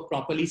into a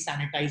properly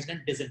sanitized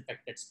and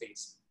disinfected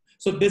space.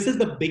 So this is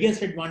the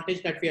biggest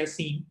advantage that we are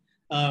seeing,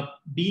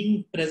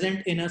 being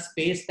present in a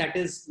space that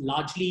is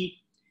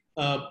largely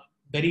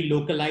very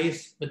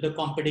localized, with the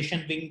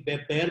competition being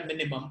bare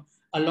minimum.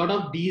 A lot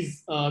of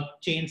these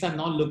chains are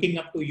now looking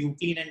up to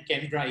uClean and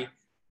ChemDry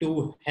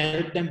to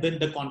help them win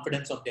the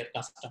confidence of their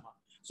customer.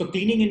 So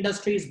cleaning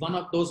industry is one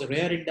of those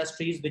rare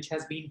industries which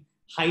has been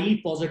highly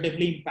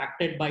positively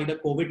impacted by the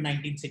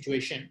COVID-19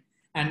 situation.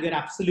 And we're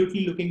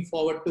absolutely looking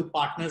forward to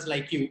partners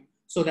like you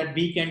so that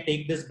we can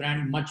take this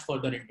brand much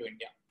further into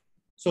India.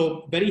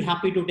 So very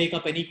happy to take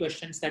up any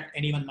questions that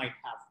anyone might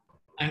have.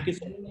 Thank you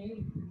so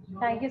much.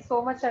 Thank you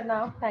so much,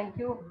 Arnav. Thank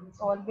you. It's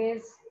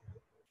always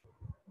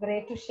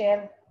great to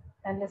share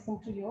and listen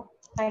to you.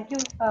 Thank you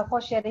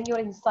for sharing your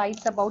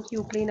insights about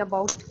uClean,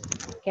 about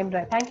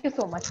ChemDry. Thank you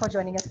so much for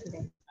joining us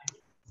today.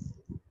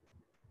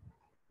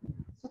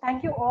 So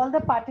thank you all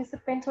the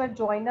participants who have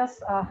joined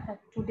us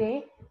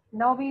today.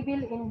 Now we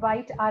will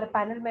invite our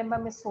panel member,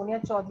 Ms. Sonia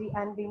Chaudhary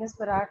and Venus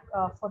Barat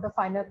for the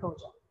final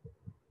project.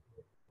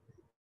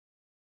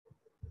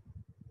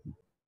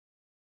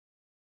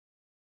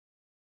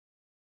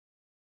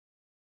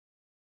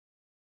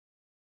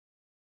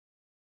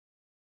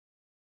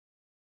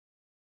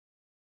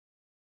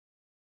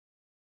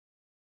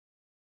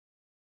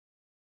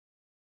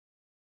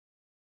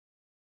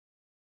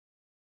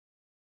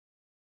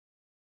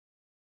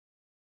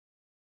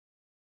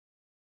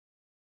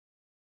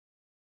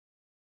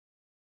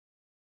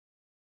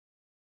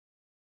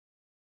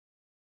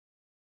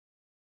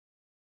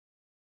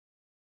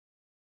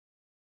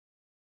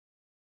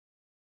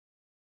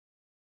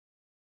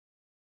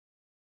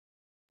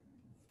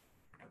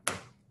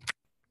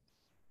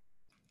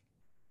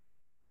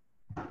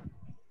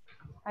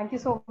 Thank you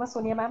so much,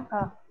 Sonia ma'am.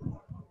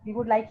 We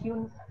would like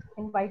you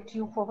invite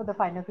you for the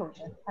final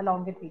closure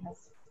along with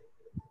Venus.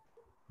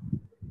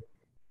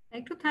 I'd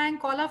like to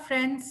thank all our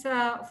friends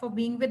for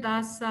being with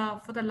us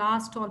for the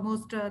last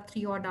almost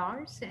 3 odd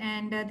hours.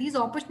 And these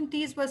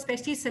opportunities were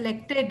specially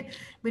selected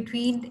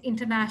between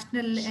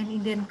international and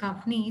Indian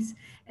companies.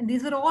 And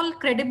these are all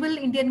credible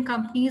Indian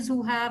companies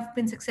who have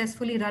been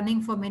successfully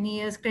running for many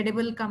years,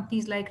 credible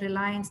companies like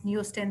Reliance,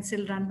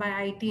 NeoStencil, run by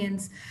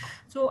IITians.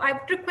 So I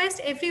would request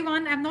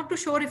everyone, I'm not too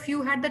sure if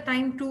you had the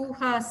time to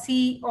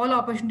see all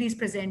opportunities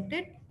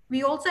presented.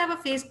 We also have a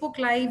Facebook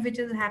Live, which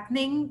is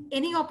happening.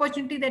 Any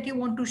opportunity that you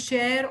want to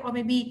share or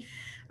maybe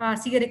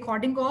see a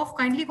recording of,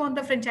 kindly go on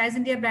the Franchise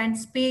India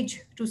Brands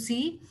page to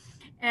see.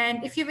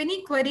 And if you have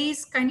any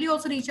queries, kindly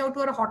also reach out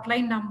to our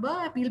hotline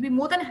number. We'll be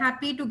more than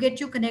happy to get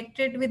you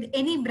connected with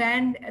any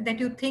brand that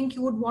you think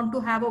you would want to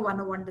have a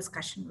one-on-one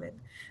discussion with.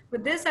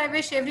 With this, I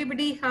wish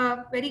everybody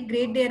a very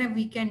great day and a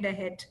weekend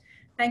ahead.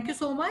 Thank you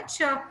so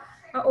much.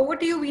 Over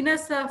to you,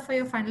 Venus, for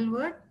your final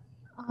word.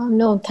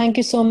 No, thank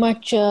you so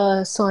much,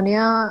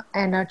 Sonia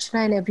and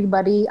Archana and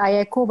everybody. I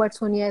echo what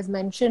Sonia has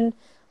mentioned.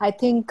 I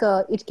think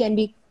it can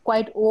be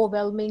quite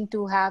overwhelming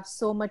to have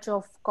so much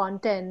of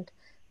content.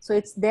 So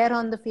it's there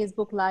on the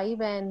Facebook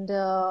Live, and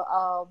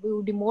we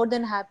would be more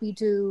than happy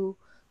to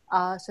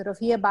sort of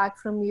hear back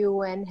from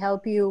you and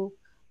help you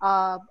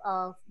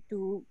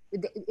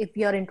if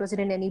you're interested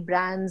in any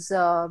brands,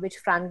 which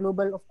Fran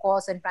Global, of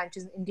course, and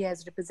Franchise India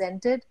has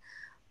represented.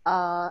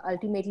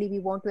 Ultimately, we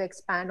want to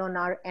expand on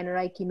our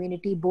NRI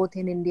community both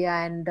in India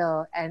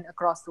and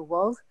across the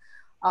world.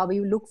 We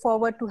look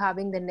forward to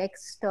having the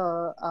next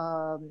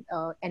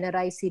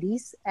NRI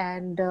series,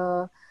 and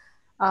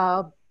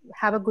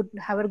have a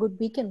good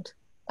weekend.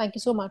 Thank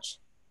you so much.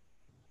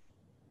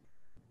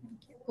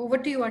 Over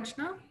to you,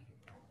 Archana.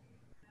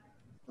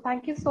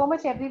 Thank you so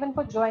much everyone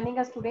for joining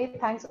us today.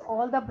 Thanks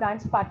all the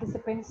brands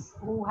participants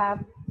who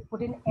have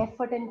put in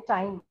effort and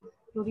time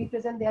to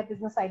represent their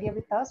business idea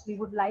with us. We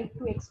would like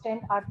to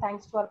extend our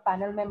thanks to our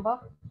panel member,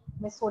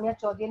 Ms. Sonia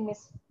Chaudhary and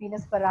Ms.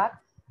 Venus Barak,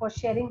 for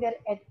sharing their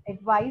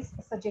advice,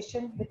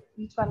 suggestion with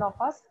each one of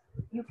us.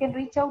 You can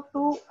reach out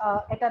to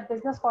at our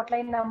business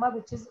hotline number,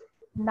 which is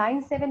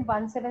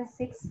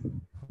 97176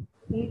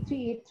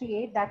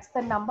 83838. That's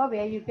the number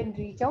where you can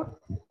reach out.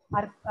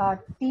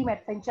 Our team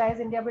at Franchise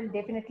India will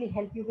definitely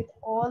help you with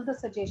all the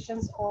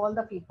suggestions, all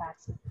the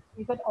feedbacks.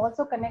 You can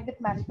also connect with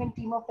management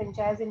team of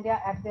Franchise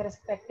India at their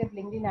respective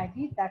LinkedIn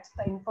ID. That's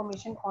the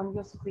information on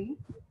your screen.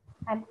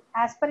 And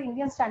as per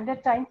Indian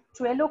Standard Time,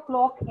 12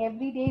 o'clock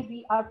every day,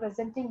 we are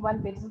presenting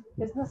one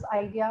business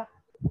idea.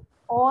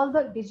 All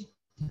the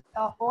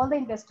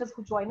investors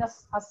who join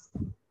us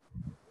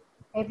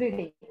every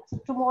day. So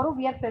tomorrow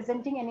we are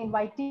presenting and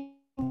inviting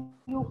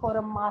you for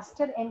a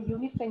master and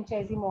unique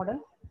franchisee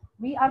model.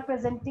 We are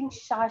presenting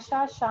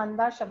Shasha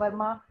Shanda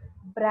Shawarma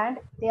brand.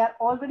 They are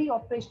already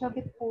operational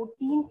with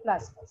 14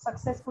 plus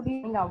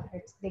successfully running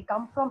outlets. They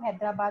come from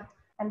Hyderabad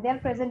and they are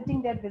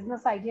presenting their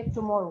business idea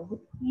tomorrow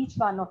with each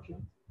one of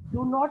you.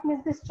 Do not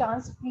miss this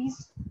chance.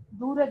 Please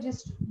do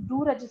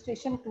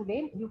registration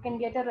today. You can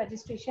get a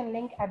registration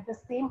link at the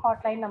same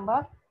hotline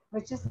number,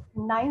 which is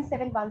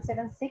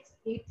 97176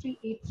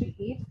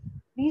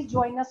 Please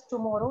join us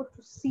tomorrow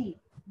to see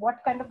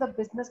what kind of the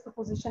business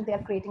proposition they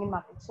are creating in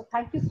market. So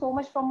thank you so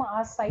much from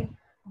our side.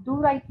 Do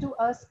write to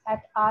us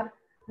at our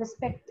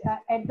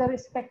at the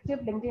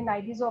respective LinkedIn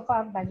IDs of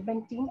our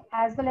management team,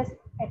 as well as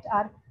at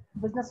our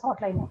business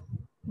hotline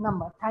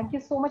number. Thank you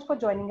so much for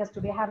joining us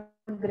today. Have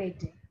a great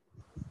day.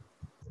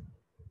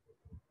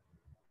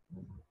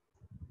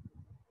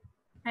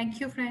 Thank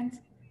you, friends.